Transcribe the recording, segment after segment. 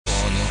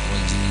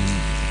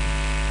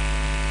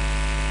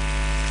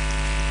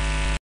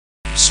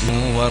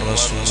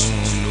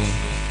ورسوله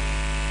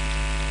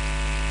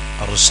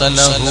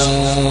أرسله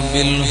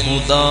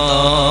بالهدى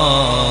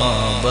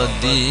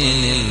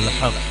ودين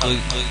الحق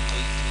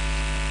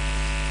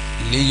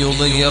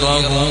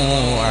ليظهره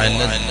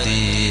على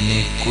الدين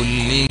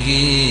كله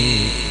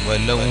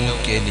ولو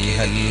كره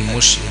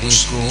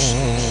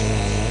المشركون.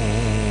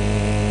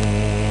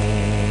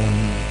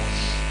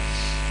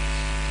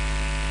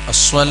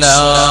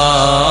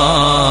 الصلاة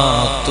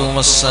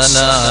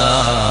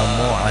والسلام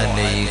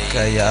عليك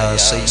يا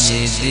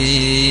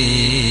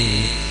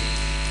سيدي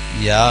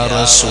يا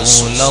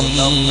رسول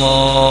الله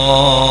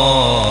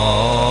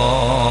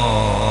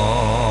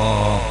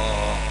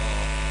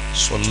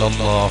صلى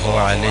الله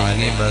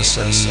عليه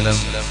وسلم.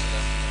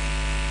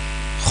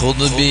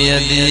 خذ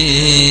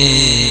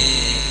بيدي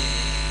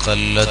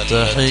قلت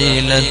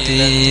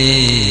حيلتي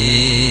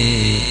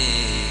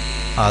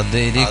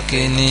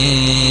أدركني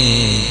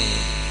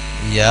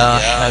يا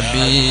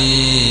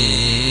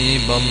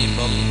حبيب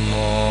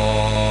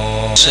الله.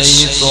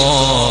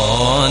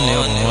 الشيطان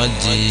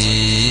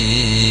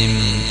الرجيم.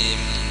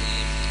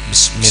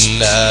 بسم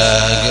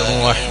الله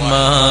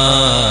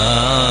الرحمن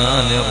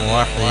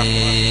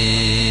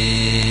الرحيم.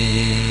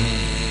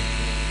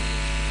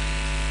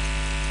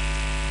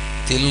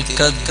 تلك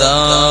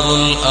الدار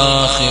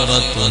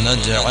الآخرة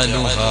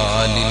نجعلها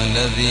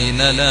للذين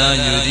لا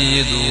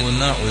يريدون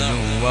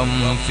علوا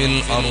في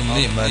الأرض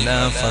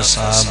ولا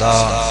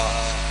فسادا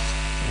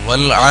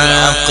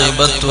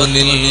والعاقبة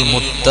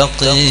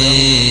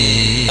للمتقين.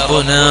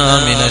 كنا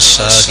من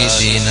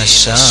الشاهدين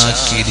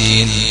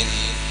الشاكرين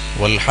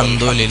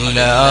والحمد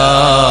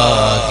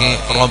لله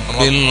رب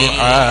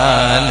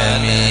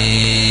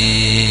العالمين.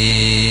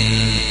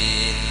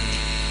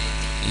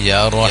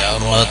 يا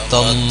رحمة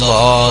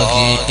الله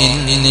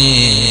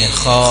إني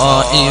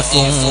خائف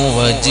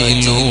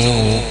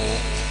وجلو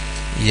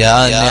يا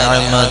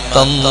نعمة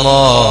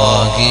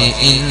الله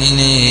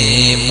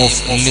إني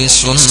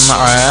مفلس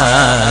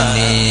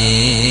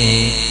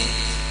عاني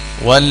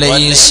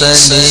وليس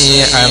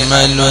لي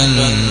عمل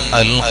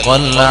ألقى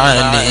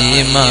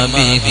العليم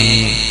به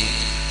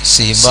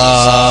سوى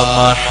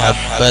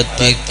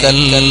محبتك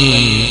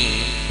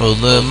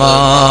العظمى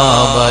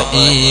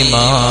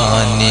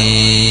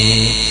وإيماني.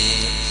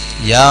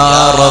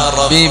 يا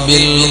رب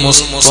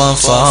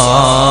بالمصطفى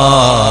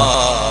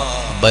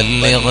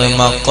بلغ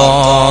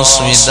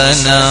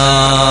مقاصدنا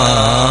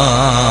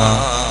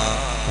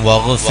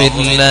واغفر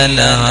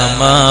لنا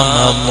ما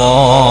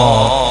مضى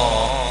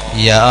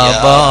يا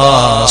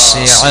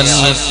باسع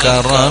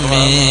الكرم.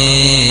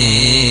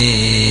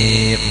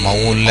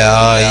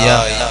 مولاي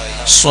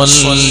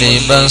صل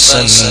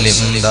وسلم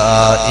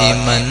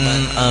دائما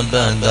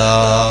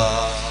أبدا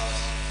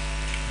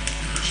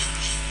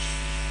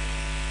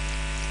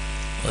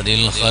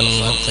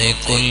وللخلق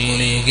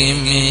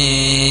كلهم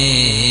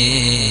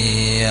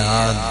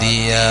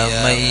عدي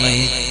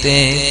ميت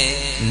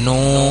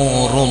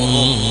نور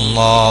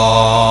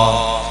الله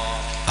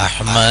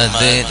أحمد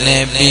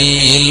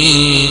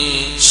نبي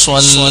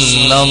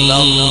صلى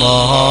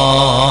الله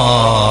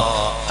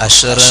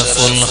أشرف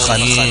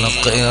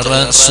الخلق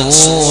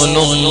رسول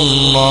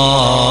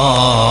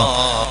الله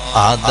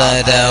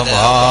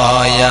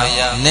ആദരവായ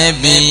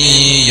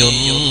നബിയുല്ലാഹ്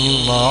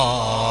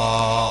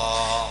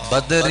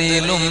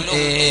ബദറിലും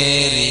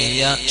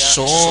ഏറിയ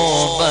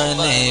ശോഭ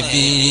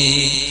നബി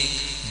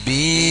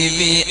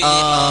ബീവി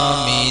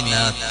ആമിന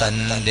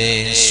തന്റെ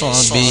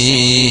സ്വബി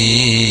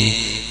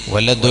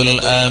വലദുൽ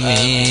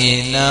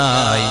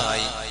അമീനായി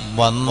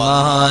വന്ന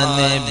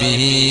നബി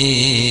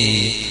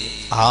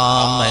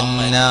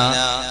ആമന്ന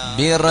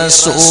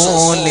ബിറസൂലില്ലാഹ്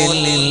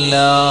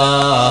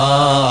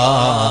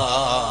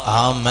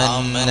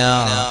آمنا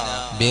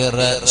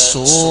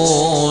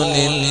برسول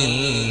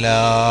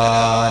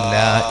الله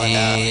لا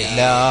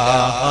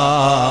إله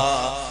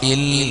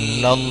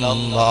إلا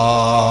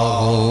الله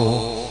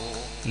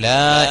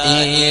لا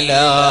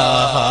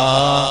إله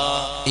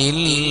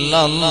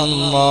إلا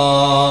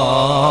الله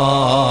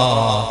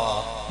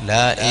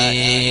لا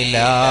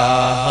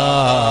إله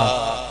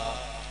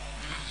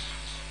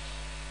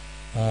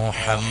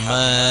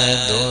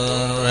محمد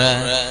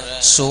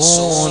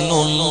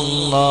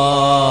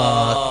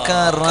रसूलुल्लाह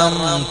करम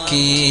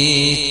की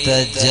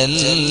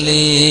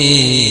तजल्ली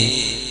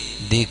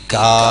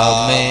दिखा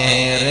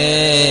मेरे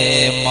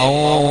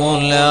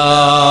मौला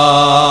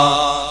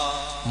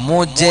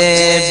मुझे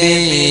भी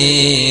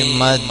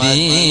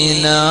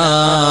मदीना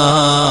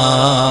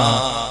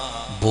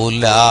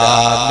बुला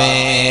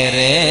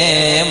मेरे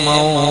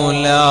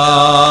मौला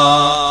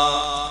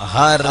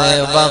हर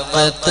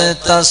वक्त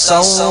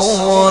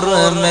तसव्वुर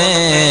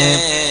में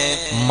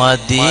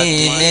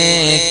मदीने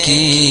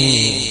की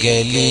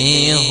गली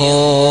हो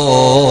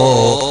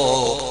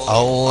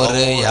और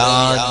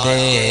याद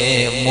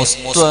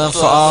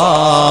मुस्तफा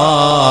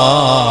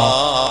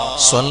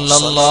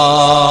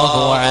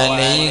सल्लल्लाहु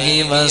अलैहि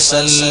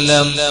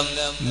वसल्लम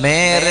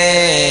मेरे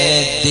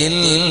दिल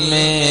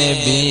में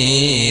भी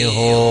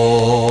हो।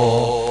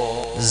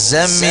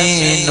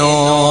 ज़मीनो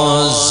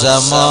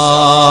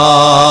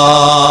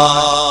ज़मान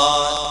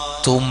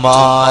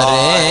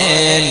तुम्हारे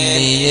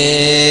लिए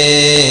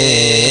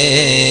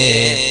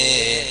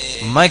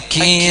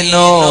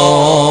मकीनो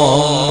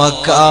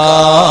मका,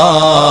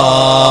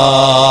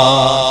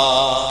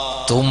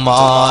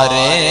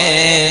 तुम्हारे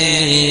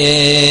लिए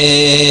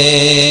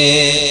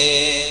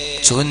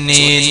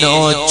चुनीनो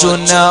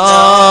चुना,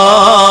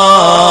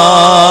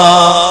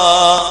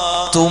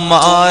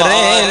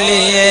 तुम्हारे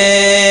लिए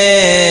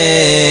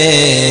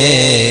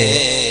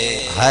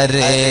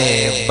हरे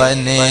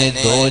बने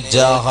दो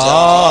जहां,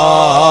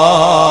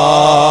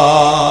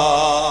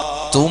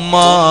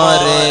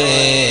 तुम्हारे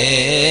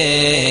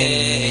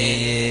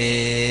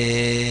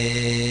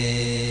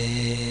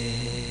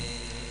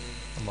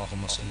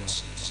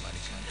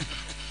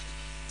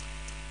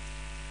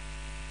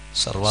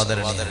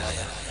സർവാദരണീയരായ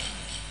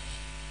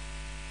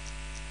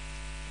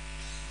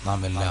നാം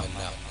എല്ലാം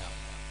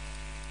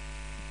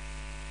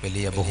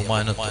വലിയ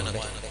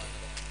ബഹുമാനത്തോടെ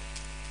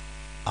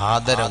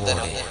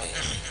ആദരവോടെ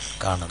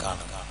കാണുക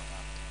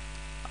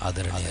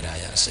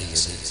ആദരണീയരായ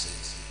സയ്യിദ്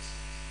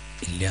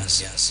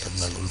ഇല്യാസ്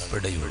തങ്ങൾ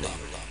ഉൾപ്പെടെയുള്ള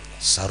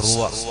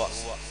സർവ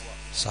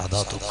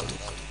സാദാത്തുക്കൾ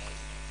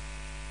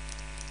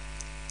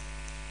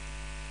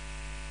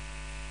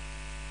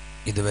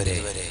ഇതുവരെ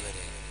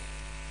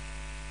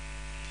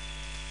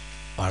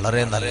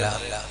വളരെ നല്ല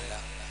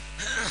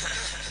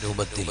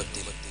രൂപത്തിൽ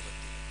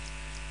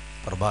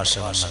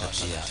പ്രഭാഷണം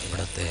നടത്തിയ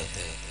ഇവിടുത്തെ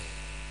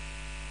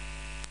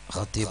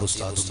ഖത്തീബ്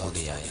ഉസ്താദും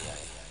കൂടിയായ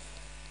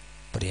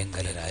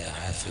പ്രിയങ്കരനായ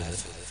ഹാഫിദ്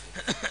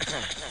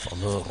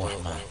ഫളൂർ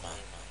റഹ്മാൻ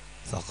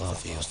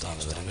സഖാഫി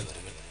ഉസ്താദ് അവர்கள்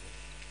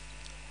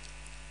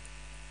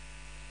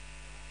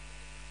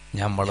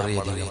ഞാൻ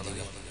വളരെയധികം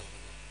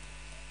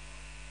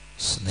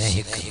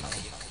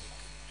സ്നേഹിക്കുന്നു,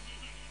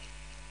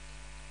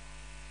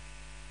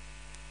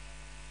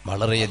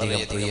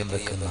 വളരെയധികം പ്രിയം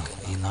വെക്കുന്ന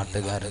ഈ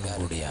നാട്ടുകാരനും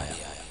കൂടിയായ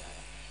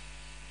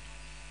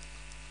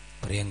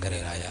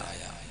പ്രിയങ്കരനായ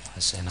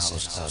ഹസന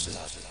ഉസ്താദ്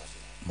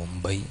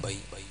മുംബൈ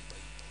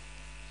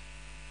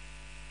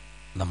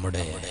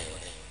നമ്മുടെ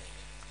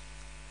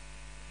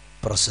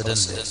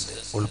പ്രസിഡന്റ്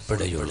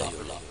ഉൾപ്പെടെയുള്ള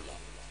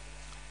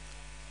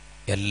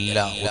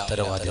എല്ലാ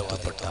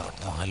ഉത്തരവാദിത്വപ്പെട്ട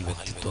മഹൽ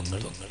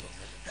വ്യക്തിത്വങ്ങൾ,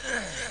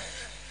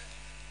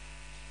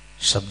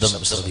 ശബ്ദം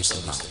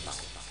ശ്രവിക്കുന്ന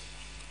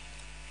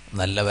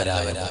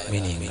നല്ലവരായ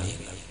മുഅ്മിനീൻ,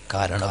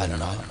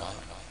 കാരണവന്മാർ,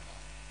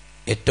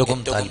 ഏറ്റവും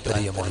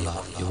താല്പര്യമുള്ള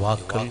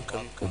യുവാക്കൾ,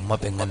 ഉമ്മ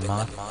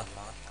പെങ്ങന്മാർ,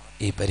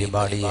 ഈ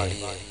പരിപാടിയെ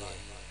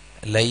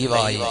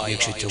ലൈവായി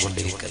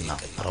വീക്ഷിച്ചുകൊണ്ടിരിക്കുന്ന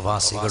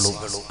പ്രവാസികളും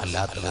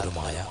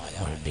അല്ലാത്തവരുമായ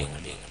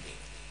മുഅ്മിനീങ്ങൾ,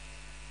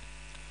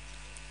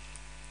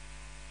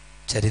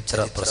 ചരിത്ര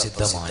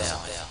പ്രസിദ്ധമായ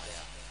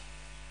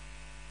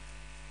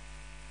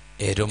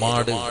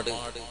എരുമാട്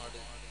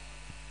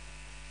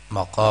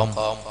മഖാം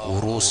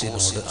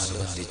ഉറൂസിനോട്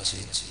അനുബന്ധിച്ച്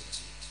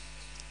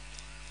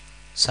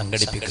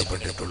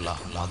സംഘടിപ്പിക്കപ്പെട്ടിട്ടുള്ള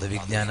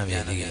മതവിജ്ഞാന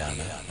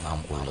വേദിയിലാണ് നാം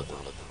ഉള്ളത്.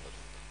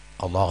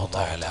 അല്ലാഹു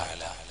തആല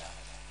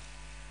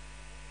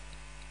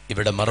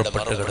ഇവിടെ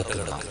മറപ്പെട്ട്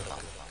കിടക്കുന്ന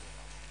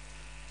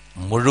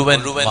മുഴുവൻ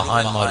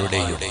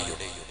മഹാന്മാരുടെയും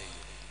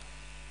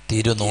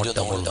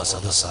തിരുനോട്ടമുള്ള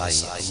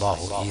സദസ്സായി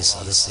അല്ലാഹു ഈ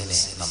സദസ്സിനെ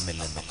നമ്മിൽ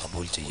നിന്ന്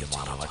കബൂൽ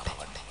ചെയ്യുമാറാവട്ടെ.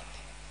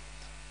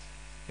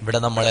 ഇവിടെ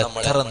നമ്മൾ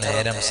എത്ര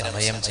നേരം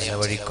സമയം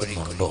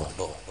ചെലവഴിക്കുന്നുണ്ടോ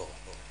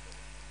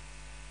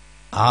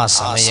ആ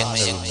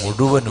സമയങ്ങൾ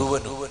മുഴുവനും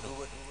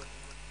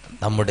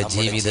നമ്മുടെ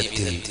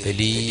ജീവിതത്തിൽ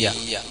വലിയ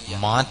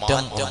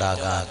മാറ്റം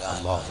ഉണ്ടാകാൻ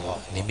അല്ലാഹു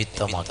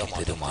നിമിത്തമാക്കി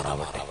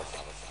തരുമാറാവട്ടെ.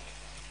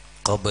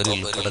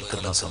 ഖബറിൽ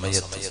കിടക്കുന്ന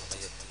സമയത്ത്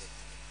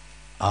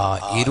ആ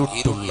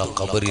ഇരുട്ടുള്ള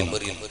ഖബറിൽ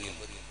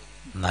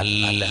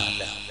നല്ല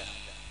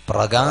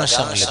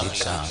പ്രകാശം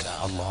ലഭിക്കാൻ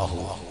അല്ലാഹു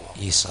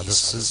ഈ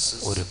സദസ്സ്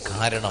ഒരു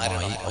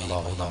കാരണമായി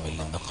അല്ലാഹു നമ്മിൽ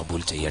നിന്ന്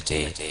കബൂൽ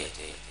ചെയ്യട്ടെ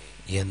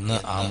എന്ന്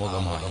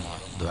ആമുഖമായി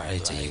ദുആ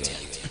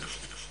ചെയ്യുകയാണ്.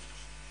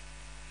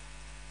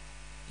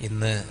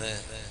 ഇന്ന്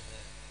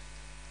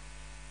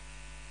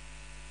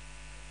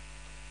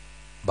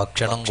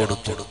ഭക്ഷണം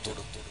കൊടുത്തു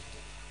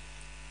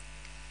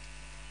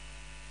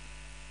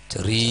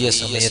ചെറിയ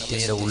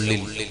സമയത്തിന്റെ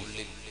ഉള്ളിൽ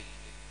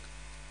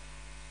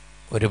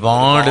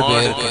ഒരുപാട്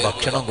പേർക്ക്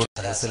ഭക്ഷണം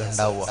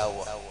മനസ്സിലുണ്ടാവുക.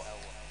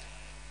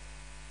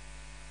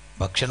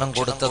 ഭക്ഷണം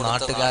കൊടുത്ത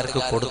നാട്ടുകാർക്ക്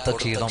കൊടുത്ത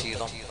ക്ഷീണം,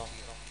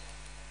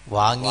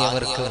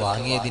 വാങ്ങിയവർക്ക്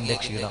വാങ്ങിയതിന്റെ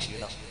ക്ഷീണം,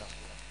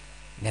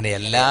 ഇങ്ങനെ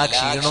എല്ലാ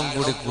ക്ഷീണവും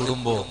കൂടി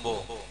കൂടുമ്പോ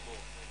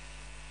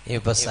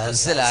ഇപ്പൊ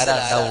സദസ്സിൽ ആരാ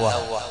ഉണ്ടാവുക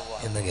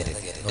എന്ന്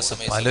കരുതി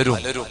പലരും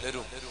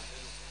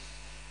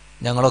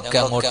ഞങ്ങളൊക്കെ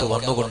അങ്ങോട്ട്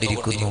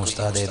വന്നുകൊണ്ടിരിക്കുന്നു.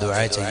 ഉസ്താദേ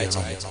ദുആ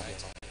ചെയ്യണം,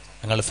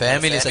 ഞങ്ങൾ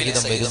ഫാമിലി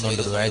സഹിതം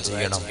വരുന്നുണ്ട്, ദുആ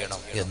ചെയ്യണം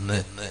എന്ന്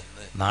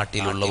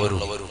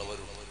നാട്ടിലുള്ളവരും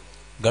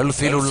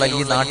ഗൾഫിലുള്ള ഈ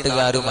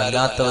നാട്ടുകാരും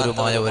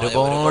അല്ലാത്തവരുമായ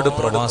ഒരുപാട്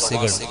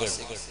പ്രവാസികൾ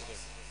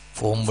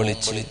ഫോൺ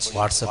വിളിച്ച്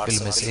വാട്സപ്പിൽ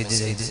മെസ്സേജ്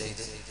ചെയ്ത്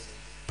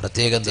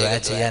പ്രത്യേകം ദുആ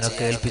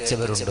ചെയ്യാനൊക്കെ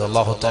ഏൽപ്പിച്ചവരുണ്ട്.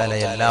 അല്ലാഹു തആല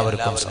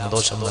എല്ലാവർക്കും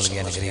സന്തോഷം നൽകി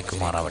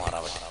അനുഗ്രഹിക്കുമാറാവട്ടെ.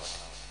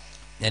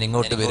 ഞാൻ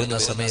ഇങ്ങോട്ട് വരുന്ന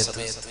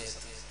സമയത്ത്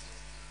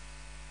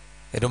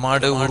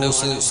യെരുമാട്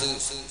ഉറൂസ്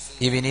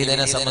ഈ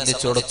വിനീതനെ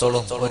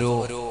സംബന്ധിച്ചിടത്തോളം ഒരു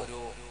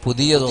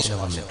പുതിയ ദോഷം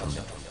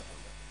വന്നിട്ടുണ്ട്.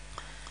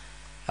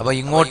 അപ്പൊ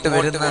ഇങ്ങോട്ട്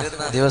വരുന്ന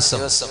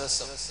ദിവസം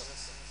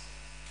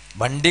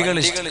വണ്ടികൾ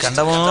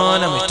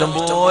കണ്ടമാനം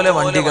ഇഷ്ടംപോലെ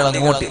വണ്ടികൾ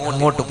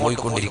അങ്ങോട്ട്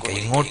പോയിക്കൊണ്ടിരിക്കുക.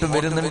 ഇങ്ങോട്ടും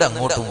വരുന്നുണ്ട്,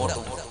 അങ്ങോട്ടും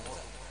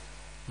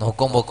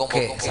നോക്കുമ്പോ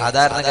ഒക്കെ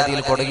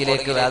സാധാരണഗതിയിൽ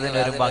കൊടകിലേക്ക് വേദന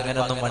വരുമ്പോ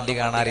അങ്ങനെയൊന്നും വണ്ടി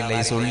കാണാറില്ല.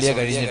 ഈ സുള്ളിയ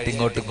കഴിഞ്ഞിട്ട്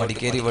ഇങ്ങോട്ട്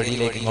മടിക്കേരി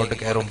വഴിയിലേക്ക് ഇങ്ങോട്ട്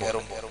കയറുമ്പോ.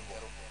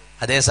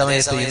 അതേ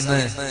സമയത്ത് ഇന്ന്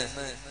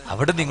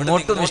അവിടുന്ന്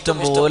ഇങ്ങോട്ടും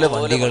ഇഷ്ടംപോലെ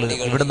വണ്ടികൾ,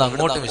 ഇവിടുന്ന്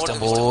അങ്ങോട്ടും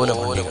ഇഷ്ടംപോലെ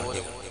വണ്ടികൾ.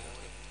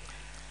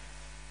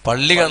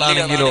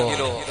 പള്ളികളാണെങ്കിലോ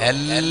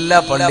എല്ലാ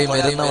പള്ളിയും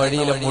വരുന്ന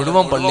വഴിയിലും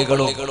മുഴുവൻ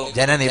പള്ളികളും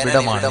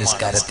ജനനിബിഡമാണ്.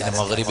 നിസ്കാരത്തിന്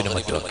മഗ്‌രിബിനും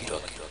മറ്റുമൊക്കെ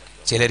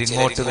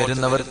ചിലരിങ്ങോട്ട്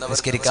വരുന്നവർ,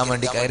 നിസ്കരിക്കാൻ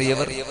വേണ്ടി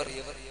കയറിയവർ,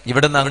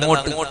 ഇവിടുന്ന്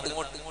അങ്ങോട്ട്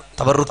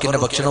തബറുക്കിന്റെ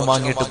ഭക്ഷണം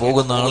വാങ്ങിയിട്ട്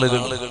പോകുന്ന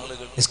ആളുകൾ,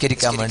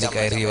 നിസ്കരിക്കാൻ വേണ്ടി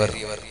കയറിയവർ.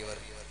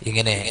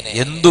 ഇങ്ങനെ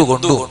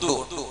എന്തുകൊണ്ടും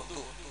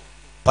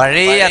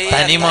പഴയ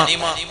തനിമ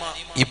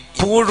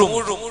ഇപ്പോഴും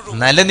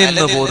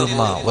നിലനിന്നു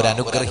പോരുന്ന ഒരു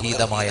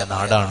അനുഗ്രഹീതമായ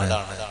നാടാണ്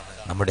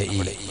നമ്മുടെ ഈ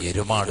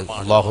എരുമാട്.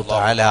 അല്ലാഹു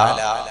തആല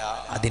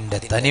അതിന്റെ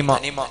തനിമ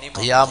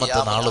ഖിയാമത്ത്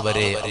നാൾ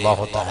വരെ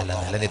അല്ലാഹു തആല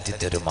നിലനിർത്തി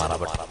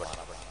തരുമാറാവട്ടെ.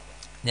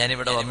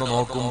 ഞാനിവിടെ വന്നു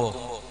നോക്കുമ്പോ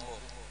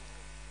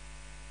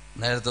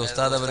നേരത്തെ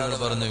ഉസ്താദ് അവர்கள்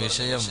പറഞ്ഞ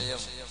വിഷയം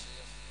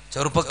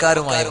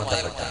ചെറുപ്പക്കാരുമായി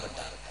ബന്ധപ്പെട്ട,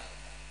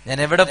 ഞാൻ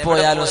എവിടെ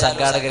പോയാലും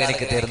സംഘാടകർ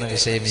എനിക്ക് തരുന്ന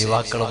വിഷയം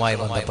യുവാക്കളുമായി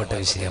ബന്ധപ്പെട്ട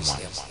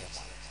വിഷയമാണ്.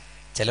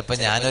 ചിലപ്പോ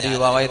ഞാനൊരു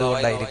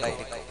യുവാവായതുകൊണ്ടായിരിക്കും.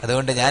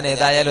 അതുകൊണ്ട് ഞാൻ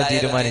ഏതായാലും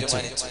തീരുമാനിച്ചു,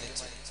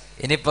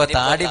 ഇനിയിപ്പോ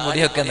താടി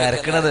മുടിയൊക്കെ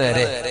നരക്കണത്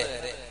വരെ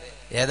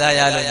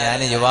ഏതായാലും ഞാൻ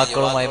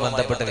യുവാക്കളുമായി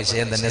ബന്ധപ്പെട്ട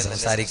വിഷയം തന്നെ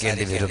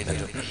സംസാരിക്കേണ്ടി വരും.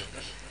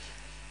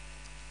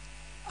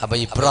 അപ്പൊ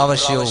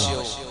ഇപ്രാവശ്യവും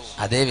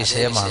അതേ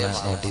വിഷയമാണ്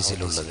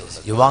നോട്ടീസിലുള്ളത്.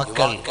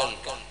 യുവാക്കൾ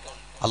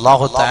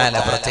അല്ലാഹു തആല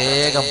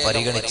പ്രത്യേകം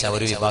പരിഗണിച്ച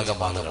ഒരു വിഭാഗം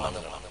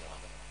ആളുകളാണ്.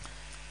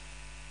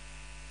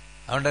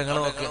 അതുകൊണ്ട് നിങ്ങൾ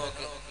നോക്ക്,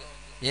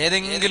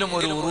 ഏതെങ്കിലും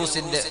ഒരു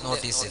ഉറൂസിന്റെ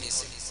നോട്ടീസിൽ,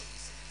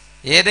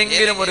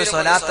 ഏതെങ്കിലും ഒരു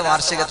സ്വലാത്ത്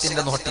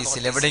വാർഷികത്തിന്റെ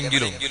നോട്ടീസിൽ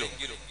എവിടെയെങ്കിലും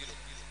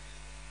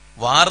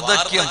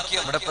വാർദ്ധക്യം,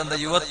 ഇവിടെ ഇപ്പൊ എന്താ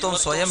യുവത്വം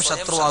സ്വയം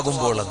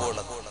ശത്രുവാകുമ്പോൾ,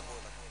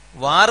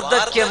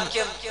 വാർദ്ധക്യം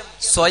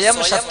സ്വയം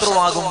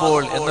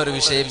ശത്രുവാകുമ്പോൾ എന്നൊരു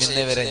വിഷയം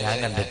ഇന്നേ വരെ ഞാൻ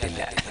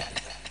കണ്ടിട്ടില്ല.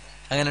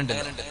 അങ്ങനെ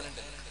ഉണ്ടല്ലോ,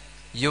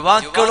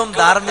 യുവാക്കളും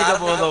ധാർമ്മിക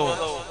ബോധവും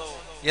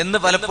എന്ന്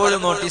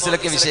പലപ്പോഴും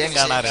നോട്ടീസിലൊക്കെ വിഷയം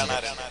കാണാറുണ്ട്.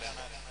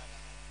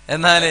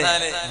 എന്നാൽ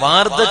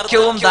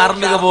വാർദ്ധക്യവും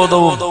ധാർമ്മിക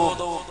ബോധവും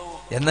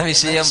എന്ന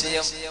വിഷയം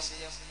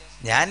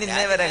ഞാൻ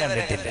ഇന്നേ വരെ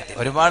കണ്ടിട്ടില്ല.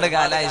 ഒരുപാട്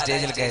കാലമായി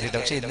സ്റ്റേജിൽ കയറിയിട്ട്,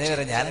 പക്ഷെ ഇന്നേ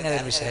വരെ ഞാൻ അങ്ങനെ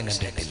ഒരു വിഷയം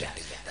കണ്ടിട്ടില്ല.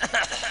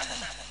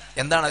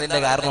 എന്താണ് അതിന്റെ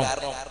കാരണം?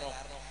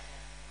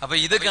 അപ്പൊ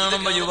ഇത്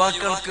കാണുമ്പോ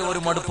യുവാക്കൾക്ക് ഒരു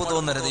മടുപ്പ്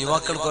തോന്നരുത്,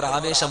 യുവാക്കൾക്ക് ഒരു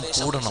ആവേശം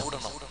കൂടണം.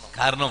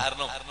 കാരണം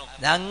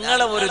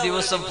ഞങ്ങളെ ഒരു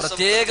ദിവസം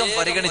പ്രത്യേകം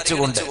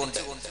പരിഗണിച്ചുകൊണ്ട്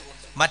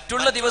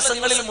മറ്റുള്ള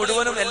ദിവസങ്ങളിൽ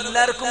മുഴുവനും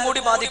എല്ലാവർക്കും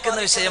കൂടി ബാധിക്കുന്ന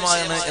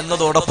വിഷയമാണ്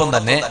എന്നതോടൊപ്പം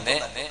തന്നെ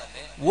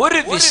ഒരു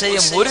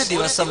വിഷയം ഒരു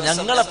ദിവസം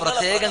ഞങ്ങളെ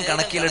പ്രത്യേകം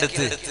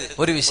കണക്കിലെടുത്ത്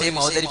ഒരു വിഷയം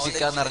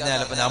അവതരിപ്പിക്കാന്ന് പറഞ്ഞാൽ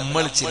ഇപ്പൊ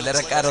നമ്മൾ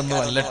ചില്ലറക്കാരൊന്നും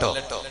അല്ലട്ടോ,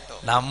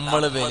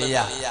 നമ്മൾ വലിയ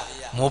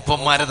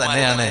മൂപ്പന്മാരെ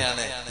തന്നെയാണ്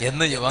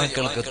എന്ന്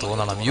യുവാക്കൾക്ക്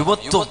തോന്നണം.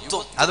 യുവത്വം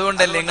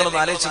അതുകൊണ്ടല്ലേ നിങ്ങളൊന്ന്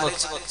ആലോചിച്ച്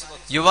നോക്കി,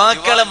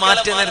 യുവാക്കളെ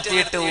മാറ്റി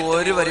നിർത്തിയിട്ട്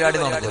ഒരു പരിപാടി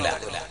നടക്കൂല.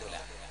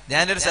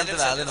 ഞാനൊരു സ്ഥലത്ത്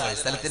വേദന പോയി,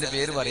 സ്ഥലത്തിന്റെ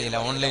പേര് പറയില്ല,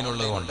 ഓൺലൈൻ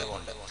ഉള്ളത് കൊണ്ട്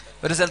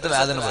ഒരു സ്ഥലത്ത്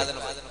വേദന പോയി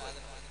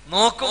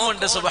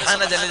നോക്കുമ്പോണ്ട്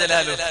സുബ്ഹാന ജല്ല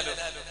ജലാലു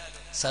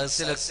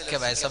സദസ്സിലൊക്കെ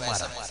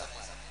വയസ്സന്മാരാണ്,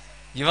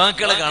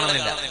 യുവാക്കളെ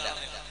കാണുന്നില്ല.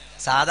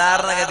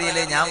 സാധാരണഗതിയിൽ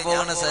ഞാൻ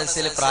പോകുന്ന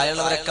സദസ്സിൽ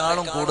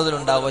പ്രായമുള്ളവരെക്കാളും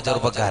കൂടുതലുണ്ടാവുക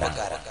ചെറുപ്പക്കാരാണ്.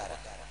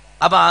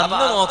 അപ്പൊ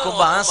അന്ന്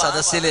നോക്കുമ്പോ ആ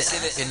സദസ്സില്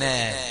പിന്നെ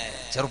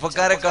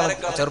ചെറുപ്പക്കാർ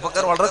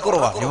വളരെ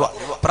കുറവാണ്,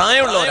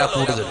 പ്രായമുള്ളവരാ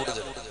കൂടുതൽ.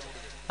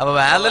 അപ്പൊ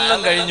വേലെല്ലാം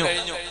കഴിഞ്ഞു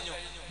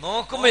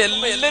നോക്കുമ്പോ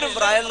എല്ലാവരും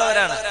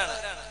പ്രായമുള്ളവരാണ്.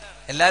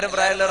 എല്ലാരും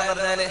പ്രായമുള്ളവരെന്ന്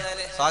പറഞ്ഞാല്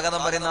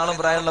സ്വാഗതം പറയുന്ന ആളും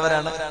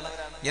പ്രായമുള്ളവരാണ്.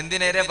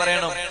 എന്തിനേരെ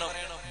പറയണം,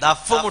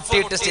 ദഫ്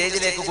മുട്ടിയിട്ട്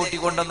സ്റ്റേജിലേക്ക്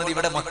കൂട്ടിക്കൊണ്ടുവന്നത്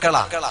ഇവിടെ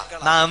മക്കളാ.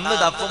 അന്ന്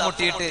ദഫ്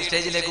മുട്ടിയിട്ട്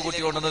സ്റ്റേജിലേക്ക്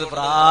കൂട്ടിക്കൊണ്ടുവന്നത്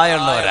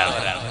പ്രായമുള്ളവരാണ്.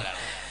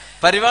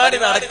 പരിപാടി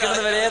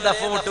നടക്കുന്നത് വരെ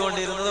ദഫ്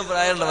മുട്ടുകൊണ്ടിരുന്നതും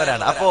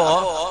പ്രായമുള്ളവരാണ്. അപ്പോ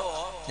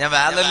ഞാൻ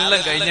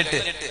വേലെല്ലാം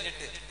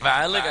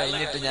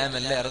കഴിഞ്ഞിട്ട് ഞാൻ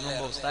മെല്ലെ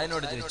ഇറങ്ങുമ്പോ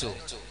ഉസ്താദിനോട് ചോദിച്ചു,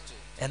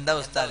 എന്താ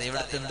ഉസ്താദ്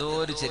ഇവിടുത്തെ എന്തോ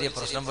ഒരു ചെറിയ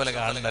പ്രശ്നം പോലെ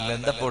കാണുന്നുണ്ടല്ലോ,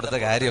 എന്താ ഇവിടുത്തെ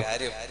കാര്യം?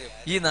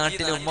 ഈ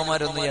നാട്ടിലെ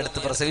ഉമ്മമാരൊന്നും ഈ അടുത്ത്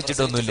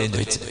പ്രസവിച്ചിട്ടൊന്നുമില്ലേ എന്ന്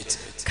ചോദിച്ചു.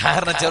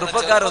 കാരണം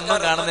ചെറുപ്പക്കാരൊന്നും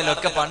കാണുന്നില്ല,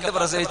 ഒക്കെ പണ്ട്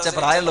പ്രസവിച്ച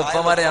പ്രായമുള്ള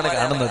ഉപ്പമാരെയാണ്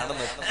കാണുന്നത്.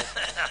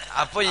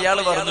 അപ്പൊ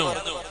ഇയാള് പറഞ്ഞു,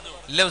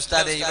 ഇല്ല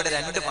ഉസ്താദെ ഇവിടെ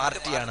 2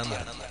 പാർട്ടിയാണെന്ന്.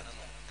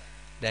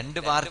 2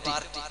 പാർട്ടി?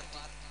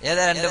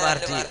 ഏതാ 2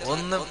 പാർട്ടി?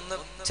 ഒന്ന്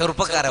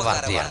ചെറുപ്പക്കാരെ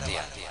പാർട്ടിയാണ്,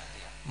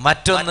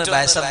 മറ്റൊന്ന്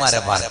വയസ്സന്മാരെ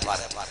പാർട്ടി.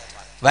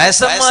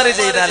 വയസ്സന്മാര്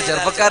ചെയ്താൽ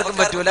ചെറുപ്പക്കാർക്കും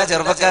പറ്റൂല,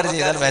 ചെറുപ്പക്കാർ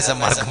ചെയ്താൽ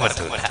വയസ്സന്മാർക്കും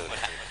പറ്റൂല.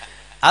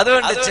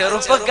 അതുകൊണ്ട്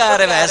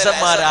ചെറുപ്പക്കാരെ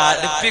വയസ്സന്മാരെ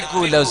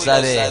അടുപ്പിക്കൂല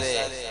ഉസ്താദേ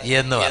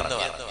എന്ന് പറഞ്ഞു.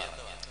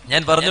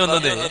 ഞാൻ പറഞ്ഞു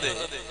വന്നത്,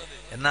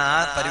 എന്നാ ആ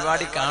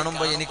പരിപാടി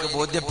കാണുമ്പോ എനിക്ക്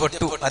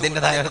ബോധ്യപ്പെട്ടു,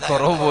 അതിൻ്റെതായ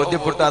കുറവ്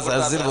ബോധ്യപ്പെട്ടു, ആ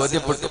സദസ്സിൽ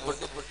ബോധ്യപ്പെട്ടു.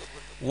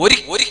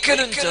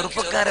 ഒരിക്കലും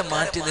ചെറുപ്പക്കാരെ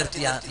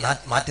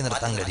മാറ്റി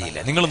നിർത്താൻ കഴിയില്ല.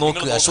 നിങ്ങൾ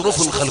നോക്ക്,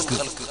 അഷ്റഫുൽ ഖൽഖ്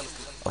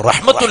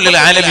റഹ്മത്തുൽ ലിൽ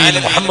ആലമീൻ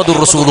മുഹമ്മദുർ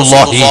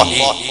റസൂലുള്ളാഹി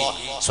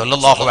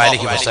സ്വല്ലല്ലാഹു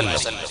അലൈഹി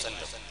വസല്ലം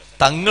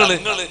തങ്ങള്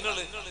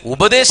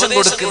ഉപദേശം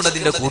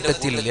കൊടുക്കുന്നതിന്റെ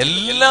കൂട്ടത്തിൽ,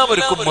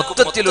 എല്ലാവർക്കും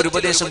മൊത്തത്തിൽ ഒരു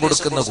ഉപദേശം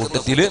കൊടുക്കുന്ന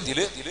കൂട്ടത്തില്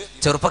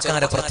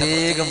ചെറുപ്പക്കാരെ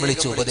പ്രത്യേകം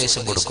വിളിച്ച്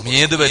ഉപദേശം കൊടുക്കും.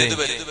 ഏതുവരെ?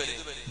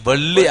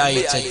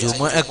 വെള്ളിയാഴ്ച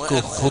ജുമുഅക്ക്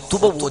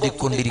ഖുതുബ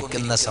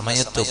ഓതിക്കൊണ്ടിരിക്കുന്ന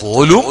സമയത്ത്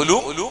പോലും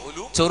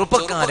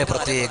ചെറുപ്പക്കാരെ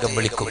പ്രത്യേകം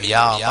വിളിക്കും.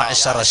 യാ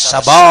മഅ്ശറ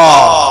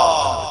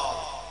ശബാബ്,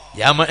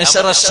 യാ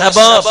മഅ്ശറ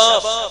ശബാബ്,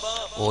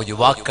 ഓ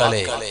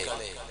യുവാക്കളെ,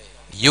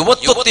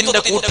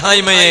 യുവത്വത്തിന്റെ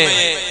കൂട്ടായ്മയെ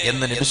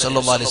എന്ന് നബി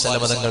സല്ലല്ലാഹു അലൈഹി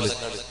വസല്ലം തങ്ങൾ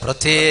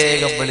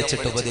പ്രത്യേകം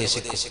വിളിച്ചിട്ട്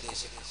ഉപദേശിക്കും.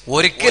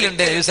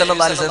 ഒരിക്കലുണ്ട് നബി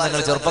സല്ലല്ലാഹു അലൈഹി വസല്ലം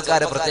തങ്ങൾ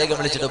ചെറുപ്പക്കാരെ പ്രത്യേകം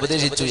വിളിച്ചിട്ട്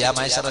ഉപദേശിച്ചു. യാ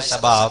മഅ്ശറ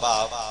ശബാബ്,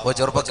 ഓ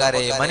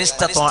ചെറുപ്പക്കാരെ,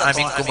 മനിസ്തത്വഅ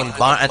മിൻകുമുൽ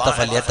ബാഅത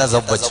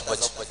ഫൽയതസവ്വജ്,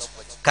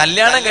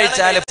 കല്യാണം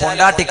കഴിച്ചാൽ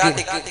പൊണ്ടാട്ടിക്ക്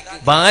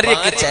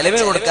ഭാര്യയ്ക്ക്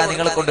ചെലവിന് കൊടുക്കാൻ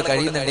നിങ്ങളെ കൊണ്ട്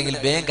കഴിയുന്നുണ്ടെങ്കിൽ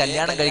വേഗം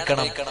കല്യാണം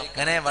കഴിക്കണം.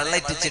 ഇങ്ങനെ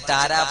വെള്ളറ്റിച്ചിട്ട്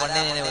ആരാ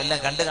പെണ്ണിനെ എല്ലാം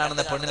കണ്ടു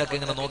കാണുന്ന പെണ്ണിനൊക്കെ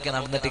ഇങ്ങനെ നോക്കി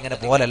നടന്നിട്ട് ഇങ്ങനെ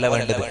പോലല്ല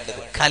വേണ്ടത്.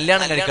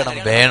 കല്യാണം കഴിക്കണം,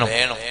 വേണം,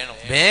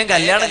 വേഗം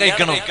കല്യാണം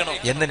കഴിക്കണം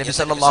എന്ന് നബി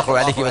സല്ലല്ലാഹു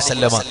അലൈഹി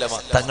വസല്ലമ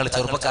തങ്ങൾ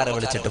ചെറുപ്പക്കാരെ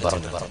വിളിച്ചിട്ട്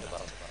പറഞ്ഞു.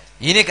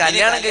 ഇനി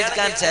കല്യാണം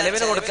കഴിക്കാൻ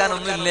ചെലവിന്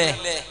കൊടുക്കാനൊന്നുമില്ലേ,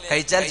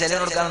 കഴിച്ചാൽ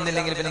ചെലവിന്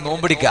കൊടുക്കാനൊന്നുമില്ലെങ്കിൽ പിന്നെ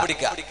നോമ്പിടിക്കാം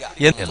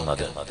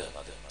എന്നത്.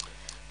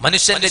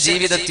 മനുഷ്യന്റെ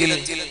ജീവിതത്തിൽ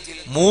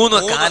 3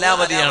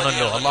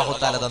 കാലാവധിയാണല്ലോ അല്ലാഹു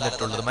തആല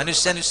തന്നിട്ടുള്ളത്.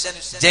 മനുഷ്യൻ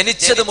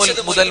ജനിച്ചത്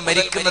മുതൽ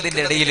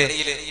മരിക്കുന്നതിന്റെ ഇടയിൽ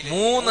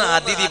 3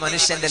 അതിഥി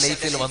മനുഷ്യന്റെ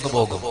ലൈഫിൽ വന്നു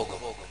പോകും.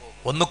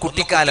 ഒന്ന്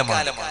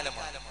കുട്ടിക്കാലമാണ്.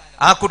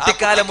 ആ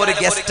കുട്ടിക്കാലം ഒരു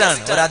ഗസ്റ്റാണ്,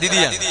 ഒരു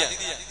അതിഥിയാണ്.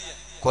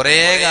 കുറെ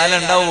കാലം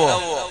ഉണ്ടാവുമോ?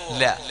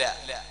 ഇല്ല.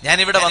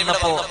 ഞാനിവിടെ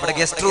വന്നപ്പോ ഇവിടെ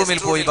ഗസ്റ്റ് റൂമിൽ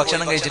പോയി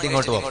ഭക്ഷണം കഴിച്ചിട്ട്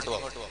ഇങ്ങോട്ട് പോകും.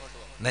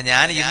 എന്നാ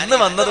ഞാൻ ഇന്ന്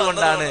വന്നത്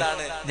കൊണ്ടാണ്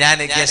ഞാൻ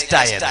ഗസ്റ്റ്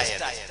ആയത്.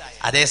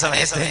 അതേ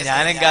സമയത്ത്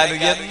ഞാനെങ്കാലും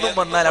എന്നും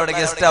വന്നാൽ അവിടെ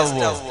ഗസ്റ്റ്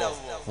ആവുമോ?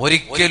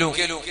 ഒരിക്കലും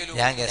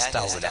ഞാൻ ഗസ്റ്റ്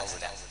ആവൂല.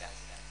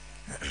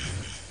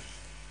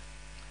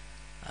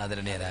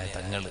 ആദരണീയരായ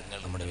തങ്ങൾ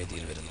നമ്മുടെ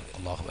വേദിയിൽ വരുന്നു.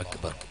 അല്ലാഹു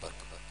അക്ബർ.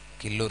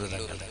 കില്ലൂർ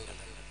തങ്ങൾ,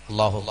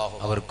 അല്ലാഹു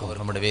അവർക്കും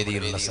നമ്മുടെ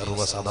വേദിയിലുള്ള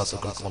സർവ്വ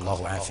സാദാത്തുക്കൾക്കും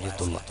അല്ലാഹു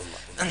ആഫിയത്തുള്ള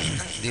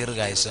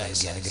ദീർഘായുസ്സ്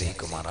നൽകി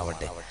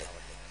അനുഗ്രഹിക്കുമാറാവട്ടെ.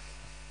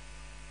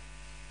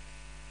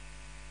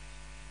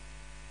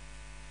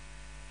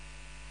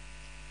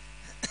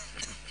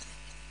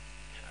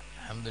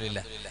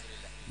 അൽഹംദുലില്ലാഹ്.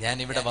 ഞാൻ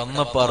ഇവിടെ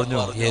വന്നപ്പോ പറഞ്ഞു,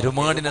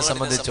 യെരുമാടിനെ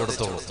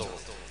സംബന്ധിച്ചിടത്തോളം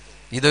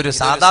ഇതൊരു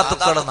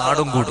സാദാത്തുക്കളുടെ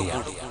നാടും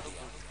കൂടിയാണ്.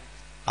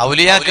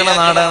 ഔലിയാക്കളുടെ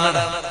നാടാണ്,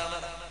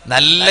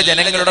 നല്ല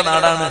ജനങ്ങളുടെ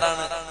നാടാണ്,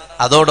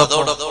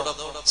 അതോടൊപ്പം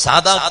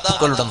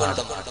സാദാത്തുക്കളുടെ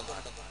നാട്.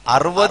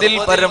 60-ൽ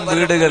പരം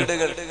വീടുകൾ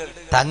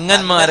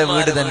തങ്ങന്മാരെ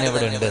വീട് തന്നെ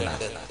ഇവിടെ ഉണ്ട്.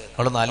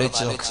 നമ്മളൊന്ന്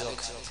ആലോചിച്ച് നോക്ക്.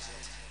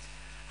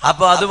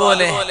 അപ്പൊ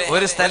അതുപോലെ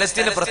ഒരു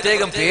സ്ഥലത്തിന്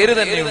പ്രത്യേകം പേര്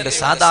തന്നെയുണ്ട്,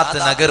 സാദാത്ത്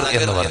നഗർ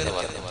എന്ന് പറഞ്ഞു.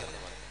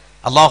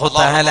 അല്ലാഹു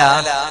തആല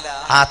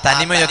ആ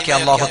തനിമയൊക്കെ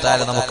അല്ലാഹു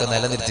തആല നമുക്ക്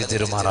നിലനിർത്തി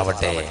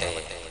തരുമാറാവട്ടെ.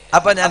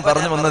 അപ്പൊ ഞാൻ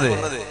പറഞ്ഞു വന്നത്,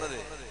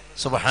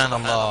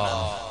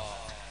 സുബ്ഹാനല്ലാഹ്,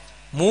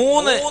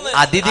 3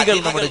 അതിഥികൾ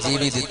നമ്മുടെ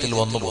ജീവിതത്തിൽ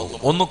വന്നു പോകും.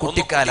 ഒന്ന്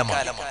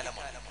കുട്ടിക്കാലമാണ്.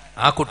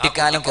 ആ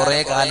കുട്ടിക്കാലം കുറെ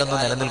കാലൊന്നും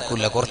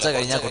നിലനിൽക്കില്ല, കുറച്ച്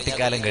കഴിഞ്ഞാൽ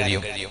കുട്ടിക്കാലം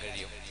കഴിയും.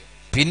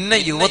 പിന്നെ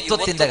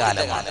യുവത്വത്തിന്റെ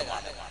കാലമാണ്.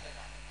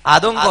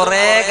 അതും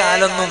കുറെ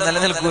കാലൊന്നും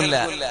നിലനിൽക്കില്ല,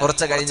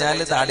 കുറച്ച് കഴിഞ്ഞാൽ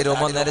താടി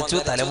രോമം നരച്ചു,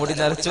 തലമുടി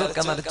നരച്ചു,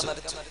 ഒക്കെ നരച്ചു.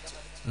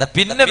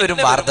 പിന്നെ വരും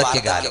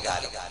വാർദ്ധക്യകാലം.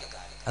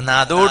 എന്നാ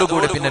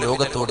അതോടുകൂടി പിന്നെ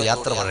ലോകത്തോട്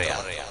യാത്ര പറയാം.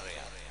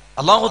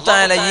 അല്ലാഹു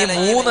തആല ഈ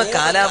 3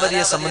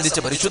 കാലാവധിയെ സംബന്ധിച്ച്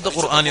പരിശുദ്ധ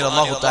ഖുർആനിൽ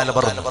അല്ലാഹു തആല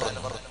പറഞ്ഞു,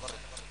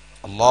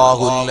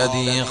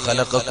 അല്ലാഹുല്ലദീ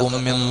ഖലഖകും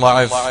മിൻ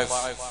ളഅഫ്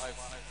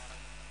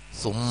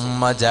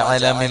ثم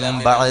جعل من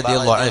بعد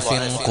ضعف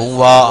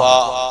قوة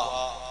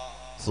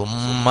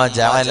ثم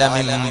جعل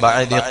من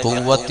بعد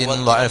قوة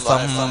ضعفا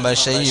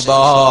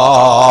وشيبا.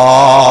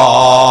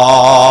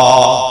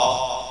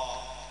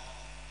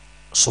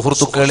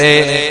 സുഹൃത്തുക്കളെ,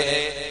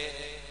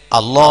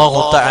 അല്ലാഹു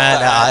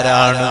തആല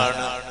ആരാണ്?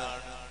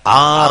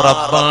 ആ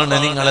റബ്ബാണ്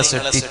നിങ്ങളെ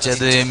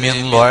സൃഷ്ടിച്ചത്. മിൻ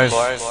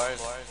ളഅഫ്,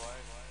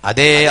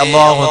 അതേ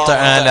അല്ലാഹു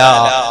തആല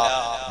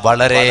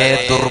വളരെ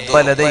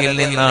ദുർബലതയിൽ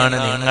നിന്നാണ്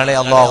നിങ്ങളെ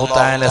അല്ലാഹു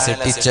തആല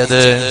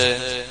സൃഷ്ടിച്ചത്.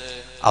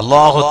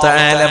 അല്ലാഹു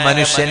തആല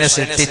മനുഷ്യനെ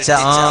സൃഷ്ടിച്ച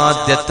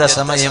ആദ്യത്തെ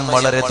സമയം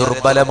വളരെ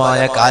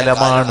ദുർബലമായ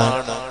കാലമാണ്.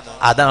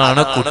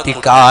 അതാണ്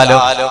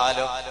കുട്ടിക്കാലം.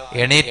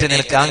 എണീറ്റ്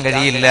നിൽക്കാൻ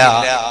കഴിയില്ല,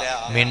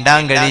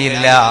 മിണ്ടാൻ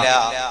കഴിയില്ല,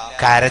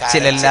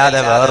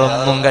 കരച്ചിലല്ലാതെ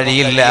വേറൊന്നും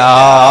കഴിയില്ല.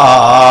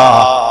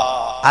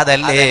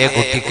 അതല്ലേ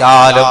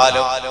കുട്ടിക്കാലം.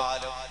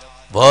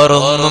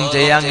 വേറൊന്നും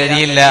ചെയ്യാൻ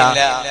കഴിയില്ല.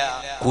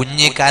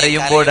 കുഞ്ഞി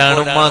കരയുമ്പോഴാണ്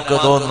ഉമ്മാക്ക്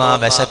തോന്നാ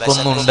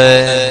വിശക്കുന്നുണ്ട്.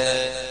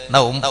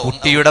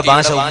 കുട്ടിയുടെ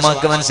ഭാഷ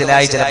ഉമ്മക്ക്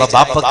മനസ്സിലായി, ചിലപ്പോ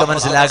ബാപ്പക്ക്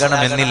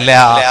മനസ്സിലാകണമെന്നില്ല.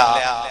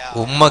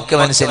 ഉമ്മക്ക്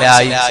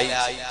മനസ്സിലായി.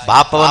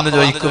 ബാപ്പ വന്ന്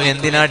ചോദിക്കും,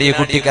 എന്തിനാണ് ഈ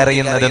കുട്ടി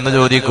കരയുന്നതെന്ന്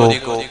ചോദിക്കും.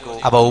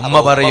 അപ്പൊ ഉമ്മ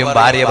പറയും,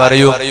 ഭാര്യ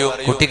പറയും,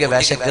 കുട്ടിക്ക്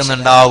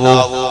വിശക്കുന്നുണ്ടാവൂ.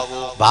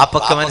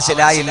 ബാപ്പക്ക്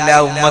മനസ്സിലായില്ല,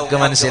 ഉമ്മക്ക്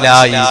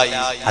മനസ്സിലായി.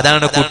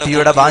 അതാണ്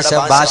കുട്ടിയുടെ ഭാഷ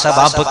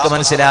ബാപ്പക്ക്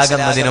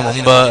മനസ്സിലാകുന്നതിന്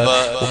മുമ്പ്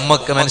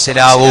ഉമ്മക്ക്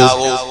മനസ്സിലാവൂ.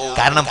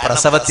 കാരണം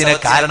പ്രസവത്തിന്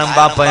കാരണം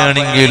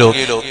ബാപ്പയാണെങ്കിലും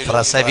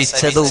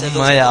പ്രസവിച്ചത്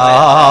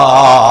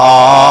ഉമ്മയാണ്.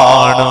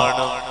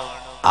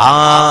 ആ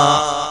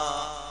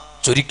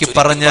ചുരുക്കി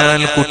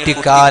പറഞ്ഞാൽ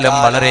കുട്ടിക്കാലം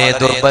വളരെ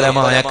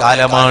ദുർബലമായ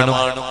കാലമാണ്.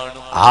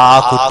 ആ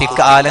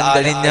കുട്ടിക്കാലം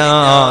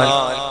കഴിഞ്ഞാൽ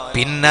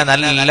പിന്നെ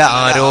നല്ല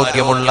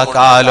ആരോഗ്യമുള്ള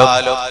കാലം.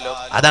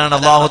 അതാണ്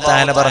അല്ലാഹു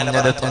തആല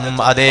പറഞ്ഞത്.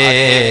 അതേ,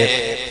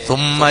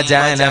 ثم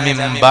جعل من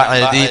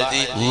بعد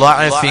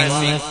ضعف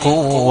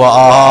قوة.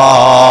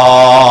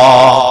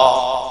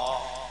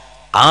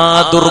 ആ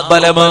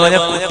ദുർബലമായ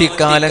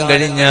കുട്ടിക്കാലം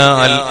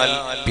കഴിഞ്ഞാൽ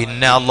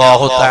പിന്നെ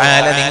അല്ലാഹു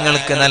തആല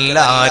നിങ്ങൾക്ക് നല്ല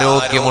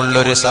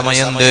ആരോഗ്യമുള്ളൊരു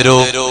സമയം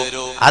തരും.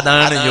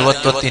 അതാണ്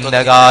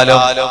യുവത്വത്തിന്റെ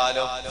കാലം.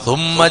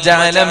 ثم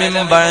جعل من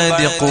بعد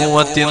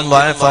قوة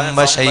ضعفا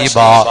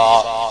وشيبا.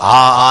 ആ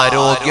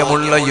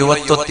ആരോഗ്യമുള്ള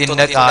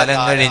യുവത്വത്തിന്റെ കാലം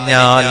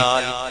കഴിഞ്ഞാൽ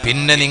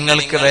പിന്നെ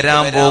നിങ്ങൾക്ക്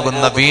വരാൻ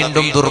പോകുന്ന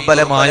വീണ്ടും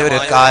ദുർബലമായ ഒരു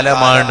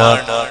കാലമാണ്.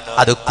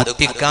 അത്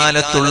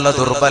കുട്ടിക്കാലത്തുള്ള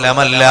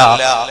ദുർബലമല്ല,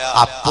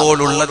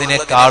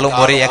 അപ്പോഴുള്ളതിനേക്കാളും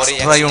ഒരു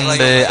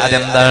എക്സ്ട്രയുണ്ട്.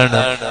 അതെന്താണ്?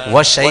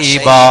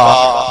 വശൈബ.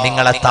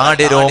 നിങ്ങളെ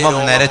താടി രോമം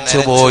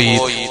നരച്ചുപോയി,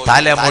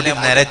 തലമുടി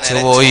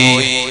നരച്ചുപോയി.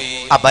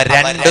 അപ്പൊ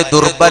രണ്ട്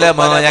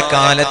ദുർബലമായ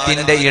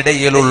കാലത്തിന്റെ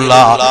ഇടയിലുള്ള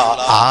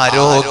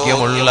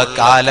ആരോഗ്യമുള്ള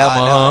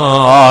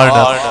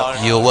കാലമാണ്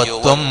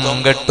യുവത്വം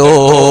കേട്ടോ.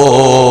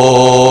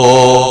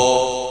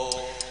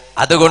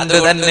 അതുകൊണ്ട്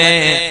തന്നെ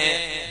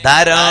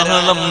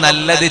ധാരാളം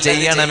നല്ലത്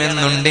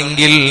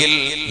ചെയ്യണമെന്നുണ്ടെങ്കിൽ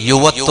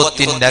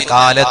യുവത്വത്തിന്റെ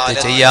കാലത്ത്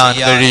ചെയ്യാൻ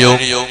കഴിയും.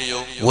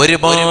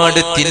 ഒരുപാട്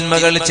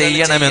തിന്മകൾ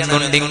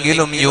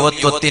ചെയ്യണമെന്നുണ്ടെങ്കിലും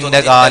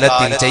യുവത്വത്തിന്റെ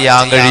കാലത്തിൽ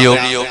ചെയ്യാൻ കഴിയും.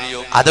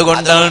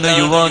 അതുകൊണ്ടാണ്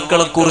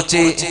യുവാക്കളെ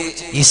കുറിച്ച്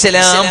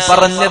ഇസ്ലാം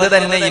പറഞ്ഞത്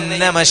തന്നെ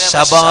ഇന്നമ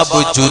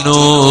ശബാബു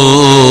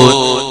ജുനൂൻ.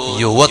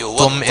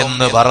 യുവത്വം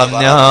എന്ന്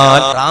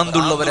പറഞ്ഞാൽ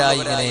ഭ്രാന്തുള്ളവരായി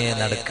ഇങ്ങനെ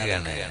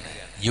നടക്കുകയാണ്.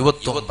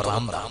 യുവത്വം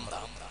ഭ്രാന്താണ്.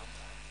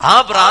 ആ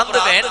ഭ്രാന്ത്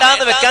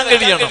വേണ്ടാന്ന് വെക്കാൻ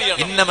കഴിയണം.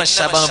 ഇന്നമ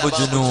ശബാബു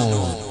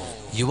ജുനൂൻ.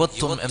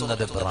 യുവത്വം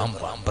എന്നത്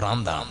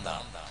ഭ്രാന്താണ്.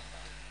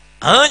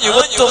 ആ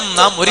യുവത്വം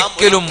നാം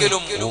ഒരിക്കലും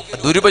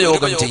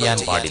ദുരുപയോഗം ചെയ്യാൻ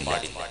പാടില്ല.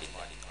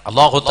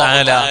 അല്ലാഹു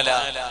തആല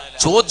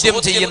ചോദ്യം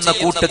ചെയ്യുന്ന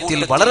കൂട്ടത്തിൽ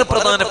വളരെ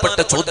പ്രധാനപ്പെട്ട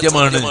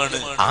ചോദ്യമാണ്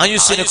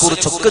ആയുസ്സിനെ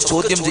കുറിച്ചൊക്കെ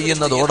ചോദ്യം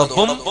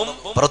ചെയ്യുന്നതോടൊപ്പം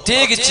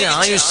പ്രത്യേകിച്ച്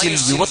ആയുസ്സിൽ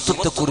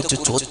യുവത്വത്തെ കുറിച്ച്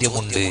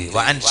ചോദ്യമുണ്ട്.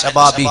 വഅൻ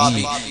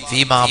ശബാബിഹി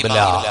ഫീമാ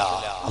ബലാ.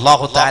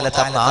 അല്ലാഹു തആല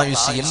തന്ന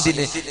ആയുസ്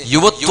എന്തിന്,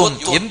 യുവത്വം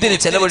എന്തിന്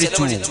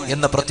ചെലവഴിച്ചു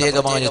എന്ന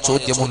പ്രത്യേകമായ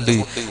ചോദ്യമുണ്ട്.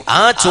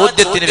 ആ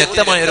ചോദ്യത്തിന്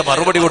വ്യക്തമായ ഒരു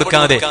മറുപടി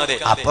കൊടുക്കാതെ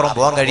അപ്പുറം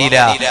പോകാൻ കഴിയില്ല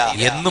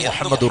എന്ന്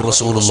മുഹമ്മദുർ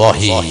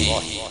റസൂലുള്ളാഹി.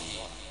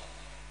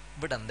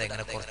 ഇവിടെ എന്താ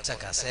ഇങ്ങനെ കുറച്ച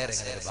കസേര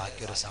ഇങ്ങനെ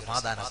ബാക്കി ഒരു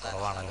സമാധാനം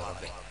കുറവാണല്ലോ.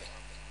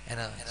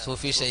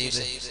 സൂഫി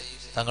ഷഹീദ്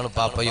തങ്ങളും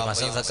പാപ്പയും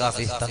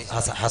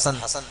ഹസൻ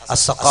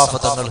അസ്സഖാഫ്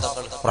തങ്ങൾ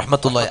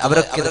റഹ്മത്തുള്ളാഹി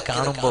അവരൊക്കെ ഇത്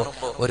കാണുമ്പോൾ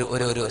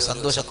ഒരു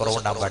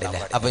സന്തോഷക്കുറവുണ്ടാകാൻ പാടില്ല.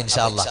 അപ്പൊ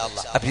ഇൻഷാ അല്ലാഹ്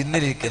അപ്പൊ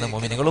ഇന്നിരിക്കുന്ന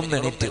മോമിനികളും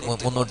എണീറ്റ്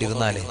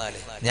മുന്നോട്ടിരുന്നാല്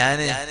ഞാൻ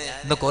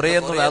ഇന്ന്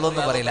കുറേയൊന്നും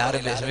വേദമൊന്നും പറയില്ല,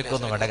 ആരും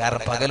വിഷമിക്കൊന്നും വേണ്ട.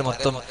 കാരണം പകൽ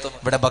മൊത്തം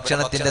ഇവിടെ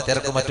ഭക്ഷണത്തിന്റെ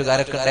തിരക്കും മറ്റു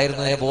കാര്യമൊക്കെ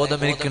ഉണ്ടായിരുന്നു, ബോധം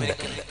എനിക്കുണ്ട്.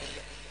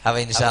 അപ്പൊ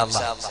ഇൻഷാ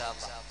അല്ലാഹ്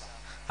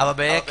അപ്പൊ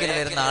ബേക്കിൽ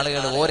വരുന്ന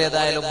ആളുകൾ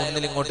ഓരേതായാലും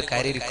മുന്നിൽ ഇങ്ങോട്ട്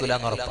കയറിയിരിക്കൂല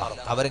എന്ന് ഉറപ്പാണ്.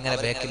 അവരിങ്ങനെ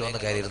ബേക്കിൽ വന്ന്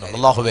കയറിയിരുന്നു.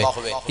 അല്ലാഹുവേ,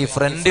 ഈ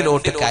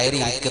ഫ്രണ്ടിലോട്ട്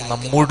കയറിയിരിക്കുന്ന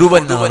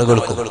മുഴുവൻ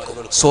ആളുകൾക്കും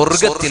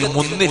സ്വർഗത്തിൽ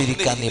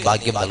മുന്നിലിരിക്കാൻ നീ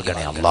ഭാഗ്യം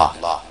നൽകണേ അല്ലാഹ്.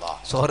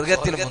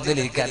 സ്വർഗത്തിൽ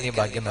മുന്നിലിരിക്കാൻ നീ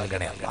ഭാഗ്യം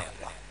നൽകണേ അല്ലാഹ്.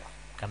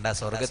 കണ്ട,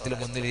 സ്വർഗത്തിൽ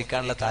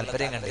മുന്നിലിരിക്കാനുള്ള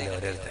താല്പര്യം കണ്ടില്ലേ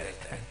ഓരോരുത്തർ.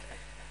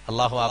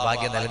 അല്ലാഹു ആ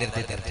ഭാഗ്യം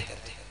നിലനിർത്തി തരട്ടെ.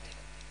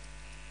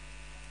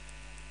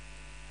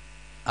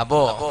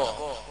 അപ്പോ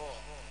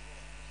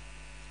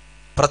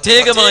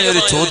പ്രത്യേകമായ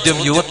ഒരു ചോദ്യം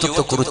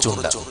യുവത്വത്തെ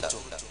കുറിച്ചുണ്ട്.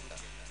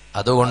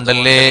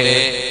 അതുകൊണ്ടല്ലേ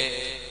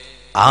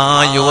ആ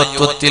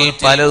യുവത്വത്തിൽ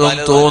പലതും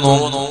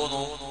തോന്നും.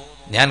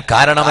 ഞാൻ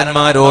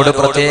കാരണവന്മാരോട്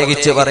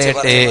പ്രത്യേകിച്ച്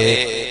പറയട്ടെ,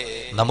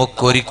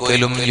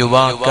 നമുക്കൊരിക്കലും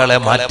യുവാക്കളെ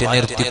മാറ്റി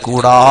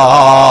നിർത്തിക്കൂടാ.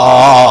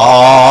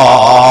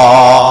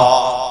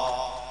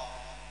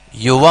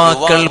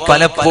 യുവാക്കൾ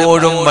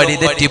പലപ്പോഴും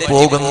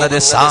വഴിതെറ്റിപ്പോകുന്നത്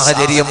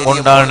സാഹചര്യം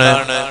കൊണ്ടാണ്.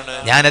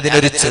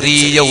 ഞാനതിനൊരു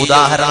ചെറിയ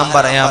ഉദാഹരണം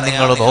പറയാം.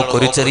 നിങ്ങൾ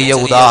നോക്കൊരു ചെറിയ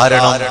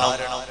ഉദാഹരണം.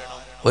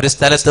 ഒരു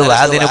സ്ഥലത്ത്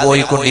വഅദിന്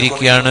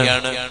പോയിക്കൊണ്ടിരിക്കുകയാണ്.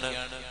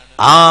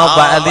 ആ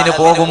വഅദിന്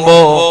പോകുമ്പോ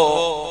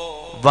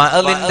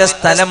വഅദിന്റെ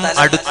സ്ഥലം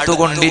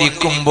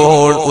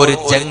അടുത്തുകൊണ്ടിരിക്കുമ്പോൾ ഒരു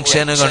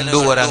ജംഗ്ഷന് കണ്ടു,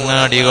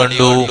 ഒരങ്ങാടി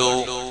കണ്ടു.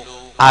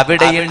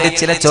 അവിടെയുണ്ട്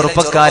ചില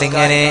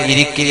ചെറുപ്പക്കാരിങ്ങനെ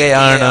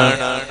ഇരിക്കുകയാണ്.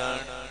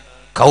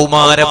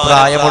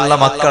 കൗമാരപ്രായമുള്ള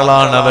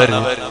മക്കളാണവർ.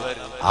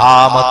 ആ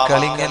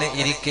മക്കളിങ്ങനെ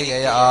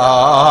ഇരിക്കുകയാണ്.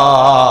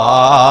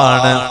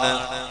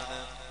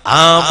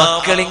 ആ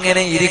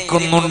മക്കളിങ്ങനെ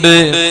ഇരിക്കുന്നുണ്ട്.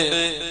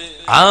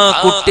 ആ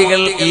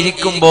കുട്ടികൾ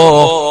ഇരിക്കുമ്പോ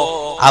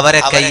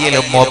അവരെ കയ്യിൽ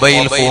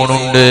മൊബൈൽ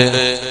ഫോണുണ്ട്.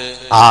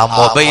 ആ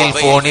മൊബൈൽ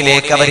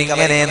ഫോണിലേക്ക്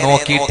അവരിങ്ങനെ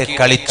നോക്കിയിട്ട്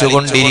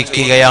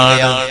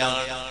കളിച്ചുകൊണ്ടിരിക്കുകയാണ്.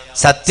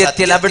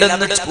 സത്യത്തിൽ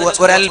അവിടുന്ന്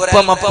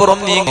ഒരൽപ്പം അപ്പുറം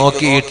നീ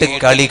നോക്കിയിട്ട്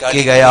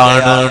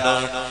കളിക്കുകയാണ്.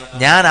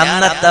 ഞാൻ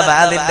അന്നത്തെ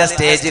വാലിന്റെ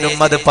സ്റ്റേജിലും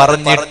അത്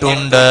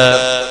പറഞ്ഞിട്ടുണ്ട്.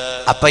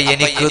 അപ്പൊ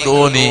എനിക്ക്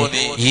തോന്നി,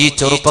 ഈ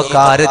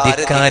ചെറുപ്പക്കാര്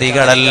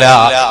ധിക്കാരികളല്ല,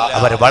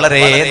 അവർ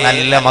വളരെ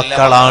നല്ല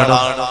മക്കളാണ്.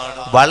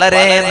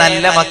 വളരെ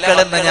നല്ല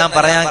മക്കളെന്ന് ഞാൻ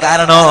പറയാൻ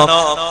കാരണം,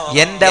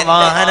 എന്റെ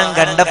വാഹനം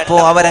കണ്ടപ്പോ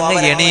അവരങ്ങ്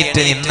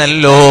എണീറ്റ്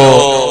നിന്നല്ലോ.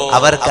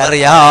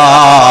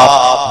 അവർക്കറിയാം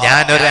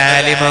ഞാനൊരു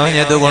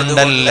ആലിമായത്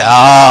കൊണ്ടല്ല.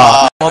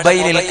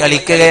 മൊബൈലിൽ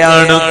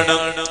കളിക്കുകയാണ്.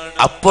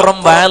 അപ്പുറം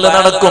വഅദ്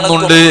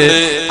നടക്കുന്നുണ്ട്.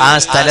 ആ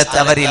സ്ഥലത്ത്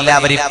അവരില്ല,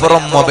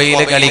 അവരിപ്പുറം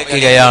മൊബൈല്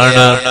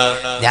കളിക്കുകയാണ്.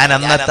 ഞാൻ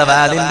അന്നത്തെ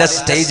വഅദിന്റെ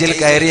സ്റ്റേജിൽ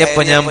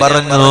കയറിയപ്പോ ഞാൻ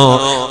പറഞ്ഞു,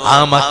 ആ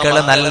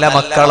മക്കള് നല്ല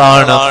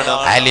മക്കളാണ്,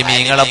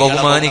 ആലിമീങ്ങളെ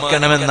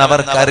ബഹുമാനിക്കണമെന്ന്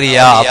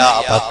അവർക്കറിയാം.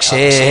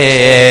 പക്ഷേ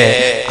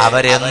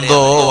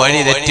അവരെന്തോ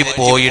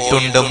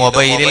വഴിതെറ്റിപ്പോയിട്ടുണ്ട്,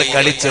 മൊബൈലിൽ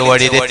കളിച്ച്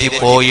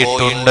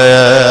വഴിതെറ്റിപ്പോയിട്ടുണ്ട്.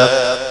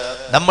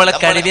 നമ്മളെ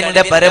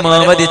കഴിവിന്റെ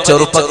പരമാവധി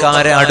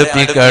ചെറുപ്പക്കാരെ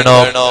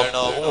അടുപ്പിക്കണം.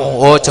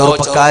 ഓ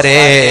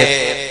ചെറുപ്പക്കാരെ,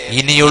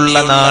 ഇനിയുള്ള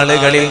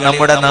നാളുകളിൽ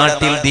നമ്മുടെ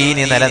നാട്ടിൽ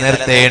ദീനി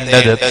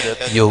നിലനിർത്തേണ്ടത്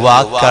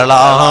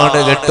യുവാക്കളാണ്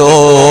കേട്ടോ.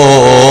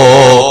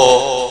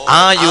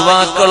 ആ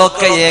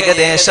യുവാക്കളൊക്കെ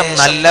ഏകദേശം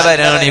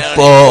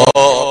നല്ലവരാണിപ്പോ.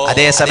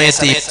 അതേ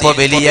സമയത്ത് ഇപ്പൊ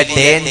വലിയ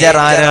ഡേഞ്ചർ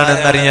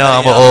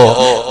ആരാണെന്നറിയാമോ?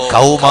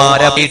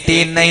 കൗമാര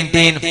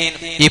 18-19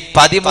 ഈ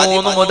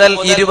 13 മുതൽ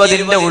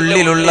 20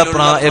 ഉള്ളിലുള്ള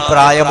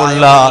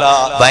പ്രായമുള്ള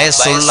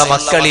വയസ്സുള്ള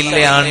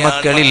മക്കളില്ലേ,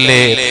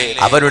 ആൺമക്കളില്ലേ,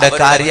 അവരുടെ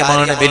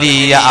കാര്യമാണ്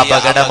വലിയ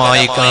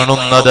അപകടമായി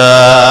കാണുന്നത്.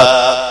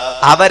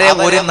 അവരെ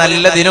ഒരു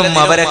നല്ലതിനും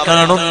അവരെ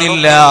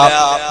കാണുന്നില്ല,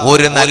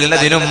 ഒരു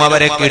നല്ലതിനും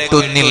അവരെ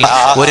കിട്ടുന്നില്ല,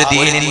 ഒരു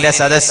ദീനിന്റെ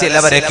സദസ്സിൽ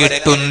അവരെ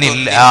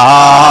കിട്ടുന്നില്ല.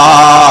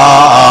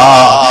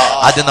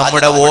 അത്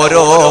നമ്മുടെ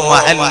ഓരോ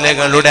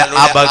മഹല്ലുകളുടെ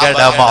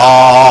അപകടമാണ്.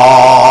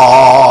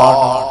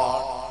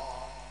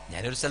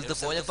 ഞാനൊരു സ്ഥലത്ത്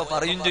പോയപ്പോ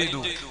പറയും ചെയ്തു,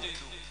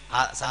 ആ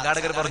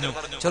സംഘാടകർ പറഞ്ഞു,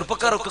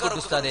 ചെറുപ്പക്കാരൊക്കെ കിട്ടും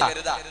ഉസ്താദേ,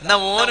 എന്നാ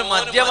ഓന്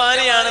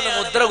മദ്യപാനിയാണെന്ന്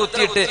മുദ്ര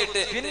കുത്തിയിട്ട്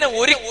പിന്നെ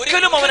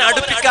ഒരിക്കലും അവനെ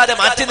അടുപ്പിക്കാതെ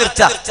മാറ്റി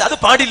നിർത്താം, അത്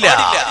പാടില്ല.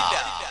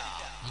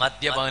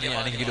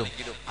 മദ്യപാനിയാണെങ്കിലും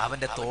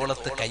അവന്റെ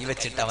തോളത്ത്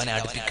കൈവച്ചിട്ട് അവനെ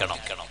അടുപ്പിക്കണം.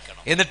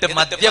 എന്നിട്ട്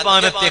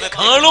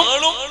മദ്യപാനത്തെക്കാളും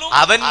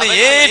അവന്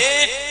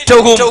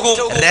ഏറ്റവും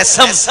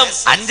രസം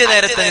 5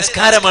 നേരത്തെ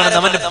നിസ്കാരമാണെന്ന്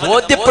അവന്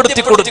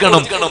ബോധ്യപ്പെടുത്തി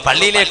കൊടുക്കണം.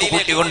 പള്ളിയിലേക്ക്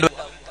കൂട്ടിക്കൊണ്ടു.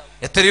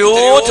 എത്രയോ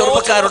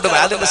ചെറുപ്പക്കാരുണ്ട്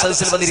വാലിന്റെ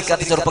സദസ്സിൽ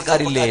വന്നിരിക്കാത്ത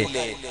ചെറുപ്പക്കാരില്ലേ?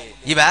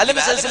 ഈ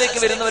വാലിന്റെ സദസ്സിലേക്ക്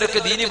വരുന്നവരൊക്കെ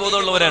ദീനി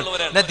ബോധമുള്ളവരാണ്.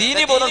 എന്നാൽ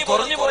ദീനി ബോധം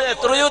കുറഞ്ഞു പോയ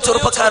എത്രയോ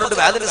ചെറുപ്പക്കാരുണ്ട്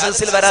വാലിന്റെ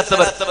സദസ്സിൽ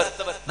വരാത്തവർ.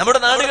 നമ്മുടെ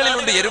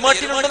നാടുകളിലുണ്ട്,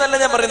 എരുമാട്ടിലുണ്ട് എന്നല്ല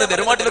ഞാൻ പറയുന്നത്,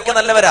 എരുമാട്ടിലൊക്കെ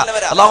നല്ലവരാ.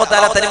 അല്ലാഹു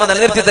തആല തനിമ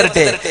നിലനിർത്തി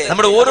തരട്ടെ.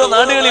 നമ്മുടെ ഓരോ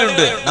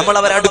നാടുകളിലുണ്ട്, നമ്മൾ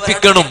അവരെ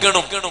അടുപ്പിക്കണം.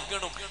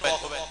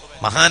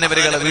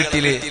 മഹാനവരുകളെ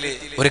വീട്ടില്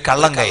ഒരു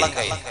കള്ളം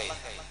കയറി,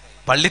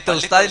 പള്ളിത്തെ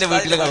ഉസ്താദിന്റെ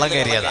വീട്ടില് കള്ളം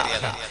കയറിയതാ.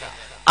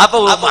 അപ്പൊ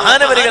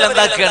മഹാനവരുകൾ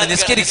എന്താക്കുകയാണ്?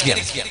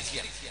 നിസ്കരിക്കുകയാണ്.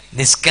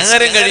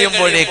 നിസ്കാരം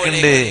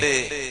കഴിയുമ്പോഴേക്കുണ്ട്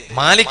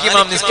മാലിക്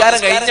ഇമാം നിസ്കാരം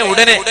കഴിഞ്ഞ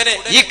ഉടനെ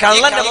ഈ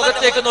കള്ളന്റെ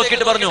മുഖത്തേക്ക്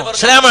നോക്കിയിട്ട് പറഞ്ഞു,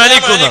 അസ്സലാമു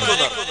അലൈക്കും.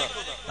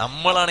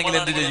 നമ്മളാണെങ്കിൽ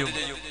എന്ത് ചെയ്യും?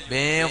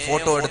 വേഗം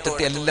ഫോട്ടോ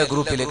എടുത്തിട്ട് എല്ലാ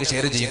ഗ്രൂപ്പിലേക്ക്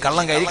ഷെയർ ചെയ്യും.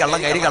 കള്ളം കയറി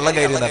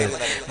എന്നറിയും.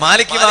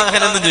 മാലിക് ഇമാം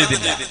അങ്ങനൊന്നും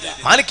ചെയ്തില്ല.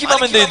 മാലിക്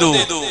ഇമാം എന്ത് ചെയ്തു?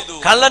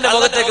 കള്ളന്റെ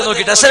മുഖത്തേക്ക്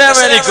നോക്കിയിട്ട്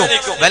അസ്സലാമു അലൈക്കും,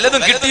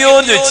 വല്ലതും കിട്ടിയോ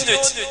എന്ന്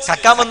ചോദിച്ചു.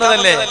 കക്കാൻ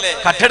വന്നതല്ലേ,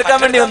 കട്ടെടുക്കാൻ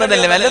വേണ്ടി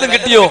വന്നതല്ലേ, വല്ലതും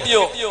കിട്ടിയോ?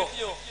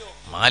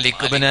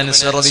 മാലിക് ഇബ്നു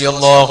അനസ്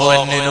റളിയല്ലാഹു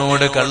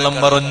അൻഹുവിനോട് കള്ളം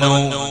പറഞ്ഞു,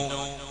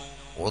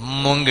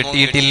 ഒന്നും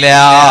കിട്ടിയിട്ടില്ല.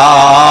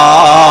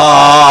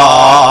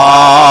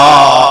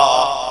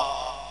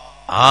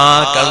 ആ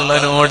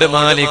കള്ളനോട്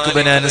മാലിക്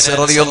ഇബ്നു അനസ്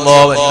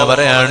റളിയല്ലാഹു അൻഹു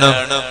പറയാണ്,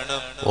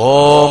 ഓ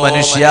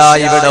മനുഷ്യ,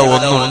 ഇവിടെ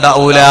ഒന്നും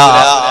ഉണ്ടാവൂല,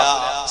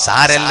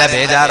 സാരല്ല,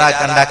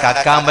 ബേജാറാക്കണ്ട,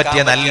 കക്കാൻ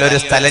പറ്റിയ നല്ലൊരു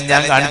സ്ഥലം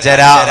ഞാൻ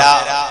കാണിച്ചരാ.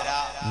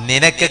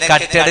 നിനക്ക്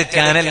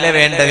കട്ടെടുക്കാനല്ലേ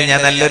വേണ്ടത്, ഞാൻ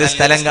നല്ലൊരു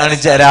സ്ഥലം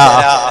കാണിച്ചരാ.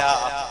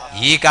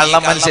 ഈ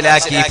കള്ളം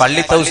മനസ്സിലാക്കി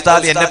പള്ളിത്തെ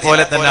ഉസ്താദ് എന്നെ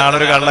പോലെ തന്നെ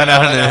ആളൊരു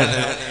കള്ളനാണ്.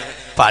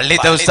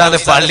 പള്ളിത്തെ ഉസ്താദ്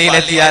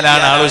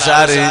പള്ളിയിലെത്തിയാലാണ്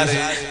ആളുഷാറ്,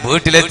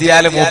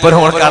 വീട്ടിലെത്തിയാൽ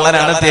മൂപ്പരോട്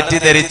കള്ളനാണ്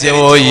തെറ്റിദ്ധരിച്ചു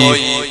പോയി.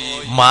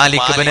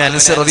 മാലിക് ഇബ്നു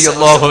അനസ്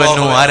റളിയല്ലാഹു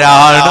അൻഹു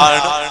ആരാണ്?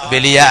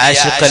 വലിയ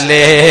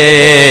ആശിഖല്ലേ.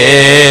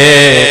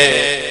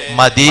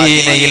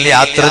 മദീനയിൽ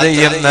യാത്ര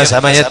ചെയ്യുന്ന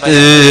സമയത്ത്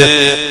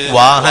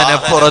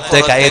വാഹനപ്പുറത്ത്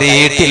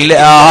കയറിയിട്ടില്ല,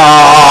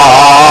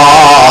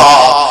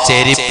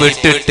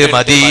 ചെരിപ്പിട്ടിട്ട്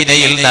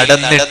മദീനയിൽ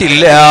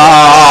നടന്നിട്ടില്ല.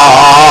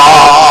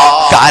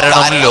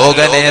 കാരണം ലോക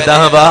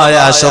നേതാവായ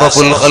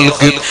അഷ്റഫുൽ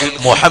ഖൽഖ്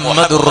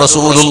മുഹമ്മദുർ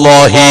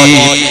റസൂലുള്ളാഹി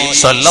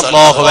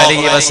സ്വല്ലല്ലാഹു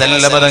അലൈഹി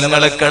വസല്ലം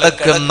തങ്ങൾ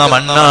കിടക്കുന്ന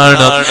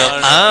മണ്ണാണ്.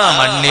 ആ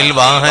മണ്ണിൽ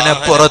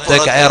വാഹനപ്പുറത്ത്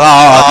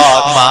കയറാൻ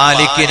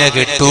മാലിക്കിനെ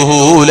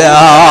കിട്ടൂല.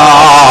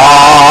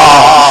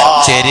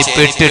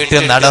 ചെരിപ്പിട്ടിട്ട്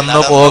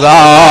നടന്നു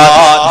പോകാൻ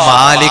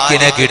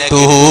മാലിക്കിനെ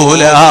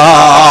കിട്ടൂല.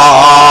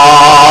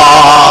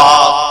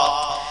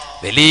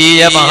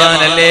 വലിയ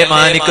മഹാനല്ലേ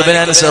മാലിക് ഇബ്നു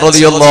അനസ്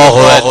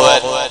റളിയല്ലാഹു അൻഹു,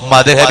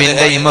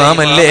 മദ്ഹബിന്റെ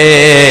ഇമാമല്ലേ,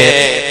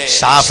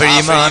 ശാഫിഈ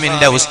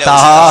ഇമാമിന്റെ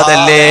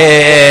ഉസ്താദല്ലേ.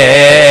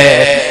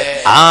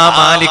 ആ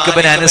മാലിക്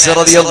ഇബ്നു അനസ്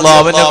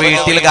റളിയല്ലാഹു അൻഹു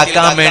വീട്ടിൽ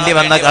കക്കാൻ വേണ്ടി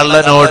വന്ന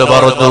കള്ളനോട്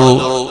പറഞ്ഞു,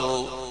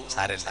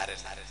 സാരല്ല,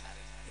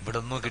 ഇവിടെ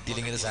ഒന്നും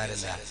കിട്ടിയില്ലെങ്കിൽ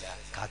സാരല്ല,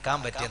 കക്കാൻ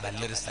പറ്റിയ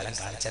നല്ലൊരു സ്ഥലം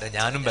കാണിച്ചാൽ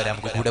ഞാനും വരാം,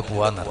 നമുക്ക് കൂടെ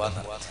പോവാന്ന്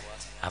പറഞ്ഞു.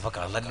 അപ്പൊ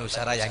കള്ളന്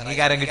ഉഷാറായി,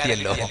 അംഗീകാരം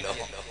കിട്ടിയല്ലോ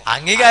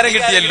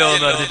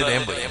എന്ന് പറഞ്ഞിട്ട്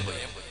വേഗം പോയി.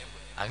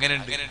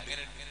 അങ്ങനെയുണ്ട്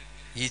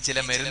ഈ ചില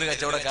മരുന്ന്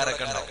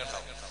കച്ചവടക്കാരൊക്കെ ഉണ്ടാവും.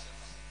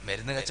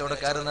 മരുന്ന്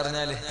കച്ചവടക്കാരെന്ന്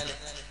പറഞ്ഞാല്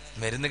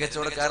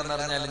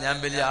ഞാൻ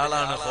വലിയ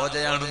ആളാണ്,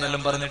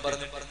 ഹോജയാണെന്നെല്ലാം പറഞ്ഞിട്ട്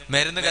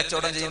മരുന്ന്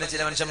കച്ചവടം ചെയ്യുന്ന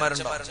ചില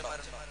മനുഷ്യന്മാരുണ്ടാവും.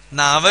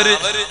 അവര്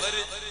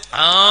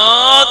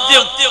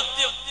ആദ്യം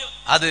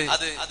അത്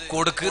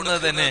കൊടുക്കുന്നത്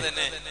തന്നെ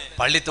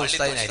പള്ളിത്തെ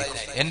ഉസ്താദിനായിരിക്കും.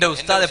 എന്റെ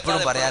ഉസ്താദ്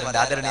എപ്പോഴും പറയാറുണ്ട്,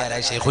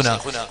 ആദരണീയരായ ശൈഖുന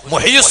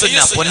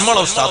മുഹയ്യിസുന്ന പൊന്മള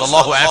ഉസ്താദ്,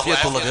 അല്ലാഹു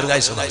ആഫിയത്തുള്ള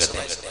ദീർഘായുസ്സ്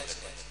നൽകട്ടെ.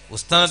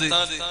 ഉസ്താദ്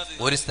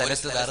ഒരു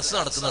സ്ഥലത്ത് ദർസ്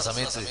നടത്തുന്ന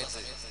സമയത്ത്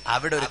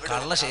അവിടെ ഒരു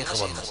കള്ള ശൈഖ്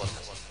വന്നു.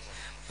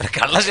 ഒരു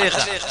കള്ള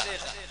ശൈഖ്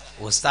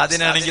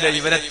ഉസ്താദിനാണെങ്കിലും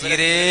ഇവരെ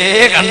തീരെ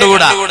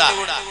കണ്ടുകൂടാ.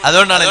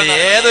 അതുകൊണ്ടാണല്ലേ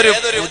ഏതൊരു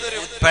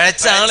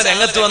പിഴച്ച ആള്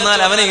രംഗത്ത് വന്നാൽ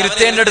അവനെ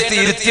ഇരുത്തേണ്ട അടുത്ത്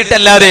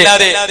ഇരുത്തിയിട്ടല്ലാതെ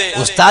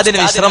ഉസ്താദിന്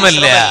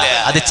വിശ്രമല്ല.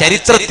 അത്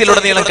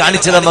ചരിത്രത്തിലുടനീളം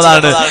കാണിച്ചു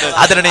തന്നതാണ്.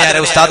 അതിനിടെയാണ്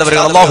ഉസ്താദ് അവർ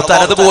അല്ലാഹു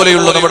തആല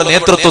അതുപോലെയുള്ള നമ്മുടെ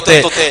നേതൃത്വത്തെ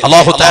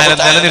അല്ലാഹു തആല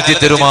നിലനിർത്തി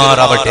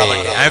തരുമാറാവട്ടെ.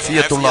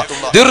 ആഫിയത്തുള്ള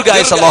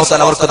ദീർഘായുസ്സ് അല്ലാഹു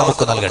തആല അവർക്ക്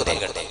നമുക്ക് നൽകട്ടെ.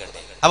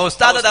 അപ്പൊ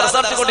ഉസ്താദ് ദർസ്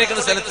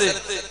നടത്തിക്കൊണ്ടിരിക്കുന്ന സ്ഥലത്ത്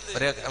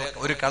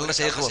ഒരു കള്ള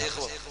ശൈഖ്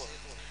വന്നു.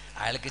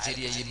 അയാൾക്ക്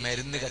ശരിയാ ഈ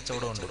മരുന്ന്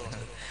കച്ചവടം ഉണ്ട്.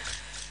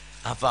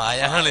 അപ്പൊ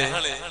അയാള്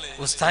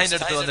ഉസ്താദിന്റെ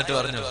അടുത്ത് വന്നിട്ട്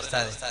പറഞ്ഞു,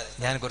 ഉസ്താദ്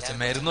ഞാൻ കുറച്ച്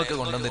മരുന്നൊക്കെ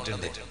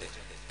കൊണ്ടുവന്നിട്ടുണ്ട്,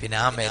 പിന്നെ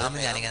ആ മരുന്ന്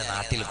ഞാനിങ്ങനെ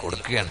നാട്ടിൽ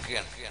കൊടുക്കുകയാണ്.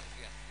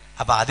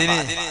 അപ്പൊ അതിന്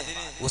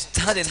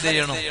ഉസ്താദ് എന്ത്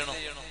ചെയ്യണം?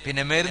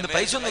 പിന്നെ മരുന്ന്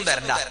പൈസ ഒന്നും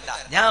തരണ്ട,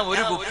 ഞാൻ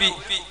ഒരു കുപ്പി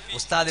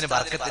ഉസ്താദിന്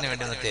ബർക്കത്തിന്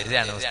വേണ്ടി ഒന്ന്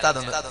തരികയാണ്. ഉസ്താദ്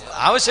ഒന്ന്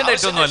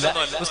ആവശ്യമായിട്ടൊന്നുമല്ല,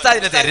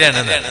 ഉസ്താദിനെ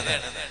തരികയാണ്.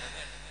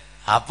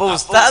 അപ്പൊ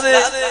ഉസ്താദ്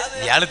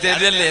ഇയാള്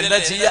തരികയല്ലേ, എന്താ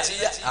ചെയ്യാ?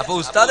 അപ്പൊ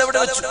ഉസ്താദ് എവിടെ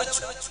വെച്ചു?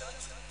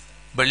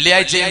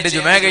 വെള്ളിയാഴ്ചയുണ്ട്,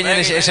 ജുമാ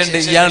കഴിഞ്ഞതിന് ശേഷം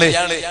ഇയാള്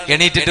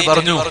എണീറ്റിട്ട്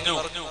പറഞ്ഞു,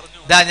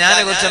 ഇതാ ഞാൻ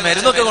കുറച്ച്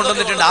മരുന്നൊക്കെ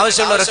കൊണ്ടുവന്നിട്ടുണ്ട്,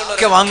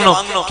 ആവശ്യമുള്ളവരൊക്കെ വാങ്ങണം.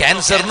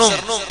 ക്യാൻസറിനും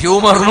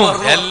ട്യൂമറിനും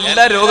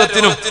എല്ലാ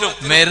രോഗത്തിനും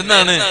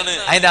മരുന്നാണ്.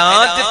 അതിന്റെ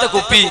ആദ്യത്തെ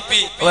കുപ്പി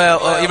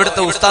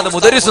ഇവിടുത്തെ ഉസ്താദ്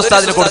മുദരിസ്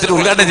ഉസ്താദിന് കൊടുത്തിട്ട്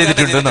ഉദ്ഘാടനം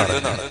ചെയ്തിട്ടുണ്ടെന്നാണ്.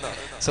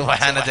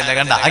 സുബ്ഹാനല്ലാഹ്,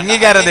 കണ്ട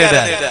അംഗീകാരം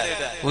നേടാൻ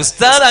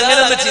ഉസ്താദ് അങ്ങനെ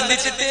ഒന്നും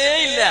ചിന്തിച്ചിട്ടേ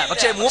ഇല്ല.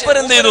 പക്ഷെ മൂപ്പർ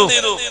എന്ത് ചെയ്തു?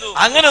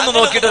 അങ്ങനെ ഒന്ന്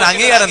നോക്കിയിട്ട് ഒരു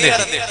അംഗീകാരം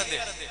നേടി.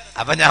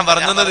 അപ്പൊ ഞാൻ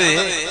പറഞ്ഞത്,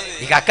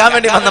 ഈ കക്കാൻ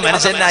വേണ്ടി വന്ന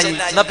മനുഷ്യനായി,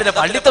 എന്നാ പിന്നെ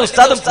പള്ളിത്തെ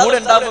ഉസ്താദും കൂടെ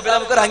ഉണ്ടാകുമ്പോ പിന്നെ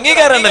നമുക്കൊരു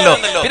അംഗീകാരം ഉണ്ടല്ലോ,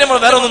 പിന്നെ നമ്മൾ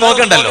വേറെ ഒന്നും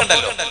നോക്കണ്ടല്ലോ.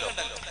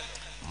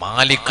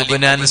 മാലിക്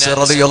ഇബ്നു അൻസ്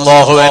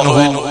റളിയല്ലാഹു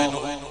അൻഹു.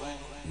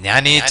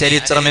 ഞാൻ ഈ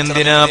ചരിത്രം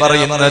എന്തിനാ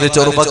പറയുന്നത്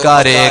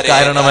ചെറുപ്പക്കാരെ,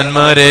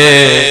 കാരണവന്മാരെ?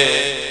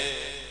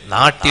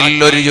 നാട്ടിൽ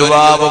ഒരു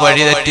യുവാവ്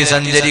വഴിതെറ്റി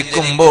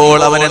സഞ്ചരിക്കുമ്പോൾ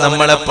അവനെ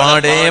നമ്മളെ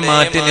പാടെ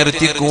മാറ്റി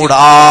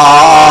നിർത്തിക്കൂടാ.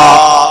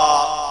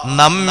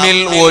 നമ്മിൽ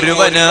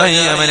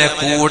ഒരുവനായി അവനെ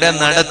കൂടെ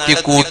നടത്തി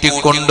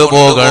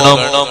കൂട്ടിക്കൊണ്ടുപോകണം.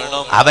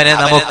 അവനെ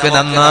നമുക്ക്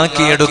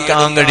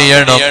നന്നാക്കിയെടുക്കാൻ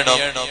കഴിയണം.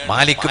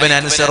 മാലിക് ഇബ്നു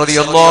അൻസ്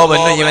റളിയല്ലാഹു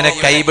അൻഹു ഇവനെ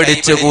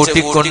കൈപിടിച്ച്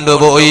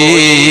കൂട്ടിക്കൊണ്ടുപോയി.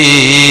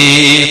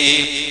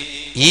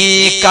 ഈ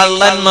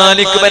കള്ളൻ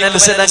മാലിക് ഇബ്നു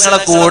അൻസ് തങ്ങളെ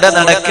കൂടെ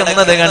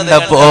നടക്കുന്നത്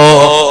കണ്ടപ്പോ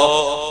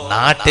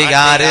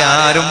നാട്ടുകാര്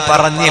ആരും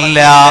പറഞ്ഞില്ല.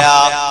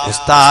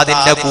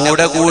 ഉസ്താദിന്റെ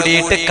കൂടെ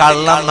കൂടിയിട്ട്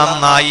കള്ളം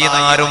നന്നായി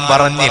എന്നാരും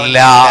പറഞ്ഞില്ല.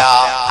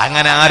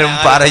 അങ്ങനെ ആരും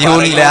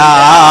പറയൂല.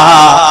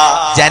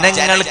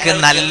 ജനങ്ങൾക്ക്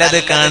നല്ലത്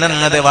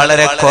കാണുന്നത്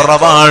വളരെ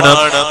കുറവാണ്,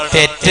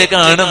 തെറ്റ്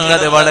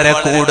കാണുന്നത് വളരെ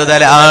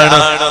കൂടുതലാണ്.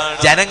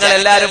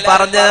 ജനങ്ങളെല്ലാരും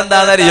പറഞ്ഞത്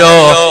എന്താണെന്നറിയോ?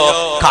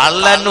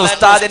 കള്ളൻ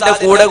ഉസ്താദിന്റെ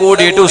കൂടെ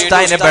കൂടിയിട്ട്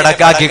ഉസ്താദിനെ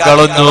പെടക്കാക്കി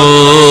കളഞ്ഞു.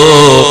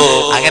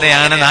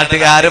 അങ്ങനെയാണ്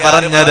നാട്ടുകാര്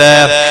പറഞ്ഞത്.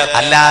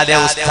 അല്ലാതെ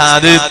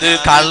ഉസ്താദ്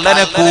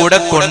കള്ളനെ കൂടെ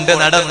കൊണ്ട്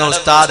നടന്നു,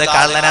 ഉസ്താദ്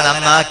കള്ളനെ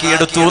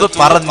നന്നാക്കിയെടുത്തു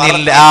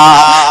പറഞ്ഞില്ല.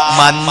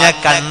 മഞ്ഞ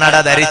കണ്ണട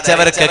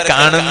ധരിച്ചവർക്ക്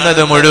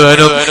കാണുന്നത്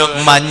മുഴുവനും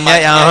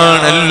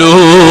മഞ്ഞയാണല്ലോ.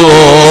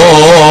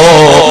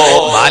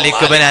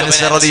 മാലിക് ഇബ്നു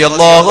അൻസ്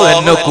റളിയല്ലാഹു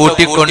അൻഹു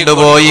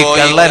കൂട്ടിക്കൊണ്ടുപോയി.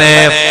 കള്ളനെ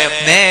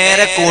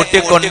നേരെ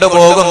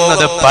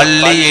കൂട്ടിക്കൊണ്ടുപോകുന്നത്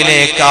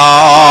പള്ളിയിലേക്കാണ്.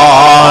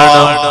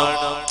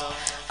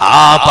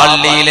 ആ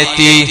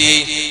പള്ളിയിലെത്തി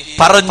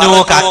പറഞ്ഞു,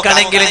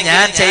 കക്കണമെങ്കിൽ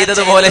ഞാൻ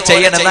ചെയ്തതുപോലെ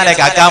ചെയ്യണം, എന്നാലേ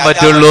കക്കാൻ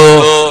പറ്റുള്ളൂ.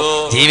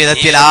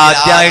 ജീവിതത്തിൽ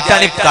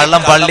ആദ്യമായിട്ടാണ് ഈ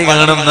കള്ളം പള്ളി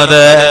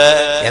കാണുന്നത്.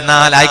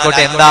 എന്നാൽ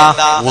ആയിക്കോട്ടെ, എന്താ?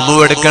 ഉളു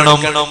എടുക്കണം.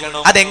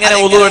 അതെങ്ങനെ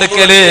ഉളു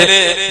എടുക്കല്?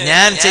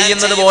 ഞാൻ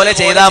ചെയ്യുന്നത് പോലെ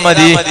ചെയ്താ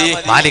മതി.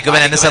 മാലിക്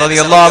ഇബ്നു അൻസ്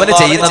റളിയല്ലാഹു അൻഹു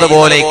ചെയ്യുന്നത്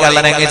പോലെ ഈ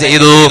കള്ളനങ്ങ്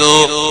ചെയ്തു.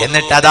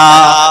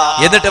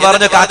 എന്നിട്ട്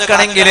പറഞ്ഞു,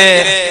 കക്കണമെങ്കില്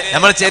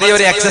നമ്മൾ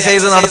ചെറിയൊരു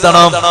എക്സസൈസ്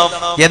നടത്തണം,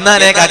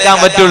 എന്നാലേ കക്കാൻ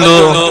പറ്റുള്ളൂ.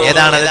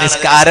 ഏതാണത്?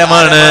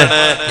 നിസ്കാരമാണ്.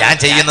 ഞാൻ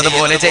ചെയ്യുന്നത്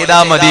പോലെ ചെയ്താ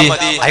മതി.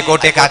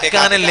 ആയിക്കോട്ടെ,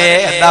 കക്കാനല്ലേ,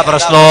 എന്താ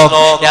പ്രശ്നം?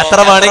 എത്ര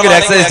വേണമെങ്കിലും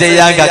എക്സസൈസ്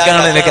ചെയ്യാൻ,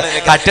 കക്കാനല്ലേ,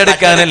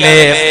 കട്ടെടുക്കാനല്ലേ?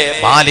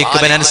 മാലിക്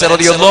ഇബ്നു അൻസ്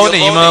റളിയല്ലാഹു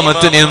അൻഹു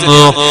ഇമാമത്ത്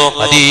നിന്നു.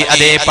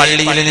 അതേ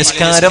പള്ളിയിൽ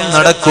നിസ്കാരം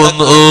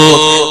നടക്കുന്നു.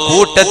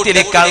 കൂട്ടത്തിൽ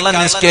കള്ളൻ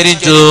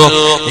നിസ്കരിച്ചു.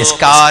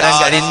 നിസ്കാരം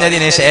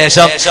കഴിഞ്ഞതിന്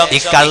ശേഷം ഈ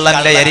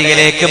കള്ളന്റെ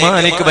അരികിലേക്ക്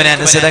മാലിക് ഇബ്നു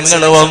അൻസ്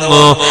തങ്ങൾ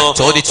വന്നു.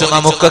 ചോദിച്ചു,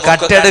 നമുക്ക്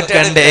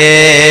കട്ടെടുക്കണ്ടേ?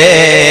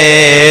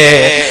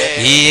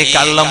 ഈ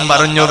കള്ളം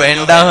പറഞ്ഞു,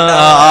 വേണ്ട.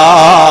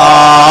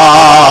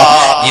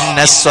 ഇന്ന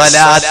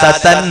സ്വലാത്ത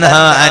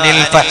തൻഹാ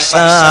അനിൽ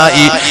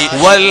ഫഹ്ശാഇ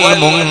വൽ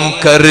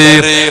മുൻകർ.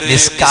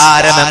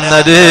 നിസ്കാരം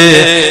എന്നത്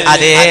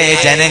അതേ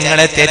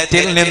ജനങ്ങളെ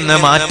തെറ്റിൽ നിന്ന്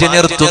മാറ്റി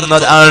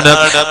നിർത്തുന്നതാണ്.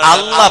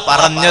 അല്ലാഹ്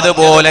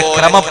പറഞ്ഞതുപോലെ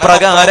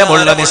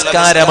ക്രമപ്രകാരമുള്ള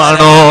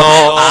നിസ്കാരമാണോ?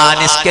 ആ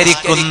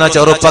നിസ്കരിക്കുന്ന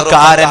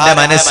ചെറുപ്പക്കാരന്റെ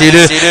മനസ്സിൽ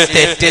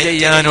തെറ്റ്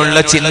ചെയ്യാനുള്ള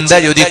ചിന്ത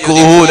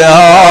ഉദിക്കൂല.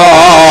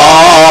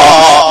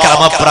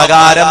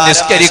 ക്രമപ്രകാരം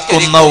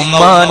നിസ്കരിക്കുന്ന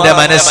ഉമ്മാന്റെ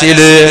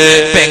മനസ്സില്,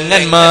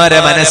 പെങ്ങന്മാരെ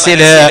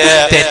മനസ്സില്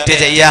തെറ്റ്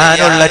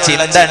ചെയ്യാനുള്ള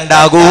ചിന്ത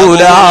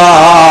ഉണ്ടാകൂല.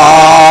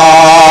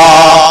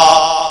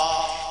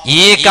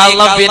 ഈ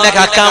കള്ളം പിന്നെ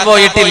കക്കാൻ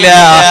പോയിട്ടില്ല.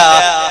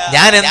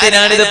 ഞാൻ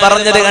എന്തിനാണിത്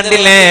പറഞ്ഞത്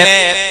കണ്ടില്ലേ?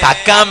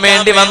 കക്കാൻ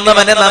വേണ്ടി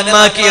വന്നവനെ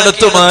നന്നാക്കി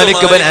എടുത്തു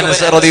മാലിക് ഇബ്നു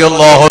അൻസ്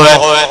റളിയല്ലാഹു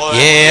അൻഹു.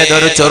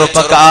 ഏതൊരു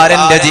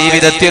ചെറുപ്പക്കാരന്റെ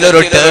ജീവിതത്തിൽ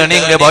ഒരു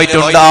ടേണിംഗ് പോയിന്റ്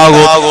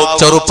ഉണ്ടാകും.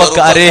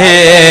 ചെറുപ്പക്കാരെ,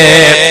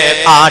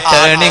 ആ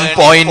ടേണിംഗ്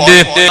പോയിന്റ്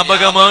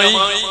വ്യാപകമായി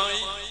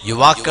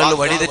യുവാക്കൾ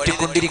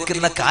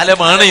വഴിതെറ്റിക്കൊണ്ടിരിക്കുന്ന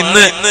കാലമാണ്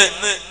ഇന്ന്.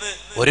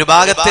 ഒരു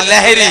ഭാഗത്ത്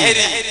ലഹരി,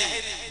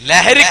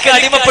 ലഹരിക്ക്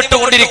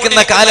അടിമപ്പെട്ടുകൊണ്ടിരിക്കുന്ന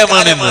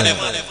കാലമാണിന്ന്.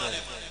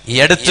 ഈ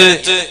അടുത്ത്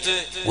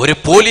ഒരു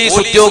പോലീസ്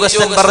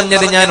ഉദ്യോഗസ്ഥൻ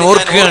പറഞ്ഞത് ഞാൻ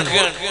ഓർക്കുകയാണ്.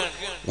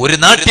 ഒരു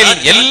നാട്ടിൽ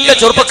എല്ലാ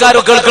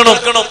ചെറുപ്പക്കാരും കേൾക്കണം,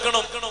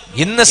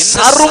 ഇന്ന്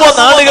സർവ്വ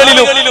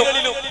നാടുകളിലും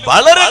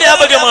വളരെ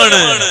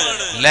വ്യാപകമാണ്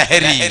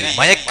ലഹരി,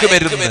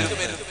 മയക്കുമരുന്ന്.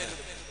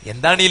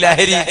 എന്താണ് ഈ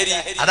ലഹരി?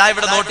 അതാ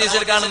ഇവിടെ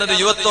നോട്ടീസിൽ കാണുന്നത്,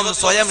 യുവത്വം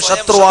സ്വയം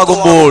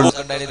ശത്രുവാകുമ്പോൾ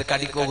ഇത്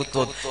കടിക്കോ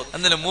കുത്തോ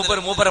എന്നിട്ട്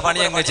മൂപ്പര പണി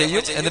അങ്ങ്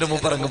ചെയ്യും, എന്നിട്ട്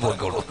മൂപ്പർ അങ്ങ്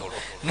പോയിക്കോളൂ.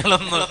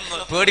 നിങ്ങളൊന്നും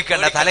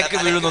പേടിക്കണ്ട, തലക്ക്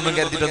വീഴുന്നൊന്നും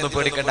കരുതിയിട്ടൊന്നും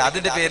പേടിക്കണ്ട,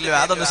 അതിന്റെ പേരിൽ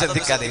അതൊന്നും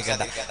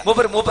ശ്രദ്ധിക്കാതിരിക്കണ്ട.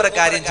 മൂപ്പര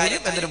കാര്യം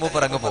ചെയ്യും, എന്നിട്ട്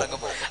മൂപ്പർ അങ്ങ് പോകും.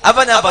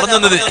 അപ്പൊ ഞാൻ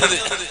പറഞ്ഞത്,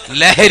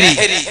 ലഹരി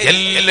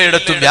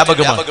എല്ലായിടത്തും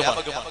വ്യാപകമാണ്.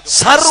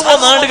 സർവ്വ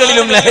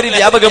നാടുകളിലും ലഹരി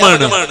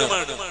വ്യാപകമാണ്.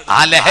 ആ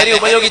ലഹരി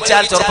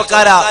ഉപയോഗിച്ചാൽ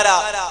ചെറുപ്പക്കാരാ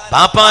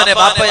ബാപ്പാനെ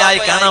ബാപ്പയായി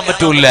കാണാൻ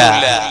പറ്റൂല,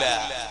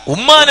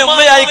 ഉമ്മാനെ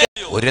ഉമ്മയായി.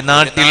 ഒരു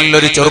നാട്ടിൽ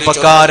ഒരു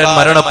ചെറുപ്പക്കാരൻ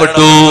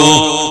മരണപ്പെട്ടു.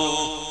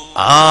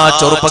 ആ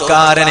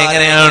ചെറുപ്പക്കാരൻ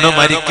എങ്ങനെയാണ്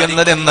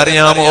മരിക്കുന്നത്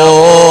എന്നറിയാമോ?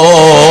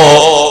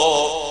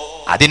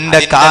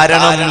 അതിന്റെ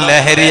കാരണം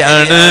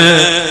ലഹരിയാണ്,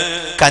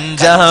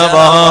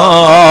 കഞ്ചാവാണ്.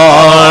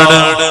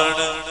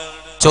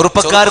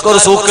 ചെറുപ്പക്കാർക്ക് ഒരു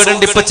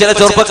സൂക്കേടുണ്ട്. ഇപ്പൊ ചില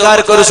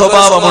ചെറുപ്പക്കാർക്ക് ഒരു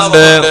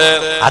സ്വഭാവമുണ്ട്.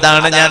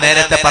 അതാണ് ഞാൻ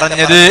നേരത്തെ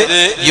പറഞ്ഞത്,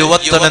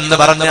 യുവത്വം എന്ന്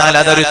പറഞ്ഞാൽ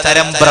അതൊരു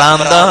തരം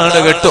ഭ്രാന്താണ്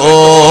കേട്ടോ.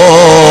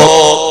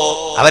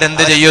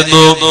 അവരെന്ത്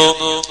ചെയ്യുന്നു?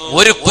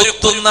 ഒരു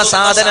കുത്തുന്ന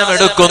സാധനം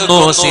എടുക്കുന്നു,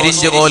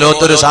 സിരിഞ്ച്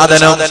പോലത്തൊരു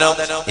സാധനം,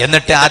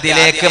 എന്നിട്ട്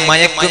അതിലേക്ക്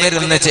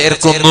മയക്കുമരുന്ന്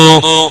ചേർക്കുന്നു.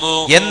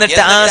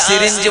 എന്നിട്ട് ആ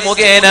സിരിഞ്ച്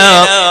മുഖേന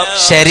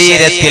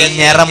ശരീരത്തിൽ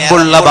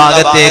ഞരമ്പുള്ള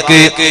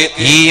ഭാഗത്തേക്ക്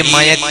ഈ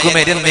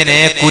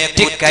മയക്കുമരുന്നിനെ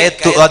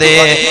കുത്തിക്കയറ്റുവതേ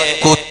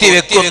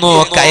കുത്തിവെക്കുന്നു,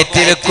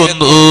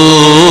 കയറ്റിവെക്കുന്നു.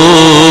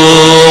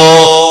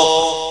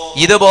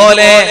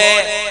 ഇതുപോലെ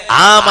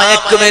ആ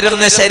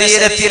മയക്കുമരുന്ന്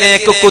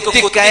ശരീരത്തിലേക്ക്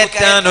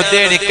കുത്തിക്കയറ്റാൻ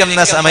ഉദ്ദേശിക്കുന്ന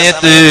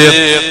സമയത്ത്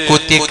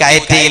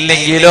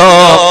കുത്തിക്കയറ്റിയില്ലെങ്കിലോ,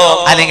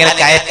 അല്ലെങ്കിൽ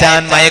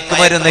കയറ്റാൻ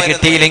മയക്കുമരുന്ന്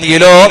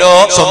കിട്ടിയില്ലെങ്കിലോ,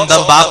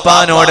 സ്വന്തം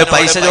ബാപ്പാനോട്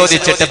പൈസ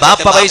ചോദിച്ചിട്ട്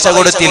ബാപ്പ പൈസ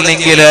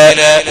കൊടുത്തില്ലെങ്കിൽ,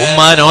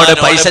 ഉമ്മാനോട്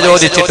പൈസ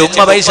ചോദിച്ചിട്ട്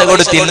ഉമ്മ പൈസ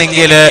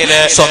കൊടുത്തില്ലെങ്കിൽ,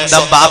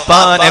 സ്വന്തം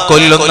ബാപ്പാനെ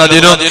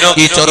കൊല്ലുന്നതിനും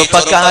ഈ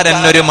ചെറുപ്പക്കാരൻ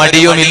ഒരു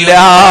മടിയുമില്ല.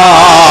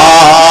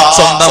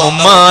 സ്വന്തം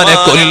ഉമ്മാനെ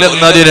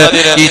കൊല്ലുന്നതിന്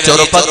ഈ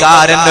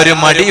ചെറുപ്പക്കാരൻ ഒരു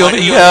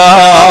മടിയുമില്ല.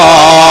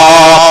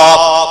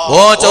 ഓ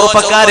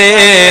ചെറുപ്പക്കാരെ,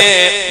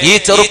 ഈ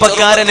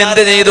ചെറുപ്പക്കാരൻ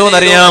എന്ത് ചെയ്തു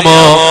എന്നറിയാമോ?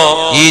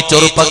 ഈ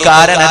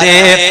ചെറുപ്പക്കാരൻ അതേ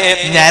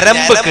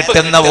ഞരമ്പ്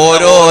കിട്ടുന്ന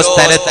ഓരോ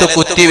സ്ഥലത്ത്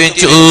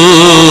കുത്തിവെച്ചു.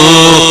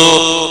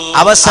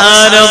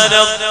 അവസാനം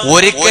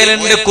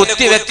ഒരിക്കലുണ്ട്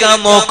കുത്തിവെക്കാൻ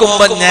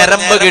നോക്കുമ്പോ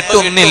ഞരമ്പ്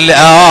കിട്ടുന്നില്ല.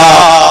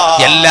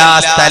 എല്ലാ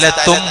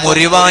സ്ഥലത്തും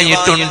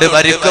മുറിവായിട്ടുണ്ട്,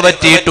 പരിക്ക്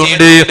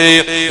പറ്റിയിട്ടുണ്ട്,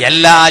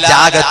 എല്ലാ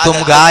ജാഗത്തും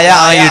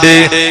ഗായായിട്,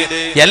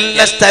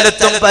 എല്ലാ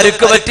സ്ഥലത്തും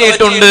പരിക്ക്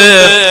പറ്റിയിട്ടുണ്ട്.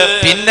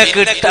 പിന്നെ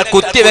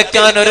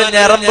കുത്തിവെക്കാൻ ഒരു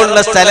ഞരമ്പുള്ള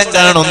സ്ഥലം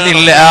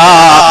കാണുന്നില്ല.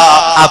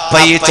 അപ്പൊ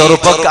ഈ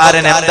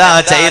ചെറുപ്പക്കാരൻ എന്താ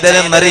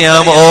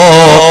ചെയ്തതെന്നറിയാമോ?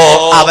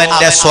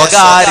 അവന്റെ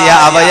സ്വകാര്യ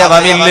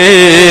അവയവമില്ലേ,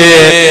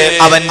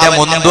 അവന്റെ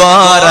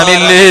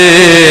മുൻദ്വാരമില്ലേ,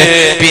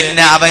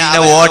 പിന്നെ അവന്റെ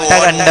ഓട്ട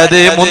കണ്ടത്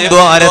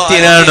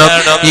മുൻദ്വാരത്തിലാണ്.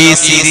 ഈ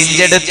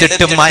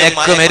സിരിഞ്ചെടുത്തിട്ട്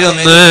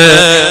മയക്കുമരുന്ന്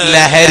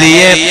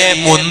ലഹരിയെ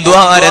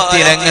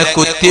മുൻദ്വാരത്തിലങ്ങ്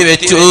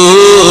കുത്തിവെച്ചു.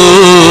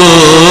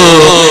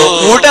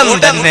 ഉടൻ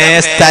തന്നെ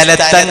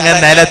സ്ഥലത്തങ്ങ്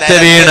നിലത്ത്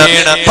വീണ്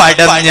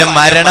പടഞ്ഞ്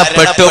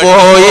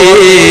മരണപ്പെട്ടുപോയി.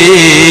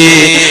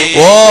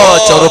 ഓ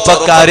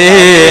ചെറുപ്പക്കാരെ,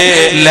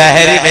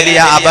 ലഹരി വലിയ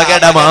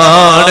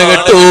അപകടമാണ്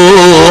കേട്ടോ.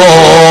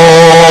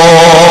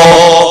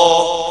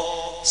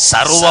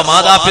 സർവ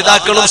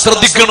മാതാപിതാക്കളും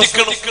ശ്രദ്ധിക്കണം,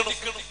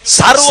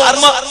 സർവ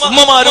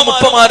ഉമ്മമാരും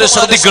ഉപ്പമാരും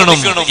ശ്രദ്ധിക്കണം.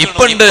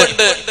 ഇപ്പണ്ട്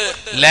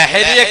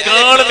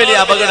ലഹരിയെക്കാളും വലിയ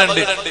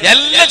അപകടമുണ്ട്.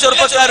 എല്ലാ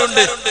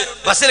ചെറുപ്പക്കാരുണ്ട്.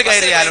 ബസ്സിൽ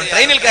കയറിയാലും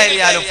ട്രെയിനിൽ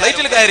കയറിയാലും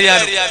ഫ്ലൈറ്റിൽ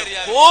കയറിയാലും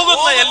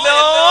പോകുന്ന എല്ലാ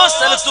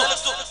സ്ഥലത്തും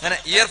അങ്ങനെ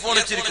ഇയർഫോൺ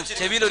വെച്ചിരിക്കും,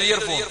 ചെവിയിൽ ഒരു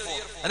ഇയർഫോൺ,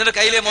 എന്നിട്ട്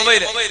കയ്യിലെ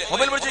മൊബൈൽ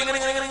പിടിച്ച് ഇങ്ങനെ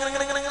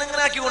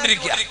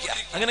ആക്കിക്കൊണ്ടിരിക്കുക.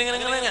 അങ്ങനെ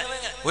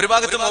ഒരു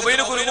ഭാഗത്ത് മൊബൈൽ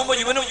കുരുങ്ങുമ്പോ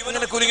ഇവനും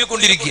ഇങ്ങനെ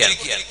കുരുങ്ങിക്കൊണ്ടിരിക്കുക.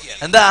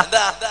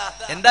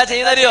 എന്താ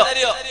ചെയ്യുന്നറിയോ?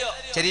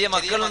 ചെറിയ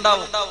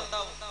മക്കളുണ്ടാവും,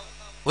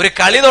 ഒരു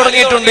കളി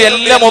തുടങ്ങിയിട്ടുണ്ട്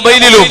എല്ലാ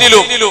മൊബൈലിലും.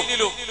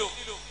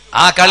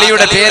 ആ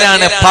കളിയുടെ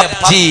പേരാണ്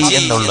പബ്ജി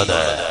എന്നുള്ളത്.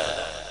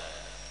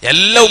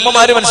 എല്ലാ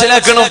ഉമ്മമാരും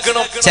മനസ്സിലാക്കണം.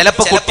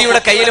 ചിലപ്പോ കുട്ടിയുടെ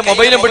കയ്യിൽ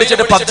മൊബൈലും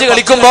പിടിച്ചിട്ട് പബ്ജി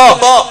കളിക്കുമ്പോ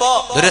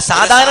ഒരു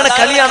സാധാരണ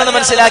കളിയാണെന്ന്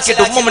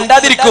മനസ്സിലാക്കിയിട്ട് ഉമ്മ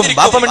മിണ്ടാതിരിക്കും,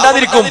 ബാപ്പ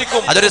മിണ്ടാതിരിക്കും.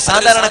 അതൊരു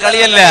സാധാരണ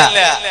കളിയല്ല.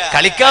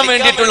 കളിക്കാൻ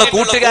വേണ്ടിയിട്ടുള്ള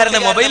കൂട്ടുകാരനെ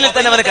മൊബൈലിൽ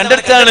തന്നെ അവനെ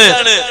കണ്ടെടുത്താണ്.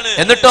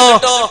 എന്നിട്ടോ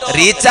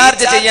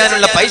റീചാർജ്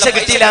ചെയ്യാനുള്ള പൈസ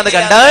കിട്ടിയില്ല എന്ന്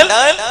കണ്ടാൽ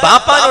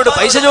ബാപ്പാനോട്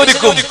പൈസ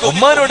ചോദിക്കും,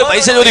 ഉമ്മാനോട്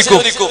പൈസ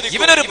ചോദിക്കും.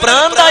 ഇവനൊരു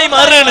ഭ്രാന്തായി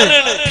മാറാണ്.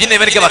 പിന്നെ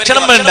ഇവർക്ക്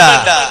ഭക്ഷണം വേണ്ട,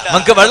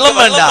 നമുക്ക് വെള്ളം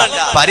വേണ്ട,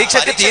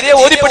 പരീക്ഷയ്ക്ക് തീരെ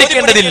ഓതി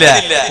പഠിക്കേണ്ടതില്ല,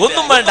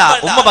 ഒന്നും വേണ്ട.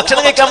 ഉമ്മ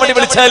ഭക്ഷണം കഴിക്കാൻ വേണ്ടി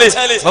വിളിച്ചാല്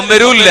ഇവൻ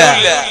വരൂല്ല.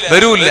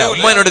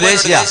 ഉമ്മാനോട്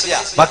ദേഷ്യ.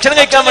 ഭക്ഷണം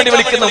കഴിക്കാൻ വേണ്ടി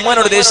വിളിക്കുന്ന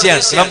ഉമ്മാനോട്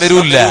ദേഷ്യാണ്, ഇവൻ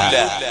വരൂല്ല.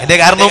 എന്റെ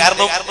കാരണം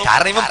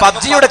ഇവൻ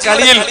പബ്ജിയുടെ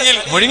കളിയിൽ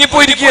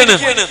മുഴുങ്ങിപ്പോയിരിക്കുകയാണ്.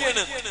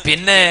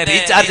 പിന്നെ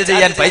റീചാർജ്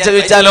ചെയ്യാൻ പൈസ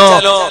ചോദിച്ചാലോ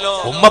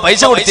ഉമ്മ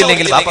പൈസ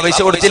കൊടുത്തില്ലെങ്കിൽ, ബാപ്പ പൈസ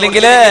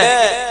കൊടുത്തില്ലെങ്കിൽ,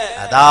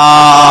 അതാ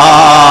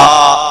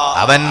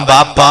അവൻ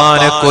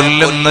ബാപ്പാനെ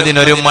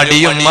കൊല്ലുന്നതിനൊരു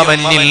മടിയും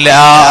അവനില്ല,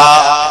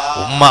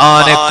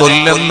 ഉമ്മാനെ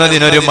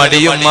കൊല്ലുന്നതിനൊരു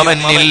മടിയും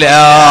അവനില്ല.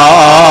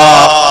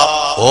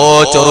 ഓ ഓ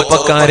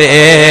ചെറുപ്പക്കാരെ,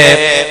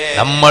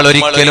 നമ്മൾ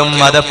ഒരിക്കലും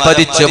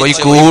മതപ്പതിച്ച്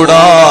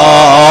പോയിക്കൂടാ.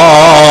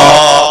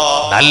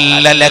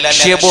 നല്ല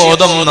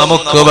ലക്ഷ്യബോധം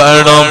നമുക്ക്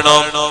വേണം.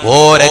 ഓ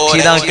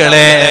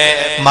രക്ഷിതാക്കളെ,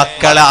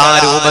 മക്കളെ ആ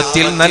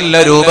രൂപത്തിൽ നല്ല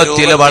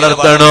രൂപത്തിൽ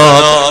വളർത്തണം.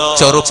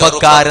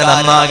 ചെറുപ്പക്കാര്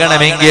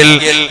നന്നാകണമെങ്കിൽ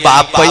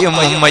പാപ്പയും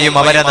ഉമ്മയും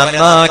അവരെ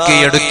നന്നാക്കി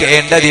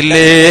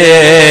എടുക്കേണ്ടതില്ലേ?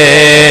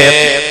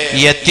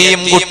 യതീം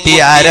കുട്ടി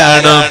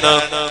ആരാണ്?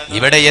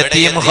 ഇവിടെ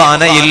യതീം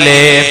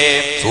ഖാനയില്ലേ?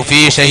 സൂഫി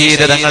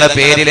ഷഹീദ് തങ്ങളുടെ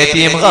പേരിൽ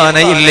യതീം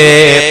ഖാനയില്ലേ?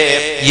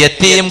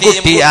 യതീം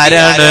കുട്ടി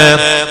ആരാണ്?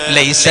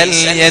 ലൈസൽ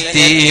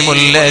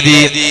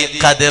യതീമുല്ലദീ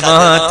ഖദ്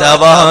മാത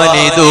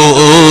വാലിദു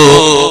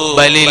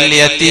ബലിൽ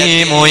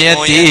യതീമു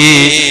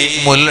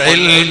യതീമുൽ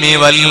ഇൽമി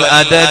വൽ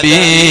അദബി.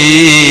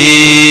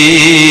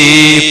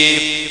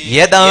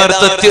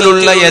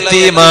 യഥാർത്ഥത്തിലുള്ള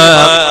യതീമ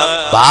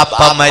ബാപ്പ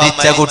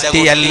മരിച്ച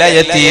കുട്ടിയല്ല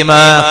യതീമ.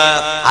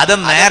 അത്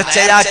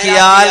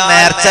നേർച്ചയാക്കിയാൽ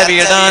നേർച്ച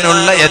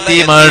വീടാനുള്ള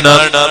യതീമാണ്.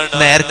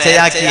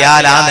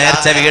 നേർച്ചയാക്കിയാൽ ആ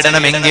നേർച്ച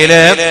വീടണമെങ്കിൽ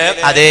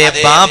അതേ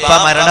ബാപ്പ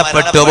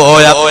മരണപ്പെട്ടു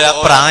പോയ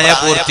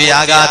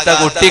പ്രായപൂർത്തിയാകാത്ത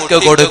കുട്ടിക്ക്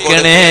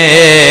കൊടുക്കണേ.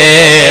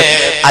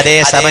 അതേ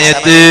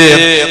സമയത്ത്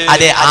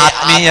അതേ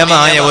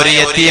ആത്മീയമായ ഒരു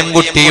യതീം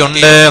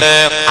കുട്ടിയുണ്ട്.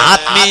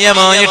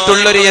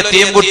 ആത്മീയമായിട്ടുള്ളൊരു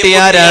യതീം കുട്ടി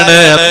ആരാണ്?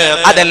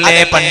 അതല്ലേ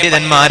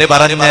പണ്ഡിതന്മാര്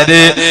പറഞ്ഞത്,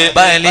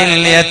 ബലിൽ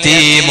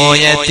യതീമു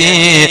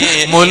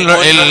യതീമുൽ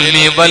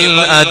ഇൽമി വൽ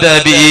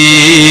അദബി.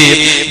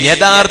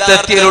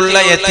 യഥാർത്ഥത്തിലുള്ള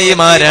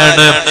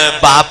യതീമാരാണ്?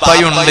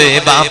 ബാപ്പയുണ്ട്,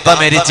 ബാപ്പ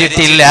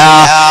മരിച്ചിട്ടില്ല.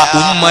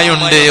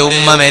 ഉമ്മയുണ്ട്,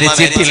 ഉമ്മ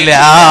മരിച്ചിട്ടില്ല.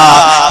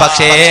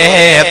 പക്ഷേ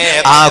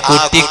ആ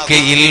കുട്ടിക്ക്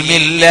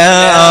ഇൽമില്ല,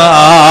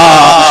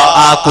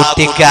 ആ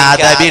കുട്ടിക്ക്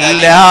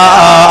അദബില്ല.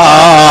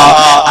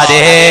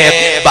 അതേ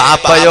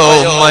ബാപ്പയോ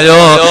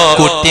ഉമ്മയോ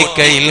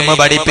കുട്ടിക്ക് ഇൽമ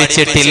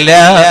പഠിപ്പിച്ചിട്ടില്ല,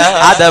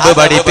 അദബ്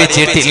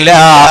പഠിപ്പിച്ചിട്ടില്ല.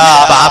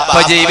 ബാപ്പ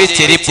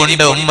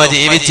ജീവിച്ചിരിപ്പുണ്ട്, ഉമ്മ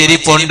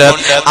ജീവിച്ചിരിപ്പുണ്ട്.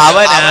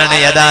 അവനാണ്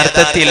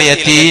യഥാർത്ഥത്തിൽ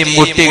യതീം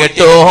കുട്ടി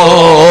കേട്ടോ.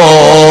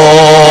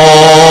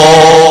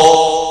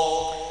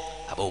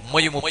 അപ്പൊ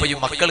ഉമ്മയും ഉപ്പയും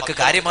മക്കൾക്ക്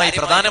കാര്യമായി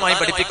പ്രധാനമായി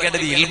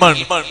പഠിപ്പിക്കേണ്ടത്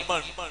ഇൽമാണ്.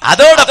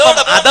 അതോടൊപ്പം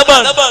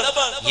അദബാണ്.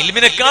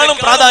 ഇൽമിനെക്കാളും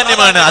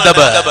പ്രാധാന്യമാണ്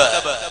അദബ്.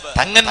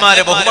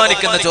 തങ്ങന്മാരെ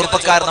ബഹുമാനിക്കുന്ന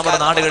ചെറുപ്പക്കാർ നമ്മുടെ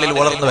നാടുകളിൽ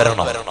വളർന്നു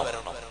വരണം.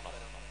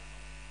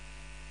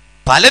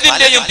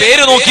 പലതിന്റെയും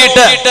പേര്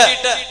നോക്കിയിട്ട്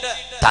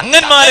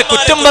തങ്ങന്മാരെ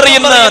കുറ്റം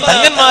പറയുന്ന,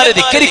 തങ്ങന്മാരെ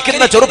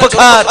ധിക്കരിക്കുന്ന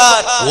ചെറുപ്പക്കാർ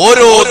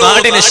ഓരോ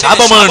നാടിന്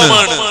ശാപമാണ്.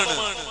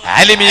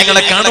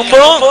 ആലിമീങ്ങളെ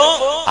കാണുമ്പോ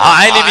ആ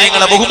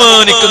ആലിമീങ്ങളെ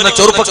ബഹുമാനിക്കുന്ന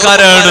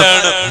ചെറുപ്പക്കാരാണ്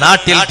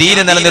നാട്ടിൽ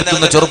ദീന്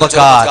നിലനിർത്തുന്ന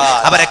ചെറുപ്പക്കാർ.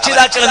 അപ്പൊ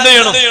രക്ഷിതാക്കൾ എന്ത്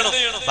ചെയ്യണം?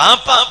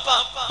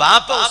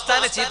 ബാപ്പ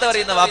ഉസ്താനെ ചീത്ത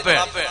പറയുന്ന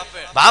ബാപ്പയാണ്.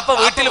 ബാപ്പ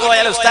വീട്ടിൽ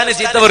പോയാൽ ഉസ്താനെ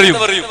ചീത്ത പറയും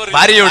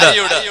ഭാര്യയോട്.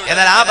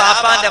 എന്നാൽ ആ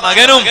ബാപ്പാന്റെ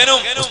മകനും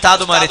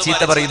ഉസ്താദുമാരെ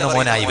ചീത്ത പറയുന്ന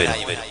മോനായി വരും.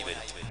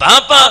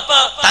 ബാപ്പ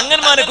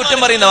തങ്ങന്മാരെ കുറ്റം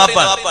പറയുന്ന ബാപ്പ,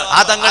 ആ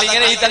തങ്ങൾ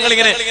ഇങ്ങനെ, ഈ തങ്ങൾ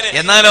ഇങ്ങനെ.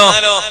 എന്നാലോ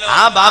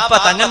ആ ബാപ്പ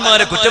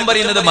തങ്ങന്മാരെ കുറ്റം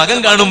പറയുന്നത് മകൻ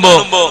കാണുമ്പോ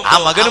ആ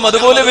മകനും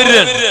അതുപോലെ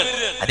വരികയാണ്.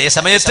 അതേ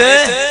സമയത്ത്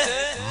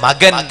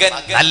മകൻ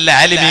നല്ല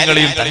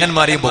ആലിമീങ്ങളെയും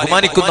തങ്ങന്മാരെയും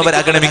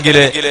ബഹുമാനിക്കുന്നവരാകണമെങ്കിൽ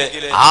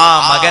ആ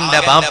മകന്റെ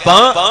ബാപ്പ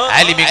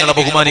ആലിമീങ്ങളെ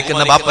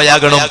ബഹുമാനിക്കുന്ന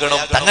ബാപ്പയാകണം,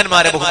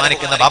 തങ്ങന്മാരെ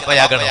ബഹുമാനിക്കുന്ന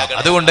ബാപ്പയാകണം.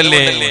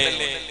 അതുകൊണ്ടല്ലേ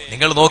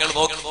നിങ്ങൾ നോക്ക്,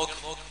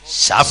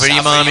 ശാഫിഈ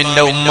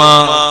ഇമാമിന്റെ ഉമ്മ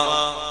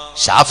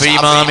ശാഫിഈ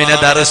ഇമാമിനെ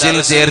ദർസിൽ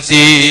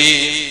ചേർത്തി.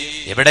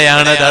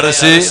 എവിടെയാണ്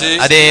ദർസ്?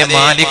 അതേ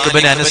മാലിക്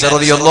ഇബ്നു അനസ്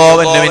റളിയല്ലാഹു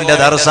അൻഹുവിന്റെ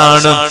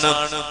ദർസാണ്.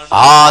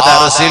 ആ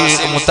ദർസിൽ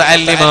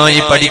മുതഅല്ലിമായി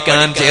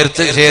പഠിക്കാൻ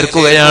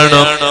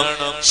ചേർക്കുകയാണ്.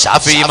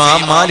 ശാഫിഈ ഇമാം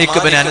മാലിക്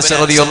ഇബ്നു അനസ്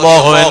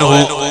റളിയല്ലാഹു അൻഹു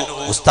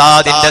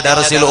ഉസ്താദിന്റെ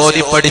ദർസിൽ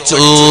ഓതി പഠിച്ചു.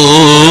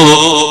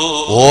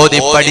 ഓതി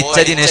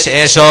പഠിച്ചതിന്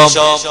ശേഷം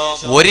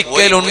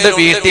ഒരിക്കലുണ്ട്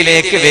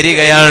വീട്ടിലേക്ക്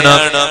വരികയാണ്.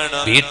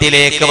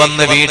 വീട്ടിലേക്ക്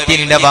വന്ന്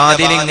വീട്ടിന്റെ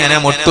വാതിലിങ്ങനെ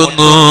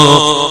മുട്ടുന്നു.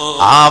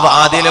 ആ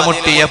വാതില്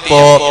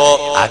മുട്ടിയപ്പോ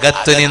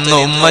അകത്ത് നിന്ന്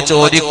ഉമ്മ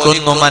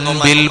ചോദിക്കുന്നു,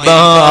 മൻബിൽ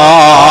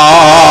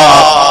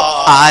ബാബ്,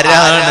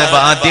 ആരാണ്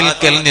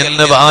വാതിൽക്കൽ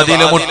നിന്ന്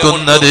വാതില്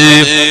മുട്ടുന്നത്?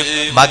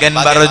 മകൻ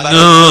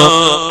പറഞ്ഞു,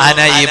 അന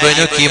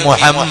ഇബ്നുകി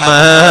മുഹമ്മദ്.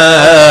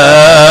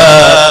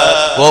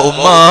 ഓ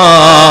ഉമ്മ,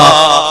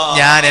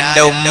 ഞാൻ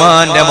എന്റെ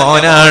ഉമ്മാന്റെ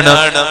മോനാണ്,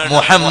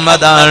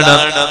 മുഹമ്മദാണ്.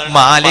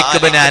 മാലിക്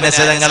ഇബ്നു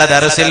അനസ് തങ്ങളെ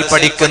ദർസിൽ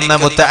പഠിക്കുന്ന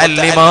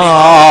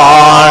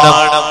മുതഅല്ലിമാണ്.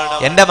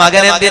 എന്റെ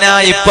മകൻ എന്തിനാ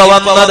ഇപ്പൊ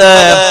വന്നത്?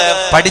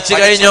 പഠിച്ചു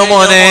കഴിഞ്ഞോ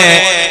മോനെ?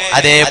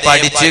 അതെ,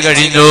 പഠിച്ചു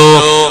കഴിഞ്ഞു.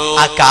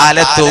 ആ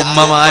കാലത്ത്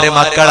ഉമ്മമാര്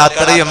മക്കൾ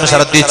അത്രയും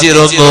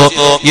ശ്രദ്ധിച്ചിരുന്നു.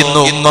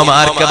 ഇന്ന്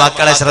ഉമ്മമാർക്ക്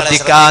മക്കളെ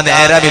ശ്രദ്ധിക്കാൻ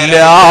നേരമില്ല.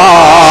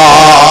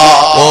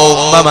 ഓ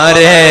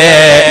ഉമ്മമാരെ,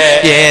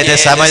 ഏത്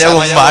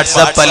സമയവും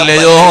വാട്സപ്പ്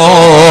അല്ലയോ,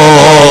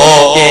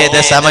 ഏത്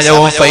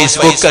സമയവും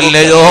ഫേസ്ബുക്ക്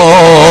അല്ലയോ,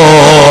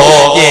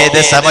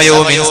 ഏത്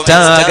സമയവും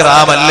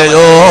ഇൻസ്റ്റാഗ്രാം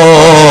അല്ലയോ,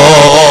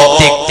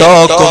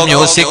 ടിക്ടോക്കും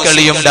മ്യൂസിക്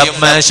കളിയും ഡബ്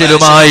മാഷിലും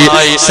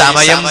മനസ്സിലുമായി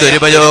സമയം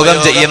ദുരുപയോഗം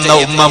ചെയ്യുന്ന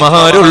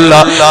ഉമ്മമാരുള്ള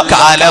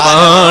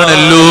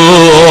കാലമാണല്ലോ.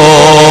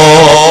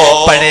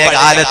 പഴയ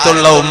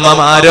കാലത്തുള്ള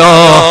ഉമ്മമാരോ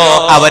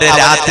അവര്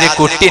രാത്രി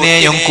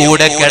കുട്ടിനെയും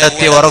കൂടെ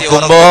കിടത്തി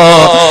ഉറക്കുമ്പോ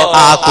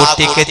ആ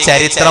കുട്ടിക്ക്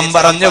ചരിത്രം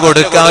പറഞ്ഞു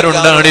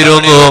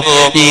കൊടുക്കാറുണ്ടായിരുന്നു.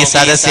 ഈ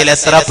സദസ്സിൽ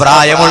എത്ര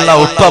പ്രായമുള്ള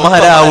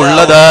ഉപ്പമാരാ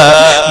ഉള്ളത്?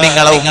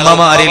 നിങ്ങളെ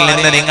ഉമ്മമാരിൽ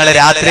നിന്ന് നിങ്ങൾ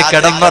രാത്രി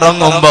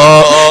കിടന്നുറങ്ങുമ്പോ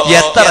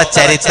എത്ര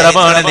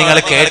ചരിത്രമാണ് നിങ്ങൾ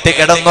കേട്ട്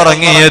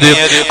കിടന്നുറങ്ങിയത്?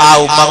 ആ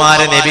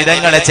ഉമ്മമാര്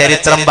നബിതങ്ങളെ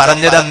ചരിത്രം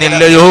പറഞ്ഞു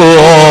തന്നില്ലയോ?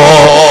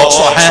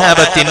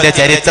 സ്വഹാബത്തിന്റെ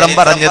ചരിത്രം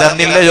പറഞ്ഞു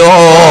തന്നില്ലയോ?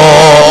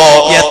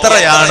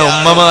 എത്രയാണ്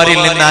ഉമ്മമാരിൽ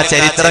നിന്ന് ആ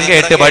ചരിത്രം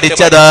കേട്ട്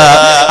പഠിച്ചത്?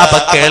 അപ്പൊ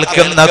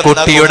കേൾക്കുന്ന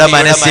കുട്ടിയുടെ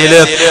മനസ്സിൽ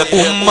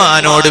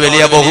ഉമ്മാനോട്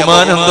വലിയ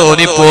ബഹുമാനം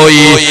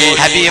തോന്നിപ്പോയി,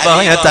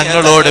 ഹബീബായ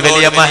തങ്ങളോട്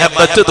വലിയ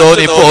മഹബത്ത്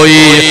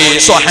തോന്നിപ്പോയി,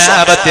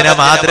 സ്വഹാബത്തിനെ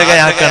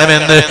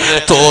മാതൃകയാക്കണമെന്ന്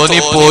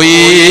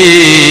തോന്നിപ്പോയി.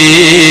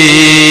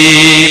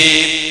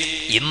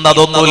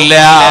 ഇന്നതൊന്നുമില്ല.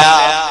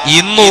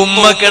 ഇന്ന്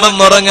ഉമ്മ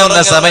കിടന്നുറങ്ങുന്ന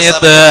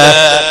സമയത്ത്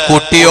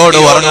കുട്ടിയോട്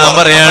ഉറങ്ങാൻ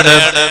പറയാണ്.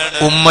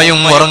 ഉമ്മയും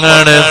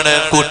ഉറങ്ങാണ്.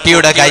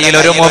 കുട്ടിയുടെ കയ്യിൽ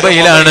ഒരു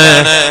മൊബൈലാണ്,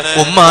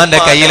 ഉമ്മാന്റെ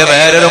കയ്യിൽ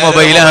വേറൊരു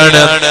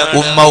മൊബൈലാണ്.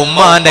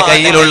 ഉമ്മാന്റെ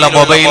കയ്യിലുള്ള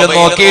മൊബൈൽ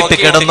നോക്കിയിട്ട്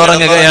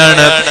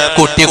കിടന്നുറങ്ങുകയാണ്.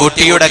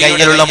 കുട്ടിയുടെ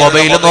കയ്യിലുള്ള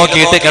മൊബൈൽ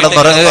നോക്കിയിട്ട്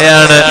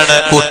കിടന്നുറങ്ങുകയാണ്.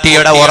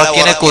 കുട്ടിയുടെ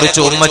ഉറക്കിനെ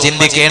കുറിച്ച് ഉമ്മ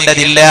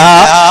ചിന്തിക്കേണ്ടതില്ല,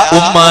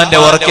 ഉമ്മാന്റെ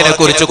ഉറക്കിനെ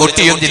കുറിച്ച്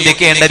കുട്ടിയും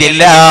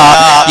ചിന്തിക്കേണ്ടതില്ല.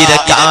 ഇത്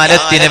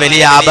കാലത്തിന്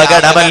വലിയ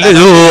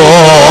അപകടമല്ലയോ?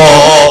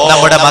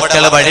 നമ്മുടെ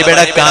മക്കള്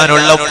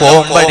വഴിപിടക്കാനുള്ള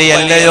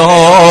പോംവഴിയല്ലയോ?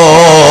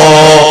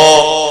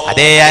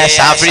 അതേ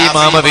ഷാഫി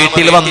മാമ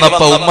വീട്ടിൽ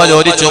വന്നപ്പോ ഉമ്മ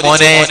ചോദിച്ചു,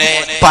 മോനെ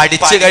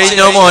പഠിച്ചു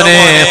കഴിഞ്ഞോ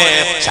മോനെ?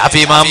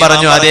 ഷാഫി മാം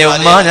പറഞ്ഞു, അതേ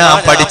ഉമ്മ ഞാൻ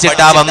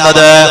പഠിച്ചിട്ടാ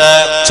വന്നത്.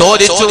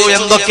 ചോദിച്ചു,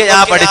 എന്തൊക്കെയാ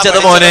പഠിച്ചത്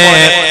മോനെ?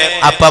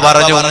 അപ്പ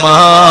പറഞ്ഞു, ഉമ്മ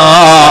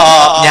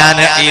ഞാൻ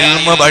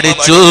ഇൽമ്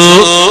പഠിച്ചു,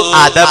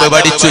 അദബ്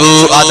പഠിച്ചു.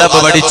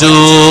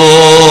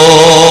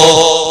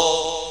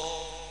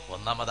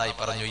 ഒന്നാമതായി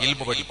പറഞ്ഞു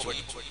ഇൽമ് പഠിച്ചു,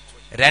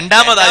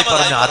 രണ്ടാമതായി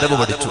പറഞ്ഞു അദബ്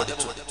പഠിച്ചു.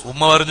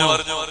 ഉമ്മ പറഞ്ഞു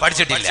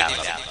പഠിച്ചിട്ടില്ല,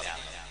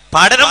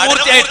 പഠനം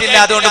പൂർത്തിയായിട്ടില്ല,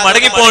 അതുകൊണ്ട്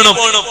മടങ്ങിപ്പോണം,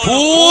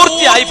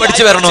 പൂർത്തിയായി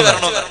പഠിച്ചു വരണോ.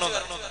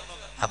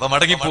 അപ്പൊ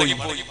മടങ്ങിപ്പോയി.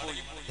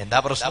 എന്താ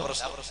പ്രശ്നം?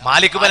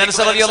 മാലിക് ബിൻ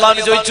അനസ് റളിയല്ലാഹു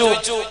അൻഹു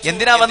ചോദിച്ചു,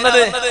 എന്തിനാ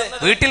വന്നത്?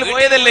 വീട്ടിൽ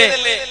പോയതല്ലേ,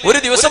 ഒരു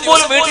ദിവസം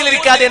പോലും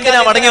വീട്ടിലിരിക്കാതെ എന്തിനാ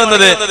മടങ്ങി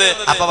വന്നത്?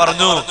 അപ്പൊ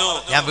പറഞ്ഞു,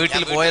 ഞാൻ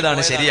വീട്ടിൽ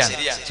പോയതാണ് ശരിയാണ്,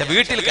 പക്ഷെ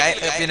വീട്ടിൽ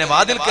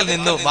വാതിൽക്കൽ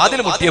നിന്ന് വാതിൽ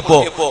മുട്ടിയപ്പോ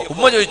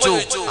ഉമ്മ ചോദിച്ചു,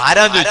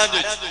 ആരാന്ന് ചോദിച്ചു.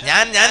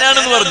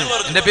 ഞാനാണെന്ന് പറഞ്ഞു,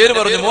 എന്റെ പേര്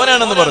പറഞ്ഞു,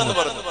 മോനാണെന്ന് പറഞ്ഞു.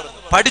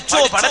 പഠിച്ചോ,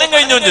 പഠനം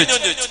കഴിഞ്ഞോ എന്ന് ചോദിച്ചു.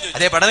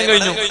 അതെ പഠനം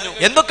കഴിഞ്ഞു.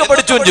 എന്തൊക്കെ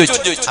പഠിച്ചു എന്ന്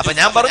ചോദിച്ചു. അപ്പൊ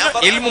ഞാൻ പറഞ്ഞു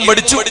ഇൽമും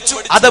പഠിച്ചു,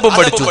 അദബും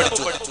പഠിച്ചു.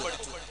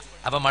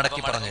 അപ്പൊ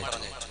മടക്കി പറഞ്ഞു.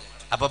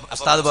 അപ്പൊ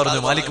ഉസ്താദ് പറഞ്ഞു,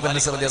 മാലിക് ബിൻ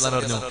അനസ് റളിയല്ലാഹു അൻഹു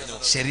പറഞ്ഞു,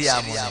 ശരിയാ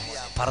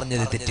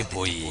പറഞ്ഞത്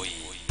തെറ്റിപ്പോയി,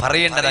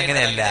 പറയേണ്ടത്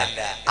അങ്ങനെയല്ല.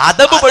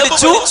 അദബ്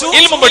പഠിച്ചു,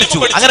 ഇൽമു പഠിച്ചു,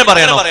 അങ്ങനെ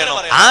പറയണോ?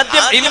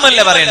 ആദ്യം ഇൽമല്ല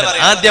പറയേണ്ടത്,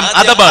 ആദ്യം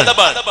അദബാണ്,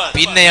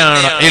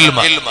 പിന്നെയാണ് ഇൽമ.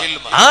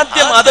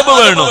 ആദ്യം അദബ്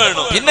വേണോ,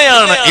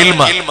 പിന്നെയാണ്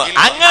ഇൽമ,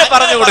 അങ്ങനെ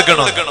പറഞ്ഞു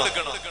കൊടുക്കണോ?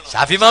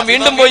 ഷാഫിമാം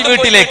വീണ്ടും പോയി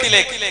വീട്ടിലേക്ക്.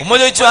 ഉമ്മ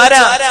ചോദിച്ചു,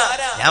 ആരാ?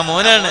 ഞാൻ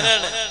മോനാണ്.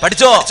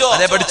 പഠിച്ചോ?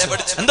 അതെ പഠിച്ചു.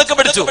 എന്തൊക്കെ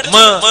പഠിച്ചു?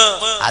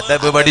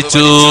 അദബ്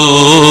പഠിച്ചു,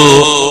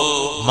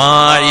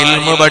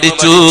 ഇൽമു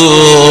പഠിച്ചു.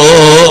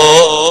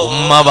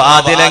 ഉമ്മ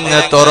വാതിലങ്ങ്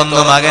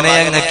തുറന്നു മകനെ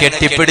അങ്ങ്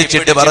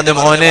കെട്ടിപ്പിടിച്ചിട്ട് പറഞ്ഞു,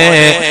 മോനെ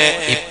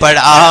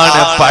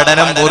ഇപ്പോഴാണ്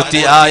പഠനം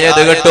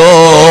പൂർത്തിയായത് കേട്ടോ,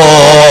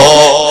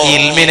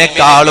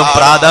 ഇൽമിനെക്കാളും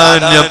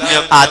പ്രാധാന്യം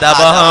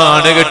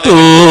അദബാണ് കേട്ടോ.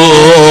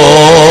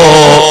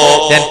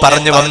 ഞാൻ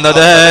പറഞ്ഞു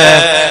വന്നത്,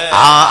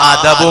 ആ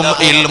അദബും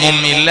ഇൽമും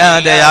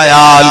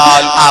ഇല്ലാതെയായാൽ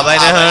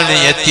അവനാണ്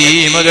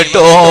യതീം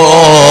കേട്ടോ.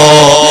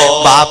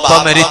 ബാപ്പ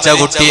മരിച്ച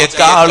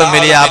കുട്ടിയെക്കാളും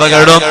വലിയ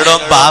അപകടം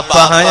ബാപ്പ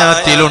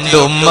ഹയാത്തിലുണ്ട്,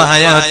 ഉമ്മ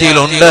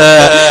ഹയാത്തിലുണ്ട്.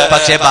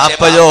 പക്ഷെ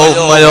ബാപ്പയോ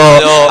ഉമ്മയോ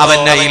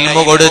അവന്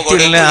ഇൽമു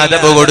കൊടുത്തില്ല,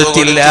 അദബ്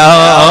കൊടുത്തില്ല.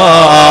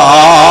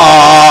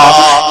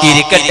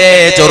 ഇരിക്കട്ടെ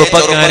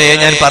ചെറുപ്പക്കാരെ,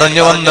 ഞാൻ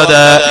പറഞ്ഞു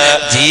വന്നത്,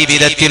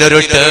 ജീവിതത്തിൽ ഒരു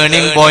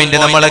ടേണിംഗ് പോയിന്റ്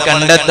നമ്മൾ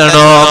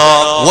കണ്ടെത്തണോ.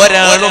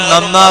 ഒരാളും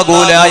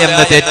നന്നാകൂല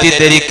എന്ന്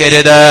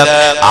തെറ്റിദ്ധരിക്കരുത്,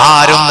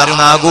 ആരും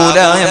നന്നാകൂല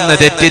എന്ന്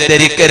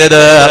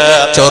തെറ്റിദ്ധരിക്കരുത്.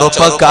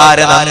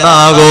 ചെറുപ്പക്കാര്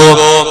നന്നാകും,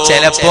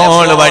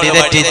 ചിലപ്പോൾ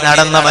വഴിതെറ്റി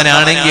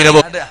നടന്നവനാണെങ്കിലും.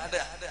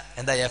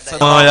 എന്താ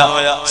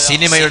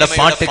സിനിമയുടെ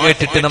പാട്ട്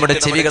കേട്ടിട്ട് നമ്മുടെ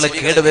ചെവികളെ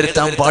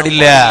കേടുവരുത്താൻ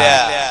പാടില്ല.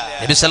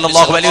 നബി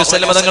സല്ലല്ലാഹു അലൈഹി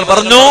വസല്ലം തങ്ങൾ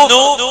പറഞ്ഞു,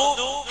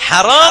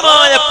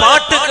 ഹറാമായ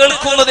പാട്ട്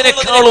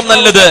കേൾക്കുന്നതിനേക്കാളും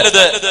നല്ലത്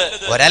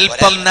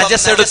ഒരൽപ്പം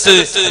നജസെടുത്ത്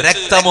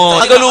രക്തമോ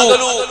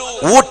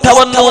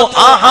ಊಟವನ್ನು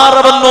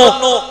ಆಹಾರವನ್ನು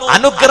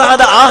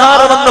ಅನುಗ್ರಹದ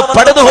ಆಹಾರವನ್ನು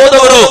ಪಡೆದು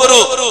ಹೋದವರು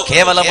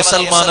ಕೇವಲ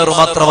ಮುಸಲ್ಮಾನರು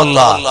ಮಾತ್ರವಲ್ಲ,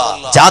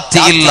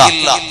 ಜಾತಿ ಇಲ್ಲ,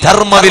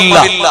 ಧರ್ಮವಿಲ್ಲ,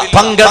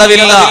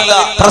 ಪಂಗಡವಿಲ್ಲ,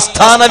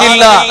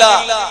 ಪ್ರಸ್ಥಾನವಿಲ್ಲ.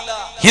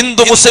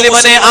 ಹಿಂದೂ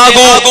ಮುಸ್ಲಿಮನೇ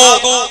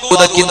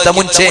ಆಗುವುದಕ್ಕಿಂತ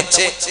ಮುಂಚೆ,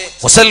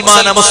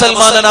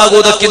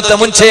 ಮುಸಲ್ಮಾನನಾಗುವುದಕ್ಕಿಂತ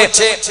ಮುಂಚೆ,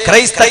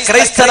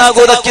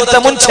 ಕ್ರೈಸ್ತನಾಗುವುದಕ್ಕಿಂತ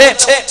ಮುಂಚೆ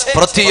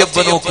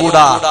ಪ್ರತಿಯೊಬ್ಬನೂ ಕೂಡ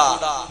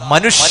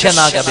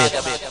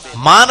ಮನುಷ್ಯನಾಗಬೇಕು,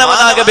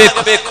 ಮಾನವನಾಗಬೇಕು.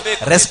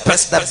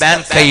 ರೆಸ್ಪೆಕ್ಟ್ ದ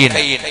ಮ್ಯಾನ್ಕೈಂಡ್,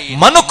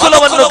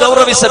 ಮನುಕುಲವನ್ನು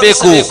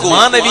ಗೌರವಿಸಬೇಕು.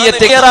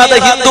 ಮಾನವೀಯತೆಯರಾದ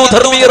ಹಿಂದೂ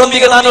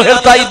ಧರ್ಮೀಯರೊಂದಿಗೆ ನಾನು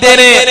ಹೇಳ್ತಾ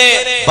ಇದ್ದೇನೆ,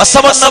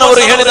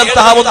 ಬಸವಣ್ಣನವರು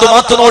ಹೇಳಿದಂತಹ ಒಂದು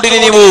ಮಾತು ನೋಡಿರಿ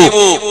ನೀವು,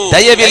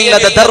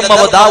 ದಯವಿಲ್ಲದ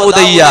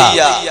ಧರ್ಮವದಾವುದಯ್ಯ,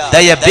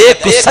 ದಯ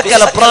ಬೇಕು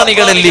ಸಕಲ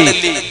ಪ್ರಾಣಿಗಳಲ್ಲಿ,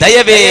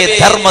 ದಯವೇ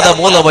ಧರ್ಮದ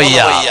ಮೂಲವಯ್ಯ.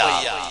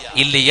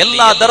 ಇಲ್ಲಿ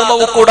ಎಲ್ಲಾ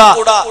ಧರ್ಮವೂ ಕೂಡ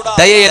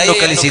ದಯೆಯನ್ನು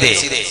ಕಲಿಸಿದೆ.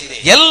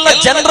 ಎಲ್ಲ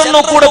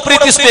ಜನರನ್ನು ಕೂಡ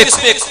ಪ್ರೀತಿಸಬೇಕು.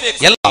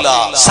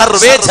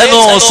 ಸರ್ವೇ ಜನೋ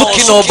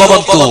ಸುಖಿನೋ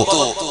ಭವಂತು,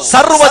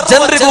 ಸರ್ವ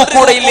ಜನರಿಗೂ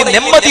ಕೂಡ ಇಲ್ಲಿ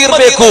ನೆಮ್ಮದಿ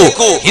ಇರಬೇಕು.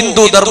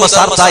 ಹಿಂದೂ ಧರ್ಮ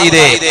ಸಾರ್ತಾ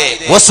ಇದೆ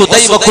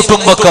ವಸುದೈವ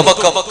ಕುಟುಂಬಕಂ,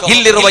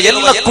 ಇಲ್ಲಿರುವ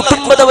ಎಲ್ಲ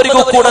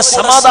ಕುಟುಂಬದವರಿಗೂ ಕೂಡ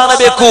ಸಮಾಧಾನ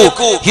ಬೇಕು.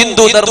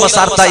 ಹಿಂದೂ ಧರ್ಮ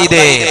ಸಾರ್ತಾ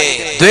ಇದೆ.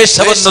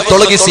 ದ್ವೇಷವನ್ನು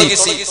ತೊಲಗಿಸಿ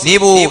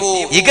ನೀವು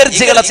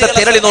ಇಗರ್ಜಿಗಳತ್ತ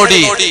ತೆರಳಿ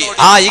ನೋಡಿ,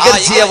 ಆ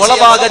ಇಗರ್ಜಿಯ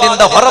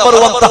ಒಳಭಾಗದಿಂದ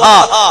ಹೊರಬರುವಂತಹ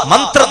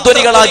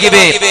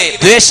ಮಂತ್ರಧ್ವನಿಗಳಾಗಿವೆ.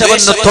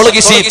 ದ್ವೇಷವನ್ನು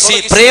ತೊಲಗಿಸಿ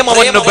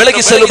ಪ್ರೇಮವನ್ನು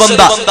ಬೆಳಗಿಸಲು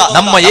ಬಂದ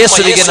ನಮ್ಮ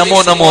ಯೇಸುವಿಗೆ ನಮೋ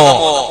ನಮೋ.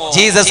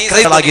 ಜೀಸಸ್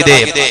ಕ್ರೈಸ್ಟ್ ಆಗಿದೆ,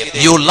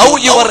 you love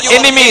your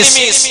enemies.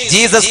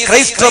 Jesus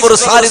Christ ಅವರು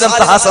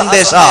ಸಾರಿದಂತಹ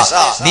ಸಂದೇಶ,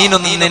 ನೀನು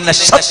ನಿನ್ನ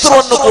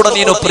ಶತ್ರುವನ್ನು ಕೂಡ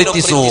ನೀನು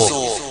ಪ್ರೀತಿಸು.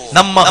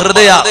 ನಮ್ಮ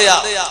ಹೃದಯ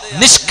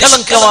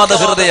ನಿಷ್ಕಲಂಕವಾದ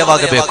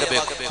ಹೃದಯವಾಗಬೇಕು.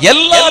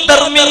 ಎಲ್ಲ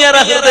ಧರ್ಮೀಯರ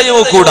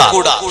ಹೃದಯವೂ ಕೂಡ,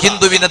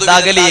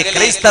 ಹಿಂದುವಿನದ್ದಾಗಲಿ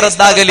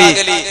ಕ್ರೈಸ್ತರದ್ದಾಗಲಿ,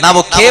 ನಾವು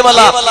ಕೇವಲ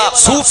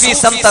ಸೂಫಿ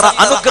ಸಂತರ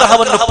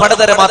ಅನುಗ್ರಹವನ್ನು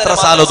ಪಡೆದರೆ ಮಾತ್ರ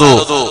ಸಾಲದು.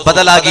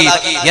 ಬದಲಾಗಿ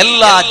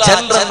ಎಲ್ಲ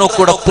ಜನರನ್ನು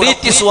ಕೂಡ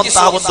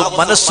ಪ್ರೀತಿಸುವಂತಹ ಒಂದು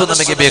ಮನಸ್ಸು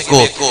ನಮಗೆ ಬೇಕು.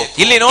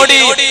 ಇಲ್ಲಿ ನೋಡಿ,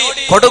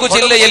 ಕೊಡಗು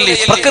ಜಿಲ್ಲೆಯಲ್ಲಿ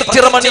ಪ್ರಕೃತಿ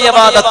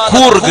ರಮಣೀಯವಾದ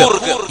ಕೂರ್ಗ್,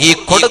 ಈ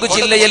ಕೊಡಗು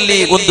ಜಿಲ್ಲೆಯಲ್ಲಿ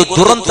ಒಂದು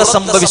ದುರಂತ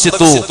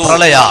ಸಂಭವಿಸಿತು,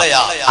 ಪ್ರಳಯ.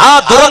 ಆ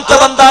ದುರಂತ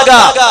ಬಂದಾಗ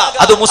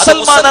ಅದು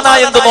ಮುಸಲ್ಮಾನನ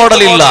ಎಂದು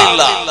ನೋಡಲಿಲ್ಲ,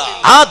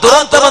 ಆ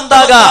ದುರಂತ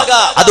ಬಂದಾಗ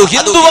ಅದು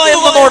ಹಿಂದುವ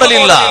ಎಂದು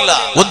ನೋಡಲಿಲ್ಲ.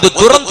 ಒಂದು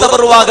ದುರಂತ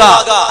ಬರುವಾಗ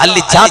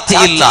ಅಲ್ಲಿ ಜಾತಿ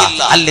ಇಲ್ಲ,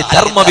 ಅಲ್ಲಿ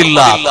ಧರ್ಮವಿಲ್ಲ.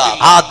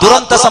 ಆ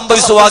ದುರಂತ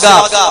ಸಂಭವಿಸುವಾಗ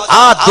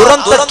ಆ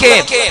ದುರಂತಕ್ಕೆ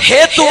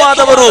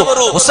ಹೇತುವಾದವರು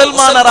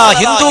ಮುಸಲ್ಮಾನರ,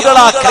 ಹಿಂದೂಗಳ,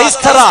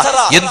 ಕ್ರೈಸ್ತರ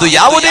ಎಂದು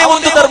ಯಾವುದೇ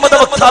ಒಂದು ಧರ್ಮದ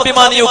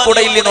ಭಕ್ತಾಭಿಮಾನಿಯೂ ಕೂಡ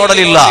ಇಲ್ಲಿ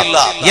ನೋಡಲಿಲ್ಲ.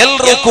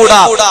 ಎಲ್ಲರೂ ಕೂಡ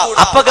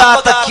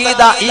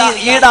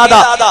ಈಡಾದ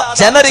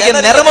ಜನರಿಗೆ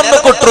ನೆರವನ್ನು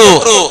ಕೊಟ್ಟರು.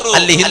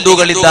 ಅಲ್ಲಿ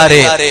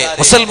ಹಿಂದೂಗಳಿದ್ದಾರೆ,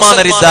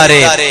 ಮುಸಲ್ಮಾನರಿದ್ದಾರೆ,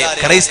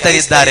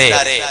 ಕ್ರೈಸ್ತರಿದ್ದಾರೆ.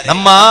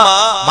 ನಮ್ಮ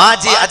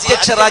ಮಾಜಿ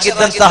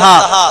ಅಧ್ಯಕ್ಷರಾಗಿದ್ದಂತಹ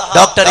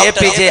ಡಾಕ್ಟರ್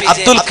APJ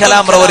ಅಬ್ದುಲ್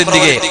ಕಲಾಂ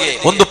ರವರೊಂದಿಗೆ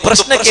ಒಂದು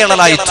ಪ್ರಶ್ನೆ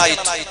ಕೇಳಲಾಯಿತು,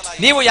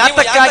 ನೀವು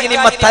ಯಾತಕ್ಕಾಗಿ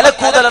ನಿಮ್ಮ ತಲೆ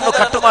ಕೂದಲನ್ನು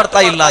ಕಟ್ಟು ಮಾಡ್ತಾ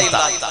ಇಲ್ಲ ಅಂತ.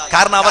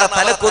 ಕಾರಣ ಅವರ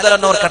ತಲೆ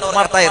ಕೂದಲನ್ನು ಅವರು ಕಟ್ಟು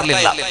ಮಾಡ್ತಾ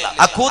ಇರಲಿಲ್ಲ,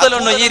 ಆ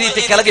ಕೂದಲನ್ನು ಈ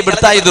ರೀತಿ ಕೆಳಗೆ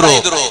ಬಿಡ್ತಾ ಇದ್ರು.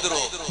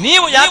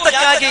 ನೀವು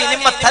ಯಾತಕ್ಕಾಗಿ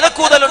ನಿಮ್ಮ ತಲೆ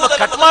ಕೂದಲನ್ನು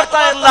ಕಟ್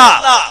ಮಾಡ್ತಾ ಇಲ್ಲ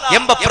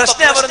ಎಂಬ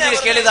ಪ್ರಶ್ನೆ ಅವರೊಂದಿಗೆ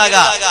ಕೇಳಿದಾಗ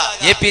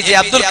APJ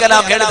ಅಬ್ದುಲ್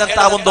ಕಲಾಂ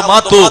ಹೇಳಿದಂತಹ ಒಂದು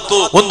ಮಾತು,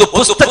 ಒಂದು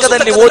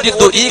ಪುಸ್ತಕದಲ್ಲಿ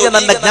ಓದಿದ್ದು ಈಗ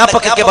ನನ್ನ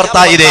ಜ್ಞಾಪಕಕ್ಕೆ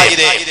ಬರ್ತಾ ಇದೆ.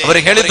 ಅವರು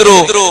ಹೇಳಿದ್ರು,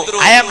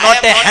 I am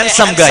not A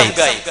handsome Guy,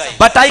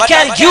 but I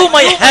can give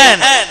my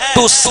hand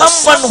to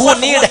someone who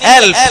need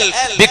help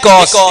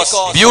because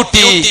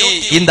beauty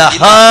in the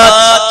heart,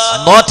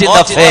 not in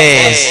the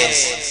face.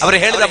 ಅವರು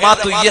ಹೇಳಿದ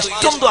ಮಾತು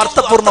ಎಷ್ಟೊಂದು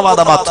ಅರ್ಥಪೂರ್ಣವಾದ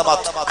ಮಾತು.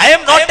 I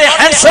am not A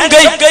handsome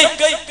ಗೈ,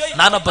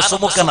 ನಾನೊಬ್ಬ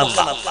ಸುಮುಖನಲ್ಲ,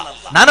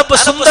 ನಾನೊಬ್ಬ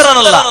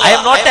ಸುಂದರನಲ್ಲ. I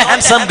am not A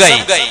handsome ಗೈ,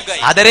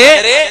 ಆದರೆ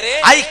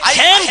I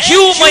can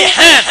give my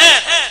hand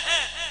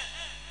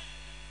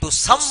to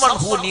someone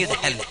who need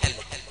help.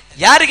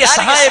 ಯಾರಿಗೆ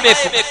ಸಹಾಯ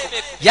ಬೇಕು,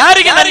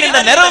 ಯಾರಿಗೆ ನನ್ನಿಂದ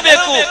ನೆರವು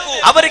ಬೇಕು,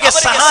 ಅವರಿಗೆ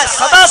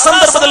ಸದಾ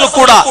ಸಂದರ್ಭದಲ್ಲೂ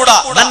ಕೂಡ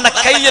ನನ್ನ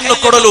ಕೈಯನ್ನು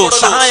ಕೊಡಲು,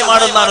 ಸಹಾಯ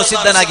ಮಾಡಲು ನಾನು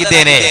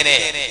ಸಿದ್ಧನಾಗಿದ್ದೇನೆ.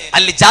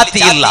 ಅಲ್ಲಿ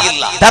ಜಾತಿ ಇಲ್ಲ,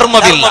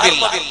 ಧರ್ಮವಿಲ್ಲ.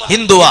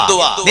 ಹಿಂದುವ,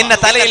 ನಿನ್ನ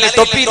ತಲೆಯಲ್ಲಿ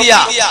ಟೊಪ್ಪಿ ಇದೆಯಾ,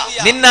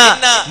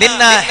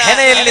 ನಿನ್ನ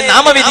ಹೆಣೆಯಲ್ಲಿ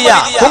ನಾಮವಿದೆಯಾ,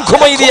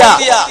 ಕುಂಕುಮ ಇದೆಯಾ,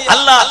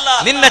 ಅಲ್ಲ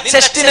ನಿನ್ನ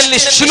ಚೆಸ್ಟಿನಲ್ಲಿ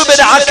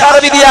ಶಿಲುಬೆದ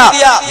ಆಕಾರವಿದೆಯಾ,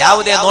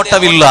 ಯಾವುದೇ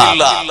ನೋಟವಿಲ್ಲ.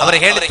 ಅವರು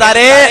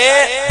ಹೇಳುತ್ತಾರೆ,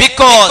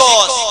 ಬಿಕಾಸ್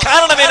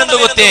ಕಾರಣವೇನೆಂದು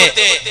ಗೊತ್ತೇ,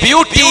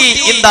 beauty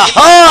in the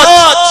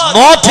heart,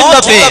 not in the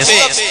face.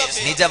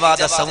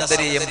 ನಿಜವಾದ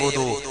ಸೌಂದರ್ಯ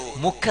ಎಂಬುದು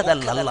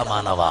ಮುಖದಲ್ಲಲ್ಲ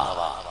ಮಾನವ,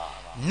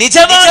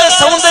 ನಿಜವಾದ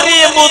ಸೌಂದರ್ಯ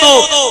ಎಂಬುದು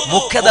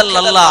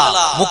ಮುಖದಲ್ಲಲ್ಲ.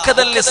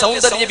 ಮುಖದಲ್ಲಿ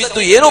ಸೌಂದರ್ಯವಿದ್ದು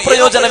ಏನೂ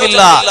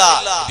ಪ್ರಯೋಜನವಿಲ್ಲ.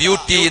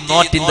 Beauty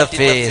not in the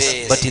face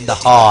but in the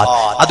heart.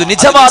 ಅದು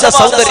ನಿಜವಾದ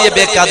ಸೌಂದರ್ಯ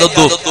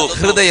ಬೇಕಾದದ್ದು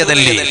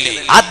ಹೃದಯದಲ್ಲಿ.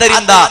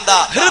 ಆದ್ದರಿಂದ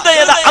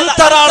ಹೃದಯದ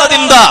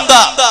ಅಂತರಾಳದಿಂದ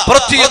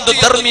ಪ್ರತಿಯೊಂದು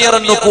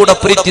ಧರ್ಮೀಯರನ್ನು ಕೂಡ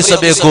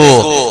ಪ್ರೀತಿಸಬೇಕು.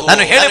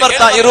 ನಾನು ಹೇಳಿ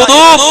ಬರ್ತಾ ಇರುವುದು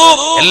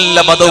ಎಲ್ಲ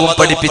മതവും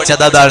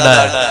പഠിപ്പിച്ചതാണ്.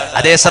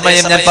 അതേ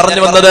സമയം ഞാൻ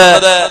പറഞ്ഞു വന്നത്,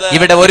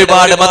 ഇവിടെ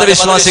ഒരുപാട്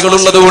മതവിശ്വാസികൾ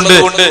ഉള്ളതുകൊണ്ട്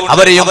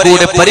അവരെയും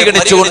കൂടെ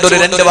പരിഗണിച്ചുകൊണ്ട് ഒരു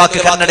രണ്ട് വാക്ക്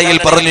കന്നഡയിൽ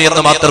പറഞ്ഞു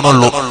എന്ന്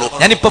മാത്രമുള്ളൂ.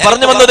 ഞാനിപ്പോ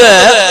പറഞ്ഞു വന്നത്,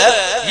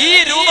 ഈ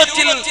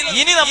രൂപത്തിൽ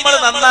ഇനി നമ്മൾ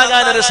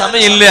നന്നാകാൻ ഒരു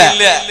സമയമില്ല.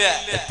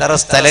 എത്ര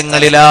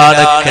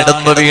സ്ഥലങ്ങളിലാണ്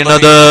കിടന്നു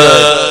വീണത്,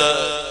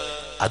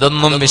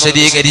 അതൊന്നും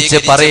വിശദീകരിച്ച്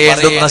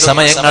പറയേണ്ടുന്ന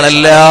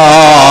സമയങ്ങളല്ല.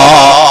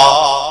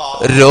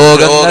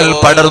 രോഗങ്ങൾ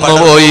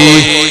പടർന്നുപോയി.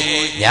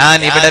 ഞാൻ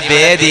ഇവിടെ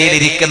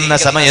വേദിയിലിരിക്കുന്ന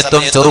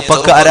സമയത്തും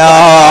ചെറുപ്പക്കാരാ,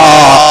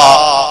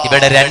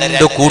 ഇവിടെ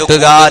രണ്ട്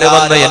കൂട്ടുകാർ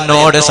വന്ന്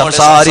എന്നോട്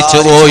സംസാരിച്ചു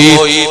പോയി.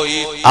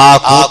 ആ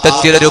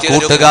കൂട്ടത്തിലൊരു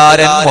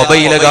കൂട്ടുകാരൻ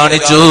മൊബൈല്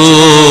കാണിച്ചു,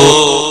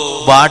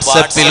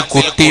 വാട്സപ്പിൽ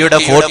കുട്ടിയുടെ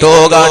ഫോട്ടോ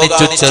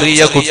കാണിച്ചു.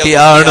 ചെറിയ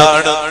കുട്ടിയാണ്,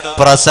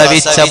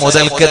 പ്രസവിച്ച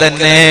മുതൽക്ക്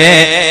തന്നെ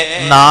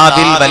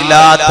നാവിൽ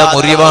വല്ലാത്ത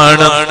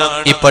മുറിവാണ്.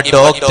 ഇപ്പൊ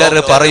ഡോക്ടർ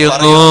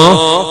പറയുന്നു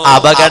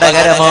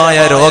അപകടകരമായ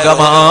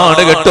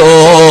രോഗമാണ് കേട്ടോ.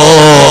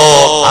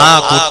 ആ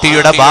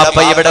കുട്ടിയുടെ ബാപ്പ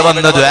ഇവിടെ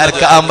വന്ന്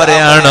ദ്വാരക്കാൻ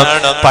പറയാണ്,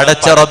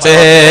 പടച്ച റബ്ബേ,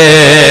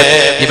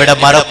 ഇവിടെ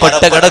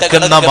മറപ്പെട്ട്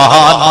കിടക്കുന്ന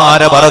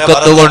മഹാന്മാരെ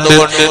ബറക്കത്തുകൊണ്ട്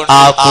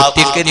ആ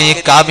കുട്ടിക്ക് നീ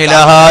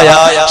കാമിലായ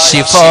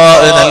ശിഫ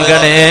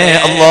നൽകണേ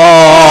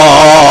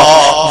അല്ലാഹ്.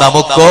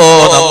 നമുക്കോ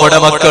നമ്മുടെ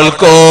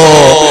മക്കൾക്കോ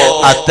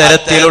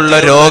അത്തരത്തിലുള്ള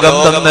രോഗം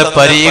തന്ന്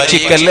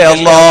പരീക്ഷിക്കല്ലേ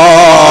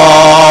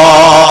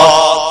അല്ലാഹ്.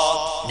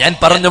 ഞാൻ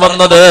പറഞ്ഞു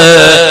വന്നത്,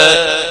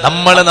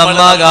 നമ്മൾ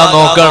നന്നാകാൻ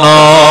നോക്കണോ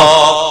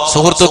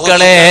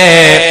സുഹൃത്തുക്കളെ?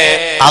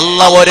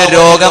 അല്ലാഹ് ഒരു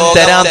രോഗം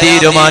തരാൻ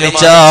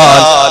തീരുമാനിച്ചാൽ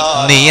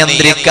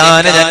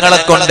നിയന്ത്രിക്കാൻ ഞങ്ങളെ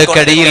കൊണ്ട്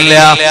കഴിയില്ല.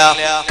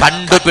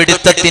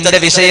 കണ്ടുപിടുത്തത്തിന്റെ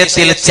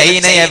വിഷയത്തിൽ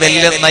ചൈനയെ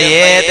വെല്ലുന്ന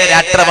ഏത്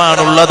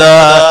രാഷ്ട്രമാണുള്ളത്?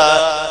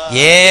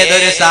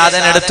 ഏതൊരു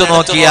സാധനം എടുത്തു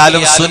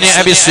നോക്കിയാലും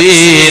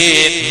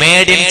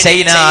മേഡ് ഇൻ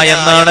ചൈന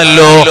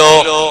എന്നാണല്ലോ.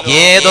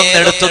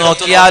 ഏതൊന്നെടുത്തു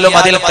നോക്കിയാലും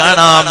അതിൽ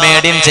കാണാം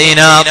മേഡ് ഇൻ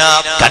ചൈന.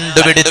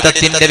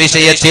 കണ്ടുപിടുത്തത്തിന്റെ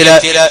വിഷയത്തില്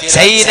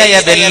ചൈനയെ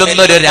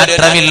വെല്ലുന്നൊരു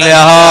രാഷ്ട്രമില്ല.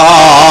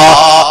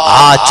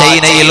 ആ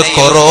ചൈനയിൽ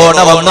കൊറോണ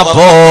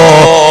വന്നപ്പോ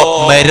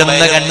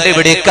മരുന്ന്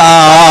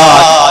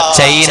കണ്ടുപിടിക്കാൻ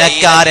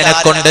ചൈനക്കാരനെ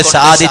കൊണ്ട്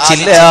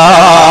സാധിച്ചില്ല.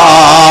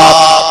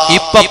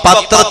 ഇപ്പൊ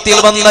പത്രത്തിൽ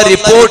വന്ന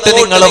റിപ്പോർട്ട്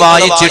നിങ്ങൾ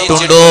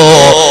വായിച്ചിട്ടുണ്ടോ?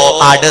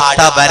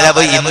 അടുത്ത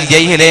വരവ്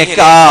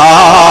ഇന്ത്യയിലേക്കാണ്.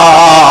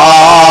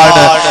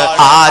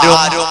 ആരും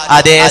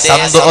അതേ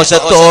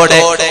സന്തോഷത്തോടെ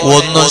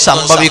ഒന്നും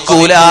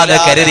സംഭവിക്കൂലെന്ന്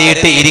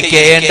കരുതിയിട്ട്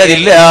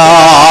ഇരിക്കേണ്ടതില്ല.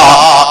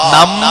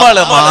 നമ്മൾ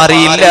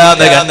മാറിയില്ല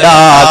എന്ന്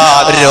കണ്ടാൽ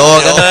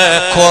രോഗം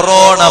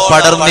കൊറോണ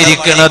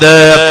പടർന്നിരിക്കുന്നത്.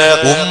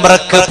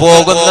 ഉംറക്ക്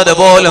പോകുന്നത്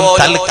പോലും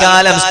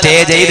തൽക്കാലം സ്റ്റേ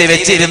ചെയ്ത്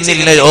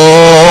വെച്ചിരുന്നില്ലയോ?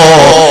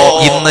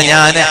 ഇന്ന്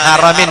ഞാൻ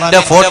ഹറമിന്റെ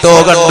ഫോട്ടോ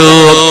കണ്ടു.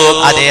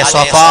 അതേ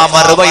സഫാ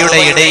മർവയുടെ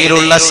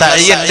ഇടയിലുള്ള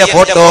സഅയിന്റെ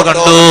ഫോട്ടോ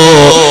കണ്ടു.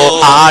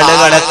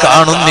 ആളുകളെ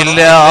കാണുന്നില്ല.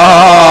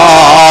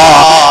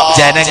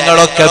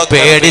 ജനങ്ങളൊക്കെ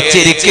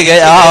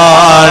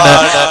പേടിച്ചിരിക്കുകയാണ്.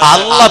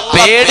 അല്ലാഹ്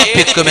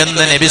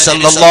പേടിപ്പിക്കുമെന്ന് നബി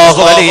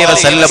സല്ലല്ലാഹു അലൈഹി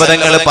വസല്ലം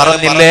തങ്ങൾ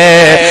പറഞ്ഞില്ലേ?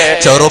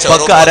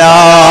 ചെറുപ്പക്കാരാ,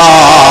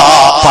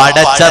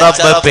 പടച്ച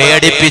റബ്ബ്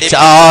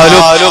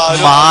പേടിപ്പിച്ചാലും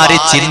മാറി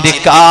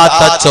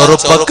ചിന്തിക്കാത്ത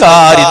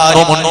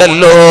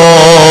ചെറുപ്പക്കാരിന്നുമുണ്ടല്ലോ.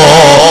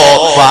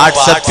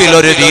 വാട്സപ്പിൽ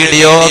ഒരു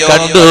വീഡിയോ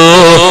കണ്ടു,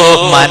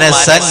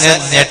 മനസ്സങ്ങ്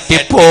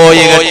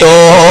ഞെട്ടിപ്പോയി കേട്ടോ.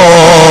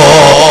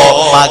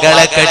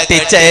 മകളെ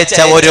കെട്ടിച്ചയച്ച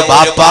ഒരു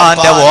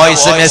ബാപ്പാന്റെ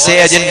വോയിസ്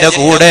മെസ്സേജിന്റെ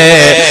കൂടെ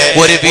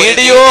ഒരു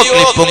വീഡിയോ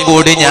ക്ലിപ്പും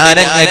കൂടി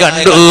ഞാനങ്ങ്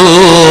കണ്ടു.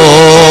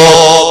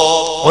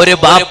 ഒരു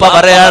ബാപ്പ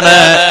പറയാണ്,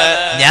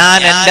 ഞാൻ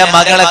എന്റെ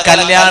മകളെ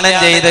കല്യാണം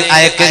ചെയ്ത്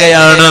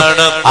അയക്കുകയാണ്.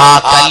 ആ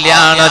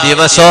കല്യാണ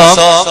ദിവസം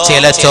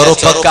ചില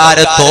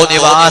ചെറുപ്പക്കാര്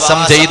തോന്നിവാസം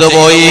ചെയ്തു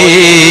പോയി.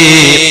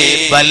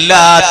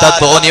 വല്ലാത്ത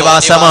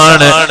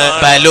തോന്നിവാസമാണ്.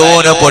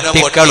 ബലൂന്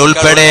പൊട്ടിക്കൽ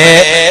ഉൾപ്പെടെ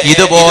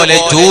ഇതുപോലെ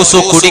ജ്യൂസ്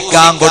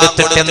കുടിക്കാൻ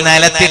കൊടുത്തിട്ട്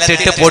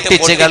നിലത്തിട്ടിട്ട്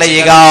പൊട്ടിച്ച്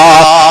കളയുക.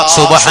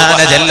 സുബ്ഹാന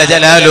ജല്ല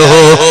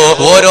ജലാലുഹു.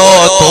 ഓരോ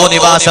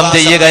തോന്നിവാസം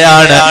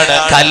ചെയ്യുകയാണ്.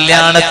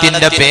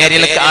 കല്യാണത്തിന്റെ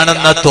പേരിൽ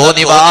കാണുന്ന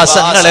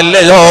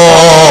തോന്നിവാസങ്ങളല്ലയോ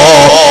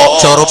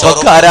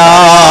ചെറുപ്പക്കാരാ?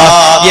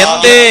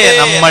 എന്തേ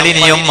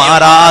നമ്മളിനിയും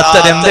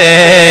മാറാത്തതെന്തേ?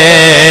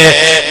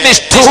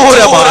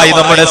 നിഷ്ഠൂരമായി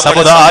നമ്മുടെ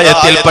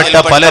സമുദായത്തിൽപ്പെട്ട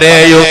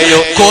പലരെയും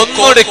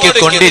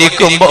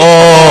കൊന്നൊടുക്കിക്കൊണ്ടിരിക്കുമ്പോ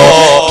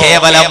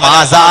കേവലം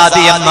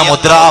ആസാദി എന്ന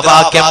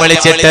മുദ്രാവാക്യം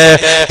വിളിച്ചിട്ട്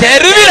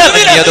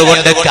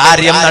തെരുവിലിറങ്ങിയതുകൊണ്ട്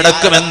കാര്യം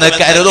നടക്കുമെന്ന്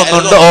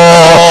കരുതുന്നുണ്ടോ?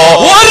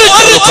 ഒരു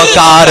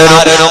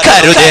ചെറുപ്പക്കാരനും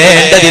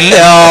കരുതേണ്ടതില്ല.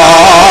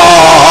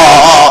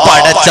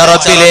 പടച്ച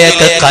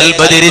റബ്ബിലേക്ക്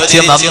കൽബ് തിരിച്ച്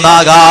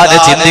നന്നാകാൻ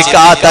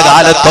ചിന്തിക്കാത്ത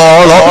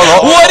കാലത്തോളം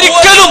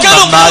ഒരിക്കലും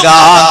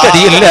നന്നാകാൻ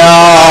കഴിയില്ല,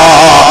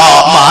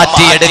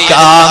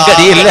 മാറ്റിയെടുക്കാൻ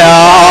കഴിയില്ല.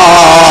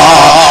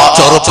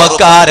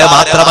 ചെറുപ്പക്കാരെ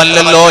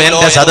മാത്രമല്ലല്ലോ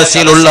എന്റെ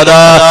സദസ്സിലുള്ളത്,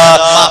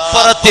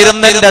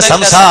 അപ്പുറത്തിരുന്ന് എന്റെ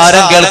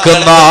സംസാരം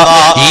കേൾക്കുന്ന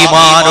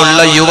ഈമാനുള്ള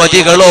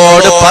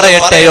യുവതികളോട്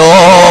പറയട്ടെയോ,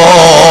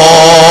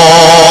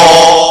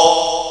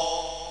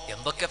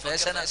 എന്തൊക്കെ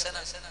ഫാഷൻ,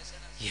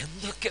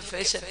 എന്തൊക്കെ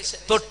ഫാഷൻ!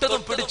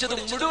 തൊട്ടതും പിടിച്ചതും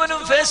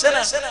മുഴുവനും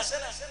ഫാഷനാ.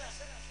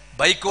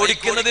 ബൈക്ക്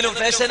ഓടിക്കുന്നതിലും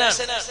ഫാഷനാണ്,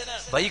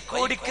 ബൈക്ക്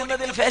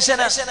ഓടിക്കുന്നതിൽ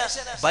ഫാഷനാണ്,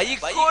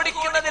 ബൈക്ക്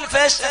ഓടിക്കുന്നതിൽ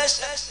ഫാഷൻ,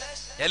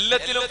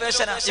 എല്ലാത്തിലും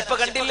ഫാഷനാ. ഇപ്പൊ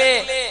കണ്ടില്ലേ,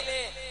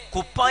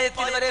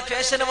 കുപ്പായത്തിൽ വരെ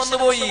ഫാഷൻ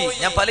വന്നുപോയി.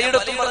 ഞാൻ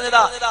പലയിടത്തും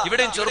പറഞ്ഞതാ,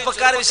 ഇവിടെയും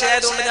ചെറുപ്പക്കാരെ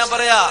വിഷയമായതുകൊണ്ട് ഞാൻ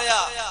പറയാ,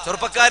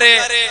 ചെറുപ്പക്കാരെ,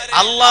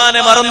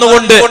 അള്ളാനെ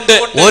മറന്നുകൊണ്ട്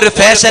ഒരു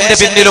ഫാഷന്റെ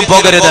പിന്നിലും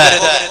പോകരുത്.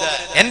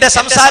 എന്റെ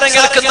സംസാരം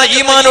കേൾക്കുന്ന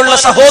ഈമാനുള്ള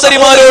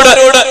സഹോദരിമാരോട്,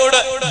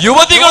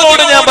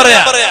 യുവതികളോട് ഞാൻ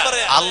പറയാം,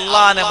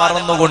 അള്ളാനെ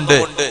മറന്നുകൊണ്ട്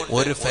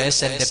ഒരു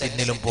ഫാഷന്റെ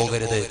പിന്നിലും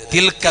പോകരുത്.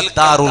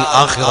 തിൽക്കദ്ദാറുൽ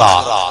ആഖിറ.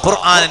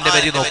 ഖുർആനിന്റെ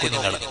വരി നോക്കൂ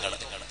നിങ്ങൾ,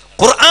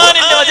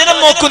 ഖുർആനിന്റെ വചനം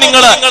നോക്കൂ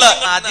നിങ്ങൾ.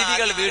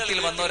 അതിഥികൾ വീട്ടിൽ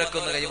വന്നവരൊക്കെ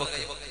ഒന്ന്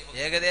കൈവക്ക്.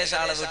 ഏകദേശം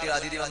ആളെ വീട്ടിൽ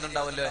അതിഥി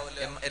വന്നിട്ടുണ്ടാവല്ലോ,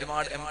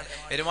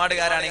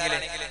 എരുമാടുകാരാണെങ്കിൽ.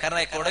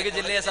 കാരണം കൊടക്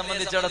ജില്ലയെ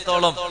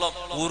സംബന്ധിച്ചിടത്തോളം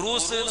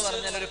ഉറൂസ് എന്ന്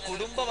പറഞ്ഞാൽ ഒരു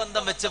കുടുംബ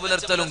ബന്ധം വെച്ച്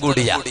പുലർത്തലും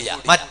കൂടിയാ.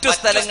 മറ്റു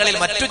സ്ഥലങ്ങളിൽ,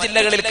 മറ്റു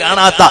ജില്ലകളിൽ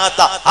കാണാത്ത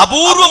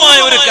അപൂർവമായ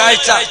ഒരു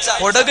കാഴ്ച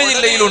കൊടക്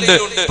ജില്ലയിലുണ്ട്,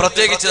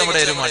 പ്രത്യേകിച്ച് നമ്മുടെ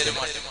എരുമാട്ടിൽ.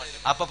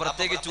 അപ്പൊ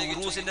പ്രത്യേകിച്ച്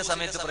ഉറൂസിന്റെ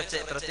സമയത്ത്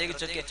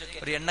പ്രത്യേകിച്ചൊക്കെ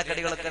ഒരു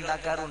എണ്ണക്കടികളൊക്കെ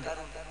ഉണ്ടാക്കാറുണ്ട്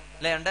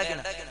അല്ലെ?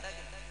 ഉണ്ടാക്കണം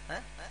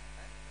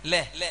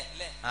അല്ലേ?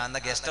 എന്നാ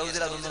ഗസ്റ്റ്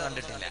ഹൗസിൽ അതൊന്നും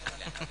കണ്ടിട്ടില്ല.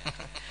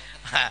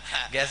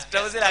 ഗസ്റ്റ്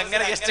ഹൗസിൽ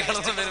അങ്ങനെ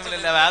ഗസ്റ്റുകളൊന്നും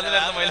വരുന്നില്ല.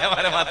 വാതിലിരുന്ന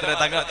മഹിളമാരെ മാത്രമേ,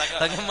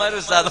 തങ്ങന്മാരും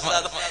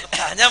ഉസ്താദുമാരും.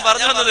 ഞാൻ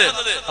പറഞ്ഞു വന്നത്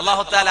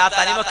അല്ലാഹു തആല ആ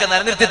തനിമൊക്കെ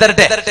നിലനിർത്തി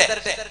തരട്ടെ.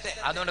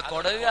 അതുകൊണ്ട്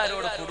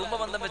കൊടകുകാരോട് കുടുംബ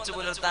ബന്ധം വെച്ച്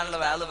പുലർത്താനുള്ള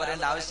വാല്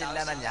പറയേണ്ട ആവശ്യമില്ല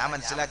എന്നാ ഞാൻ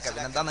മനസ്സിലാക്കുക.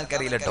 എന്താന്ന്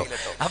എനിക്കറിയില്ല കേട്ടോ.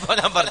 അപ്പൊ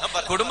ഞാൻ പറഞ്ഞു,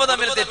 കുടുംബം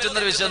തമ്മിൽ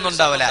തെറ്റുന്നൊരു വിഷയമൊന്നും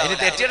ഉണ്ടാവില്ല. ഇനി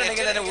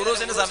തെറ്റിയിട്ടുണ്ടെങ്കിൽ തന്നെ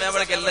ഉറൂസിന്റെ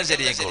സമയമ്പോഴേക്ക് എല്ലാം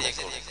ശരിയാക്കും.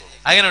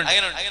 അങ്ങനെയുണ്ട്.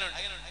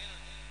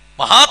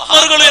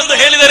 ಮಹಾತ್ಮರುಗಳು ಎಂದು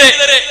ಹೇಳಿದರೆ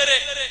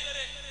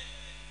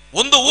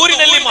ಒಂದು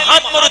ಊರಿನಲ್ಲಿ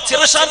ಮಹಾತ್ಮರು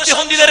ಚಿರಶಾಂತಿ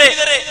ಹೊಂದಿದರೆ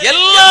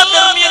ಎಲ್ಲಾ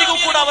ಧರ್ಮೀಯರಿಗೂ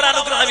ಕೂಡ ಅವರ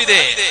ಅನುಗ್ರಹವಿದೆ.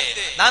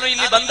 ನಾನು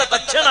ಇಲ್ಲಿ ಬಂದ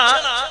ತಕ್ಷಣ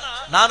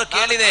ನಾನು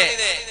ಕೇಳಿದೆ,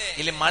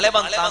 ಇಲ್ಲಿ ಮಳೆ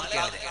ಬಂತ ಅಂತ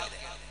ಕೇಳಿದೆ.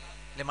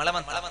 ಇಲ್ಲಿ ಮಳೆ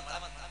ಬಂತ?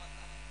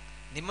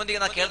 ನಿಮ್ಮೊಂದಿಗೆ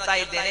ನಾನು ಕೇಳ್ತಾ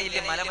ಇದ್ದೇನೆ,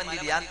 ಇಲ್ಲಿ ಮಳೆ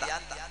ಬಂದಿದೆಯಾ ಅಂತ.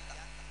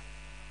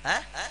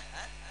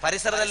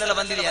 ಪರಿಸರದಲ್ಲೆಲ್ಲ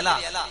ಬಂದಿದೆಯಲ್ಲ,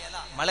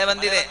 ಮಳೆ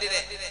ಬಂದಿದೆ.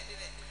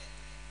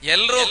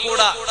 ಎಲ್ಲರೂ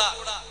ಕೂಡ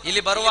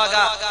ಇಲ್ಲಿ ಬರುವಾಗ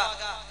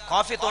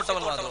ಕಾಫಿ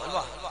ತೋಟವಲ್ವಾ ಅದು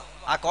ಅಲ್ವಾ?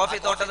 ಆ ಕಾಫಿ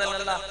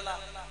ತೋಟದಲ್ಲೆಲ್ಲ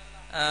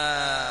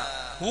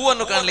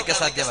ಹೂವನ್ನು ಕಾಣಲಿಕ್ಕೆ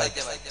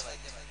ಸಾಧ್ಯವಾಯಿತು.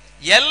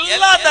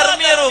 ಎಲ್ಲ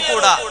ಧರ್ಮೀಯರು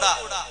ಕೂಡ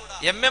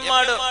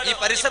ಎಮ್ಮೆಮ್ಮಾಡು, ಈ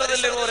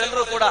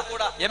ಪರಿಸರದಲ್ಲಿರುವವರೆಲ್ಲರೂ ಕೂಡ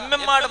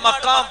ಎಮ್ಮೆಮ್ಮಾಡು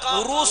ಮಕ್ಕಾಂ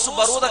ಉರೂಸ್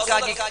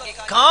ಬರುವುದಕ್ಕಾಗಿ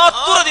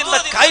ಕಾತುರದಿಂದ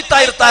ಕಾಯ್ತಾ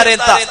ಇರ್ತಾರೆ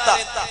ಅಂತ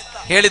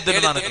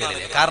ಹೇಳಿದ್ದನ್ನು ನಾನು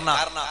ಕೇಳಿದೆ. ಕಾರಣ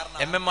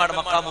ಎಮ್ಮೆಮ್ಮಾಡು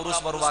ಮಕ್ಕಾಂ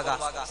ಉರೂಸ್ ಬರುವಾಗ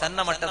ಸಣ್ಣ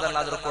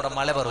ಮಟ್ಟದಲ್ಲಾದ್ರೂ ಕೂಡ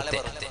ಮಳೆ ಬರುತ್ತೆ,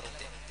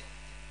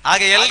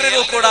 ಹಾಗೆ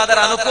ಎಲ್ರಿಗೂ ಕೂಡ ಅದರ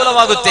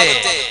ಅನುಕೂಲವಾಗುತ್ತೆ.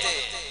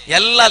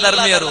 ಎಲ್ಲ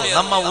ಧರ್ಮೀಯರು,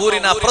 ನಮ್ಮ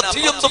ಊರಿನ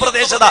ಪ್ರತಿಯೊಂದು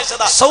ಪ್ರದೇಶದ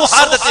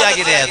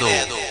ಸೌಹಾರ್ದತೆಯಾಗಿದೆ ಅದು.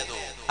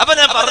 അപ്പൊ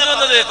ഞാൻ പറഞ്ഞു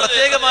വന്നത്,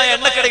 പ്രത്യേകമായ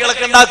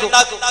എണ്ണക്കടികളൊക്കെ ഉണ്ടാക്കും.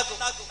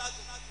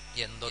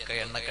 എന്തൊക്കെ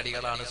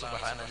എണ്ണക്കടികളാണ്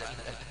സുബ്ഹാനല്ലാഹ്,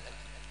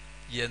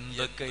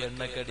 എന്തൊക്കെ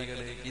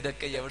എണ്ണക്കടികള്!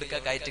 ഇതൊക്കെ എവിടേക്കാ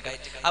കയറ്റി.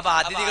 അപ്പൊ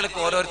അതിഥികൾക്ക്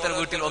ഓരോരുത്തർ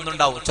വീട്ടിൽ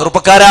ഒന്നുണ്ടാവും.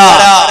 ചെറുപ്പക്കാരാ,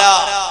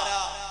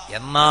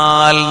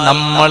 എന്നാൽ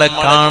നമ്മളെ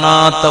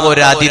കാണാത്ത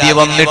ഒരു അതിഥി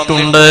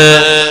വന്നിട്ടുണ്ട്.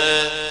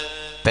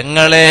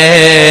 പെങ്ങളെ,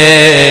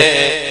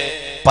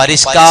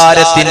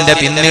 പരിഷ്കാരത്തിന്റെ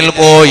പിന്നിൽ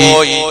പോയി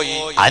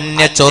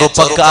അന്യ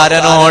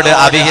ചെറുപ്പക്കാരനോട്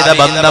അവിഹിത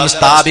ബന്ധം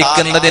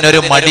സ്ഥാപിക്കുന്നതിനൊരു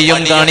മടിയും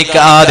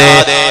കാണിക്കാതെ,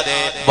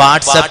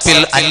 വാട്സപ്പിൽ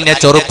അന്യ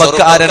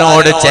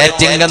ചെറുപ്പക്കാരനോട്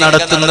ചാറ്റിംഗ്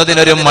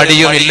നടത്തുന്നതിനൊരു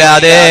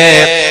മടിയുമില്ലാതെ,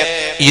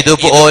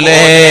 ഇതുപോലെ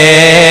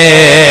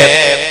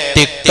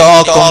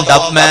ടിക്ടോക്കും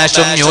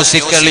ഡബ്മാഷും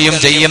മ്യൂസിക്കലിയും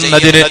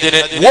ചെയ്യുന്നതിന്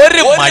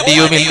ഒരു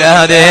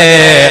മടിയുമില്ലാതെ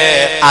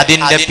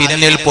അതിന്റെ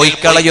പിന്നിൽ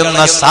പൊയ്ക്കളയുന്ന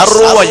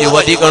സർവ്വ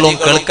യുവതികളും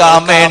കേൾക്കാൻ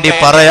വേണ്ടി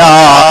പറയാ,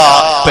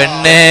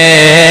 പെണ്ണേ,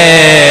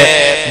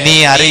 നീ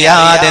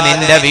അറിയാതെ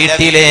നിന്റെ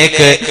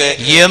വീട്ടിലേക്ക്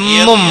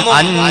എന്നും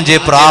 5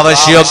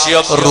 പ്രാവശ്യം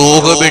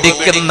റൂഹ്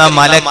പിടിക്കുന്ന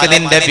മലക്ക്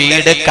നിന്റെ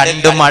വീട്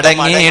കണ്ടു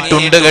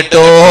മടങ്ങിയിട്ടുണ്ട്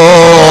കേട്ടോ.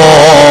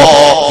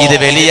 ഇത്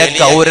വലിയ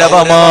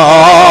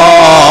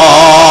ഗൗരവമാണ്.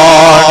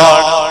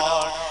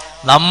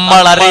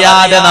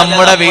 നമ്മളറിയാതെ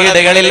നമ്മുടെ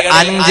വീടുകളിൽ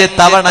 5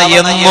 തവണ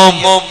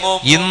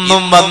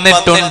ഇന്നും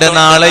വന്നിട്ടുണ്ട്,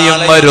 നാളെയും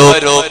വരും.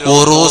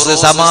 ഉറൂസ്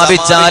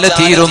സമാപിച്ചാൽ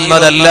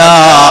തീരുന്നതല്ല,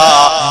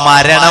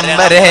 മരണം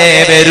വരെ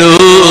വരൂ.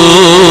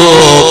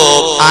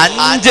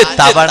 5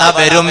 തവണ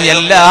വരും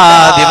എല്ലാ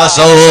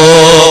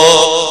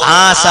ദിവസവും.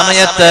 ആ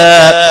സമയത്ത്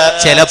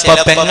ചിലപ്പോ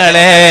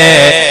പെങ്ങളെ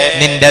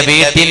നിന്റെ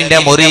വീട്ടിന്റെ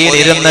മുറിയിൽ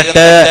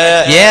ഇരുന്നിട്ട്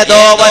ഏതോ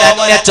ഒരു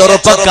അന്യ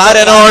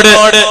ചെറുപ്പക്കാരനോട്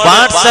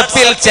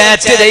വാട്സപ്പിൽ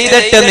ചാറ്റ്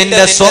ചെയ്തിട്ട്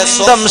നിന്റെ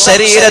സ്വന്തം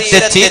ശരീരത്തെ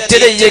ചീറ്റ്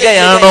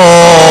ചെയ്യുകയാണോ?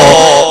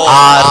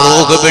 ആ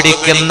റൂഹ്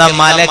പിടിക്കുന്ന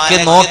മലക്ക്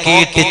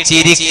നോക്കിയിട്ട്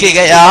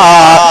ചിരിക്കുകയാ.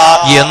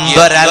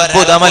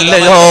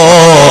 എന്തൊരത്ഭുതമല്ലയോ!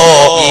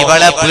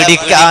 ഇവളെ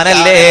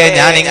പിടിക്കാനല്ലേ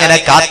ഞാൻ ഇങ്ങനെ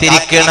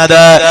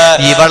കാത്തിരിക്കുന്നത്.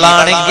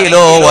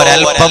 ഇവളാണെങ്കിലോ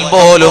ഒരൽപ്പം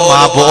പോലും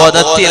ആ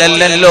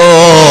ബോധത്തിലല്ലല്ലോ.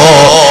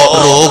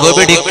 റൂഹ്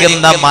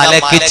പിടിക്കുന്ന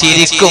മലക്ക്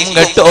ചിരിക്കും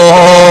കേട്ടോ.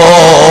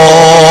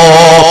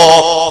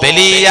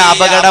 വലിയ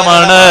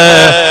അപകടമാണ്.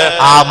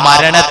 ആ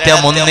മരണത്തെ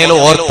മുന്നിൽ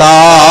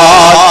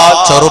ഓർത്താൽ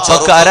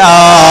ചെറുപ്പക്കാരാ,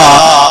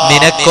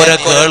 നിനക്കൊരു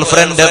ഗേൾ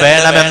ഫ്രണ്ട്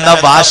വേണമെന്ന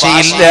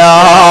വാശിയില്ല.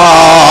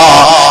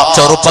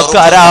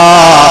 ചെറുപ്പക്കാരാ,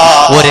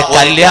 ഒരു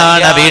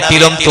കല്യാണ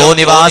വീട്ടിലും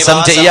തോന്നിവാസം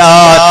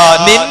ചെയ്യാൻ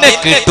നിന്നെ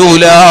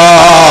കിട്ടൂല.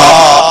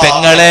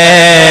 പെങ്ങളെ,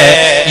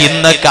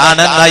 ഇന്ന്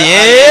കാണുന്ന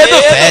ഏത്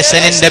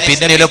ഫാഷനിന്റെ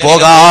പിന്നിൽ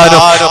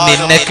പോകാനും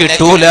നിന്നെ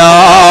കിട്ടൂല.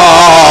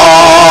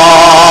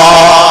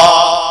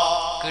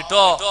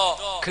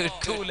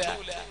 കിട്ടൂല.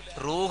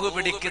 റൂഹ്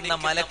പിടിക്കുന്ന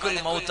മലക്കുൽ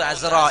മൗത്ത്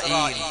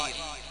അസ്റായീൽ.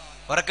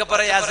 ഉറക്കെ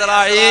പറയാ,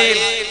 അസ്റായീൽ.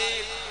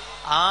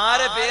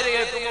 ആരെ പേര്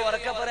കേൾക്കുമ്പോ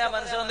ഉറക്കെ പറയാൻ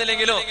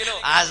മനസ്സിലൊന്നില്ലെങ്കിലും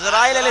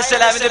അസ്റായീൽ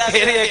അലൈഹിസ്സലാമിന്റെ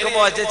പേര്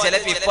കേൾക്കുമ്പോ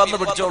ചിലപ്പോ ഇപ്പൊന്ന്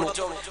പിടിച്ചോളൂ.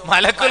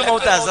 മലക്കുൽ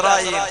മൗത്ത്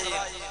അസ്റായീൽ.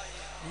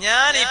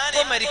 ഞാൻ ഇപ്പൊ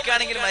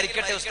മരിക്കുകയാണെങ്കിൽ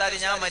മരിക്കട്ടെ ഉസ്താദ്,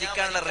 ഞാൻ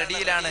മരിക്കാനുള്ള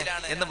റെഡിയിലാണ്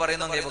എന്ന്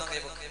പറയുന്നു.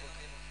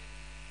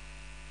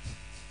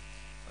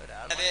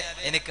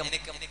 എനിക്ക്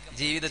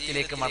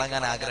ജീവിതത്തിലേക്ക്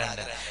മടങ്ങാൻ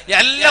ആഗ്രഹമുണ്ട്.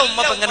 എല്ലാ ഉമ്മ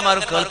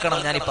പെങ്ങന്മാരും കേൾക്കണം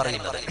ഞാൻ ഈ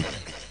പറയുന്നത്.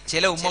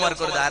 ചില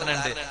ഉമ്മമാർക്ക് ഒരു ധാരണ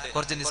ഉണ്ട്,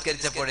 കുറച്ച്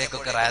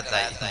നിസ്കരിച്ചപ്പോഴേക്കൊക്കെ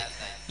റായത്തായി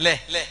അല്ലേ,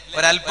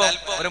 ഒരല്പം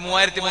ഒരു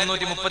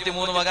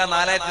 3333 വക,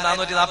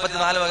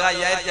 4444 വക,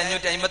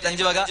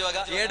 5555 വക,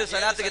 7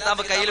 സ്വലാത്ത്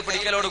കിതാബ് കയ്യിൽ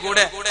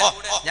പിടിക്കലോടുകൂടെ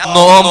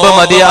നോമ്പ്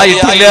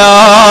മതിയായിട്ടില്ല.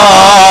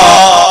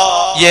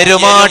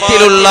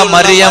 യരുമാട്ടിലുള്ള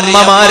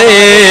മറിയമ്മമാരെ,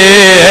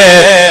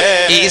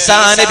 ഈസാ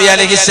നബി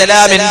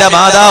അലൈഹിസ്സലാമിന്റെ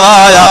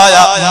മാതാവായ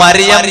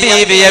മറിയം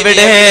ബീവി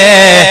എവിടെ?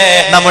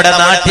 നമ്മുടെ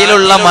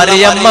നാട്ടിലുള്ള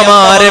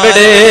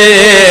മറിയമ്മമാരെവിടെ?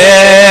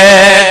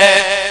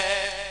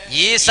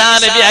 ഈസാ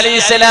നബി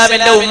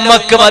അലൈഹിസ്സലാമിന്റെ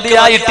ഉമ്മക്ക്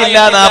മതിയായിട്ടില്ല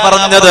എന്നാ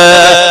പറഞ്ഞത്.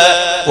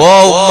 ഓ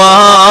ഉമ്മ,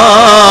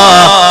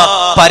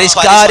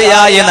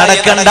 പരിഷ്കാരിയായി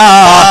നടക്കണ്ട.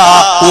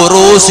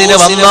 ഉറൂസിന്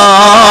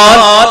വന്നാൽ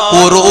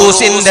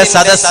ഉറൂസിന്റെ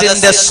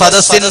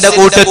സദസ്സിന്റെ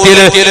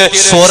കൂട്ടത്തില്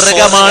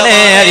സ്വർഗമാണ്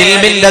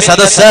ഇൽമിന്റെ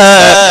സദസ്സ്.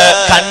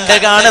 കണ്ടു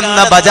കാണുന്ന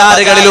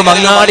ബജാറുകളിലും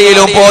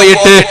അങ്ങാടിയിലും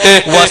പോയിട്ട്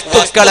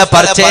വസ്തുക്കളെ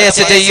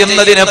പർച്ചേസ്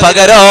ചെയ്യുന്നതിന്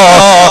പകരം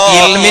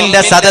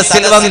ഇൽമിന്റെ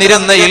സദസ്സിൽ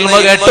വന്നിരുന്ന് ഇൽമ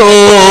കേട്ടു.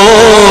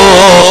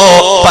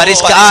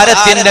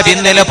 പരിഷ്കാരത്തിന്റെ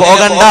പിന്നില്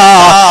പോകണ്ട,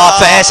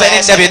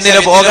 ഫാഷനിന്റെ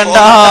പിന്നില് പോകണ്ട.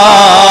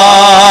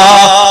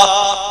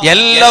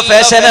 എല്ലാം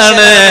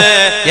ഫാഷനാണ്,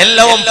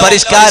 എല്ലാവും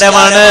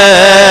പരിഷ്കാരമാണ്.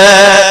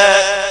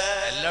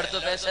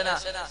 എല്ലായിടത്തും ഫാഷനാ,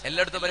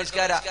 എല്ലായിടത്തും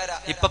പരിഷ്കാര.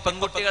 ഇപ്പൊ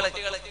പെൺകുട്ടികളെ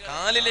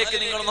കാലിലേക്ക്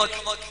നിങ്ങൾ നോക്കി,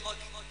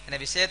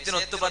 വിഷയത്തിന്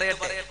ഒത്തു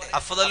പറയട്ടെ.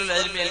 അഫ്ദലുൽ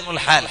ഇൽമി ഇൽമുൽ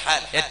ഹാൽ,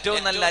 ഏറ്റവും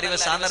നല്ല അറിവ്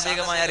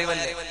സാന്ദർഭികമായ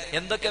അറിവല്ലേ?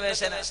 എന്തൊക്കെ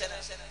വേഷന.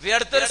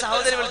 അടുത്തൊരു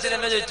സഹോദരി വിളിച്ചിട്ട്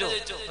എന്നെ ചോദിച്ചു,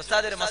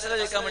 ഉസ്താദ് ഒരു മസല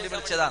ചോദിക്കാൻ വേണ്ടി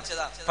വിളിച്ചതാണ്.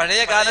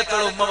 പഴയ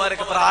കാലത്തുള്ള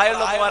ഉമ്മമാരൊക്കെ,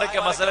 പ്രായമുള്ള ഉമ്മമാരൊക്കെ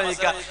മസല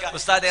ചോദിക്കാം,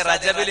 ഉസ്താദെ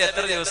റജബില്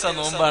എത്ര ദിവസം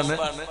നോമ്പാണ്?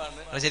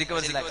 ശരിക്കും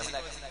മനസ്സിലാക്കണം,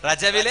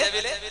 റജബില്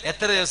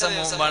എത്ര ദിവസം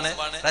നോമ്പാണ്?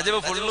 റജബ്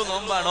ഫുള്ള്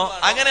നോമ്പാണോ?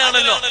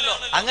 അങ്ങനെയാണല്ലോ,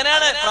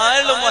 അങ്ങനെയാണ്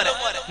പ്രായമുള്ള ഉമ്മമാര്.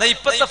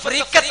 ഇപ്പത്തെ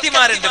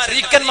ഫ്രീക്കത്തിമാരുണ്ട്,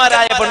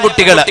 ഫ്രീക്കന്മാരായ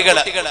പെൺകുട്ടികള്,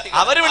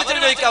 അവര്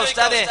വിളിച്ചിട്ട് ചോദിക്കാം,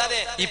 ഉസ്താദെ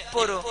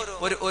ഇപ്പൊ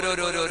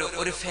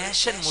ഒരു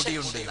ഫാഷൻ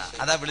മുടിയുണ്ട്.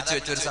 അതാ വിളിച്ചു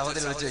വെച്ച ഒരു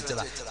സഹോദരി വിളിച്ചു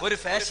വെച്ചതാ, ഒരു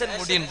ഫാഷൻ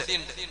മുടിയുണ്ട്.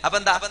 അപ്പൊ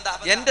എന്താ,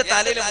 എന്റെ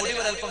തലയിലെ മുടി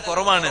ഒരൽപ്പം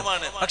കുറവാണ്,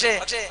 പക്ഷെ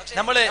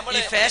നമ്മള്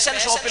ഈ ഫാഷൻ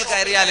ഷോപ്പിൽ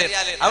കയറിയാല്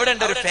അവിടെ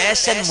ഉണ്ട് ഒരു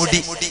ഫാഷൻ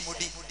മുടി.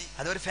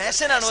 അതൊരു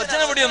ഫാഷനാണ്,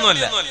 ഒറിജിനൽ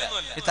മുടിയൊന്നുമല്ല.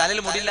 ഈ തലയിൽ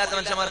മുടിയില്ലാത്ത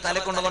മനുഷ്യന്മാർ തല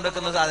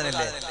കൊണ്ടുവെക്കുന്ന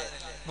സാധനല്ലേ,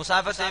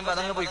 മുസാഫർ ചെയ്യുമ്പോ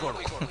അതങ്ങ്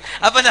പോയിക്കോളും.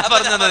 അപ്പൊ ഞാൻ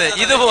പറഞ്ഞത്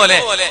ഇതുപോലെ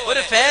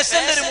ഒരു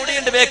ഫാഷന്റെ ഒരു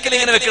മുടിയുണ്ട് ബേക്കിൽ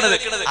ഇങ്ങനെ വെക്കുന്നത്,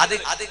 അത്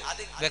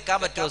വെക്കാൻ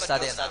പറ്റുമോ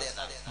ഉസ്താദേ?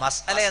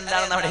 മസല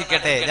എന്താണെന്ന് അവിടെ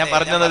ഇരിക്കട്ടെ. ഞാൻ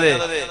പറഞ്ഞത്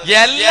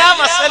എല്ലാ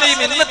മസലയും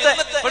ഇന്നത്തെ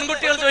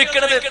പെൺകുട്ടികൾ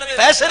ചോദിക്കുന്നത്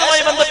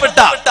ഫാഷനുമായി ബന്ധപ്പെട്ട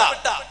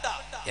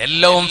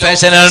എല്ലാം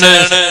ഫാഷനാണ്.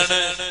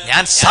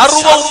 ഞാൻ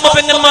സർവ്വ ഉമ്മ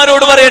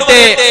പെങ്ങന്മാരോട്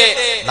പറയട്ടെ,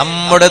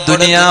 നമ്മുടെ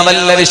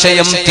ദുനിയാവല്ല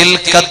വിഷയം,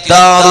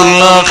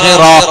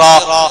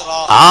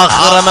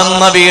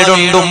 ആഖിറമെന്ന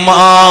വീടുണ്ടുമ്മ.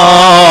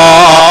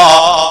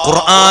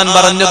 ഖുർആൻ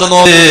പറഞ്ഞത്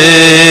നോക്ക്.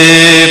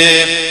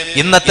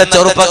 ഇന്നത്തെ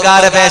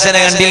ചെറുപ്പക്കാരെ ഫാഷന്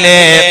കണ്ടില്ലേ?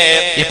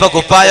 ഇപ്പൊ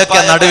കുപ്പായൊക്കെ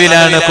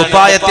നടുവിലാണ്,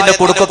 കുപ്പായത്തിന്റെ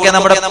കുടുക്കൊക്കെ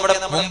നമ്മുടെ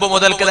മുമ്പ്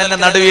മുതൽക്ക് തന്നെ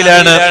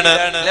നടുവിലാണ്.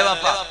 അല്ലേ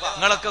പാപ്പ?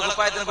 നിങ്ങളൊക്കെ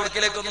കുപ്പായത്തിന്റെ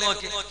കുടുക്കിലേക്ക് ഒന്ന്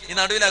നോക്കി, ഈ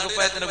നടുവിലാ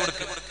കുപ്പായത്തിന്റെ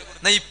കുടുക്ക്.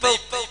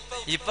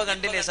 ഇപ്പൊ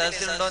കണ്ടില്ലേ?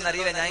 സദസ്സിലുണ്ടോ എന്ന്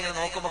അറിയില്ല, ഞാൻ ഇങ്ങനെ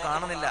നോക്കുമ്പോ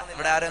കാണുന്നില്ല.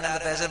 ഇവിടെ ആരും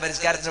അങ്ങനത്തെ ഫാഷൻ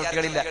പരിഷ്കാരത്തിന്റെ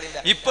കുട്ടികളില്ല.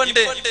 ഇപ്പൊ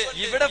ഉണ്ട്,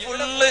 ഇവിടെ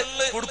ഫുള്ള്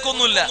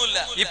കുടുക്കൊന്നുമില്ല.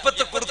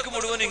 ഇപ്പത്തെ കുടുക്ക്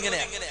മുഴുവനും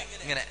ഇങ്ങനെയാ,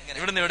 ഇങ്ങനെ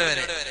ഇവിടുന്ന് ഇവിടെ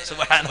വരെ.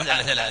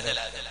 സുബ്ഹാനല്ലാഹ്.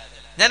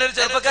 ഞാനൊരു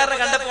ചെറുപ്പക്കാരനെ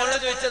കണ്ടപ്പോ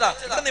ചോദിച്ചതാ,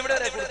 ഇവിടുന്ന് ഇവിടെ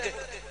വരെ കുടുക്ക്,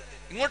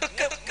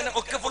 ഇങ്ങോട്ടൊക്കെ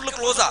ഒക്കെ ഫുള്ള്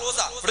ക്ലോസാ,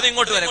 ഇവിടുന്ന്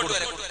ഇങ്ങോട്ട് വരെ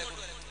കുടുക്ക്.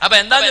 അപ്പൊ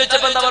എന്താന്ന്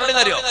ചോദിച്ചപ്പോ എന്താ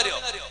പറയുന്നത് അറിയോ?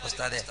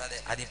 ഉസ്താദേ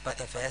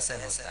അതിപ്പത്തെ ഫാഷൻ,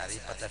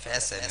 അതിപ്പത്തെ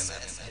ഫാഷൻ.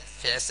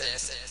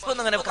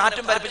 അങ്ങനെ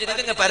കാറ്റും പരപ്പിച്ചിട്ട്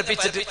ഇതിങ്ങനെ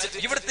പരപ്പിച്ചിട്ട്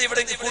ഇവിടുത്തെ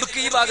ഇവിടെ കുടുക്ക്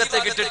ഈ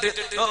ഭാഗത്തേക്ക് ഇട്ടിട്ട്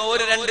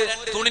ഒരു രണ്ട്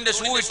തുണിന്റെ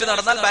ഷൂ ഇട്ട്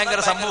നടന്നാൽ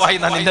ഭയങ്കര സംഭവമായി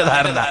നിന്റെ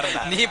ധാരണ.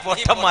 നീ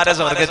പൊട്ടന്മാരെ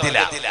സ്വർഗത്തില,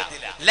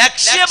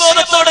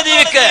 ലക്ഷ്യബോധത്തോടെ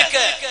ജീവിക്ക്,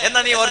 എന്നാ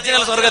നീ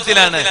ഒറിജിനൽ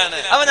സ്വർഗത്തിലാണ്.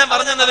 അപ്പൊ ഞാൻ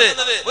പറഞ്ഞത്,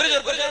 ഒരു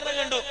ചെറുപ്പക്കാരനെ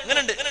കണ്ടു,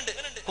 ഇങ്ങനെയുണ്ട്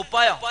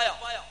കുപ്പായം.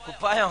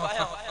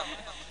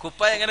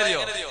 കുപ്പായം എങ്ങനെ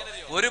അറിയോ?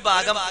 ഒരു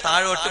ഭാഗം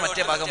താഴോട്ട്,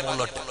 മറ്റേ ഭാഗം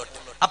മുകളിലോട്ട്.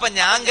 അപ്പൊ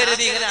ഞാൻ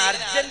കരുതി ഇങ്ങനെ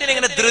അർജന്റീന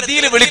ഇങ്ങനെ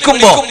ധൃതിയിൽ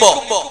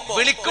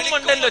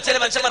വിളിക്കുമ്പോണ്ടല്ലോ ചില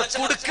മനുഷ്യന്മാർ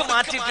കുടുക്ക്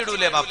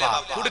മാറ്റിയിട്ടിടൂലേ പാപ്പ?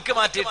 കുടുക്ക്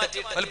മാറ്റിയിട്ട്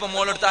വലുപ്പം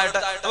മുകളിലോട്ടായിട്ട്,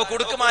 അപ്പൊ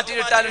കുടുക്ക്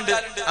മാറ്റിയിട്ടാലുണ്ട്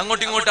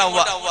അങ്ങോട്ടും ഇങ്ങോട്ടും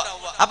ആവുക.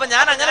 അപ്പൊ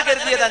ഞാൻ അങ്ങനെ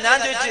കരുതിയതാ. ഞാൻ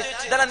ചോദിച്ചു,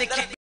 ഇതാ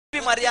നിക്ക്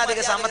മര്യാദക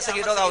സാമർത്ഥ്യ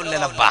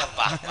കീടോകാവില്ലല്ലോ.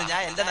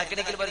 ഞാൻ എന്റെ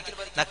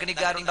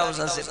നക്കിണിക്കാരുണ്ടാവും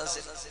സസ്യം.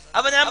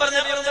 അപ്പൊ ഞാൻ പറഞ്ഞു,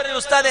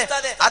 ഉസ്താദേ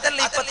അതല്ല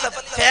ഇപ്പത്തെ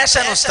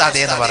ഫാഷൻ ഉസ്താദേ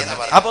എന്ന് പറഞ്ഞു.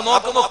 അപ്പൊ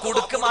നോക്കുമ്പോ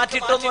കുടുക്ക്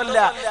മാറ്റിയിട്ടൊന്നുമല്ല,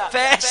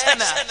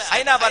 ഫാഷനാ.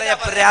 അതിനാ പറയാ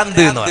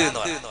ഭ്രാന്ത് എന്ന്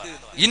പറയുന്നത്.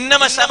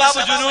 ഇന്നമ ശബാബ്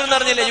ജുനൂൻ എന്ന്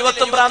പറഞ്ഞില്ലേ,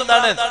 യുവത്വം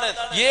ഭ്രാന്താണ്.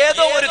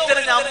 ഏതോ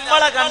ഒരുത്തരം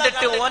നമ്മളെ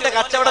കണ്ടിട്ട് ഓന്റെ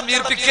കച്ചവടം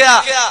വീർപ്പിക്കുക,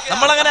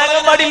 നമ്മളങ്ങനെ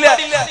ആകാൻ പാടില്ല.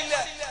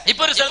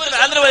 ഇപ്പൊ ഒരു സ്ഥലത്ത്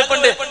ഭ്രാന്തിന്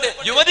പോയപ്പോണ്ട്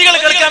യുവതികൾ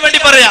കേൾക്കാൻ വേണ്ടി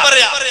പറയാ,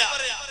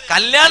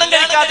 കല്യാണം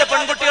കഴിക്കാത്ത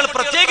പെൺകുട്ടികൾ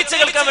പ്രത്യേകിച്ച്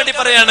കേൾക്കാൻ വേണ്ടി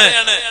പറയാണ്.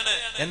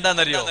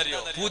 എന്താണെന്നറിയോ?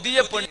 പുതിയ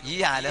ഈ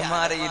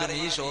അലമാരയിലും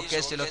ഈ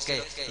ഷോക്കേസിലൊക്കെ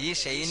ഈ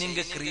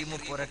ഷൈനിങ് ക്രീം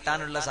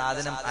പുരട്ടാനുള്ള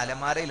സാധനം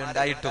അലമാരയിൽ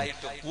ഉണ്ടായിട്ടും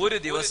ഒരു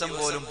ദിവസം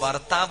പോലും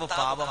ഭർത്താവ്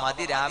പാപം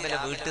അതിരാവിലെ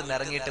വീട്ടിൽ നിന്ന്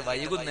ഇറങ്ങിയിട്ട്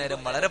വൈകുന്നേരം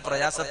വളരെ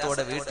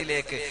പ്രയാസത്തോടെ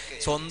വീട്ടിലേക്ക്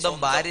സ്വന്തം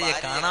ഭാര്യയെ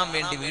കാണാൻ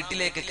വേണ്ടി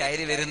വീട്ടിലേക്ക്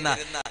കയറി വരുന്ന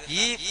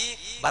ഈ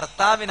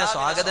ഭർത്താവിനെ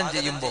സ്വാഗതം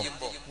ചെയ്യുമ്പോ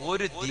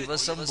ഒരു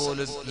ദിവസം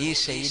പോലും ഈ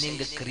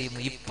ഷൈനിങ് ക്രീം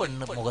ഈ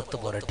പെണ്ണ് മുഖത്ത്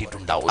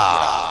പുരട്ടിയിട്ടുണ്ടാവും.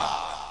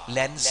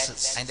 ലെൻസ്,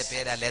 അതിന്റെ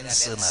പേരാ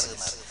ലെൻസ് എന്ന്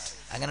പറയുന്നത്.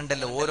 അങ്ങനെ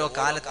ഉണ്ടല്ലോ, ഓരോ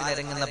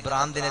കാലത്തിനിറങ്ങുന്ന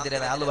ഭ്രാന്തിനെതിരെ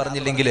ആള്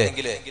പറഞ്ഞില്ലെങ്കിൽ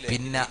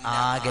പിന്നെ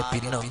ആകെ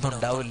പിന്നെ ഒന്നും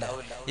ഉണ്ടാവില്ല.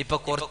 ഇപ്പൊ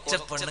കുറച്ച്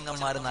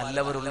പെണ്ണുങ്ങന്മാര്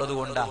നല്ലവരുള്ളത്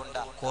കൊണ്ടാ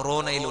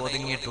കൊറോണയിൽ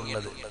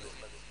ഒതുങ്ങിയിട്ടുള്ളത്.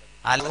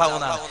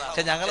 അല്ലാഹുന്നാണ്.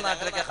 പക്ഷെ ഞങ്ങളുടെ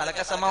നാട്ടിലൊക്കെ ഖലഖ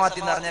സമാവാത്തി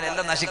എന്ന് പറഞ്ഞാൽ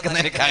എല്ലാം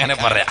നശിക്കുന്നതിനൊക്കെ അങ്ങനെ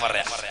പറയാം.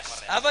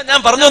 അപ്പൊ ഞാൻ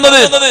പറഞ്ഞു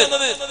വന്നത്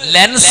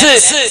ലെൻസ്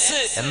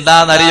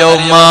എന്താന്നറിയോ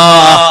ഉമ്മ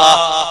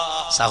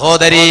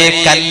സഹോദരി,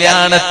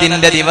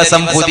 കല്യാണത്തിന്റെ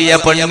ദിവസം പുതിയ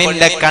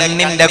പെണ്ണിന്റെ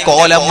കണ്ണിന്റെ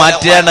കോലം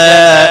മാറ്റാണ്.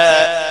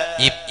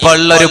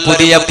 ഇപ്പോഴൊരു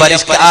പുതിയ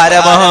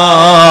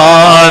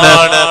പരിഷ്കാരമാണ്.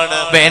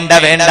 വേണ്ട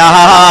വേണ്ട,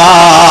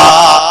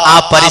 ആ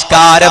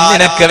പരിഷ്കാരം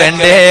നിനക്ക്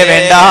വേണ്ടേ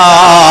വേണ്ട.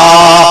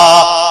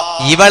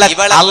 ഇവളെ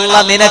അള്ള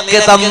നിനക്ക്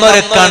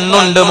തന്നൊരു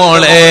കണ്ണുണ്ട്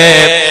മോളെ,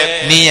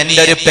 നീ എന്റെ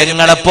ഒരു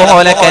പെങ്ങളെ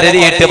പോലെ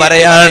കരുതിയിട്ട്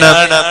പറയാണ്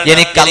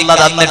എനിക്കല്ല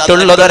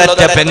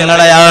തന്നിട്ടുള്ളതൊരൊറ്റ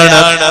പെങ്ങളെയാണ്.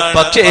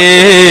 പക്ഷേ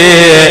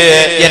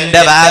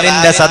എന്റെ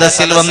വാവിന്റെ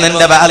സദസ്സിൽ വന്ന്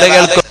എന്റെ വാല്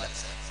കേൾക്കും.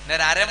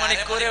 ഒരു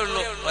അരമണിക്കൂറേ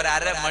ഉള്ളൂ, ഒരു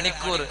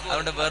അരമണിക്കൂർ.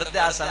 അതുകൊണ്ട് വെറുതെ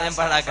ആ സമയം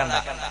പാഴാക്കണ്ട.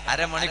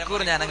 അരമണിക്കൂർ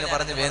ഞാനങ്ങ്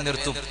പറഞ്ഞ്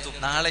നിർത്തും.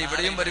 നാളെ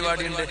ഇവിടെയും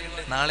പരിപാടിയുണ്ട്.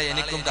 നാളെ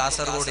എനിക്കും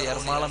കാസർഗോഡ്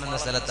എറണാകുളം എന്ന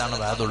സ്ഥലത്താണ്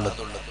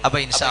വാതുള്ളത്. അപ്പൊ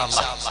ഇൻഷാ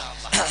അല്ലാഹ്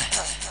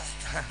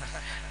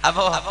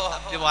അപ്പൊ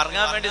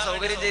ഉറങ്ങാൻ വേണ്ടി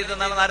സൗകര്യം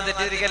ചെയ്തെന്നാണ് ആരും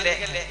തെറ്റിദ്ധരിക്കല്ലേ.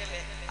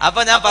 അപ്പൊ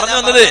ഞാൻ പറഞ്ഞു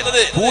വന്നത്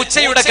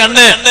പൂച്ചയുടെ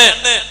കണ്ണ്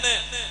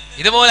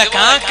ഇതുപോലെ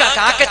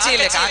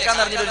കാക്കച്ചയില്ലേ, കാക്ക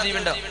എന്ന് പറഞ്ഞൊരു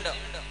ജീവിണ്ടോ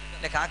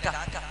അല്ലെ, കാക്ക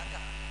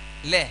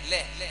ഇല്ലേ?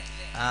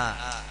 ആ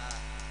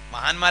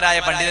മഹാന്മാരായ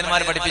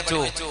പണ്ഡിതന്മാർ പഠിപ്പിച്ചു,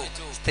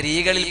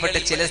 സ്ത്രീകളിൽപ്പെട്ട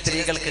ചില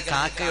സ്ത്രീകൾക്ക്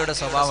കാക്കയുടെ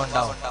സ്വഭാവം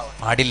ഉണ്ടാവും.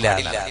 പാടില്ല,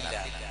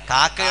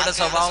 കാക്കയുടെ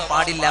സ്വഭാവം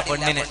പാടില്ല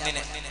പെണ്ണിന്.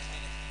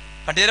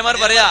 പണ്ഡിതന്മാർ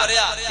പറയാ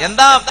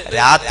എന്താ,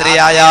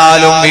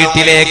 രാത്രിയായാലും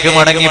വീട്ടിലേക്ക്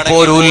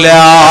മടങ്ങിപ്പോരൂല്ല.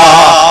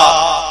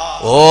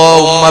 ഓ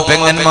ഉമ്മ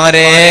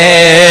പെങ്ങന്മാരെ,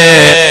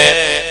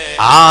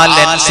 ആ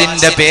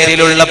ലെൻസിന്റെ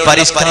പേരിലുള്ള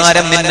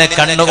പരിഷ്കാരം നിന്നെ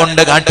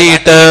കണ്ണുകൊണ്ട്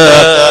കാട്ടിയിട്ട്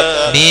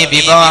നീ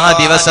വിവാഹ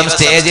ദിവസം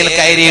സ്റ്റേജിൽ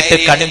കയറിയിട്ട്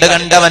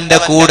കണ്ടവന്റെ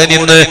കൂടെ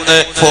നിന്ന്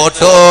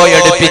ഫോട്ടോ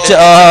എടുപ്പിച്ച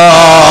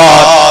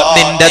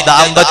നിന്റെ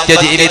ദാമ്പത്യ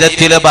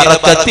ജീവിതത്തിൽ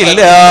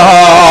ബറക്കത്തില്ല.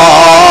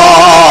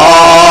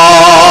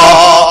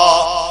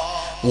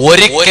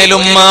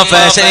 ഒരിക്കലും ആ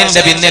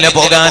ഫാഷനിന്റെ പിന്നിലെ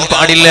പോകാൻ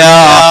പാടില്ല.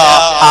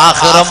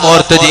 ആഖിറം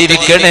ഓർത്ത്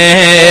ജീവിക്കണേ.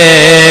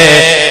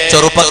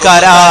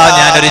 ചെറുപ്പക്കാരാ,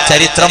 ഞാനൊരു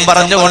ചരിത്രം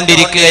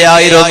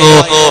പറഞ്ഞുകൊണ്ടിരിക്കുകയായിരുന്നു.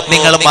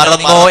 നിങ്ങൾ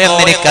മറന്നോ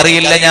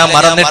എന്നെനിക്കറിയില്ല. ഞാൻ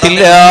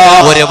മറന്നിട്ടില്ല.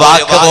 ഒരു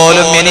വാക്ക്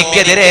പോലും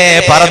എനിക്കെതിരെ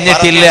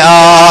പറഞ്ഞിട്ടില്ല.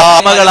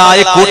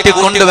 മകളായി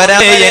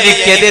കൂട്ടിക്കൊണ്ടുവരാൻ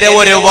എനിക്കെതിരെ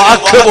ഒരു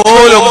വാക്ക്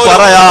പോലും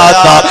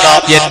പറയാത്ത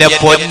എന്റെ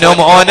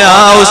പൊന്നുമോനാ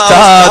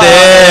ഉസ്താദേ.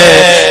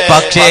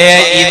 പക്ഷേ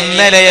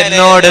ഇന്നലെ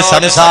എന്നോട്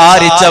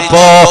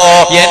സംസാരിച്ചപ്പോ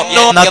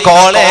എന്നോട്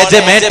കോളേജ്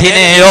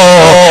മേറ്റിനെയോ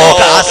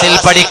ക്ലാസ്സിൽ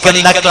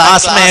പഠിക്കുന്ന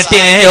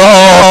ക്ലാസ്മേറ്റിനെയോ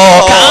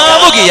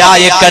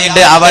കാമുകിയായി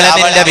കണ്ട് അവളെ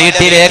നിന്റെ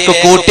വീട്ടിലേക്ക്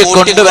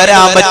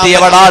കൂട്ടിക്കൊണ്ടുവരാൻ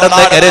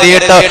പറ്റിയവളാണെന്ന്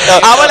കരുതിയിട്ട്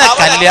അവളെ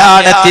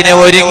കല്യാണത്തിന്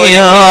ഒരുങ്ങിയ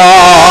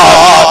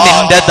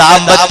നിന്റെ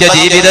ദാമ്പത്യ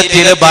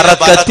ജീവിതത്തിൽ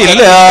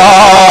ബറക്കത്തില്ല.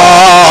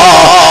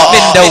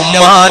 നിന്റെ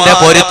ഉമ്മാന്റെ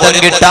പൊരുത്തം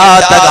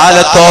കിട്ടാത്ത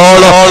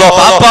കാലത്തോളം,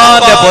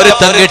 പാപ്പാന്റെ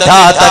പൊരുത്തം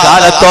കിട്ടാത്ത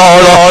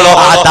കാലത്തോളം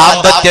ആ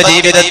ദാമ്പത്യ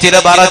ജീവിതത്തിൽ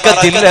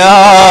ബറക്കത്തില്ല.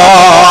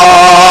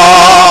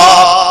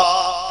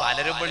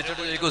 പലരും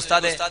വിളിച്ചിട്ട് ചോദിക്കും,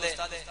 ഉസ്താദേ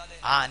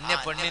ആ അന്യ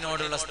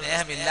പെണ്ണിനോടുള്ള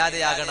സ്നേഹം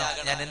ഇല്ലാതെയാകണം,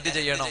 ഞാൻ എന്ത്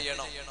ചെയ്യണം?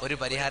 ഒരു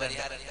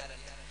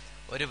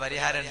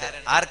പരിഹാരമുണ്ട്.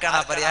 ആർക്കാണ്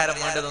ആ പരിഹാരം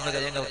വേണ്ടതെന്ന്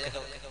കഴിയുന്നവർക്ക്?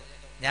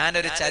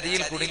 ഞാനൊരു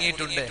ചതിയിൽ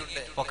കുടുങ്ങിയിട്ടുണ്ട്.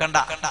 പൊക്കണ്ട,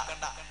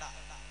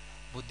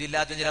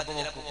 ബുദ്ധിയില്ലാത്ത ചിലപ്പോ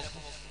നോക്കൂ.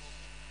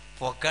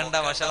 പൊക്കണ്ട,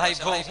 വഷളായി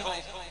പോകും.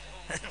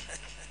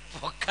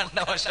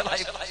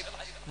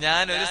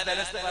 ഞാൻ ഒരു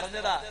സ്ഥലത്ത്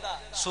പറഞ്ഞതാ,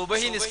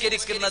 സുബഹി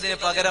നിസ്കരിക്കുന്നതിന്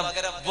പകരം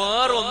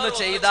വേറൊന്ന്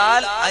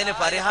ചെയ്താൽ അതിന്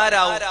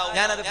പരിഹാരാവും.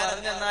 ഞാനത്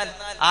പറഞ്ഞെന്നാൽ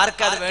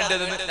ആർക്കത്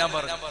വേണ്ടതെന്ന് ഞാൻ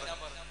പറഞ്ഞു.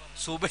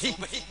 സുബഹി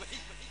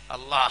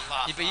അല്ലാഹ്,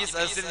 ഇപ്പൊ ഈ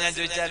സദസ്സിൽ ഞാൻ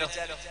ചോദിച്ചാലോ,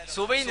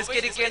 സുബഹി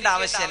നിസ്കരിക്കേണ്ട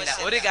ആവശ്യമില്ല,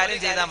 ഒരു കാര്യം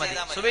ചെയ്താൽ മതി,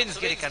 സുബഹി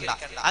നിസ്കരിക്കണ്ട.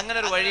 അങ്ങനെ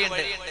ഒരു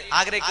വഴിയുണ്ട്.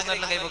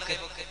 ആഗ്രഹിക്കുന്നവരുടെ കൈവക്ക്.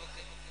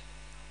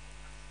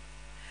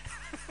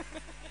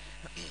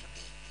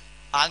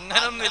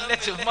 അങ്ങനൊന്നുമില്ല,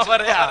 ചുമ്മാ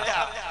പറയാ.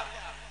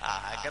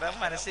 ആഗ്രഹം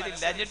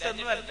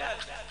മനസ്സിലില്ലാഞ്ഞിട്ടൊന്നുമല്ല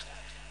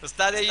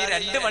ഉസ്താദെ. ഈ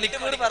 2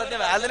 മണിക്കൂർ പറഞ്ഞ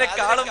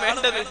വേദനക്കാളും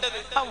വേണ്ടത്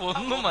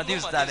ഒന്നും മതി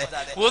ഉസ്താദെ,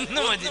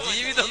 ഒന്നും മതി.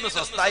 ജീവിതം ഒന്ന്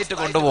സ്വസ്ഥായിട്ട്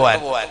കൊണ്ടുപോവാൻ.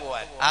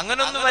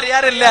 അങ്ങനൊന്നും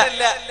പറയാറില്ല.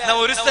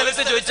 ഒരു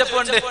സ്ഥലത്ത്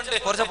ചോദിച്ചപ്പോണ്ട്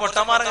കുറച്ച്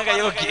പൊട്ടന്മാരങ്ങ്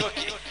കൈവക്കി.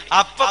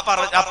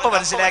 അപ്പ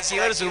മനസ്സിലാക്കി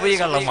ഒരു സുബഹി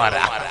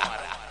കള്ളന്മാരാ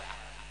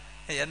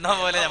എന്ന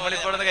പോലെ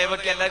നമ്മളിപ്പോഴൊന്ന്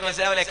കൈവക്കി എല്ലാവർക്കും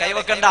മനസ്സിലാവില്ലേ?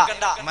 കൈവക്കണ്ട,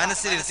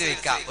 മനസ്സിലിരുത്തി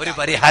വെക്കാം. ഒരു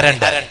പരിഹാരം.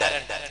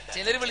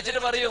 ചിലര്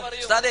വിളിച്ചിട്ട് പറയും,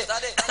 ഉസ്താദേ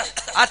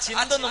ആ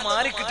ചിന്ത ഒന്നും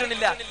മാറി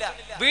കിട്ടണില്ല,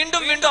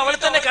 വീണ്ടും വീണ്ടും അവൾ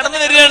തന്നെ കടന്നു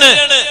വരികയാണ്.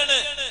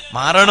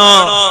 മാറണോ?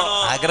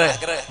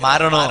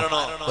 മാറണോ?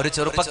 ഒരു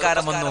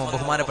ചെറുപ്പക്കാരൻ വന്നു,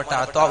 ബഹുമാനപ്പെട്ട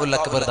അത്വാഉൽ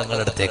അക്ബർ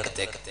തങ്ങളുടെ അടുത്തേക്ക്.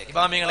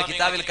 ഇമാമികളെ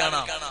കിതാബിൽ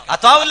കാണാം,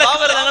 അത്വാഉൽ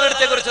അക്ബർ തങ്ങളുടെ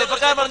അടുത്തേക്ക് ഒരു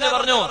ചെറുപ്പക്കാരൻ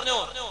പറഞ്ഞു,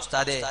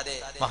 ഉസ്താദേ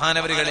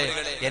മഹാനവരികളെ,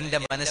 എന്റെ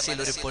മനസ്സിൽ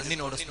ഒരു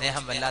പെണ്ണിനോട്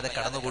സ്നേഹം വല്ലാതെ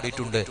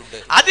കടന്നുകൂടിയിട്ടുണ്ട്.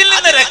 അതിൽ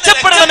നിന്ന്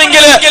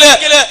രക്ഷപ്പെടണമെങ്കിൽ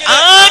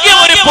ആകെ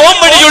ഒരു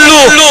പോംവഴിയുള്ളൂ.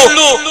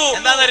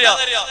 എന്താണെന്നറിയോ?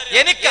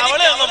 എനിക്ക്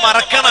അവളെ ഒന്ന്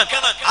മറക്കണം.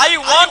 I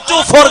want to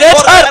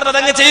forget Har.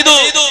 അതങ്ങ്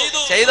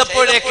ചെയ്തപ്പോൾ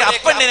ചെയ്തപ്പോഴേക്ക് ആ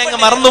പെണ്ണിനെ അങ്ങ്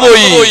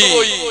മറന്നുപോയി.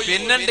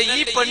 പിന്നണ്ട് ഈ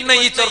പെണ്ണ്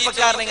ഈ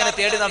ചെറുപ്പക്കാരനെ ഇങ്ങനെ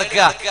തേടി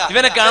നടക്കുക.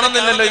 ഇവനെ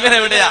കാണുന്നില്ലല്ലോ, ഇവൻ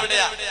എവിടെയാ?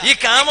 ഈ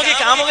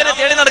കാമുകനെ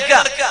തേടി നടക്കുക,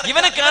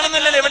 ഇവനെ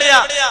കാണുന്നില്ലല്ലോ, എവിടെയാ?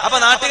 അപ്പൊ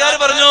നാട്ടുകാർ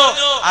പറഞ്ഞു,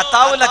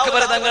 അത്താവുൽ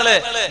അക്ബർ തങ്ങള്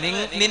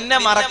നിന്നെ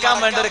മറക്കാൻ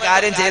വേണ്ട ഒരു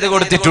കാര്യം ചെയ്തു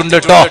കൊടുത്തിട്ടുണ്ട്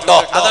കേട്ടോ,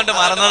 അതുകൊണ്ട്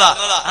മറന്നതാ.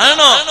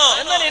 ആണോ?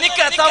 എന്നാൽ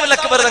എനിക്ക് അത്താവുൽ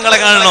അക്ബർ തങ്ങളെ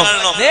കാണണം.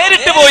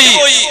 നേരിട്ട് പോയി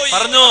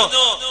പറഞ്ഞു,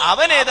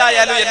 അവൻ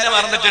ഏതായാലും എന്നെ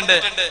മറന്നിട്ടുണ്ട്,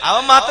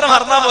 അവൻ മാത്രം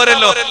മറന്നാ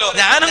പോരല്ലോ,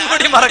 ഞാനും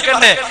കൂടി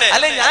മറക്കണ്ടേ,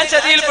 അല്ലെ ഞാൻ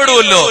ചതിയിൽ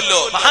പെടുവല്ലോ.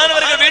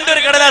 മഹാനവர்கள் വീണ്ടും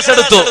ഒരു കടലാസ്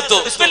എടുത്തു,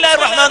 ബിസ്മില്ലാഹിർ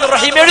റഹ്മാനിർ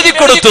റഹീം എഴുതി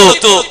കൊടുത്തു.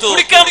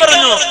 കുടിക്കാൻ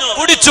പറഞ്ഞു,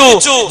 കുടിച്ചു,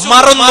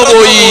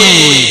 മറന്നുപോയി.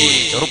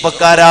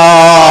 ചെറുപ്പക്കാരാ,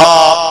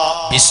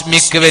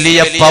 ബിസ്മിക്ക് വലിയ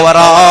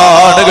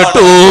പവറാണ്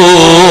കേട്ടോ.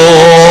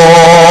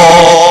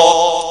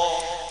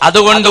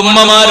 അതുകൊണ്ട്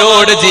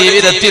ഉമ്മമാരോട്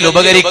ജീവിതത്തിൽ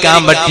ഉപകരിക്കാൻ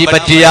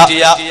പറ്റിയ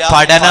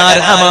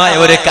പഠനാർഹമായ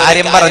ഒരു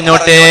കാര്യം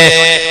പറഞ്ഞോട്ടെ.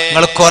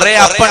 നിങ്ങൾ കുറെ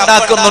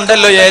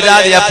അപ്പുണ്ടാക്കുന്നുണ്ടല്ലോ,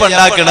 ഏതാതി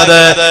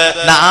അപ്പുണ്ടാക്കുന്നത്?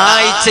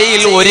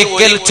 ആഴ്ചയിൽ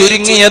ഒരിക്കൽ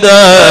ചുരുങ്ങിയത്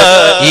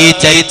ഈ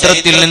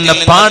ചരിത്രത്തിൽ നിന്ന്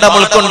പാഠം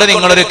ഉൾക്കൊണ്ട്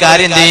നിങ്ങളൊരു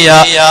കാര്യം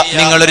ചെയ്യുക.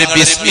 നിങ്ങളൊരു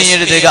ബിസ്മി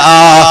എഴുതുക,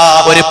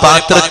 ഒരു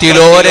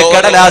പാത്രത്തിലോ ഒരു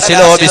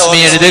കടലാസിലോ ബിസ്മി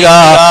എഴുതുക,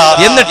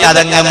 എന്നിട്ട്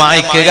അതങ്ങ്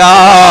മായ്ക്കുക.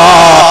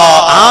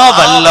 ആ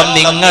വെള്ളം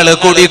നിങ്ങൾ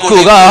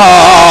കുടിക്കുക.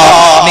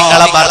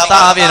 നിങ്ങളെ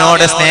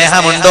ഭർത്താവിനോട്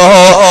സ്നേഹമുണ്ടോ?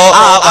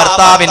 ആ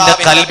ഭർത്താവിന്റെ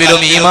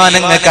കൽബിലും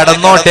ഈമാനങ്ങ്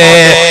കടന്നോട്ടെ.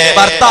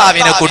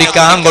 ഭർത്താവിന്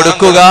കുടിക്കാൻ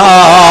കൊടുക്കുക.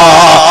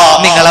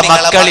 നിങ്ങളെ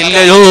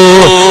മക്കളില്ലയോ?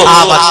 ആ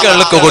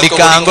മക്കൾക്ക്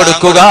കുടിക്കാൻ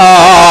കൊടുക്കുക.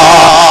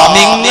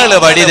 നിങ്ങൾ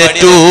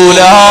വഴിതെറ്റൂല,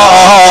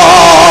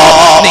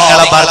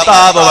 നിങ്ങളെ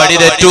ഭർത്താവ്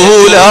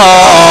വഴിതെറ്റൂല,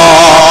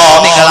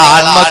 നിങ്ങളെ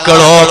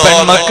ആൺമക്കളോ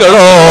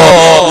പെൺമക്കളോ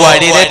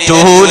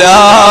വഴിതെറ്റൂല.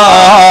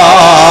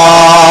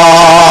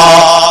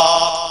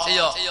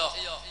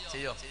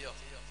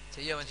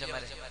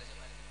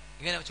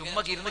 ഇങ്ങനെ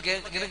ചുമ്മാ ഇരുന്ന്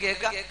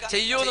കേൾക്ക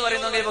ചെയ്യൂ എന്ന്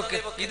പറയുന്ന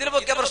ഇതിന്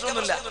പൊക്കെ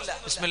പ്രശ്നമൊന്നുമില്ല.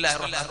 ബിസ്മില്ലാഹിർ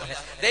റഹ്മാനിർ റഹീം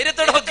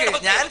ധൈര്യത്തോടെ വെക്ക്.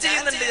 ഞാൻ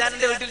ചെയ്യുന്നുണ്ട്, ഞാൻ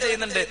എന്റെ വീട്ടിൽ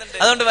ചെയ്യുന്നുണ്ട്,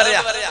 അതുകൊണ്ട്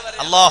പറയാ.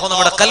 അല്ലാഹു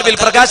നമ്മുടെ ഖൽബിൽ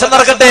പ്രകാശം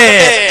നിറക്കട്ടെ.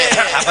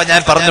 അപ്പൊ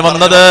ഞാൻ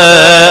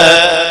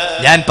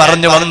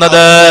പറഞ്ഞു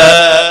വന്നത്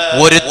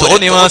ഒരു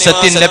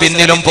തോന്നിവാസത്തിന്റെ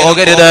പിന്നിലും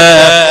പോകരുത്.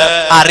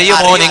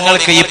 അറിയുമോ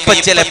നിങ്ങൾക്ക്, ഇപ്പൊ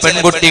ചില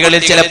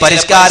പെൺകുട്ടികളിൽ ചില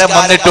പരിഷ്കാരം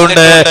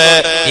വന്നിട്ടുണ്ട്.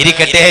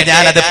 ഇരിക്കട്ടെ,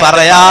 ഞാനത്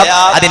പറയാം.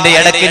 അതിന്റെ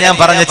ഇടയ്ക്ക് ഞാൻ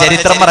പറഞ്ഞ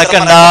ചരിത്രം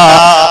മറക്കണ്ട.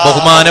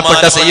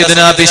 ബഹുമാനപ്പെട്ട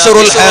സയ്യിദുനാ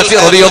ബിശ്റുൽ ഹാഫി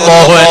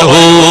റളിയല്ലാഹു അൻഹു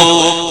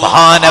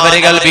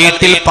മഹാനവരുകൾ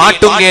വീട്ടിൽ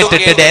പാട്ടും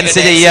കേട്ടിട്ട് ഡാൻസ്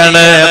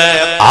ചെയ്യാണ്.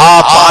 ആ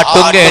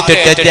പാട്ടും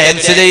കേട്ടിട്ട്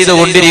ഡാൻസ്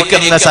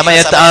ചെയ്തുകൊണ്ടിരിക്കുന്ന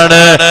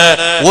സമയത്താണ്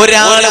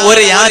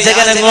ഒരു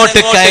യാചകൻ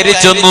അങ്ങോട്ട് കയറി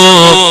ചെന്നു.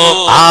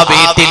 ആ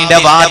വീട്ടിന്റെ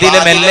വാതില്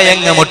മെല്ലെ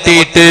അങ്ങ്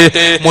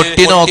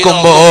മുട്ടി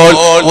നോക്കുമ്പോൾ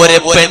ഒരു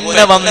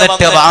പെണ്ണ്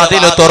വന്നിട്ട്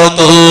വാതില്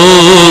തുറന്നു.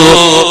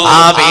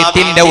 ആ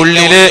വീട്ടിന്റെ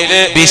ഉള്ളില്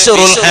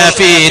ബിശ്റുൽ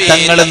ഹാഫി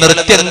തങ്ങൾ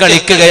നൃത്യം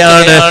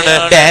കളിക്കുകയാണ്,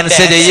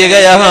 ഡാൻസ്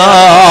ചെയ്യുകയാണ്.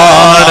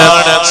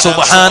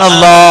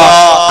 സുബ്ഹാനല്ലാഹ്.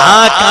 ആ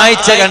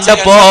കാഴ്ച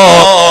കണ്ടപ്പോ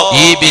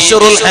ഈ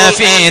ബിശ്റുൽ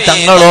ഹാഫി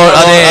തങ്ങളോട്,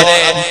 അതെ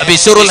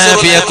ബിശ്റുൽ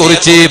ഹാഫിയെ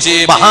കുറിച്ച്,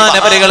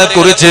 മഹാനവരുകളെ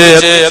കുറിച്ച്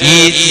ഈ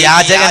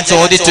യാചകൻ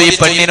ചോദിച്ചു ഈ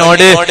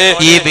പെണ്ണിനോട്,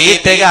 ഈ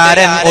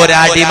വീട്ടുകാരൻ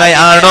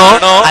ഒരടിമയാണോ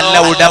അല്ല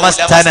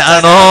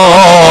ഉടമസ്ഥനാണോ?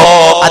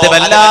 അത്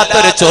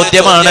വല്ലാത്തൊരു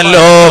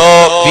ചോദ്യമാണല്ലോ.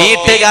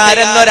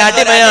 വീട്ടുകാരൻ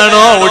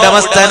ഒരടിമയാണോ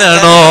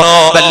ഉടമസ്ഥനാണോ?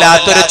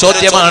 വല്ലാത്തൊരു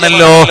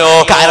ചോദ്യമാണല്ലോ.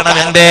 കാരണം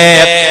എന്തേ?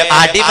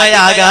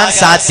 അടിമയാകാൻ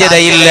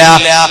സാധ്യതയില്ല.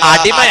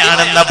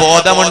 അടിമയാണെന്ന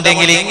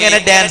ബോധമുണ്ടെങ്കിൽ ഇങ്ങനെ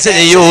ഡാൻസ്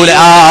ചെയ്യൂല.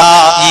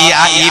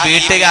 ഈ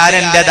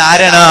വീട്ടുകാരന്റെ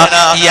ധാരണ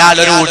ഇയാൾ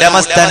ഒരു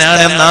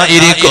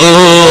ഉടമസ്ഥനാണെന്നായിരിക്കൂ.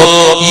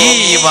 ഈ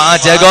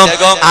വാചകം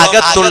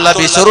അകത്തുള്ള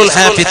ബിശ്റുൽ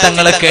ഹാഫി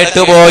തങ്ങളെ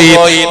കേട്ടുപോയി.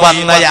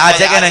 വന്ന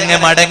യാചകനങ്ങ്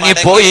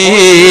മടങ്ങിപ്പോയി.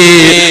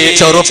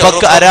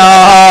 ചെറുപ്പക്കാരാ,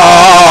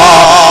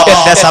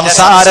 എന്റെ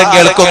സംസാരം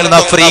കേൾക്കുന്ന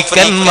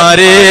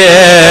ഫ്രീക്കന്മാരെ,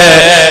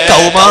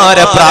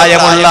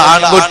 കൗമാരപ്രായമുള്ള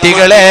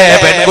ആൺകുട്ടികളെ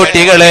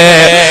പെൺകുട്ടികളെ,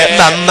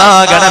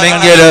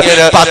 നന്നാകണമെങ്കിൽ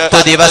 10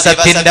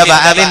 ദിവസത്തിന്റെ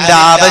വാവിന്റെ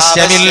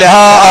ആവശ്യമില്ല,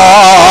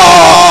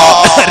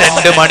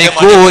 2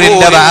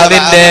 മണിക്കൂറിന്റെ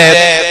വാവിന്റെ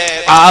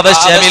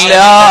ആവശ്യമില്ല.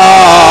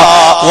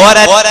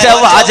 ഒരൊറ്റ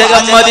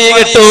വാചകം മതി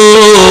കിട്ടൂ.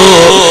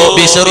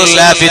 ബിശ്റുൽ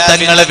ഹാഫി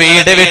തങ്ങൾ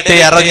വീട് വിട്ട്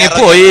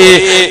ഇറങ്ങിപ്പോയി.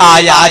 ആ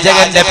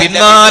യാചകന്റെ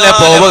പിന്നാലെ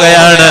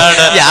പോവുകയാണ്.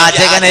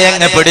 യാചകനെ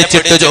അങ്ങ്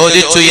പിടിച്ചിട്ട്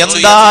ചോദിച്ചു,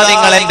 എന്താ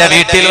നിങ്ങൾ എന്റെ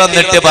വീട്ടിൽ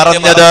വന്നിട്ട്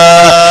പറഞ്ഞത്?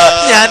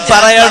 ഞാൻ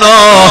പറയണോ?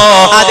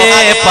 അതേ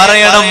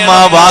പറയണം.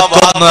 ആ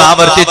വാക്കൊന്ന്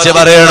ആവർത്തിച്ച്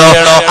പറയണോ?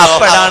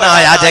 അപ്പോഴാണ് ആ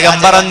യാചകൻ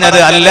പറഞ്ഞത്,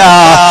 അല്ല,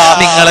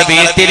 നിങ്ങളെ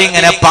വീട്ടിൽ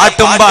ഇങ്ങനെ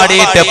പാട്ടും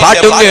പാടിയിട്ട്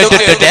പാട്ടും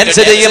കേട്ടിട്ട്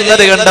ഡാൻസ്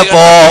ചെയ്യുന്നത്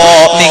കണ്ടപ്പോ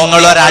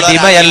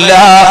നിങ്ങളൊരടിമയല്ല,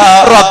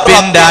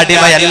 റബ്ബിന്റെ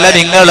അടിമയല്ല,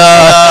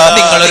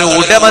 നിങ്ങളൊരു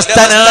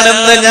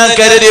ഉടമസ്ഥനാണെന്ന് ഞാൻ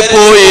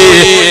കരുതിപ്പോയി.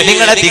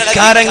 നിങ്ങളെ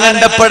ധിക്കാരം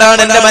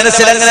കണ്ടപ്പോഴാണ് എന്റെ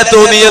മനസ്സിൽ അങ്ങനെ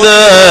തോന്നിയത്.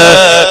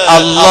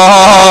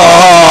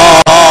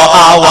 അല്ലാഹ്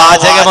ആ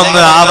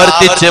വാചകമൊന്ന്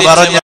ആവർത്തിച്ച്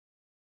പറഞ്ഞു.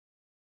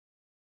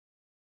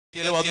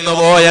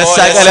 വന്നുപോയ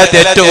സകല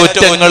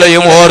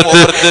തെറ്റുകുറ്റങ്ങളെയും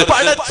ഓർത്ത്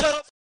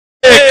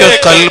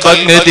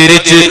കൽബങ്ങ്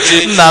തിരിച്ച്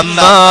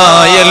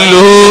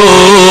നന്നായല്ലോ.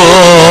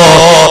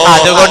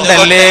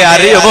 അതുകൊണ്ടല്ലേ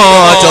അറിയുമോ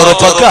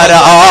ചെറുപ്പക്കാരാ,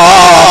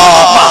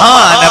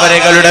 മഹാന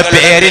മഹാനവരുകളുടെ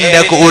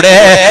പേരിന്റെ കൂടെ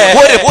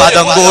ഒരു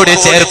പദം കൂടി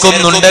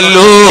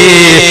ചേർക്കുന്നുണ്ടല്ലോ.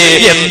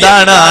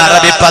 എന്താണ്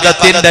അറബി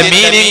പദത്തിന്റെ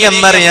മീനിങ്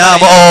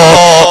എന്നറിയാമോ?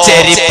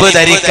 ചെരിപ്പ്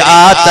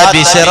ധരിക്കാത്ത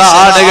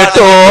ബിശ്റാണ്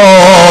കേട്ടോ.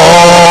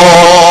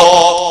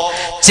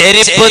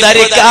 ചെരിപ്പ്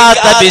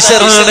ധരിക്കാത്ത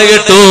ബിശ്റാണ്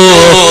കേട്ടോ.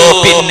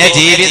 പിന്നെ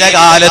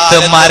ജീവിതകാലത്ത്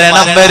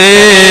മരണം വരെ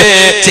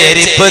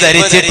ചെരിപ്പ്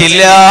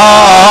ധരിച്ചിട്ടില്ല.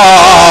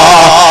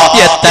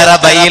 എത്ര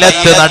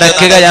ബൈലത്ത്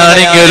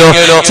നടക്കുകയാണെങ്കിലും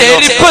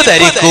ചെരിപ്പ്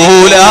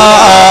ധരിക്കൂല.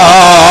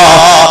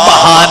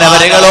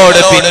 മഹാനവരുകളോട്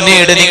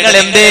പിന്നീട് നിങ്ങൾ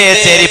എന്തേ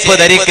ചെരിപ്പ്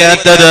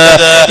ധരിക്കാത്തത്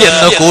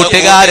എന്ന്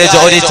കൂട്ടുകാര്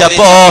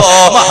ചോദിച്ചപ്പോ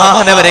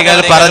മഹാനവരുകൾ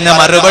പറഞ്ഞ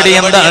മറുപടി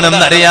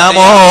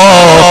എന്താണെന്നറിയാമോ?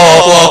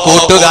 ഓ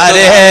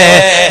കൂട്ടുകാരെ,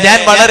 ഞാൻ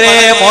വളരെ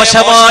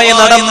മോശമായി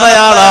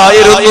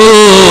നടന്നയാളായിരുന്നു.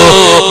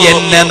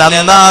 എന്നെ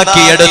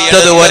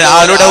നന്നാക്കിയെടുത്തത്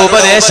ഒരാളുടെ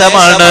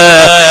ഉപദേശമാണ്.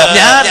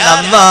 ഞാൻ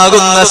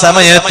നന്നാകുന്ന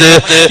സമയത്ത്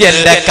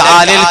എന്റെ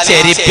കാലിൽ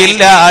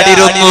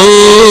ചെരിപ്പില്ലാടിരുന്നു.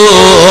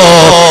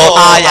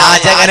 ആ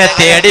യാചകനെ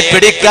തേടി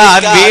പിടിക്കാൻ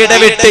വീട്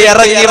വിട്ട്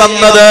ഇറങ്ങി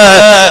വന്നത്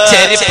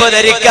ചെരിപ്പ്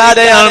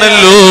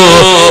ധരിക്കാതെയാണല്ലോ.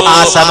 ആ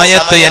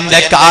സമയത്ത് എന്റെ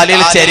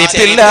കാലിൽ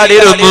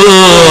ചെരിപ്പില്ലാടിരുന്നു.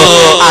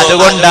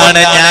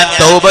 അതുകൊണ്ടാണ് ഞാൻ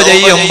തൗബ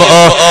ചെയ്യുമ്പോ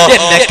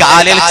എന്റെ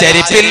കാലിൽ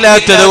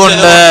ചെരിപ്പില്ലാത്തത്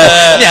കൊണ്ട്,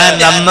 ഞാൻ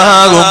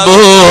നന്നാകുമ്പോ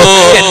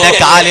എന്റെ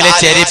കാലിൽ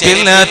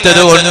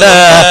ചെരിപ്പില്ലാത്തത് കൊണ്ട്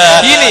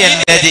ഇനി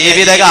എന്റെ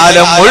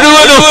ജീവിതകാലം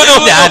മുഴുവനും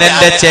ഞാൻ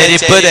എന്റെ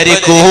ചെരിപ്പ്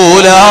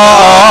ധരിക്കൂല.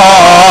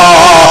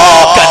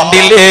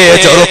 കണ്ടില്ലേ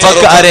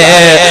ചെറുപ്പക്കാരെ,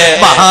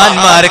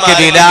 മഹാന്മാർക്ക്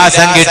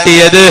വിലാസം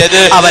കിട്ടിയത്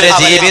അവരെ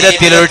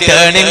ജീവിതത്തിൽ ഒരു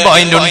ടേണിംഗ്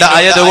പോയിന്റ്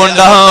ഉണ്ടായത്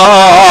കൊണ്ടാണ്.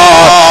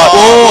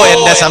 ഓ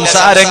എന്റെ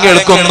സംസാരം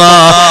കേൾക്കുന്ന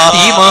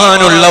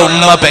ഈമാനുള്ള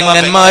ഉമ്മ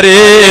പെങ്ങന്മാരെ,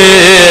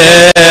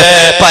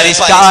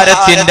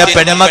 പരിഷ്കാരത്തിന്റെ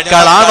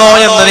പെൺമക്കളാണോ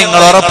എന്ന്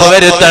നിങ്ങൾ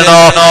ഉറപ്പുവരുത്തണോ.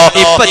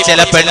 ഇപ്പൊ ചില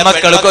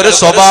പെൺമക്കൾക്ക് ഒരു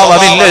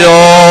സ്വഭാവമില്ലയോ.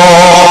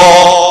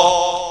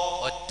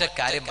 ഒറ്റ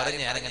കാര്യം പറഞ്ഞ്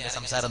ഞാൻ എന്റെ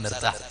സംസാരം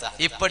നിർത്താം.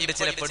 ഇപ്പണ്ട്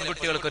ചില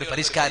പെൺകുട്ടികൾക്ക് ഒരു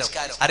പരിഷ്കാരം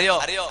അറിയോ?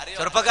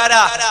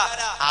 ചെറുപ്പക്കാരാ,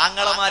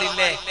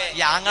 ആങ്ങളമാരില്ലേ, ഈ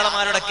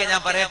ആങ്ങളമാരോടൊക്കെ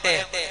ഞാൻ പറയട്ടെ,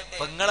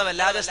 പെങ്ങളെ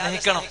വല്ലാതെ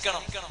സ്നേഹിക്കണം.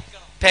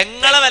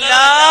 പെങ്ങളെ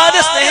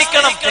വല്ലാതെ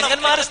സ്നേഹിക്കണം.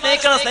 പെങ്ങന്മാരെ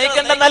സ്നേഹിക്കണം.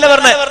 സ്നേഹിക്കണ്ടെന്നല്ല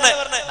പറഞ്ഞേ,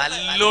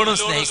 നല്ലോണം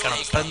സ്നേഹിക്കണം.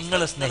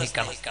 പെങ്ങളെ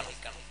സ്നേഹിക്കണം.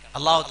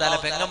 അല്ലാഹു തആല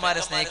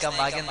പെങ്ങന്മാരെ സ്നേഹിക്കാൻ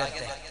ഭാഗ്യം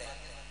തരട്ടെ.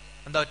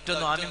 എന്താ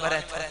ഒറ്റൊന്നും ആമീൻ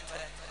പറയാൻ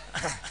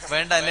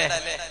വേണ്ട അല്ലേ?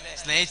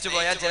 സ്നേഹിച്ചു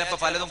പോയാൽ ചിലപ്പോ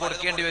പലതും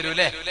കൊടുക്കേണ്ടി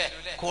വരൂലേ.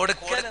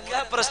 കൊടുക്കാൻ എന്താ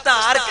പ്രശ്നം?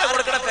 ആർക്കാ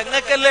കൊടുക്കണ?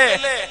 പെങ്ങക്കല്ലേ.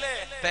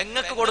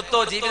 പെങ്ങക്ക് കൊടുത്തോ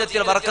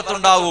ജീവിതത്തിൽ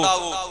ബർക്കത്തുണ്ടാവൂ.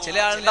 ചില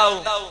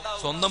ആളുണ്ടാവും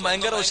സ്വന്തം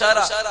ഭയങ്കര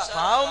ഉഷാറാ,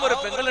 പാവം ഒരു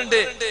പെങ്ങളുണ്ട്,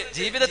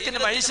 ജീവിതത്തിന്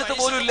മഴീശത്ത്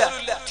പോലുമില്ല,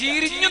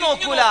 തിരിഞ്ഞു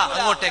നോക്കൂല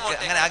അങ്ങോട്ടേക്ക്.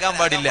 അങ്ങനെ ആകാൻ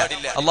പാടില്ല.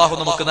 അള്ളാഹു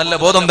നമുക്ക് നല്ല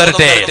ബോധം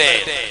തരട്ടെ.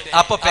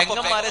 അപ്പൊ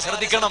പെങ്ങന്മാരെ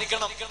ശ്രദ്ധിക്കണം.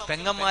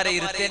 പെങ്ങന്മാരെ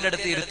ഇരുത്തേണ്ട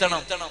അടുത്ത്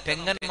ഇരുത്തണം.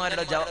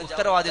 പെങ്ങന്മാരുടെ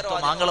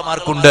ഉത്തരവാദിത്വം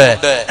ആങ്ങളമാർക്കുണ്ട്.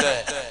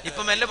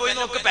 ഇപ്പൊ മെല്ലെ പോയി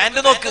നോക്ക്,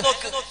 പാന്റ് നോക്ക്,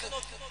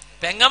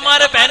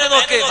 പെങ്ങന്മാരെ പാന്റ്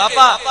നോക്ക്.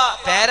 ബാപ്പാ,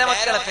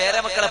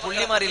 പേരമക്കളെ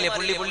പുള്ളിമാരില്ലേ,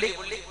 പുള്ളി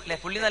അല്ലെ,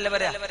 പുള്ളി നല്ല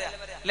പറയാ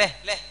അല്ലേ,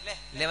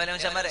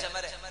 മനുഷ്യന്മാരെ.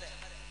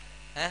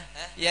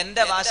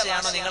 എന്റെ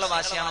ഭാഷയാണോ നിങ്ങളെ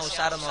ഭാഷയാണോ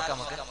ഉഷാറ് നോക്കാം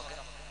നമുക്ക്.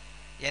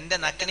 എന്റെ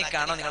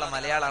നക്കനിക്കാണോ നിങ്ങളെ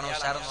മലയാളാണോ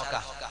ഉഷാറ്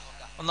നോക്കാം.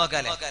 ഒന്ന്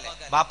നോക്കാല്ലേ.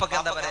 ബാപ്പക്ക്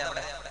എന്താ പറയാ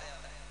അവിടെ?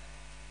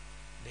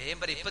 വേം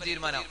പറ, ഇപ്പൊ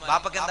തീരുമാനം.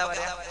 ബാപ്പക്ക് എന്താ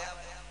പറയാ?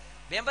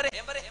 വേം പറ.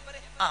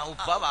 ആ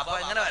ഉപ്പ ബാപ്പ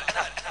എങ്ങനെ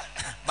പറയാ?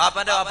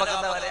 ബാപ്പന്റെ ബാപ്പക്ക്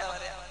എന്താ പറയാ?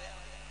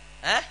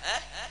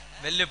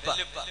 വെല്ലുപ്പ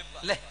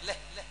അല്ലേ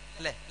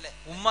അല്ലേ.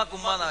 ഉമ്മാക്ക്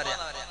ഉമ്മ എന്നാ പറയാ.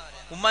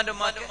 ഉമ്മാന്റെ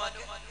ഉമ്മാക്ക്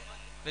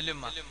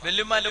വെല്ലുമ്മ,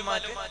 വെല്ലുമ്മാന്റെ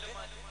ഉമ്മാക്ക്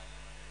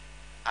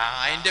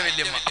അതിന്റെ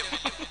വെല്ലുമ്മ,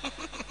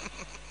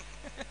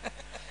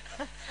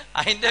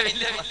 അതിന്റെ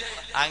വെല്ലുമ്മ.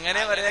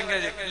 അങ്ങനെ പറയാൻ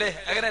കഴിയും അല്ലേ?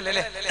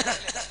 അങ്ങനല്ലേ?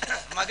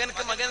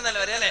 മകനക്ക് മകൻ എന്നല്ല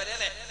പറയാ അല്ലേ?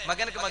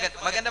 മകനക്ക് മകൻ,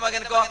 മകന്റെ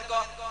മകനക്കോ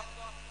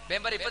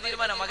വേം പറ, ഇപ്പൊ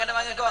തീരുമാനം. മകന്റെ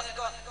മകനക്കോ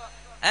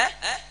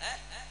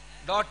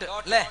ഡോട്ട്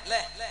അല്ലേ,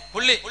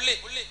 പുള്ളി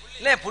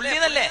അല്ലേ, പുള്ളി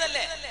എന്നല്ലേ.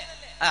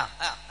 ആ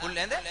പുള്ളി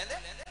എന്ത്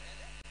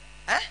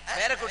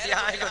പേരക്കുട്ടി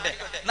ആയിക്കോട്ടെ.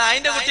 എന്നാ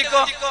അതിന്റെ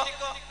കുട്ടിക്കോ,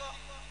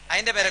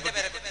 അതിന്റെ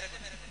പേരക്കുട്ടി,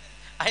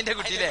 അതിന്റെ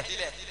കുട്ടിയില്ലേ.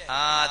 ആ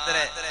അത്ര.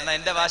 എന്നാ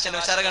എന്റെ ഭാഷ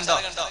ഉഷാറ് കണ്ടോ?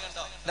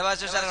 എന്റെ ഭാഷ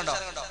ഉഷാറ് കണ്ടോ?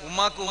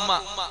 ഉമ്മാക്ക് ഉമ്മ,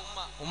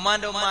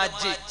 ഉമ്മാന്റെ ഉമ്മ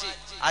അജ്ജി,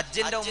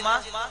 അജ്ജിന്റെ ഉമ്മ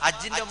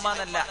അജ്ജിന്റെ ഉമ്മ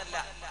എന്നല്ല,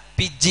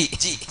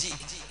 പിജ്ജി.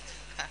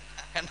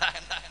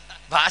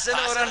 ഭാഷ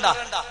ഓരണ്ട.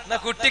 എന്നാ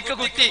കുട്ടിക്ക്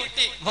കുട്ടി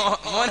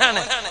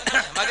മോനാണ്,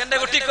 മകന്റെ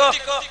കുട്ടിക്കോ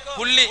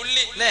പുള്ളി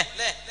അല്ലേ.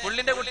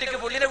 പുള്ളിന്റെ കുട്ടിക്ക്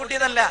പുള്ളിന്റെ കുട്ടി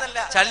എന്നല്ല,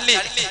 ചള്ളി.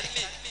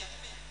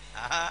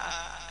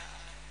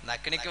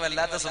 നക്കണിക്ക്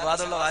വല്ലാത്ത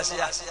സുഖാദുള്ള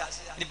ഭാഷയാ.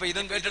 ഇനിയിപ്പോ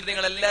ഇതും കേട്ടിട്ട്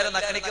നിങ്ങൾ എല്ലാരും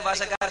നക്കണിക്ക്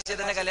ഭാഷക്കാർ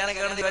തന്നെ കല്യാണം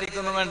കേൾക്കണം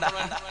വിചാരിക്കൊന്നും വേണ്ട.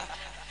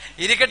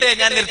 ഇരിക്കട്ടെ,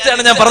 ഞാൻ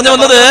നിർത്തിയാണ് ഞാൻ പറഞ്ഞു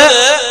വന്നത്.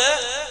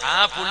 ആ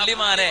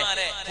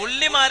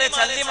പുള്ളിമാരെ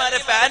ചള്ളിമാരെ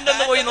പാന്റ്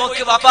ഒന്ന് പോയി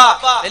നോക്ക് ബാപ്പാ,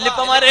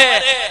 വല്യപ്പമാരെ.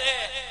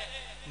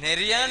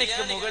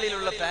 നെരിയാണിക്ക്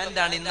മുകളിലുള്ള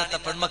പാന്റാണ് ഇന്നത്തെ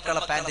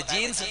പെൺമക്കളെ പാന്റ്.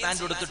 ജീൻസ്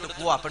പാന്റ് എടുത്തിട്ട്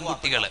പോവാ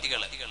പെൺകുട്ടികള്.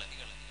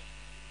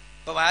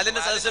 ഇപ്പൊ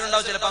വാലിന്റെ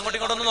സദസ്സിലുണ്ടാവും, ചിലപ്പോ അങ്ങോട്ടും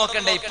ഇങ്ങോട്ടൊന്നും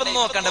നോക്കണ്ടേ, ഇപ്പൊ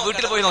നോക്കണ്ട,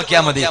 വീട്ടിൽ പോയി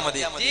നോക്കിയാൽ മതി.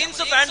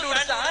 ജീൻസ് പാന്റ്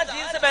കൊടുത്ത് ആ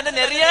ജീൻസ് പാന്റ്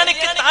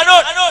നെരിയാണിക്ക്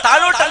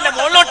താഴോട്ടല്ല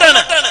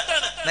മുകളിലോട്ടാണ്.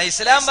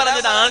 ഇസ്ലാം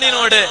പറഞ്ഞത്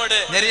ആണിനോട്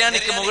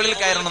നെരിയാണിക്ക് മുകളിൽ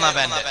കയറണം ആ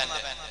പാന്റ്.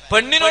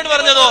 പെണ്ണിനോട്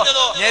പറഞ്ഞതോ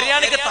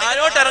നെരിയാണിക്ക്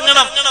താഴോട്ട്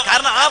ഇറങ്ങണം.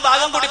 കാരണം ആ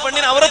ഭാഗം കൂടി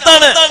പെണ്ണിന്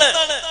ഔറത്താണ്.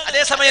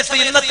 അതേ സമയത്ത്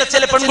ഇന്നത്തെ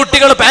ചില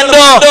പെൺകുട്ടികൾ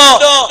പാൻഡോ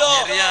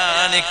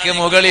നെര്യാണിക്ക്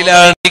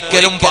മുകളിലാണ്,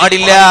 ഒരിക്കലും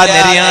പാടില്ല.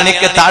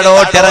 നെര്യാണിക്ക്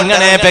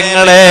താഴോട്ടിറങ്ങണേ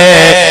പെങ്ങളെ.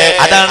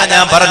 അതാണ്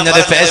ഞാൻ പറഞ്ഞത്,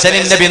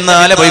 ഫാഷനിന്റെ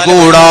പിന്നാലെ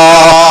പോയിക്കൂടാ.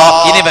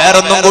 ഇനി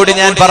വേറൊന്നും കൂടി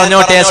ഞാൻ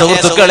പറഞ്ഞോട്ടെ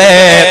സുഹൃത്തുക്കളെ,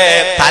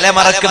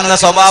 തലമറക്കുന്ന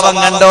സ്വഭാവം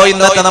കണ്ടോ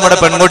ഇന്നത്തെ നമ്മുടെ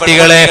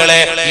പെൺകുട്ടികളെ?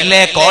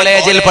 ഇല്ലേ,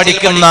 കോളേജിൽ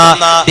പഠിക്കുന്ന,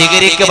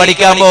 ഡിഗ്രിക്ക്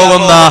പഠിക്കാൻ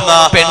പോകുന്ന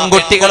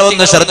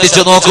പെൺകുട്ടികളൊന്ന്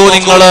ശ്രദ്ധിച്ചു നോക്കൂ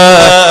നിങ്ങള്.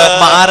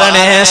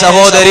 മാറണേ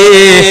സഹോദരി,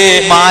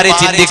 മാറി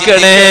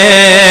ചിന്തിക്കണേ.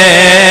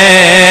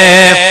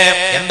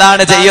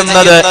 എന്താണ്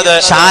ചെയ്യുന്നത്?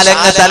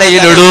 ശാലങ്ങ്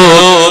തലയിലിടൂ,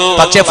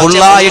 പക്ഷെ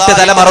ഫുള്ളായിട്ട്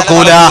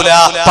തലമറക്കൂല,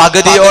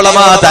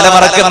 പകുതിയോളമാ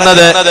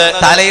തലമറക്കുന്നത്.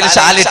 തലയിൽ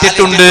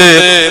ശാലിട്ടിട്ടുണ്ട്,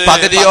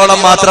 പകുതിയോളം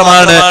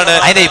മാത്രമാണ്,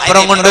 അതിനെ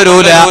ഇപ്പുറം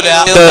കൊണ്ടുവരൂല.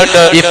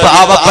 ഈ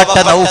പാവപ്പെട്ട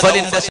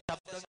നൗഫലിന്റെ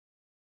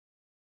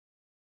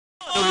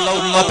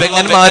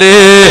പെങ്ങന്മാര്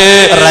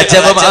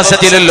റജബ്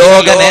മാസത്തിൽ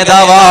ലോക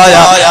നേതാവായ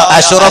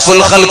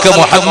അഷ്റഫുൽ ഖൽഖ്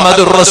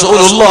മുഹമ്മദുർ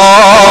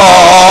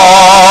റസൂലുള്ളാഹ്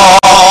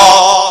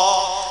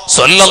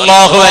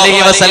സ്വല്ലല്ലാഹു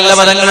അലൈഹി വസല്ലം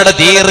തങ്ങളുടെ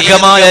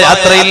ദീർഘമായ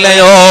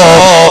യാത്രയില്ലയോ?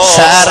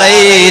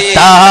 സറൈത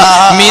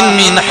മിൻ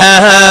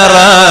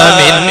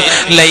ഹറമിൻ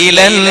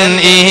ലൈലൻ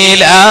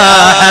ഇലാ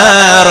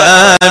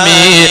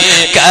ഹറമി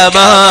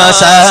കമാ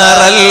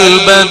സറൽ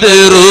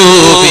ബദ്റു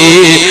ബി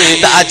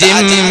താജിം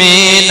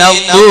മിൻ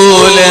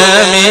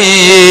അദ്ദുലമി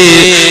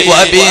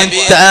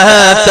വബിത്ത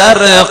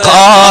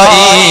തർഖാ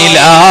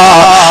ഇലാ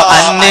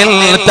അന്നിൽ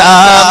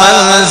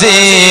തമൻസിലത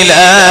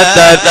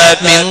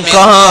മിൻ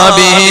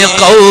ഖാബി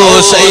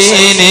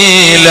قوسين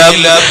لم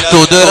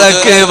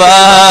تدرك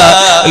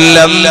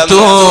ولم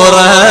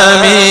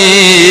ترمي.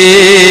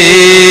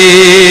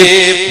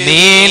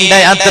 നീണ്ട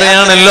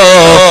യാത്രയാണല്ലോ.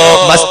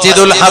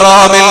 മസ്ജിദുൽ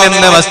ഹറാമിൽ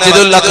നിന്ന്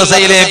മസ്ജിദുൽ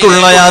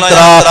അഖ്സയിലേക്കുള്ള യാത്ര.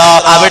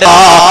 അവിടെ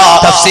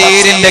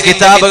തഫ്സീരിന്റെ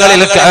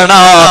കിതാബുകളിൽ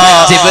കാണാം,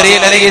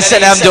 ജിബ്രീൽ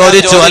അലൈഹിസ്സലാം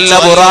ചോദിച്ചു, അല്ല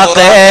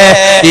ബുറാഖേ,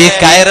 ഈ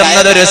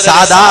കയറുന്നതൊരു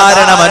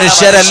സാധാരണ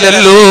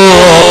മനുഷ്യരല്ലല്ലോ,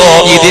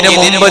 ഇതിനു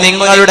മുമ്പ്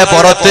നിങ്ങളുടെ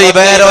പുറത്ത്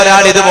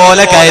വേറൊരാൾ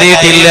ഇതുപോലെ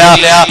കയറിയിട്ടില്ല,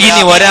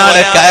 ഇനി ഒരാൾ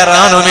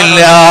കയറാനുമില്ല.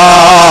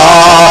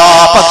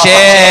 പക്ഷേ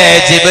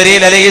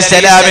ജിബ്രീൽ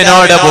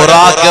അലൈഹിസ്സലാമിനോട്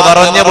ബുറാഖ്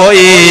പറഞ്ഞു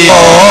പോയി,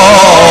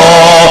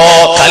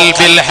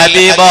 ഖൽബിൽ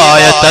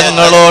ഹബീബായ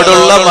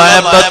തങ്ങളോടുള്ള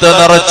മഹബത്ത്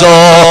നിറച്ചോ.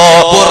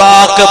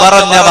 ബുറാഖ്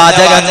പറഞ്ഞ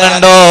വാചകം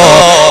കണ്ടോ?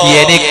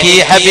 എനിക്ക് ഈ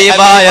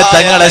ഹബീബായ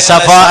തങ്ങളെ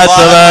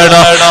ശഫാഅത്ത്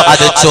വേണം,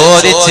 അത്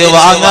ചോദിച്ച്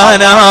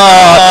വാങ്ങാനാ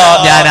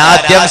ഞാൻ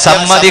ആദ്യം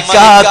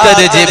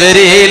സമ്മതിക്കാത്തത്.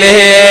 ജിബ്രീലേ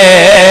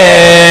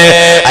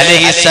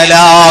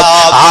അലൈഹിസ്സലാം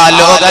ആ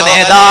ലോക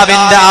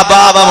നേതാവിന്റെ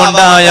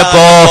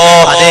അഭാവമുണ്ടായപ്പോ,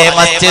 അതേ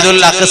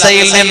മസ്ജിദുൽ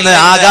അഖ്സയിൽ നിന്ന്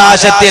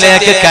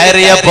ആകാശത്തിലേക്ക്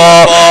കയറിയപ്പോ,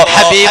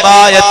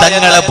 ഹബീബായ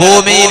തങ്ങൾ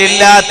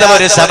ഭൂമിയിലില്ലാത്ത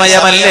ഒരു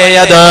സമയമല്ലേ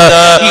അത്?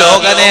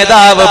 ലോക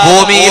നേതാവ്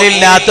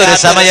ഭൂമിയിലില്ലാത്തൊരു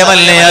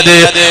സമയമല്ലേ അത്?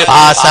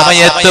 ആ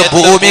സമയത്ത്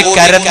ഭൂമി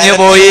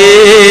കരഞ്ഞുപോയി,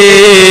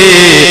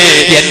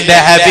 എന്റെ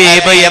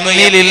ഹബീബ്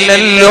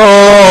എന്നിലില്ലല്ലോ.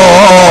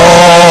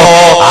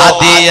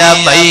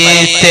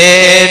 ആദിയമൈത്തേ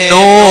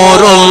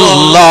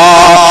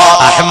നൂറുല്ലാഹ്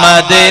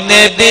അഹ്മദ്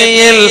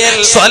നബിയിൽ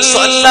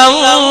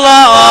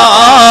സ്വല്ലല്ലാഹ്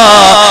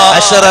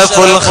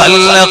അഷ്റഫുൽ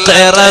ഖൽഖ്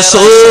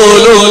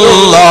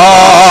റസൂലുള്ളാഹ്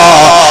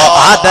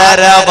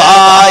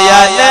ആദരവായ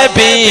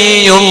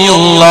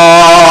നബിയുള്ളാഹ്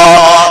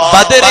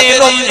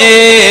ബദറിലും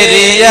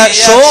ഏറിയ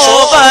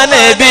ശോഭ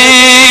നബി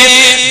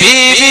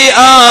ബീവി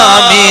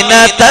ആമിന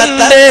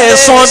തന്റെ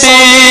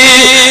സ്വബി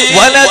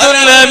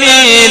വലദുൽ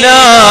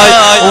അമീനായി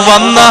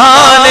വന്ന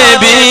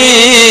നബി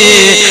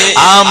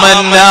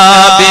ആമന്നാ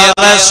ബി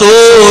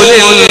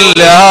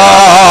റസൂലില്ലാഹ്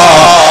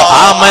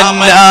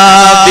ആമന്നാ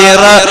ബി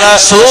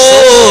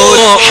റസൂൽ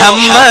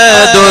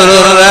മുഹമ്മദുർ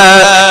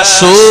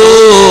റസൂലുള്ളാഹ്.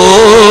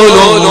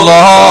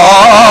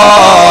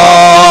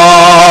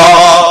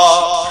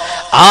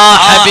 ആ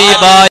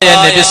ഹബീബായ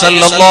നബി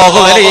സല്ലല്ലാഹു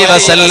അലൈഹി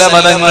വസല്ലം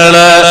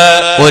തങ്ങള്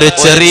ഒരു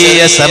ചെറിയ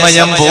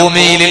സമയം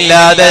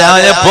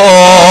ഭൂമിയിലില്ലാതെയായപ്പോ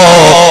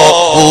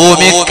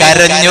ഭൂമി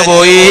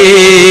കരഞ്ഞുപോയി.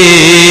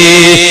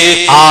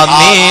 ആ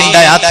നീണ്ട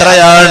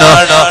യാത്രയാണ്,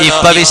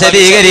 ഇപ്പൊ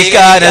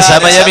വിശദീകരിക്കാൻ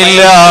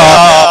സമയമില്ല.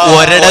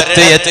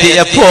 ഒരിടത്ത്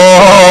എത്തിയപ്പോ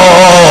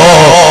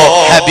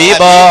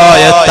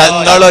ഹബീബായ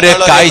തങ്ങളൊരു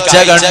കാഴ്ച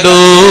കണ്ടു.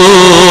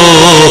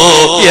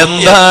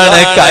 എന്താണ്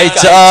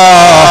കാഴ്ച?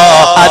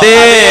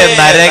 അതേ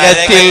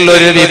നരകത്തിൽ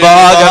ഒരു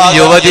വിഭാഗം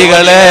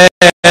യുവതികളെ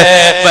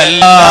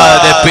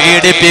വല്ലാതെ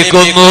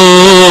പീഡിപ്പിക്കുന്നു,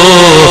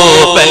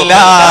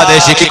 വല്ലാതെ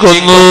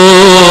ശിക്ഷിക്കുന്നു.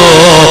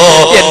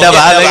 എന്റെ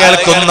വാല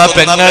കേൾക്കുന്ന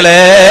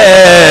പെങ്ങളെ,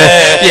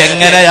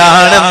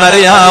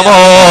 എങ്ങനെയാണെന്നറിയാമോ?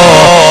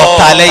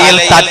 തലയിൽ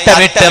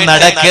തട്ടമിട്ട്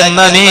നടക്കുന്ന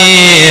നീ,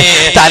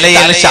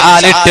 തലയിൽ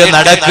ശാലിട്ട്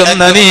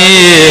നടക്കുന്ന നീ,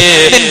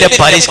 നിന്റെ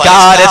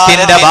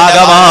പരിഷ്കാരത്തിന്റെ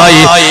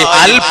ഭാഗമായി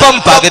അല്പം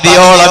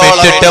പകുതിയോളം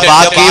ഇട്ടിട്ട്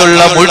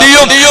ബാക്കിയുള്ള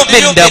മുടിയും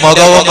നിന്റെ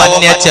മുഖവും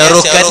അന്യ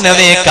ചെറുക്കന്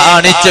നീ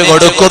കാണിച്ചു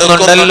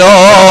കൊടുക്കുന്നുണ്ടല്ലോ.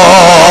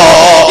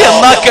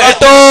 എന്നാ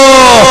കേട്ടോ,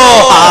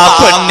 ആ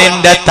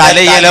പെണ്ണിന്റെ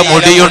തലയിലെ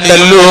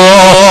മുടിയുണ്ടല്ലോ,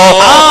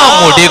 ആ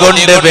മുടി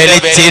കൊണ്ട്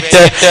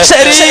വലിച്ചിട്ട്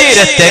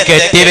ശരീരത്തെ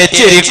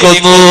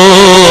കെട്ടിവെച്ചിരിക്കുന്നു.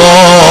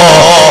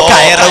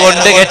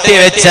 കയറുകൊണ്ട്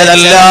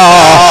കെട്ടിവെച്ചതല്ല,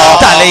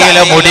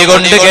 തലയിലെ മുടി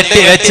കൊണ്ട്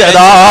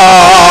കെട്ടിവെച്ചതാ.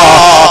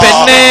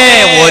 പെണ്ണേ,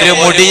 ഒരു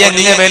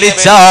മുടിയങ്ങ്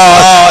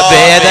വലിച്ചാൽ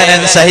വേദന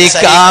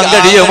സഹിക്കാൻ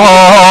കഴിയുമോ?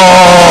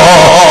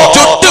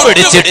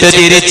 ചുട്ടുപിടിച്ചിട്ട്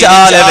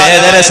തിരിച്ചാൽ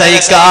വേദന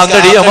സഹിക്കാൻ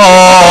കഴിയുമോ?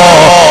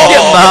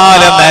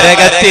 എന്നാൽ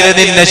നരകത്തിൽ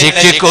നിന്നെ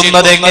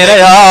ശിക്ഷിക്കുന്നത്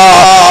എങ്ങനെയാ?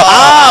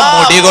 ആ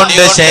മുടി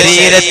കൊണ്ട്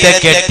ശരീരത്തെ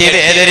കെട്ടി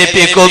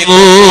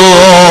വേദനിപ്പിക്കുന്നു.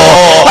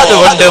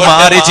 അതുകൊണ്ട്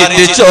മാറി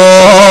ചിന്തിച്ചോ,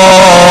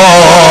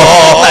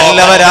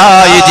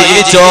 നല്ലവരായി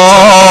ജീവിച്ചോ.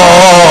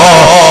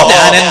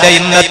 ഞാൻ എന്റെ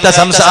ഇന്നത്തെ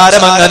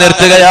സംസാരം അങ്ങ്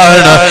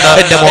നിർത്തുകയാണ്.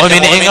 എന്റെ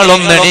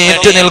മോമിനീങ്ങളൊന്ന്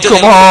എണീറ്റ്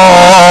നിൽക്കുമോ?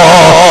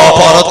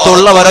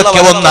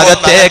 പുറത്തുള്ളവരൊക്കെ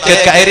ഒന്നകത്തേക്ക്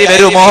കയറി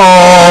വരുമോ?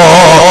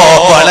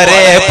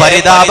 വളരെ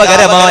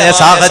പരിതാപകരമായ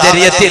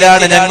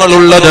സാഹചര്യത്തിലാണ്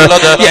ഞങ്ങളുള്ളത്.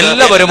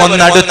 എല്ലാവരും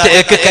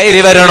ഒന്നടുത്തേക്ക്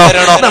കയറി വരണം.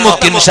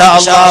 നമുക്ക് ഇൻഷാ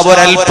അല്ലാഹ്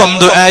ഒരൽപ്പം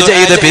ദുആ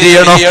ചെയ്ത്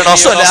പിരിയണം,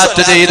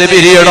 സ്വലാത്ത് ചെയ്ത്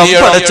പിരിയണം.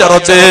 പടച്ച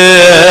റബ്ബേ,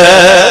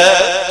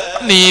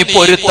 നീ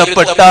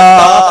പൊരുത്തപ്പെട്ട,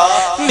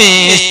 നീ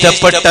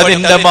ഇഷ്ടപ്പെട്ട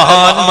നിന്റെ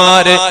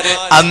മഹാന്മാര്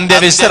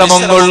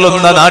അന്ത്യവിശ്രമം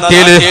കൊള്ളുന്ന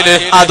നാട്ടില്,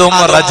 അതും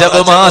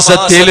റജബ്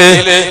മാസത്തില്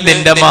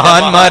നിന്റെ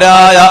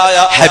മഹാന്മാരായ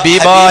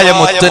ഹബീബായ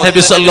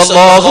മുത്തുനബി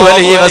സല്ലല്ലാഹു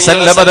അലൈഹി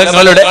വസല്ലം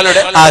തങ്ങളുടെ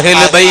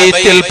അഹ്ലു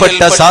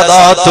ബൈത്തിൽപ്പെട്ട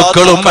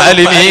സാദാത്തുക്കളും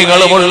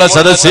അലിമീങ്ങളുമുള്ള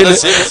സദസ്സിൽ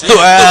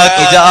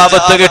ദുആക്ക്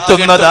ഇജാബത്ത്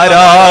കിട്ടുന്ന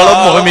ധാരാളം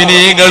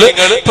മുഅ്മിനീങ്ങൾ,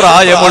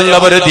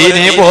 പ്രായമുള്ളവർ,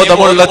 ദീനീ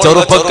ബോധമുള്ള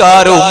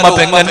ചെറുപ്പക്കാർ, ഉമ്മ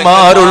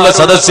പെങ്ങന്മാരുള്ള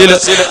സദസ്സിൽ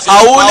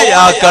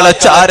ഔലിയാക്കളെ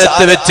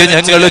ചാരത്ത് വെച്ച്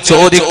ഞങ്ങൾ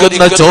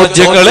ചോദിക്കുന്ന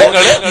ചോദ്യങ്ങളെ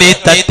നീ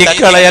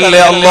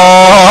തട്ടിക്കളയല്ലേ അല്ലാ,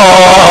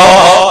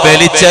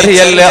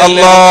 വലിച്ചെറിയല്ലേ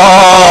അല്ലാ.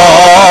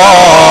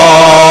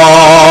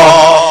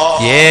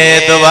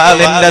 ഏത്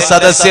വാളിന്റെ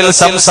സദസ്സിൽ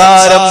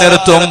സംസാരം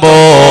നിർത്തുമ്പോ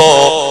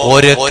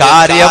ഒരു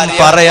കാര്യം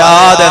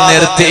പറയാതെ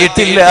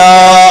നിർത്തിയിട്ടില്ല.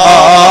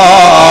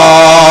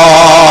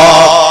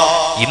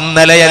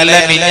 ഇന്നലെയല്ല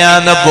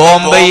മിഞ്ഞാന്ന്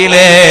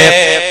ബോംബെയിലെ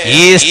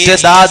ഈസ്റ്റ്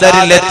ദാദർ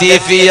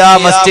ലത്തീഫിയ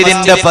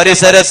മസ്ജിദിന്റെ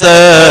പരിസരത്ത്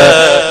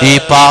ഈ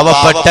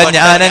പാവപ്പെട്ട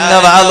ഞാനങ്ങ്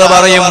വാള്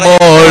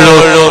പറയുമ്പോൾ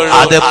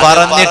അത്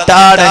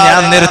പറഞ്ഞിട്ടാണ്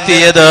ഞാൻ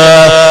നിർത്തിയത്.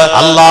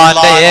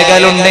 അള്ളാന്റെ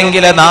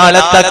ഏകലുണ്ടെങ്കിൽ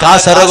നാളത്തെ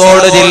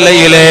കാസർഗോഡ്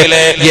ജില്ലയിലെ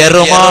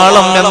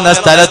യെറുമാളം എന്ന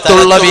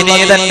സ്ഥലത്തുള്ള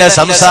വിനീതന്റെ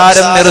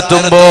സംസാരം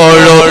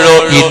നിർത്തുമ്പോൾ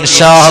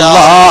ഇൻഷാ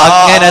അല്ലാഹ്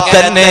അങ്ങനെ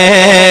തന്നെ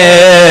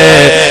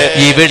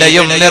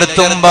ഇവിടെയും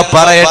നിർത്തുമ്പോ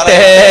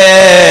പറയട്ടെ.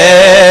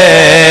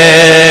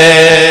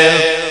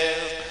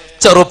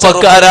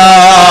 ചെറുപ്പക്കാരാ,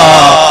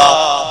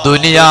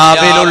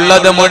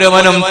 ദുനിയാവിലുള്ളത്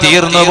മുഴുവനും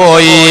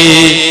തീർന്നുപോയി.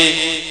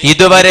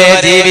 ഇതുവരെ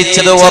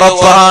ജീവിച്ചത്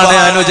ഉറപ്പാണ്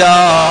അനുജ,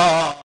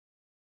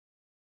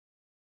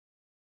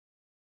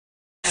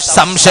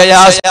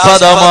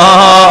 സംശയാസ്പദമാണ്.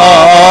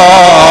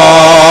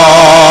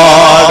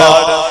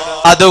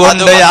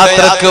 അതുകൊണ്ട്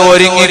യാത്രക്ക്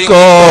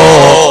ഒരുങ്ങിക്കോ.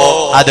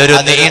 അതൊരു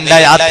നീണ്ട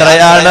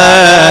യാത്രയാണ്.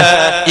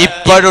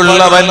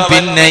 ഇപ്പോഴുള്ളവൻ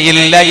പിന്നെ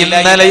ഇല്ല,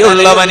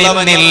 ഇന്നലെയുള്ളവൻ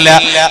ഇന്നില്ല,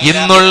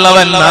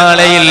 ഇന്നുള്ളവൻ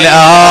നാളെയില്ല,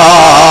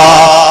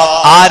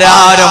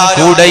 ആരാരും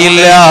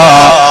കൂടെയില്ല.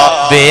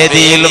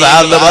 വേദിയിൽ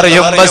വാള്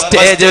പറയുമ്പോ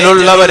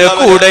സ്റ്റേജിലുള്ളവര്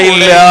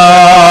കൂടെയില്ല,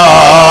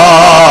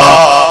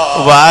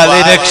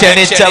 വാളിനെ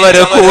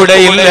ക്ഷണിച്ചവര്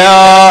കൂടെയില്ല,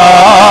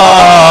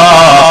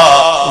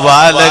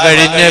 വാല്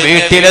കഴിഞ്ഞ്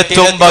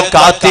വീട്ടിലെത്തുമ്പോ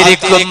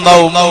കാത്തിരിക്കുന്ന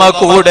ഉമ്മ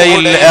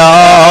കൂടെയില്ല,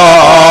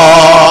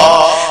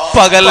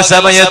 പകൽ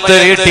സമയത്ത്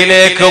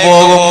വീട്ടിലേക്ക്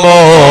പോകുമ്പോ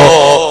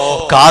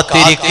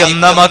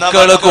കാത്തിരിക്കുന്ന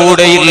മക്കള്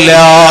കൂടെയില്ല,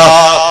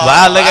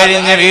 വാല്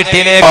കഴിഞ്ഞ്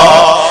വീട്ടിലേക്ക്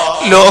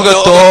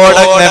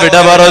ലോകത്തോടങ്ങ് വിട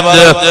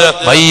പറഞ്ഞ്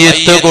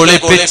മയ്യത്ത്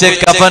കുളിപ്പിച്ച്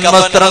കഫൻ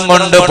വസ്ത്രം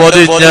കൊണ്ട്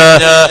പൊതിഞ്ഞ്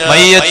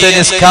മയ്യത്ത്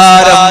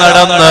നിസ്കാരം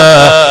നടന്ന്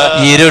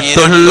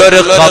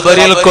ഇരുട്ടുള്ളൊരു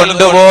ഖബറിൽ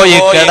കൊണ്ടുപോയി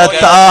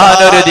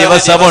കിടത്താനൊരു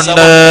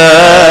ദിവസമുണ്ട്.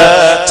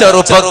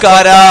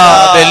 ചെറുപ്പക്കാരാ,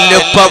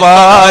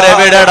 വെല്ലുപ്പമാരെ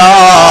വിടടാ,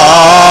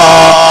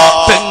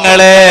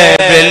 പെങ്ങളെ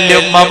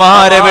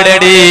വെല്ലുമ്മമാരെ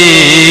വിടടി.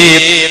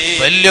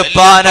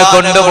 വല്യുപ്പാനെ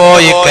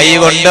കൊണ്ടുപോയി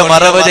കൈകൊണ്ട്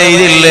മറവ്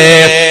ചെയ്തില്ലേ?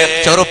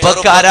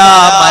 ചെറുപ്പക്കാരാ,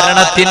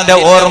 മരണത്തിന്റെ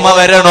ഓർമ്മ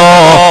വരണോ?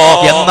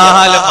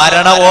 എന്നാൽ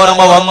മരണ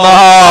ഓർമ്മ വന്നാ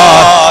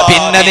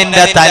പിന്നെ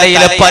നിന്റെ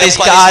തലയിലെ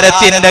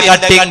പരിഷ്കാരത്തിന്റെ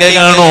കട്ടിങ്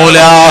കാണൂല.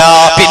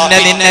 പിന്നെ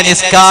നിന്നെ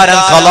നിസ്കാരം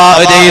ഖളാ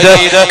ചെയ്ത്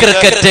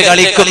ക്രിക്കറ്റ്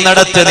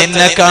കളിക്കുന്നിടത്ത്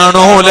നിന്നെ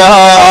കാണൂല.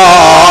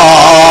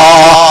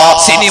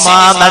 സിനിമാ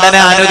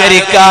നടനെ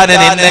അനുകരിക്കാൻ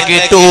നിന്നെ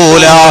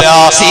കിട്ടൂല.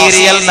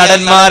 സീരിയൽ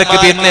നടന്മാർക്ക്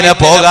പിന്നിനെ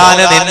പോകാൻ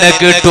നിന്നെ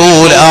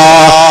കിട്ടൂല.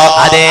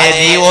 അതെ,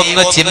 നീ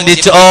ഒന്ന്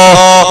ചിന്തിച്ചോ.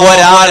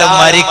 ഒരാൾ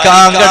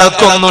മരിക്കാൻ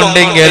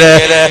കിടക്കുന്നുണ്ടെങ്കിൽ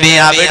നീ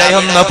അവിടെ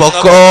ഒന്ന്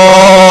പൊക്കോ.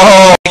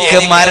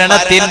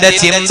 മരണത്തിന്റെ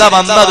ചിന്ത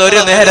വന്നതൊരു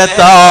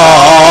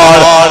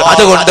നേരത്താണ്.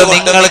 അതുകൊണ്ട്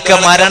നിങ്ങൾക്ക്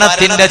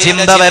മരണത്തിന്റെ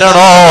ചിന്ത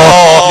വരണോ?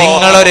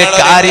 നിങ്ങളൊരു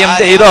കാര്യം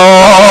ചെയ്തോ.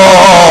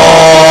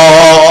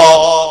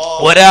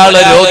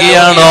 ഒരാള്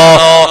രോഗിയാണോ?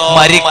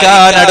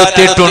 മരിക്കാൻ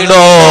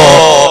അടുത്തിട്ടുണ്ടോ?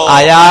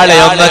 അയാളെ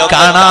ഒന്ന്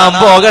കാണാൻ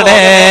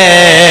പോകണേ.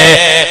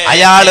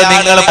 അയാള്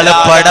നിങ്ങൾ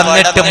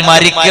പടന്നിട്ട്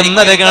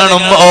മരിക്കുന്നത്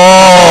കാണുമ്പോ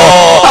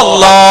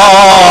അല്ലാ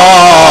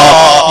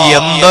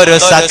എന്തൊരു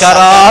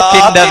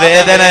സക്കറാത്തിന്റെ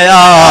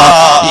വേദനയാ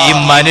ഈ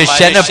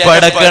മനുഷ്യന്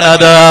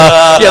പടക്കണത്,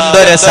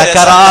 എന്തൊരു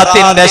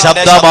സക്കറാത്തിന്റെ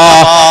ശബ്ദമാ.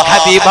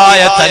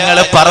 ഹബീബായ തങ്ങൾ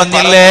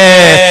പറഞ്ഞില്ലേ,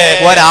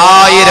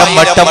 1000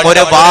 വട്ടം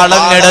ഒരു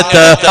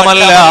വാളങ്ങെടുത്ത്,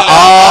 അല്ല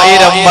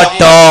 1000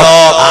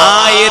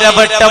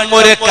 വട്ടം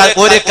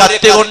ഒരു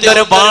കത്തി കൊണ്ട്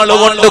ഒരു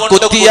വാളുകൊണ്ട്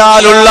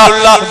കുത്തിയാലുള്ള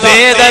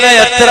വേദന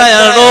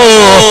എത്രയാണോ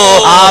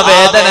ആ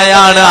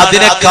വേദനയാണ്,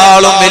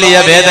 അതിനേക്കാളും വലിയ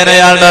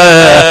വേദനയാണ്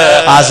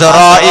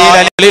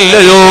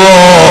അസ്റായീലില്ലയോ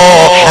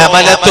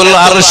ഹമലത്തുൽ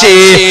അർശി,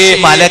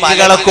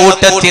 മലക്കുകളെ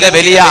കൂട്ടത്തിലെ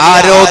വലിയ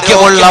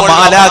ആരോഗ്യമുള്ള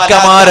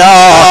മാലാക്കമാരാ,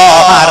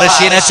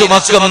 അർശിനെ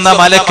ചുമക്കുന്ന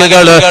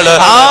മലക്കുകള്.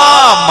 ആ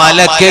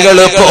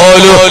മലക്കുകള്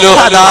പോലും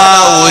അതാ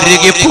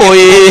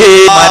ഒരുങ്ങിപ്പോയി.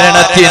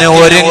 മരണത്തിന്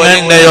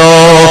ഒരുങ്ങണ്ടയോ?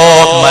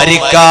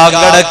 മരിക്കാൻ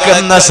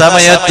കിടക്കുന്ന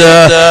സമയത്ത്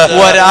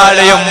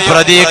ഒരാളെയും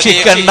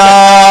പ്രതീക്ഷിക്കണ്ട,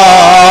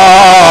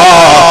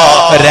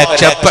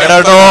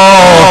 രക്ഷപ്പെടണോ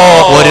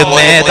ഒരു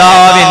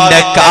നേതാവിന്റെ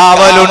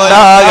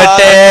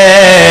കാവലുണ്ടാകട്ടെ.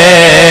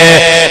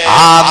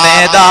 ആ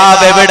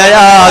നേതാവ്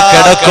എവിടെയാ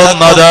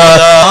കിടക്കുന്നത്?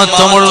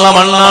 മാത്രമുള്ള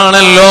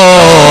മണ്ണാണല്ലോ,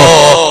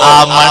 ആ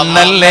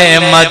മണ്ണല്ലേ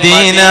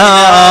മദീന.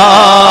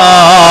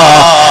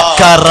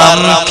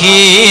 करम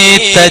की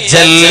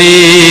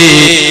तजल्ली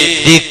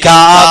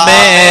दिखा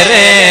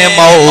मेरे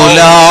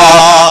मौला,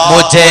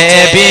 मुझे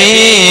भी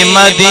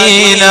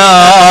मदीना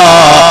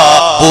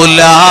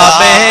बुला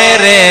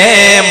मेरे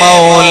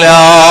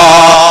मौला.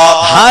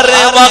 हर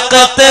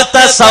वक्त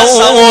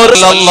तसव्वुर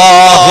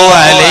सल्लल्लाहु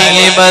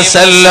अलैहि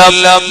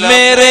वसल्लम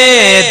मेरे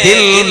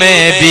दिल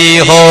में भी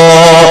हो.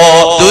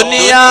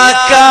 दुनिया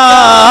का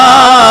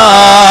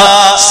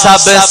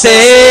सबसे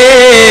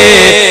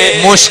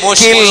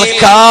मुश्किल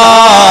का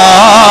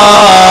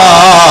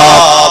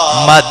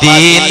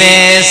मदीने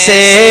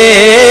से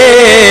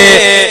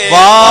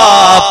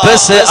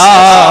वापस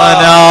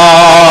आना.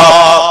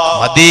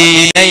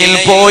 മദീനയിൽ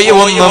പോയി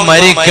ഒന്ന്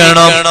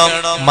മരിക്കണം,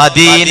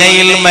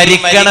 മദീനയിൽ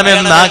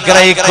മരിക്കണമെന്ന്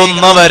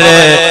ആഗ്രഹിക്കുന്നവര്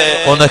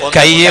ഒന്ന്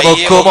കൈ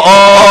വെക്കുമോ?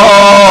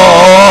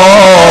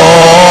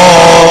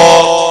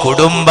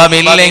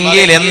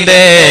 കുടുംബമില്ലെങ്കിൽ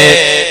എന്തേ,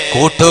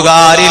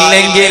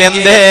 കൂട്ടുകാരില്ലെങ്കിൽ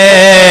എന്തേ,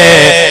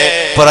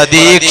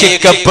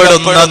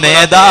 പ്രതീക്ഷിക്കപ്പെടുന്ന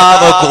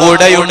നേതാവ്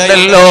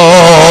കൂടെയുണ്ടല്ലോ.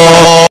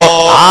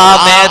 ആ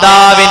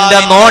നേതാവിന്റെ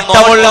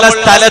നോട്ടമുള്ള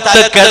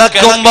സ്ഥലത്ത്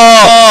കിടക്കുമ്പോ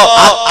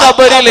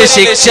അക്കബറിൽ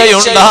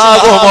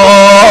ശിക്ഷയുണ്ടാകുമോ?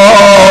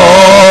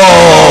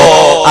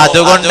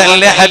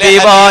 അതുകൊണ്ടല്ലേ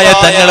ഹബീബായ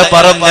തങ്ങൾ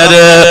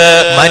പറഞ്ഞത്,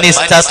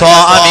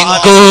 മനിസ്തത്വാഅ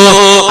മിൻകും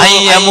അൻ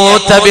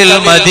യമൂത ബിൽ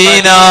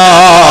മദീന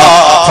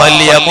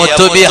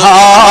ഫൽയമൂത് ബിഹാ.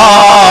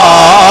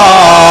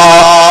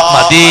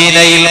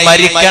 മദീനയിൽ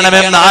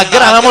മരിക്കണമെന്ന്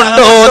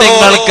ആഗ്രഹമുണ്ടോ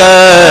നിങ്ങൾക്ക്?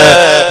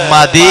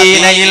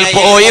 മദീനയിൽ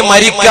പോയി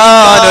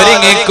മരിക്കാൻ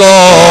ഒരുങ്ങിക്കോ.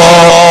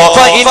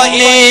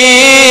 ഫഇന്നീ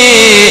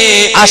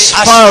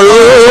അശ്ഫഉ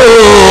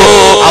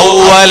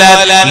അവ്വലൻ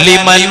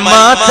ലിമൻ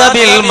മാത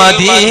ബിൽ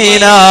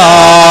മദീന.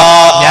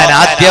 ഞാൻ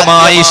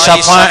ആദ്യമായി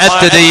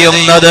ശഫാഅത്ത്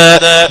ചെയ്യുന്നത്,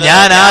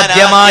 ഞാൻ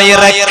ആദ്യമായി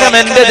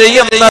റെക്കമെൻഡ്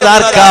ചെയ്യുന്നത്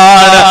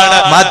ആർക്കാണ്?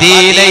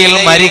 മദീനയിൽ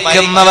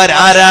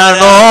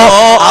മരിക്കുന്നവരാരാണോ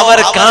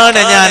അവർക്കാണ്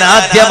ഞാൻ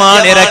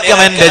ആദ്യമായി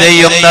റെക്കമെൻഡ്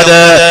ചെയ്യുന്നത്.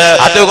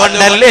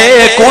 അതുകൊണ്ടല്ലേ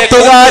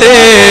കൂട്ടുകാരെ,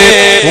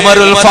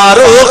 ഉമറുൽ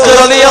ഫാറൂഖ്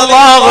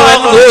റളിയല്ലാഹു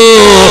അൻഹു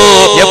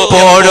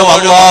എപ്പോഴും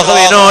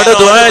അല്ലാഹുവിനോട്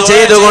ദുആ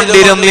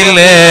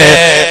ചെയ്തുകൊണ്ടിരുന്നില്ലേ,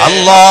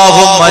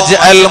 അല്ലാഹുമ്മ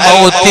അജ്അൽ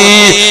മൗതി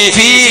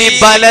ഫീ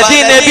ബലദി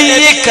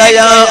നബിയിക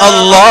യാ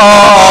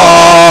അല്ലാഹ്.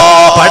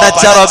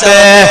 പടച്ച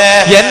റബ്ബേ,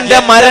 എന്റെ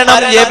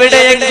മരണം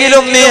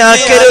എവിടെയെങ്കിലും നീ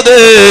ആക്കരുത്,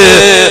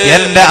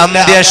 എന്റെ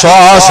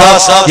അന്ത്യശ്വാസം,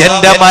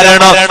 എന്റെ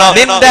മരണം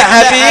നിന്റെ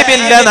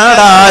ഹബീബിന്റെ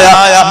നാടായ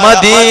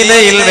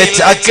മദീനയിൽ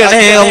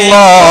വെച്ചാക്കണേ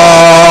അല്ലാഹ്.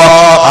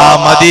 ആ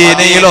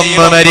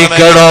മദീനയിലൊന്ന്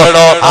മരിക്കണോ,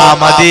 ആ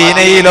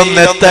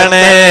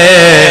മദീനയിലൊന്നെത്തണേ.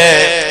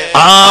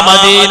 ആ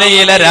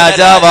മദീനയിലെ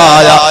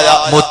രാജാവായ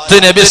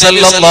മുത്തുനബി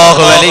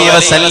സല്ലല്ലാഹു അലൈഹി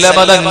വസല്ലമ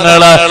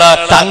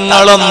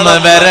തങ്ങളൊന്ന്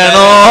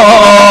വരണോ?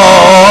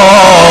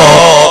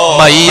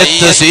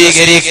 മയ്യത്ത്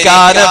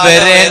സ്വീകരിക്കാൻ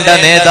വരേണ്ട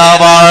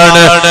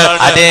നേതാവാണ്.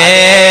 അതേ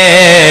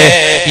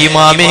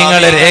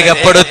ഇമാമിങ്ങൾ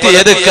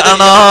രേഖപ്പെടുത്തിയത്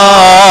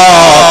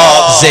കാണാം.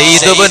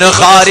 സയ്യിദ് ഇബ്നു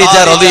ഖാരിജ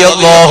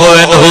റളിയല്ലാഹു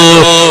അൻഹു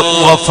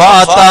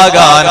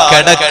വഫാത്താകാൻ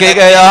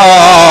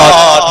കിടക്കുകയാണ്.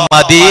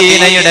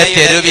 മദീനയുടെ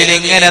തെരുവിൽ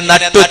ഇങ്ങനെ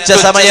നട്ടുച്ച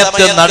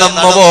സമയത്ത്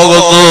നടന്നു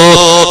പോകുന്നു,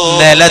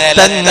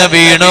 നിലത്തങ്ങ്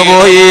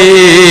വീണുപോയി.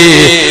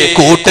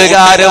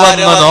 കൂട്ടുകാര്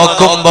വന്ന്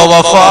നോക്കുമ്പോ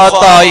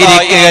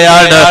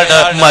വഫാത്തായിരിക്കുകയാണ്.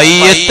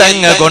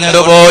 മയ്യത്തങ്ങ്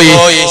കൊണ്ടുപോയി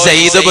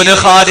സയ്യിദ് ഇബ്നു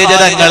ഖാരിജ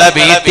തങ്ങളെ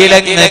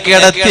വീട്ടിലങ്ങ്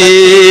കിടത്തി.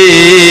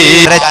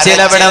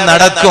 ചിലവിടെ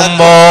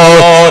നടക്കുമ്പോ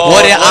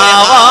ഒരു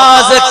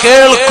ആവാസ്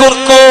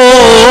കേൾക്കുന്നു,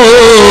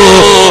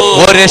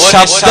 ഒരു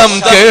ശബ്ദം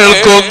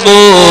കേൾക്കുന്നു,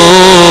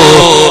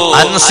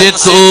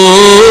 അൻസിതു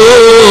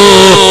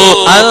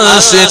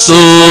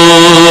അൻസിതു.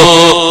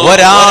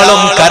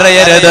 ഒരാളും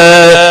കരയരുത്,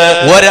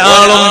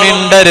 ഒരാളും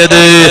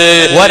മിണ്ടരുത്,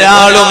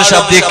 ഒരാളും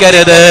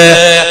ശബ്ദിക്കരുത്.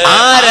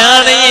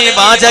 ആരാണ് ഈ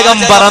വാചകം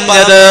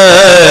പറഞ്ഞത്.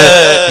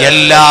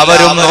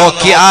 എല്ലാവരും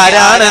നോക്കി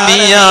ആരാണ്,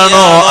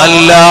 നീയാണോ?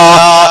 അല്ല.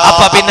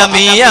 അപ്പൊ പിന്നെ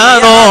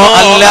നീയാണോ?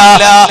 അല്ല.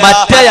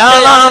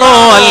 മറ്റയാളാണോ?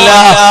 അല്ല.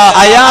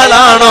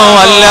 അയാളാണോ?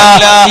 അല്ല.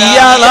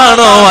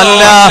 ഇയാളാണോ?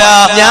 അല്ല.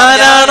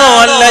 ഞാനാണോ?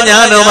 അല്ല.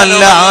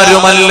 ഞാനുമല്ല.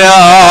 ആരുമല്ല.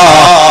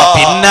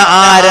 പിന്നെ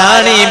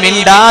ആരാണ് ഈ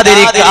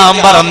മിണ്ടാതിരിക്കാൻ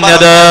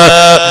പറഞ്ഞത്?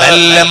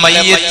 മെല്ലെ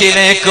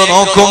മയ്യത്തിലേക്ക്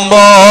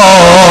നോക്കുമ്പോ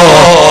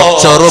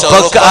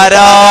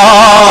ചെറുപ്പക്കാരാ,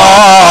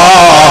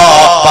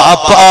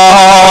 പാപ്പാ,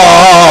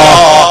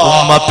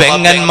 ഉമ്മ,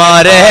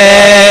 പെങ്ങന്മാരെ,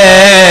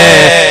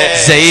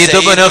 സയ്യിദ്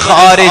ഇബ്നു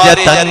ഖാരിജ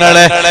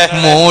തങ്ങളെ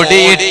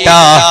മൂടിയിട്ട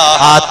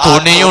ആ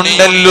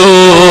തുണിയുണ്ടല്ലോ,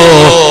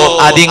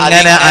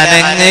 അതിങ്ങനെ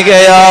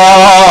അനങ്ങുകയാ.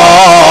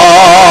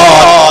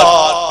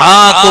 ആ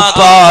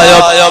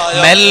കുപ്പായം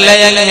മെല്ലെ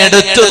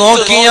എടുത്തു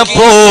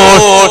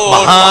നോക്കിയപ്പോൾ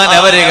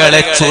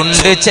മഹാനവരുകളെ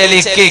ചുണ്ട്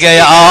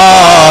ചലിക്കുകയാ.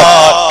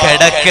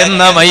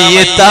 കിടക്കുന്ന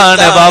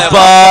മയ്യത്താണ്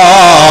ബാപ്പാ.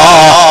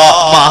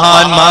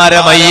 മഹാന്മാരെ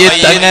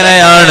മയ്യത്ത്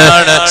അങ്ങനെയാണ്.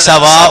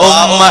 സവാഉം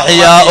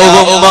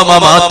മഹ്യാഉഹും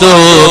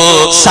വമമാതുഹും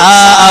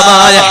സാഅ മാ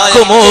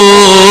യഹ്കുമൂൻ.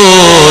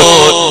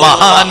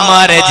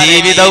 മഹാന്മാരെ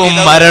ജീവിതവും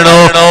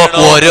മരണവും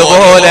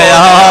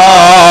ഒരുപോലെയാണ്.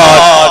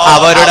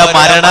 അവരുടെ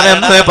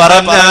മരണമെന്ന്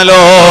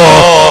പറഞ്ഞാലോ,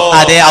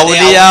 അതെ,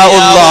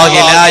 ഔലിയാഉല്ലാഹി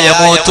ലാ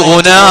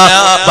യമൂതൂന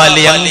ബൽ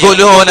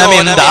യൻഖുലൂന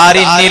മിൻ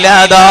ദാരിൻ ഇലാ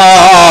ദാർ.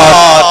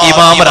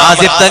 ഇമാം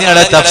റാസിഖ്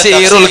തങ്ങളുടെ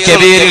തഫ്സീറുൽ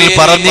കബീറിൽ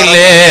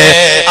പറഞ്ഞില്ലേ,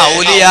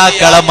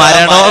 ഔലിയാക്കളെ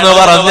മരണമെന്ന്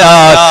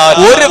പറഞ്ഞാൽ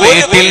ഒരു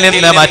വീട്ടിൽ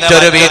നിന്ന്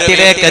മറ്റൊരു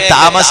വീട്ടിലേക്ക്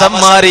താമസം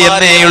മാറി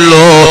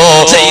എന്നേയുള്ളൂ.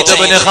 സയ്യിദ്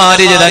ഇബ്നു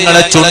ഖാരിജ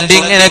തങ്ങളെ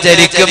ചുണ്ടിങ്ങനെ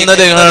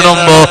ചലിക്കുന്നത്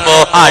കാണുമ്പോ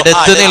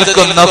അടുത്ത്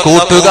നിൽക്കുന്ന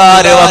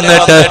കൂട്ടുകാര്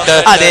വന്നിട്ട്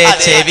അതേ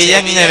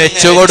ചെവിയങ്ങ്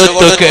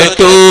വെച്ചുകൊടുത്തു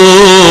കേട്ടു.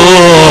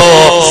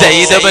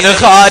 സയ്യിദ് ഇബ്നു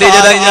ഖാരിജ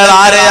തങ്ങൾ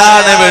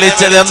ആരെയാണ്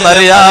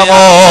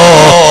വിളിച്ചതെന്നറിയാമോ?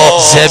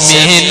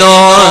 ജമീനോ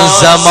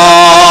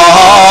സമാൻ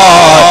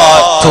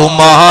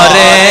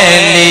തുമാരേ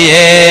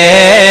ലിയേ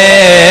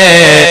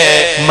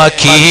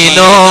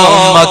മക്കീനോ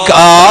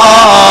മകാൻ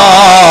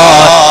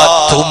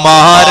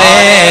തുമാരേ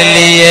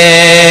ലിയേ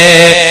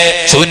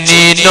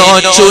ചുനീനോ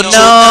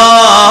ചുനാ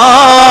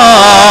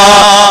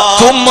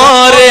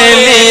തുമാരേ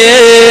ലിയേ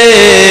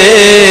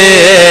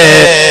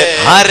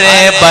हरे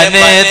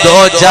बने दो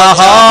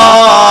जहां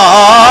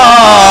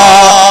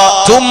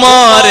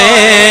तुम्हारे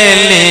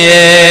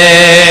लिए.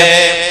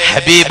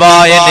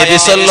 ഹബീബായ നബി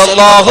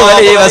സല്ലല്ലാഹു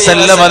അലൈഹി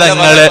വസല്ലം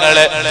തങ്ങളെ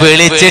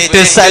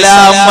വിളിച്ചിട്ട്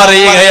സലാം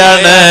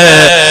പറയുകയാണ്.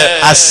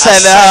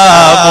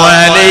 അസ്സലാമു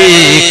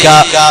അലൈക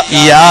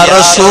യാ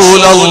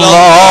റസൂലല്ലാഹ്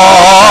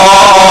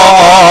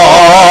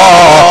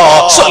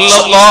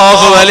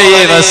സല്ലല്ലാഹു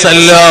അലൈഹി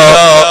വസല്ലം.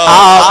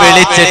 ആ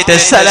വിളിച്ചിട്ട്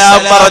സലാം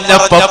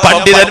പറഞ്ഞപ്പോ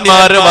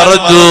പണ്ഡിതന്മാർ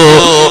പറഞ്ഞു,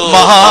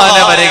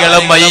 മഹാനവരുകളെ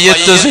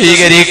മയ്യത്ത്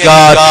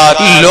സ്വീകരിക്കാൻ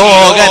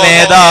ലോക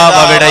നേതാവ്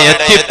അവിടെ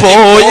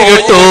എത്തിപ്പോയി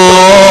കിട്ടൂ.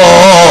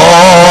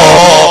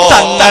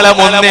 തങ്ങളെ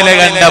മുന്നില്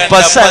കണ്ടപ്പോ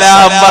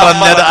സലാം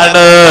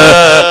പറഞ്ഞതാണ്.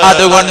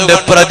 അതുകൊണ്ട്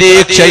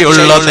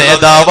പ്രതീക്ഷയുള്ള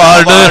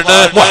നേതാവാണ്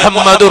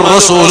മുഹമ്മദുർ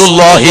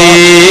റസൂലുള്ളാഹി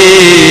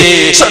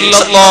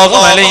സല്ലല്ലാഹു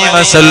അലൈഹി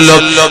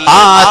വസല്ലം.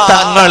 ആ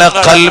തങ്ങളെ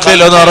ഖൽബിൽ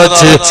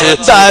നിറച്ച്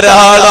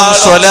ധാരാളം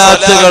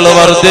സ്വലാത്തുകൾ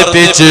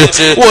വർദ്ധിപ്പിച്ച്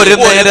ഒരു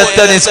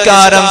നേരത്തെ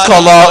നിസ്കാരം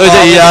ഖളാ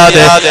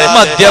ചെയ്യാതെ,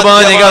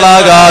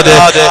 മദ്യപാനികളാകാതെ,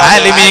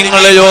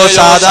 ആലിമീങ്ങളെയോ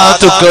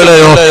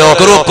സാദാത്തുക്കളെയോ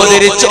ഗ്രൂപ്പ്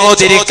തിരിച്ചോ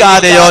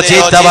തിരിക്കാതെയോ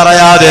ചീത്ത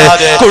പറയാതെ,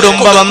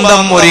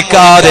 കുടുംബബന്ധം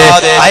മുറിക്കാതെ,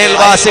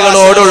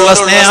 അയൽവാസികളോടുള്ള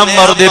സ്നേഹം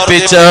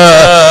വർദ്ധിപ്പിച്ച്,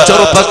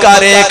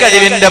 ചെറുപ്പക്കാരെ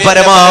കഴിവിന്റെ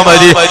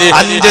പരമാവധി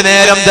 5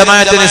 നേരം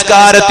ജമാഅത്ത്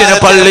നിസ്കാരത്തിന്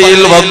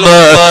പള്ളിയിൽ വന്ന്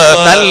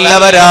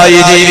നല്ലവരായി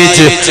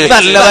ജീവിച്ച്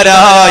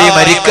നല്ലവരായി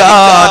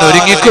മരിക്കാൻ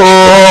ഒരുങ്ങിക്കോ.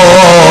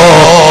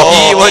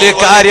 ഈ ഒരു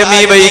കാര്യം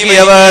ഈ വൈകിയ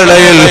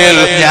വേളയിൽ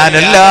ഞാൻ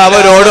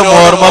എല്ലാവരോടും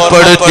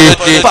ഓർമ്മപ്പെടുത്തി.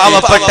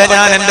 പാവപ്പെട്ട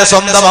ഞാൻ എന്റെ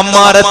സ്വന്തം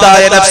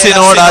അമ്മാരത്തായ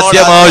നഫ്സിനോട്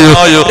ആദ്യമായും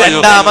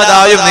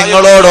രണ്ടാമതായും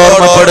നിങ്ങളോട്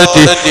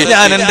ഓർമ്മപ്പെടുത്തി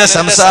ഞാൻ എന്റെ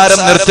സംസാരം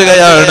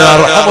നിർത്തുകയാണ്.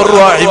 അർഹമുർ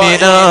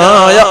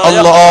റഹീമീനായ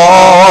അല്ലാഹ്,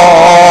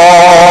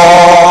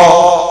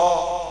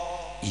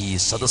 ഈ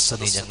സദസ്സ്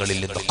നീ ഞങ്ങളിൽ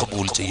നിന്ന്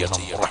ഖബൂൽ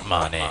ചെയ്യണം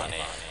റഹ്മാനെ,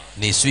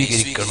 നീ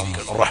സ്വീകരിക്കണം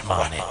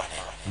റഹ്മാനെ.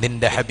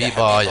 നിന്റെ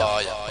ഹബീബായ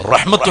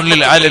റഹ്മത്തുൽ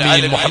ലിൽ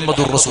ആലമീൻ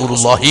മുഹമ്മദുർ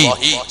റസൂലുള്ളാഹി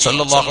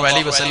സ്വല്ലല്ലാഹു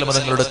അലൈഹി വസല്ലം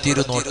തങ്ങളുടെ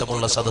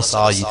തിരുനോട്ടമുള്ള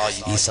സദസ്സായി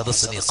ഈ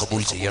സദസ്സ് നീ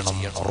ഖബൂൽ ചെയ്യണം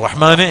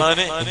റഹ്മാനെ.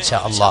 ഇൻഷാ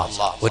അല്ലാഹ്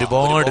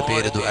ഒരുപാട്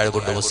പേര് ദുആ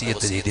കൊണ്ട്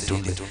വസിയത്ത്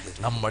ചെയ്തിട്ടുണ്ട്.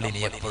 നമ്മൾ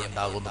ഇനി എപ്പോൾ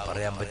ഉണ്ടാകും എന്ന്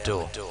പറയാൻ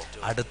പറ്റുമോ?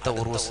 അടുത്ത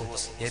ഉറൂസ്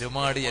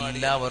എരുമാട്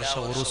എല്ലാ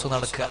വർഷവും ഉറൂസ്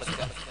നടക്കുക,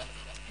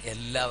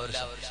 എല്ലാ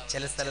വർഷവും.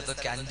 ചില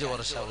സ്ഥലത്തൊക്കെ 5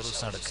 വർഷം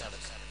ഉറൂസ് നടക്കുക.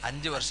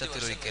 5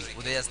 വർഷത്തിലൊരിക്കൽ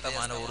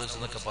ഉദയസ്തമാന ഉറൂസ്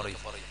എന്നൊക്കെ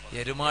പറയും.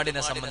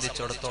 എരുമാടിനെ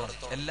സംബന്ധിച്ചിടത്തോളം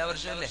എല്ലാ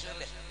വർഷവും അല്ലേ?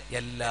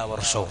 എല്ലാ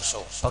വർഷവും.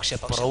 പക്ഷെ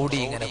പ്രൗഢി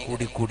ഇങ്ങനെ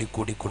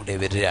കൂടിക്കൊണ്ടേ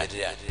വരിക.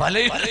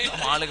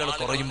 പലയിടത്തും ആളുകൾ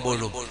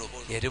കുറയുമ്പോഴും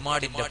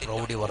എരുമാടിന്റെ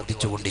പ്രൗഢി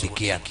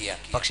വർദ്ധിച്ചുകൊണ്ടിരിക്കുകയാണ്.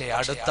 പക്ഷെ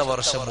അടുത്ത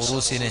വർഷം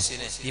ഉറൂസിന്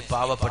ഈ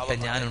പാവപ്പെട്ട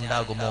ഞാൻ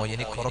ഉണ്ടാകുമോ?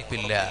 എനിക്ക്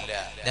ഉറപ്പില്ല.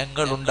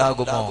 ഞങ്ങൾ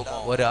ഉണ്ടാകുമോ?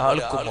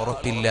 ഒരാൾക്കും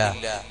ഉറപ്പില്ല.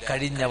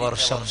 കഴിഞ്ഞ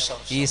വർഷം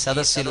ഈ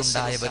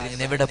സദസ്സിലുണ്ടായവർ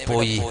ഇന്നെവിടെ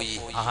പോയി?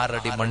 6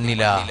 അടി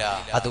മണ്ണില.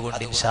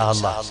 അതുകൊണ്ട് ഇൻഷാ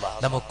അല്ലാഹ്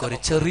നമുക്കൊരു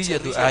ചെറിയ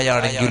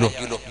ദുആയാണെങ്കിലും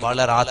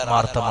വളരെ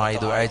ആത്മാർത്ഥമായി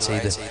ദുആ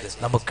ചെയ്ത്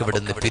നമുക്ക്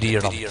ഇവിടുന്ന്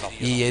പിരിയണം.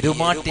 ഈ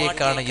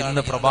എരുമാട്ടിയേക്കാണ്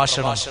ഇന്ന്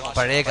പ്രഭാഷണം.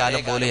 പഴയ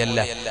കാലം പോലെയല്ല,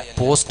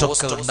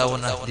 പോസ്റ്റൊക്കെ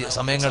ഉണ്ടാവുന്ന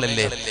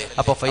സമയങ്ങളല്ലേ.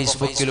 അപ്പൊ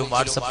ഫേസ്ബുക്കിലും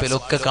വാട്സപ്പിലും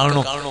ഒക്കെ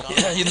കാണും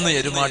ഇന്ന്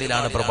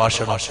എരുമാടിലാണ്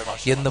പ്രഭാഷണം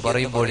എന്ന്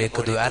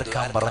പറയുമ്പോഴേക്ക്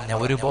ദുആർക്കാൻ പറഞ്ഞ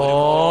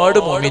ഒരുപാട്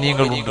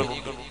മുഅ്മിനീങ്ങളുണ്ട്,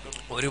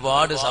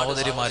 ഒരുപാട്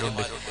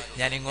സഹോദരിമാരുണ്ട്.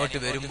 ഞാൻ ഇങ്ങോട്ട്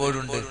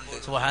വരുമ്പോഴുണ്ട്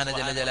സുബ്ഹാന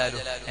ജല ജലാലു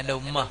എന്റെ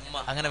ഉമ്മ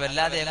അങ്ങനെ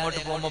വല്ലാതെ എങ്ങോട്ട്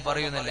പോകുമ്പോ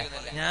പറയുന്നില്ല,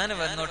 ഞാൻ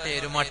വന്നോട്ടെ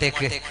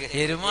എരുമാട്ടേക്ക്,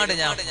 എരുമാട്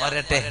ഞാൻ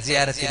വരട്ടെ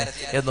സിയാറത്തിന്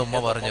എന്ന് ഉമ്മ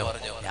പറഞ്ഞു.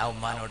 ഞാൻ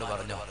ഉമ്മാനോട്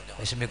പറഞ്ഞു,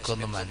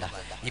 വിഷമിക്കൊന്നും വേണ്ട,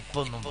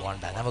 ഇപ്പൊന്നും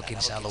പോണ്ട, നമുക്ക്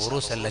ഇൻഷാ അല്ലാഹ്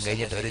ഉറൂസ് എല്ലാം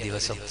കഴിഞ്ഞിട്ട് ഒരു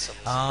ദിവസം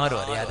ആരും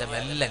അറിയാതെ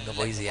മെല്ലെ അങ്ങ്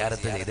പോയി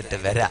സിയാറത്ത് ചെയ്തിട്ട്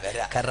വരാം.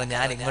 കാരണം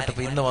ഞാൻ ഇങ്ങോട്ട്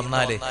ഇന്ന്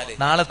വന്നാല്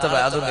നാളത്തെ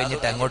അതും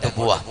കഴിഞ്ഞിട്ട് അങ്ങോട്ട്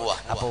പോവാ.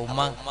 അപ്പൊ ഉമ്മ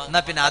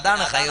എന്നാ പിന്നെ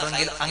അതാണ്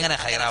ഹൈറെങ്കിൽ അങ്ങനെ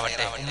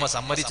ഹൈറാവട്ടെ. ഉമ്മ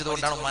സമ്മതിച്ചത്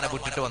കൊണ്ടാണ് ഉമ്മാനെ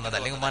കൂട്ടിട്ട് വന്നത്,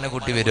 അല്ലെങ്കിൽ ഉമ്മാനെ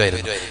കൂട്ടി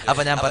വരുമായിരുന്നു.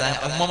 അപ്പൊ ഞാൻ പറയാം,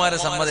 ഉമ്മമാരെ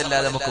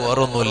സമ്മതമില്ലാതെ നമുക്ക്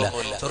വേറൊന്നുമില്ല.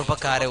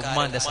 ചെറുപ്പക്കാരെ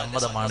ഉമ്മാന്റെ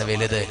സമ്മതമാണ്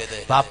വലുത്,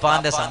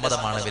 പാപ്പാന്റെ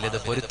സമ്മതമാണ് വലുത്,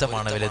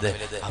 പൊരുത്തമാണ് വലുത്.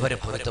 അവരെ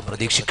പൊരുത്തം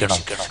പ്രതീക്ഷിക്കണം.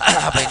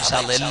 അപ്പൊ ഇൻഷാ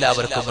അല്ലാഹ്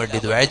എല്ലാവർക്കും വേണ്ടി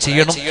ദുആ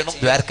ചെയ്യണം.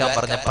 ദ്വാരക്കാൻ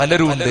പറഞ്ഞ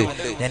പലരും ഉണ്ട്.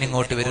 ഞാൻ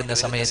ഇങ്ങോട്ട് വരുന്ന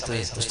സമയത്ത്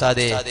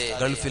ഉസ്താദെ,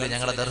 ഗൾഫിൽ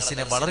ഞങ്ങളെ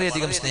ദർസിനെ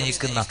വളരെയധികം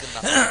സ്നേഹിക്കുന്ന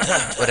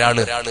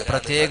ഒരാള്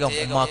പ്രത്യേകം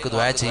ഉമ്മാക്ക്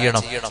ദുആ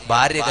ചെയ്യണം.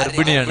 ഭാര്യ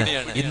ഗർഭിണിയാണ്,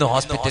 ഇന്ന്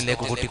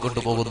ഹോസ്പിറ്റലിലേക്ക്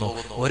കൂട്ടിക്കൊണ്ടുപോകുന്നു,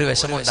 ഒരു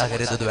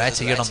വിഷമുണ്ടാകരുത്, ദുആ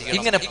ചെയ്യണം.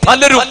 ഇങ്ങനെ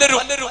പലരും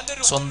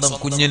സ്വന്തം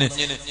കുഞ്ഞിന്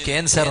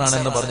ക്യാൻസർ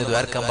ആണെന്ന് പറഞ്ഞ്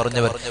ദ്വാരക്കാൻ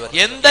പറഞ്ഞവർ,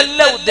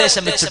 എന്തെല്ലാം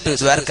ഉദ്ദേശം വെച്ചിട്ട്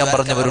ദ്വാരക്കാൻ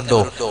പറഞ്ഞവരുണ്ടോ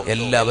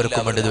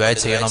എല്ലാവർക്കും വേണ്ടി ദുആ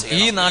ചെയ്യണം.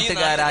 ഈ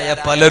നാട്ടുകാരായ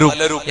പലരും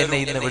എന്നെ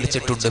ഇന്ന്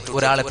വിളിച്ചിട്ടുണ്ട്.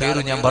 ഒരാളെ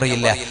പേരും ഞാൻ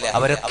പറയില്ല.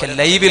 അവരൊക്കെ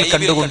ലൈവിൽ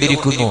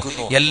കണ്ടുകൊണ്ടിരിക്കുന്നു.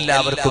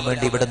 എല്ലാവർക്കും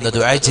വേണ്ടി ഇവിടുന്ന്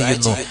ദുആ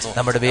ചെയ്യുന്നു.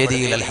 നമ്മുടെ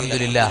വേദിയിൽ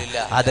അൽഹംദുലില്ലാഹ്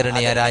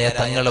ആദരണീയരായ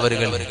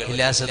തങ്ങളവരുകൾ,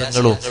 ഇല്ലാസ്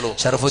തങ്ങളും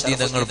ഷറഫുദ്ദീൻ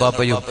തങ്ങൾ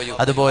പാപ്പയും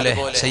അതുപോലെ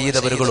സയ്യിദ്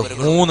അവരുകളും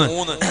 3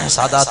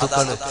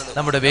 സാദാത്തുക്കൾ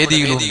നമ്മുടെ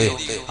വേദിയിലുണ്ട്.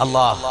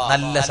 അല്ലാഹ്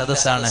നല്ല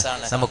സദസ്സാണ്,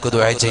 നമുക്ക്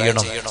ദുആ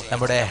ചെയ്യണം.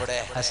 നമ്മുടെ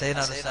ഹസൈൻ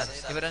ഉസ്താദ്,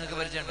 ഇവരെ നിങ്ങൾക്ക്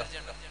പരിചയമുണ്ടോ?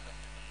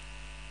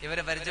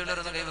 ഇവരെ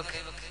പരിചയമുള്ളവരൊന്നും കൈവക്ക്.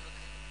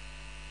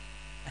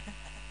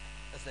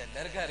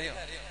 എല്ലാവർക്കും അറിയാം.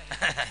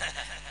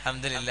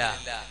 അൽഹംദുലില്ലാഹ്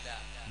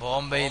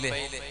ബോംബെയില്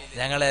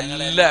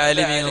ഞങ്ങളെല്ലാ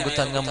ആലിമീങ്ങൾക്കും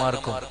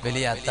തങ്ങന്മാർക്കും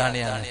വലിയ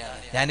അത്താണിയാണ്.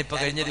 ഞാനിപ്പോ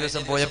കഴിഞ്ഞ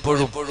ദിവസം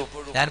പോയപ്പോഴും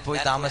ഞാൻ പോയി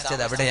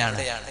താമസിച്ചത്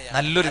അവിടെയാണ്.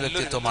 നല്ലൊരു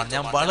വ്യക്തിത്വമാണ്,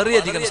 ഞാൻ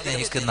വളരെയധികം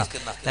സ്നേഹിക്കുന്ന.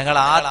 ഞങ്ങൾ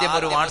ആദ്യം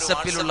ഒരു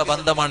വാട്സപ്പിലുള്ള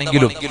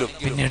ബന്ധമാണെങ്കിലും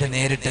പിന്നീട്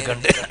നേരിട്ട്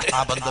കണ്ട് ആ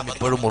ബന്ധം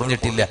ഇപ്പോഴും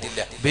മുറിഞ്ഞിട്ടില്ല.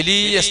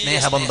 വലിയ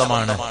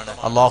സ്നേഹബന്ധമാണ്.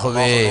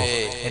 അല്ലാഹുവേ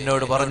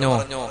എന്നോട് പറഞ്ഞു,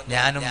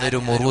 ഞാനും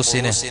വരും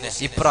ഉറൂസിന്,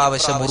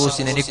 ഇപ്രാവശ്യം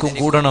ഉറൂസിന് എനിക്കും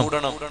കൂടണം,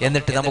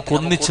 എന്നിട്ട് നമുക്ക്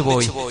ഒന്നിച്ചു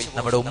പോയി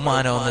നമ്മുടെ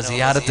ഉമ്മാനെ ഒന്ന്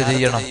സിയാറത്ത്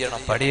ചെയ്യണം.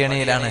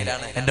 പടിയണിയിലാണ്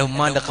എന്റെ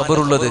ഉമ്മാന്റെ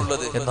ഖബറുള്ളത്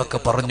എന്നൊക്കെ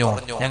പറഞ്ഞു.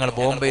 ഞങ്ങൾ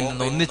ബോംബെയിൽ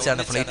നിന്ന്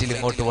ഒന്നിച്ചാണ് ഫ്ലൈറ്റിൽ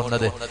ഇങ്ങോട്ട്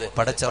വന്നത്.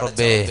 പടച്ച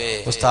റബ്ബേ,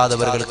 ഉസ്താദ്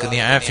അവർക്ക് നീ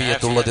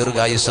ആഫിയത്തുള്ള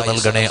ദീർഘായുസ്സ്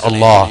നൽകണേ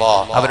അല്ലാഹ്.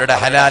 അവരുടെ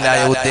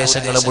ഹലാലായ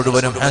ഉദ്ദേശങ്ങൾ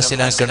മുഴുവനും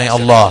ഹാസിലാക്കണേ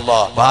അല്ലാഹ്.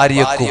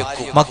 ഭാര്യക്കും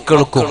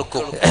മക്കൾക്കും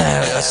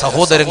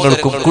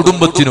സഹോദരങ്ങൾക്കും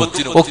കുടുംബത്തിനും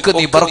ഒക്കെ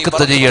നീ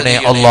ബർക്കത്ത് ചെയ്യണേ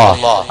അല്ലാഹ്.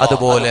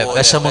 അതുപോലെ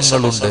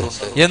വിഷമങ്ങളുണ്ട്,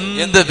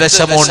 എന്ത്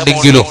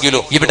വിഷമമുണ്ടെങ്കിലും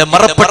ഇവിടെ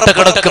മറപ്പെട്ട്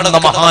കിടക്കുന്ന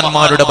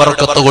മഹാന്മാരുടെ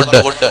ബർക്കത്ത് കൊണ്ട്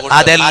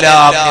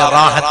അതെല്ലാം നീ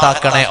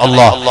റാഹത്താക്കണേ അല്ലാഹ്.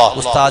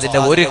 ഉസ്താദിന്റെ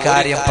ഒരു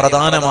കാര്യം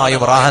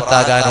പ്രധാനമായും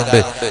റാഹത്താകാനുണ്ട്.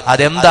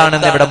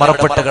 അതെന്താണെന്ന് ഇവിടെ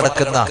മറപ്പെട്ട്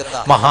കിടക്കുന്ന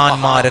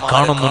മഹാന്മാരെ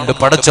കാണുന്നുണ്ട്.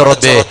 പടച്ച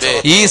റബ്ബേ,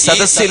 ഈ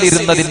സദസ്സിൽ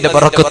ഇരുന്നതിന്റെ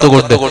ബർക്കത്ത്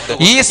കൊണ്ട്,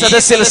 ഈ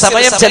സദസ്സിൽ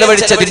സമയം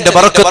ചെലവഴിച്ചതിന്റെ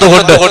ബർക്കത്ത്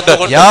കൊണ്ട്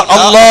യാ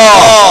അല്ലാഹ്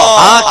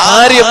ആ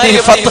കാര്യം നീ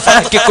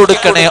ഫത്ഹാക്കി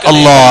കൊടുക്കണേ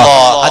അല്ലാഹ്.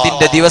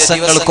 അതിന്റെ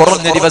ദിവസങ്ങൾ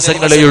കുറഞ്ഞ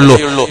ദിവസങ്ങളേ ഉള്ളൂ,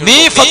 നീ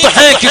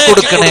ഫത്ഹാക്കി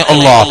കൊടുക്കണേ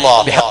അല്ലാഹ്.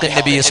 ബിഹഖ്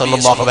നബി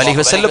സല്ലല്ലാഹു അലൈഹി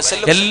വസല്ലം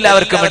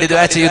എല്ലാവർക്കും വേണ്ടി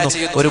ദുആ ചെയ്യുന്നു.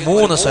 ഒരു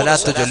 3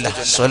 സ്വലാത്ത് ചൊല്ലാം.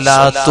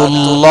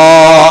 സ്വലാത്തുല്ലാഹ്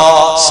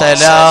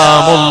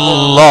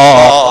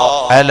സലാമുല്ലാഹ്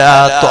അലാ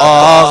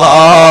ത്വാഹ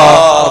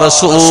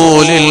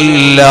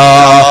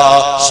റസൂലില്ലാഹ്.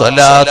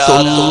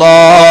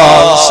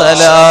 സ്വലാത്തുല്ലാഹ്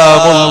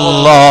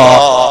സലാമുല്ലാഹ്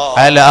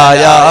അലാ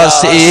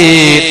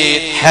യാസീൻ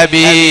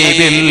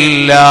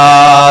ഹബീബില്ലാഹ്.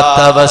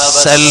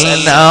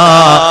 തവസ്സൽനാ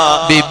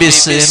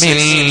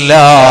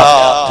ബിബിസ്മില്ലാഹ്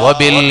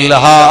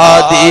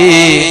വബിൽഹാദി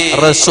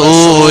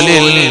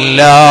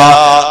റസൂലില്ലാഹ്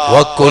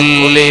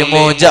വകുല്ലി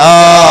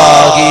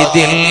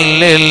മുജാഹിദിൻ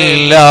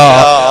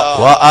ലില്ലാഹ്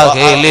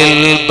വഅഹ്ലിൽ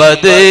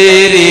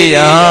ബദരി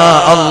യാ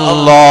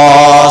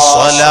അല്ലാഹ്.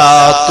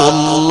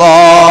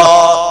 സ്വലാത്തുല്ലാഹ്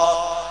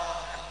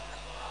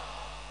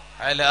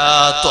അലാ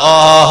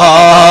ത്വാഹ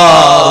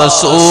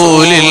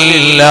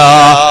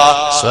റസൂലില്ലാഹ്.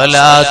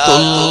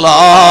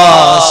 സ്വലാത്തുല്ലാഹ്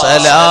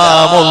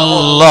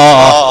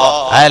സലാമുല്ലാഹ്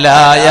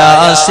അലാ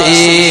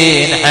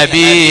യാസീൻ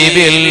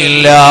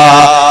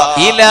ഹബീബില്ലാഹ്.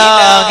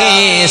 ഇലാഹി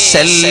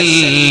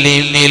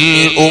സല്ലിമിൽ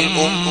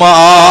ഉമ്മ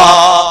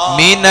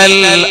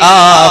മിനൽ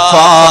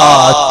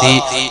ആഫാതി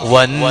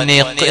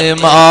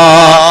വന്നിഖ്മാ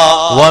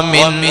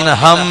വമിൻ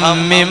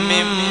ഹമ്മിൻ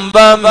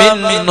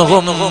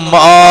വമിൻഹും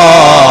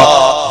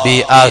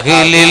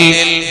ബിഅഹ്ലിൽ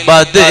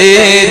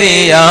ബദരി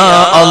യാ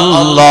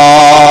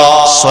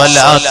അല്ലാഹ്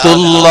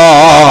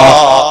സ്വലാത്തുല്ലാഹ്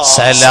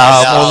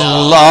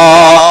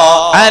സലാമുല്ലാഹ്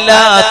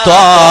അലാ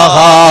ത്വാഹ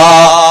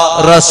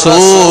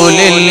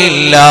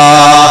റസൂലില്ലാഹ്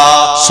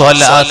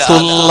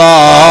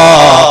സ്വലാത്തുല്ലാഹ്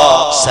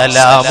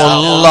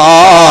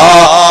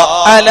സലാമുല്ലാഹ്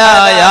അലാ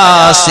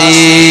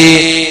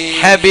യാസീൻ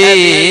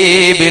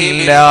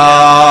ഹബീബില്ലാഹ്.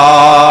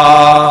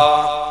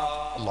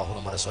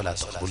 അല്ലാഹുമ്മ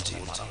സ്വലാത്തു ഖബൂൽ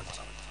ചെയ്യുക.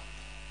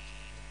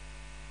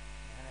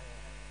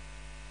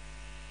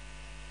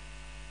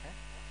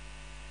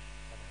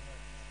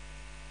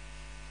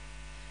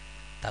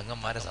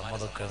 തങ്ങന്മാരെ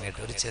സമ്മതമൊക്കെ കേട്ട്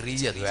ഒരു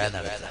ചെറിയ ദുആ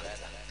നടത്താം.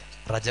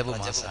 റജബ്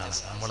മാസമാണ്,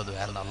 നമ്മൾ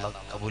ദുആ അല്ലാഹു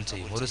കബൂൽ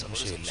ചെയ്യും, ഒരു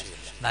സംശയമില്ല.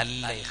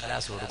 നല്ല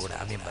ഇഖ്ലാസോട് കൂടെ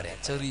ആമീൻ പറയാം.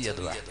 ചെറിയ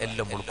ദുആ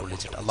എല്ലാം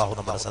ഉൾക്കൊള്ളിച്ചിട്ട് അല്ലാഹു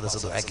നമ്മുടെ സദസ്സ്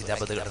ദുആക്ക്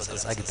ഇജാബത്തുകൾ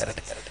സദസ്സാക്കി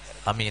തരട്ടെ.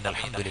 ആമീൻ.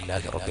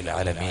 അൽഹംദുലില്ലാഹി റബ്ബിൽ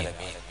ആലമീൻ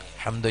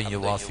ഹംദൻ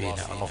യുവാഫി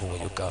നിഅമഹു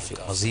വയുകാഫി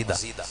മസീദ.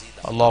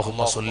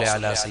 അല്ലാഹുമ്മ സ്വല്ലി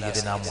അലാ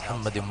സയ്യിദിനാ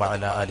മുഹമ്മദിൻ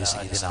വഅലാ ആലി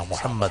സയ്യിദിനാ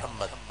മുഹമ്മദ്.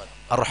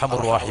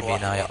 അർഹമുർ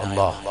റഹീമീനായ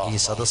അല്ലാഹ്, ഈ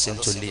സദസ്സിൽ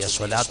ചൊല്ലിയ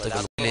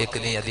സ്വലാത്തുകളിലേക്ക്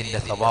നീ അതിന്റെ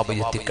സവാബ്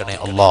എത്തിക്കണേ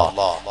അല്ലാഹ്.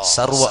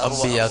 സർവ്വ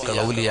അംബിയാക്കൾ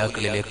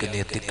ഔലിയാക്കളിലേക്ക് നീ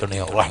എത്തിക്കണേ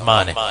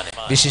റഹ്മാനെ.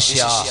 വിശിഷ്യ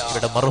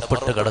ഇവിടെ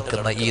മറപ്പെട്ട്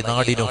കിടക്കുന്ന ഈ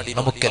നാടിനും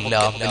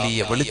നമുക്കെല്ലാം വലിയ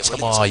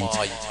വെളിച്ചമായി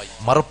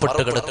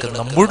മറപ്പെട്ട് കിടക്കുന്ന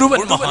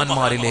മുഴുവൻ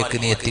മഹാന്മാരിലേക്ക്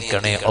നീ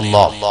എത്തിക്കണേ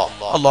അല്ലാഹ്.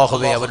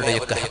 അല്ലാഹുവേ,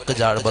 അവരുടെയൊക്കെ ഹഖ്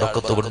ജാഅ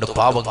ബറക്കത്ത് കൊണ്ട്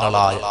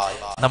പാവങ്ങളായ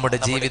നമ്മുടെ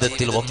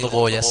ജീവിതത്തിൽ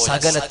വന്നുപോയ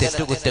സകല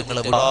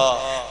തെറ്റുകുറ്റങ്ങളും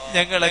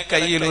ഞങ്ങളെ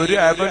കയ്യിൽ ഒരു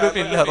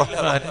അമലുമില്ല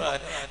റഹ്മാനെ.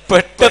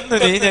 പെട്ടെന്ന്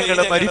നീ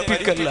ഞങ്ങളെ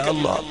മരിപ്പിക്കല്ല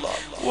അല്ലാഹ്.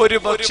 ഒരു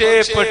പക്ഷേ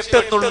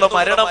പെട്ടെന്നുള്ള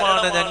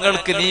മരണമാണ്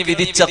ഞങ്ങൾക്ക് നീ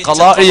വിധിച്ച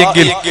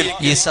ഖളാഇയെങ്കിൽ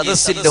ഈ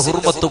സദസ്സിന്റെ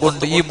ഹുർമത്ത്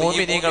കൊണ്ട്, ഈ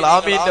മുഅ്മിനീങ്ങൾ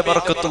ആമീന്റെ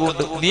ബർക്കത്ത്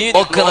കൊണ്ട് നീ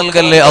ഒക്കെ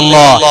നൽകല്ലേ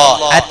അല്ലാഹ്.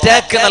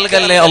 അറ്റാക്ക്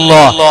നൽകല്ലേ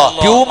അല്ലാഹ്.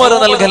 ട്യൂമർ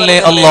നൽകല്ലേ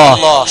അല്ലാഹ്.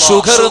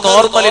 ഷുഗർ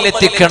നോർമലിൽ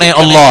എത്തിക്കണേ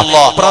അല്ലാഹ്.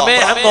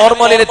 പ്രമേഹം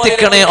നോർമലിൽ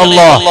എത്തിക്കണേ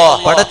അല്ലാഹ്.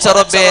 പടച്ച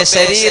റബ്ബേ,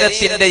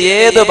 ശരീരത്തിന്റെ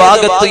ഏത്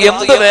ഭാഗത്ത്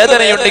എന്ത്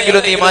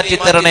വേദനയുണ്ടെങ്കിലും നീ മാറ്റി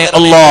തരണേ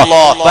അല്ലാഹ്.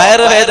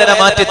 വയറുവേദന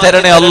മാറ്റി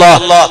തരണേ അല്ലാഹ്.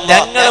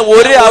 ഞങ്ങൾ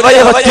ഒരു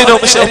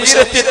അവയവത്തിനും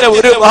ശരീരത്തിന്റെ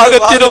ഒരു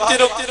ഭാഗത്തിനും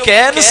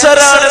ക്യാൻസർ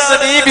ആണെന്ന്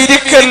നീ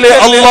വിധിക്കല്ലേ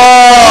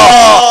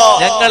അല്ലാഹ്.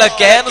 ഞങ്ങളെ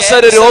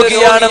ക്യാൻസർ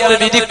രോഗിയാണെന്ന്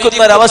വിധിക്കുന്ന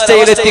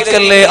ഒരവസ്ഥയിൽ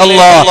എത്തിക്കല്ലേ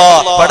അല്ലാഹ്.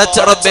 പടച്ച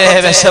റബ്ബേ,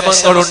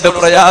 വിഷമങ്ങളുണ്ട്,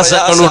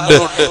 പ്രയാസങ്ങളുണ്ട്.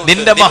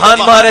 നിന്റെ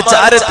മഹാന്മാരെ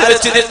ചാരത്ത്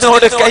വെച്ച്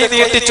നിന്നോട്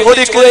കൈനീട്ടി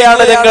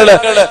ചോദിക്കുകയാണ് ഞങ്ങള്.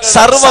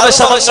 സർവ്വ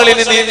വിഷമങ്ങളിൽ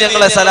നീ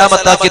ഞങ്ങളെ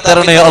സലാമത്താക്കി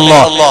തരണേ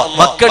അല്ലാഹ്.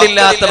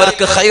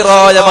 മക്കളില്ലാത്തവർക്ക്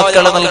ഖൈറായ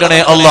മക്കളെ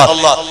നൽകണേ അല്ലാഹ്.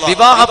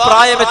 വിവാഹ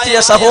പ്രായമെത്തിയ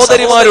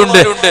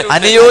സഹോദരിമാരുണ്ട്,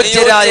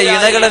 അനുയോജ്യരായ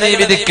ഇണകളെ നീ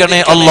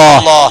വിധിക്കണേ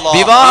അല്ലാഹ്.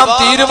 വിവാഹം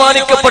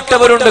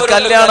തീരുമാനിക്കപ്പെട്ടവരുണ്ട്,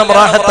 കല്യാണം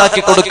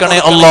റാഹത്താക്കി കൊടുക്കണേ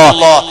അല്ലാഹ്.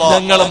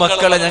 ഞങ്ങളെ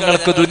മക്കളെ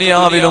ഞങ്ങൾക്ക്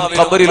ദുനിയാവിലും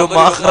ഖബറിലും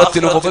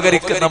ആഖിറത്തിലും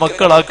ഉപകരിക്കുന്ന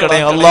മക്കളാക്കണേ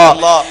അല്ലാഹ്.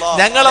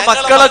 ഞങ്ങളെ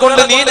മക്കളെ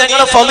കൊണ്ട് നീ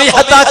ഞങ്ങളെ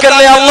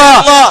ഫളീഹത്താക്കല്ലേ അല്ലാഹ്.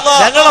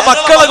 ഞങ്ങളെ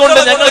മക്കളെ കൊണ്ട്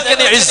ഞങ്ങൾക്ക്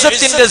നീ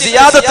ഇസ്സത്തിന്റെ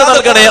സിയാദത്ത്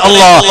നൽകണേ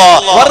അല്ലാഹ്.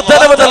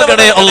 വർദ്ധനവ്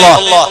നൽകണേ അല്ലാഹ്.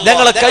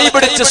 ഞങ്ങളെ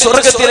കൈപിടിച്ച്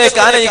സ്വർഗ്ഗത്തിലേക്ക്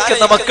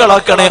ആനയിക്കുന്ന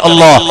മക്കളാക്കണേ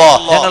അല്ലാഹ്.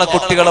 ഞങ്ങളെ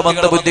കുട്ടികളെ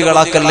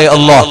മന്ദബുദ്ധികളാക്കല്ലേ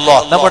അല്ലാഹ്.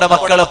 നമ്മുടെ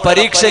മക്കളെ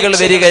പരീക്ഷകൾ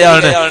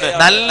വരികയാണ്,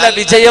 നല്ല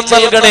വിജയം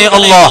നൽകണേ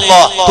അല്ലാഹ്.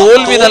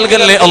 തോൽവി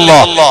നൽകല്ലേ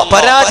അല്ലാഹ്.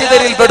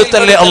 പരാജിതരിൽ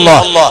പെടുത്തല്ലേ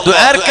അല്ലാഹ്.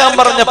 ദുആർക്കാൻ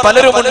പറഞ്ഞ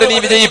പലരുമുണ്ട്, നീ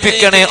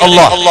വിജയിപ്പിക്കണേ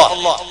അല്ലാഹ്.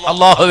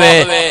 അല്ലാഹുവേ,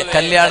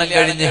 കല്യാണം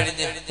കഴിഞ്ഞ്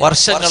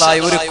വർഷങ്ങളായി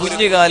ഒരു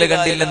കുഞ്ഞുകാല്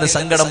കണ്ടില്ലെന്ന്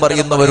സങ്കടം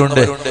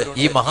പറയുന്നവരുണ്ട്.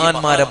 ഈ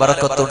മഹാന്മാരെ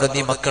ബറക്കത്തോണ്ട്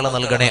നീ മക്കളെ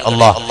നൽകണേ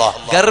അല്ലാഹ്.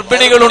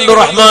 ഗർഭിണികളുണ്ട്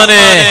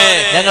റഹ്മാനെ.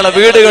 ഞങ്ങളെ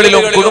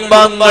വീടുകളിലും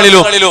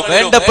കുടുംബാംഗങ്ങളിലും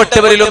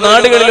വേണ്ടപ്പെട്ടവരിലും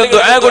നാടുകളിലും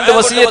ദുആ കൊണ്ട്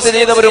വസിയത്ത്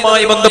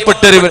ചെയ്തവരുമായി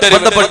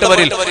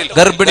ബന്ധപ്പെട്ടവരിൽ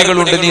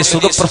ഗർഭിണികളുണ്ട്, നീ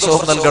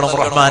സുഖപ്രസവം നൽകണം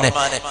റഹ്മാനെ.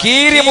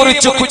 കീറി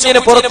മുറിച്ചു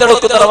കുഞ്ഞിനെ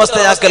പുറത്തെടുക്കുന്ന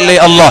അവസ്ഥയാക്കല്ലേ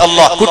അല്ലാഹ്.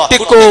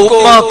 കുട്ടിക്കോ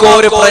ഉമ്മാക്കോ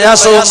ഒരു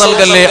പ്രയാസവും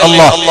നൽകല്ലേ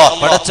അല്ലാഹ്.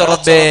 പടച്ച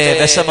റബ്ബേ,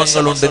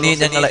 വിഷമങ്ങളുണ്ട്, നീ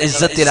ഞങ്ങളെ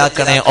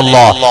ഇസ്സത്തിലാക്കണേ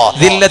അല്ലാഹ്.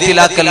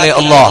 ദില്ലത്തിലാക്കല്ലേ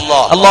അല്ലാഹ്.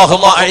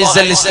 اللهم اعز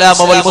الاسلام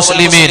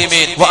والمسلمين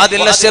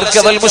واذل الشرك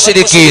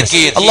والمشركين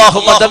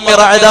اللهم دمر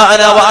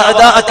اعداءنا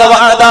واعداءك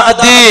واعداء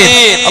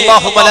الدين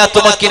اللهم لا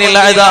تمكن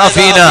الاعداء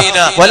فينا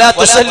ولا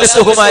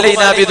تسلطهم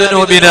علينا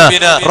بذنوبنا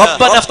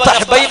ربنا افتح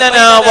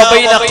بيننا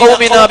وبين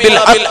قومنا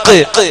بالحق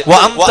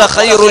وانت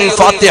خير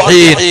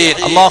الفاتحين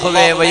اللهم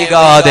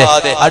വൈകാതെ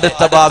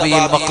അടുത്ത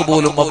ഭാവിയിൽ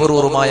മഖ്ബൂലും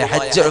മബ്റൂറുമായ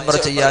ഹജ്ജ് ഉംറ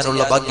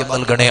ചെയ്യാനുള്ള ഭാഗ്യം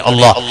നൽകണേ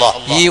അല്ലാഹ്.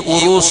 ഈ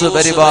ഉറൂസ്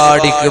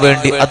പരിപാടിക്ക്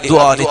വേണ്ടി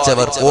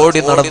അധ്വാനിച്ചവർ,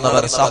 ഓടി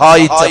നടന്നവർ,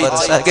 സഹായിച്ചവർ,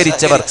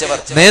 സഹകരിച്ചവർ,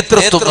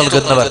 നേതൃത്വം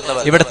നൽകുന്നവർ,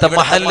 ഇവിടുത്തെ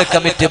മഹല്ല്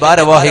കമ്മിറ്റി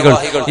ഭാരവാഹികൾ,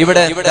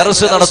 ഇവിടെ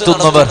ദർസ്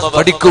നടത്തുന്നവർ,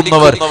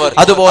 പഠിക്കുന്നവർ,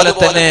 അതുപോലെ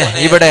തന്നെ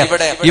ഇവിടെ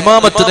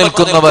ഇമാമത്ത്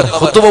നിൽക്കുന്നവർ,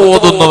 ഖുതുബ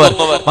ഓതുന്നവർ,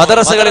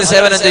 മദ്രസകളിൽ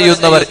സേവനം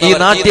ചെയ്യുന്നവർ, ഈ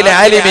നാട്ടിലെ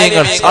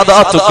ആലിമീങ്ങൾ,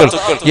 സാദാത്തുക്കൾ,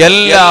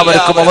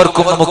 എല്ലാവർക്കും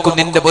അവർക്കും നമുക്കും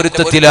നിന്റെ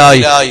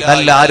പൊരുത്തത്തിലായി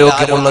നല്ല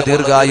ആരോഗ്യമുള്ള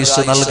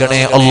ദീർഘായുസ്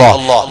നൽകണേ അല്ലാഹ്.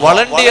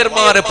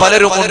 വളണ്ടിയർമാര്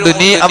പലരുമുണ്ട്,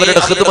 നീ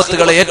അവരുടെ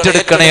ഖിദ്മത്തുകളെ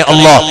ഏറ്റെടുക്കണേ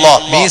അല്ലാഹ്.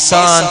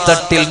 മീസാൻ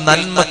തട്ടിൽ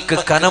നന്മക്ക്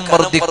കനം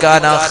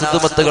വർദ്ധിക്കാൻ ആ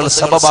ഖിദ്മത്തുകൾ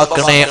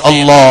സബബാക്കണേ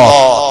അല്ലാഹ്.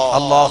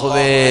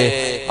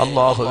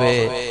 അല്ലാഹുവേ,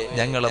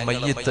 ഞങ്ങളെ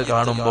മയ്യത്ത്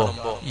കാണുമ്പോ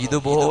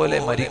ഇതുപോലെ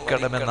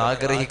മരിക്കണമെന്ന്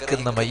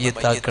ആഗ്രഹിക്കുന്ന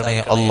മയ്യത്താക്കണേ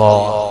അല്ലാ.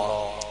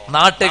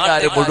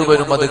 നാട്ടുകാര്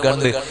മുഴുവനും അത്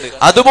കണ്ട്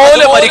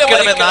അതുപോലെ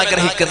മരിക്കണമെന്ന്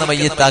ആഗ്രഹിക്കുന്ന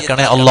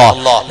മയ്യത്താക്കണേ അല്ലാ.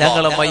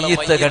 ഞങ്ങളെ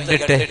മയ്യത്ത്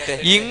കണ്ടിട്ട്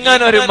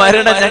ഇങ്ങനൊരു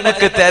മരണം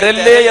ഞങ്ങൾക്ക്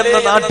തരല്ലേ എന്ന്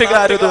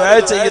നാട്ടുകാര് ദുആ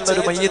ചെയ്യുന്ന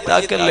ഒരു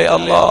മയ്യത്താക്കല്ലേ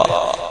അല്ലാ.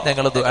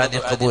 ഞങ്ങൾ ദുആ നീ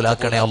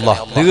ഖബൂലാക്കണേ അല്ലാ.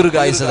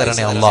 ദീർഘായുസ്സ്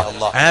തരണേ അല്ലാ,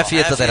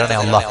 ആഫിയത്ത് തരണേ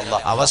അല്ലാ.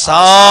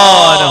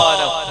 അവസാനം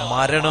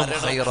മരണം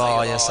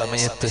ഖൈറായ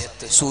സമയത്ത്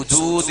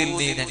സുജൂദിൽ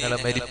നീ ഞങ്ങളെ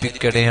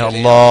മരിപ്പിക്കണേ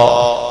അല്ലാ.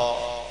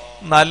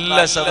 നല്ല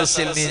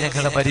സദസ്സിൽ നീ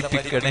ഞങ്ങളെ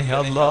മരിപ്പിക്കണേ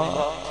അല്ലാ.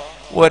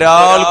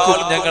 ഒരാൾക്കും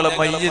ഞങ്ങളെ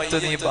മയ്യത്ത്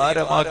നീ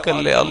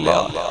ഭാരമാക്കല്ലേ അല്ലാ.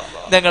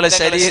 ഞങ്ങളെ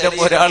ശരീരം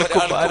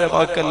ഒരാൾക്കും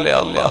ഭാരമാക്കല്ലേ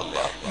അല്ലാ.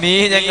 നീ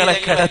ഞങ്ങളെ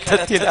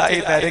കിടത്തത്തിലായി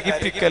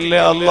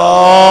നരകിപ്പിക്കല്ലേ അല്ലാ.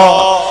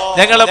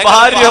 ഞങ്ങളെ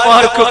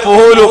ഭാര്യമാർക്ക്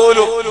പോലും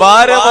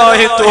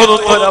ഭാരമായി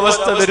തോന്നുന്ന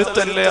ഒരവസ്ഥ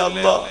വരുത്തല്ലേ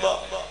അല്ലാ.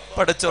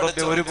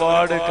 പടച്ചുറപ്പെ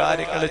ഒരുപാട്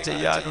കാര്യങ്ങൾ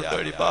ചെയ്യാനുണ്ട്,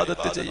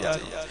 ഇബാദത്ത്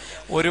ചെയ്യാനുണ്ട്,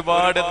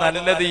 ഒരുപാട്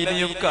നല്ലത്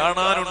ഇനിയും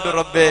കാണാനുണ്ട്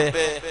റബ്ബേ.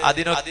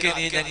 അതിനൊക്കെ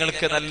നീ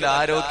ഞങ്ങൾക്ക് നല്ല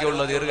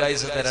ആരോഗ്യമുള്ള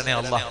ദീർഘായുസ്സ് തരണേ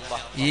അല്ലാ.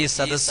 ഈ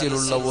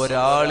സദസ്സിലുള്ള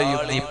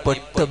ഒരാളെയും നീ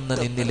പെട്ടെന്ന്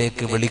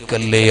നിന്നിലേക്ക്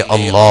വിളിക്കല്ലേ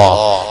അല്ലാ.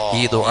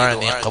 ഈ ദുആ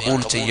നീ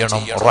ഖബൂൽ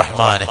ചെയ്യണം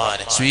റഹ്മാനെ,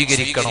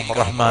 സ്വീകരിക്കണം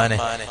റഹ്മാനെ.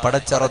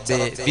 പടച്ച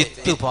റബ്ബേ,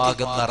 വിത്ത്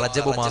പാകുന്ന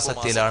റജബ്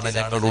മാസത്തിലാണ്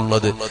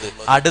ഞങ്ങളുള്ളത്.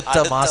 അടുത്ത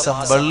മാസം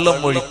വെള്ളം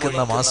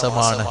ഒഴിക്കുന്ന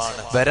മാസമാണ്.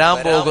 വരാൻ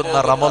പോകുന്ന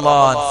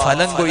റമളാൻ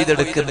ഫലം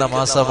കൊയ്തെടുക്കുന്ന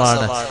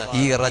മാസമാണ്.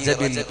 ഈ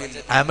റജബിൽ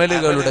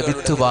അമലുകളുടെ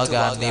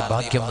വിത്തുപാകാൻ നീ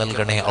ഭാഗ്യം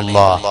നൽകണേ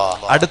അല്ലാ.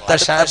 അടുത്ത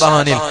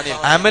ശഅബാനിൽ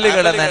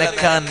അമലുകളെ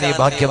നനക്കാൻ നീ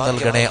ഭാഗ്യം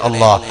നൽകണേ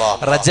അല്ലാ.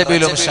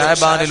 റജബിലും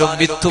ശഅബാനിലും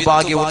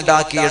വിത്തുപാകി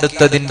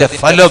ഉണ്ടാക്കിയെടുത്തതിന്റെ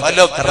ഫലം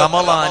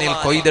റമളാനിൽ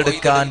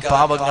കൊയ്തെടുക്കാൻ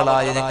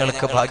പാവങ്ങളായ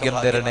ഞങ്ങൾക്ക് ഭാഗ്യം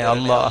തരണേ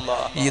അല്ലാ.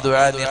 ഈ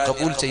ദുആ നീ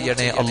ഖബൂൽ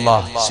ചെയ്യണേ അല്ലാ,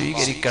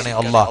 സ്വീകരിക്കണേ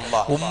അല്ലാ.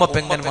 ഉമ്മ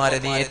പെങ്ങന്മാരെ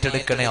നീ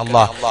ഏറ്റെടുക്കണേ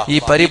അല്ലാ. ഈ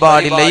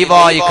പരിപാടി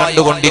ലൈവായി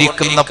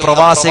കണ്ടുകൊണ്ടിരിക്കുന്ന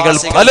പ്രവാസികൾ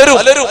പലരും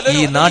ഈ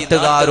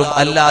നാട്ടുകാരും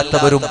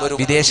അല്ലാത്തവരും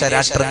വിദേശ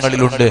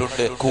രാഷ്ട്രങ്ങളിലുണ്ട്.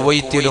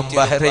 കുവൈത്തിലും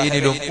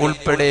ബഹ്റൈനിലും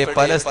ഉൾപ്പെടെ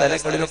പല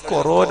സ്ഥലങ്ങളിലും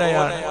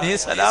കൊറോണയാണ്. നീ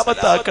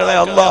സലാമത്താക്കണേ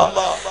അല്ലാ.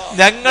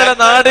 ഞങ്ങളുടെ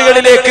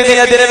നാടുകളിലേക്ക് നീ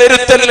അതിനെ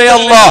വരുത്തല്ലേ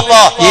അല്ലാ.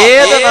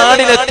 ഏത്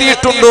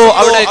നാടിലെത്തിയിട്ടുണ്ടോ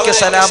അവിടേക്ക്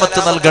സലാമത്ത്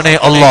നൽകണേ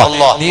അല്ലാ.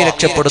 നീ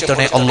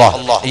രക്ഷപ്പെടുത്തണേ അല്ലാ.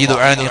 ഈ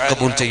ദുആ നീ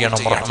ഖബൂൽ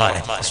ചെയ്യണം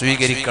റഹ്മാനെ,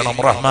 സ്വീകരിക്കണം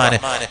റഹ്മാനെ.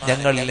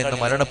 ഞങ്ങളിൽ നിന്ന്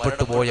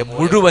മരണപ്പെട്ടു പോയ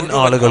മുഴുവൻ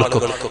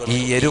ആളുകൾക്കും, ഈ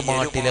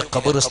എരുമാട്ടിലെ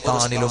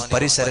ഖബർസ്ഥാനിലും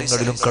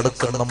പരിസരങ്ങളിലും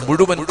കിടക്കുന്ന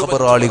മുഴുവൻ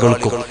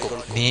ഖബറാളികൾക്കും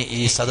നീ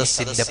ഈ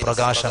സദസ്സിന്റെ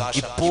പ്രകാശം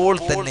ഇപ്പോൾ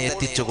തന്നെ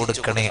എത്തിച്ചു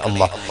കൊടുക്കണേ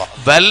അല്ലാ.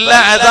 വല്ല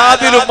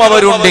അദാബിലും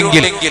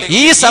അവരുണ്ടെങ്കിൽ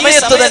ഈ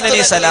സമയത്ത് തന്നെ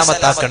നീ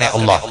സലാമത്താക്കണേ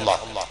അല്ലാ.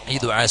 ഈ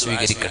ദുആ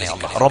സ്വീകരിക്കണേ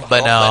അല്ലാ.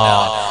 റബ്ബനാ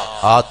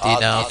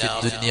ആതിനാ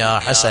ഫിദ്ദുനിയാ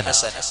ഹസന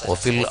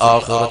വഫിൽ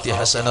ആഖിറതി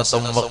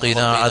ഹസനതൻ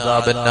വഖിനാ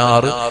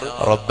അദാബന്നാർ.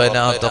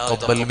 റബ്ബനാ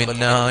തഖബ്ബൽ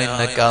മിന്നാ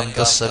ഇന്നക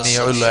അൻതസ്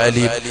സമീഉൽ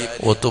അലീം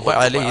വതുബ്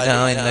അലൈനാ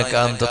ഇന്നക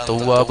അൻതത്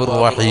തവ്വാബുർ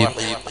റഹീം.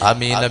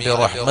 ആമീൻ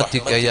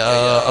ബിറഹ്മതിക യാ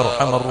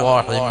അർഹമർ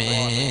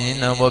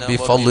റഹീമീൻ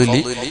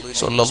വബിഫളലി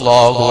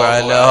സ്വല്ലല്ലാഹു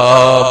അലാ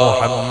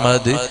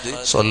മുഹമ്മദ്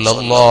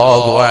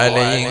സ്വല്ലല്ലാഹു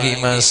അലൈഹി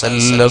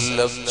വസല്ലം.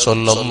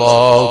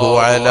 സ്വല്ലല്ലാഹു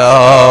അലാ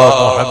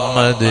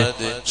മുഹമ്മദ്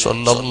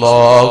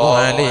സ്വല്ലല്ലാഹു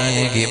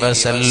അലൈഹി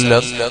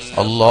വസല്ലം.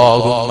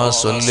 അല്ലാഹുമ്മ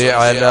സ്വല്ലി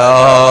അലാ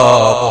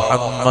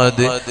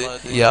മുഹമ്മദ്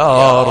യാ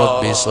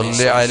റബ്ബി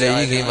സ്വല്ലി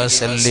അലൈഹി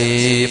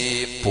വസല്ലം.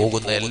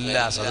 പോകുന്ന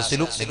എല്ലാ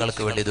സദസ്സിലും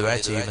നിങ്ങൾക്ക് വേണ്ടി ദുആ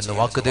ചെയ്യുമെന്ന്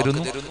വാക്ക്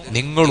തരുന്നു.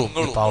 നിങ്ങളും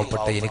ഈ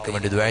പാവപ്പെട്ട എനിക്ക്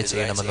വേണ്ടി ദുആ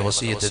ചെയ്യണമെന്ന്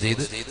വസിയത്ത്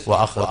ചെയ്ത്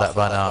വആഖിറു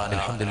ദഅവാനാ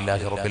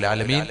അൽഹംദുലില്ലാഹി റബ്ബിൽ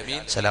ആലമീൻ.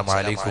 അസ്സലാമു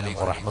അലൈക്കും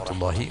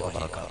വറഹ്മത്തുള്ളാഹി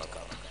വബറകാതുഹു.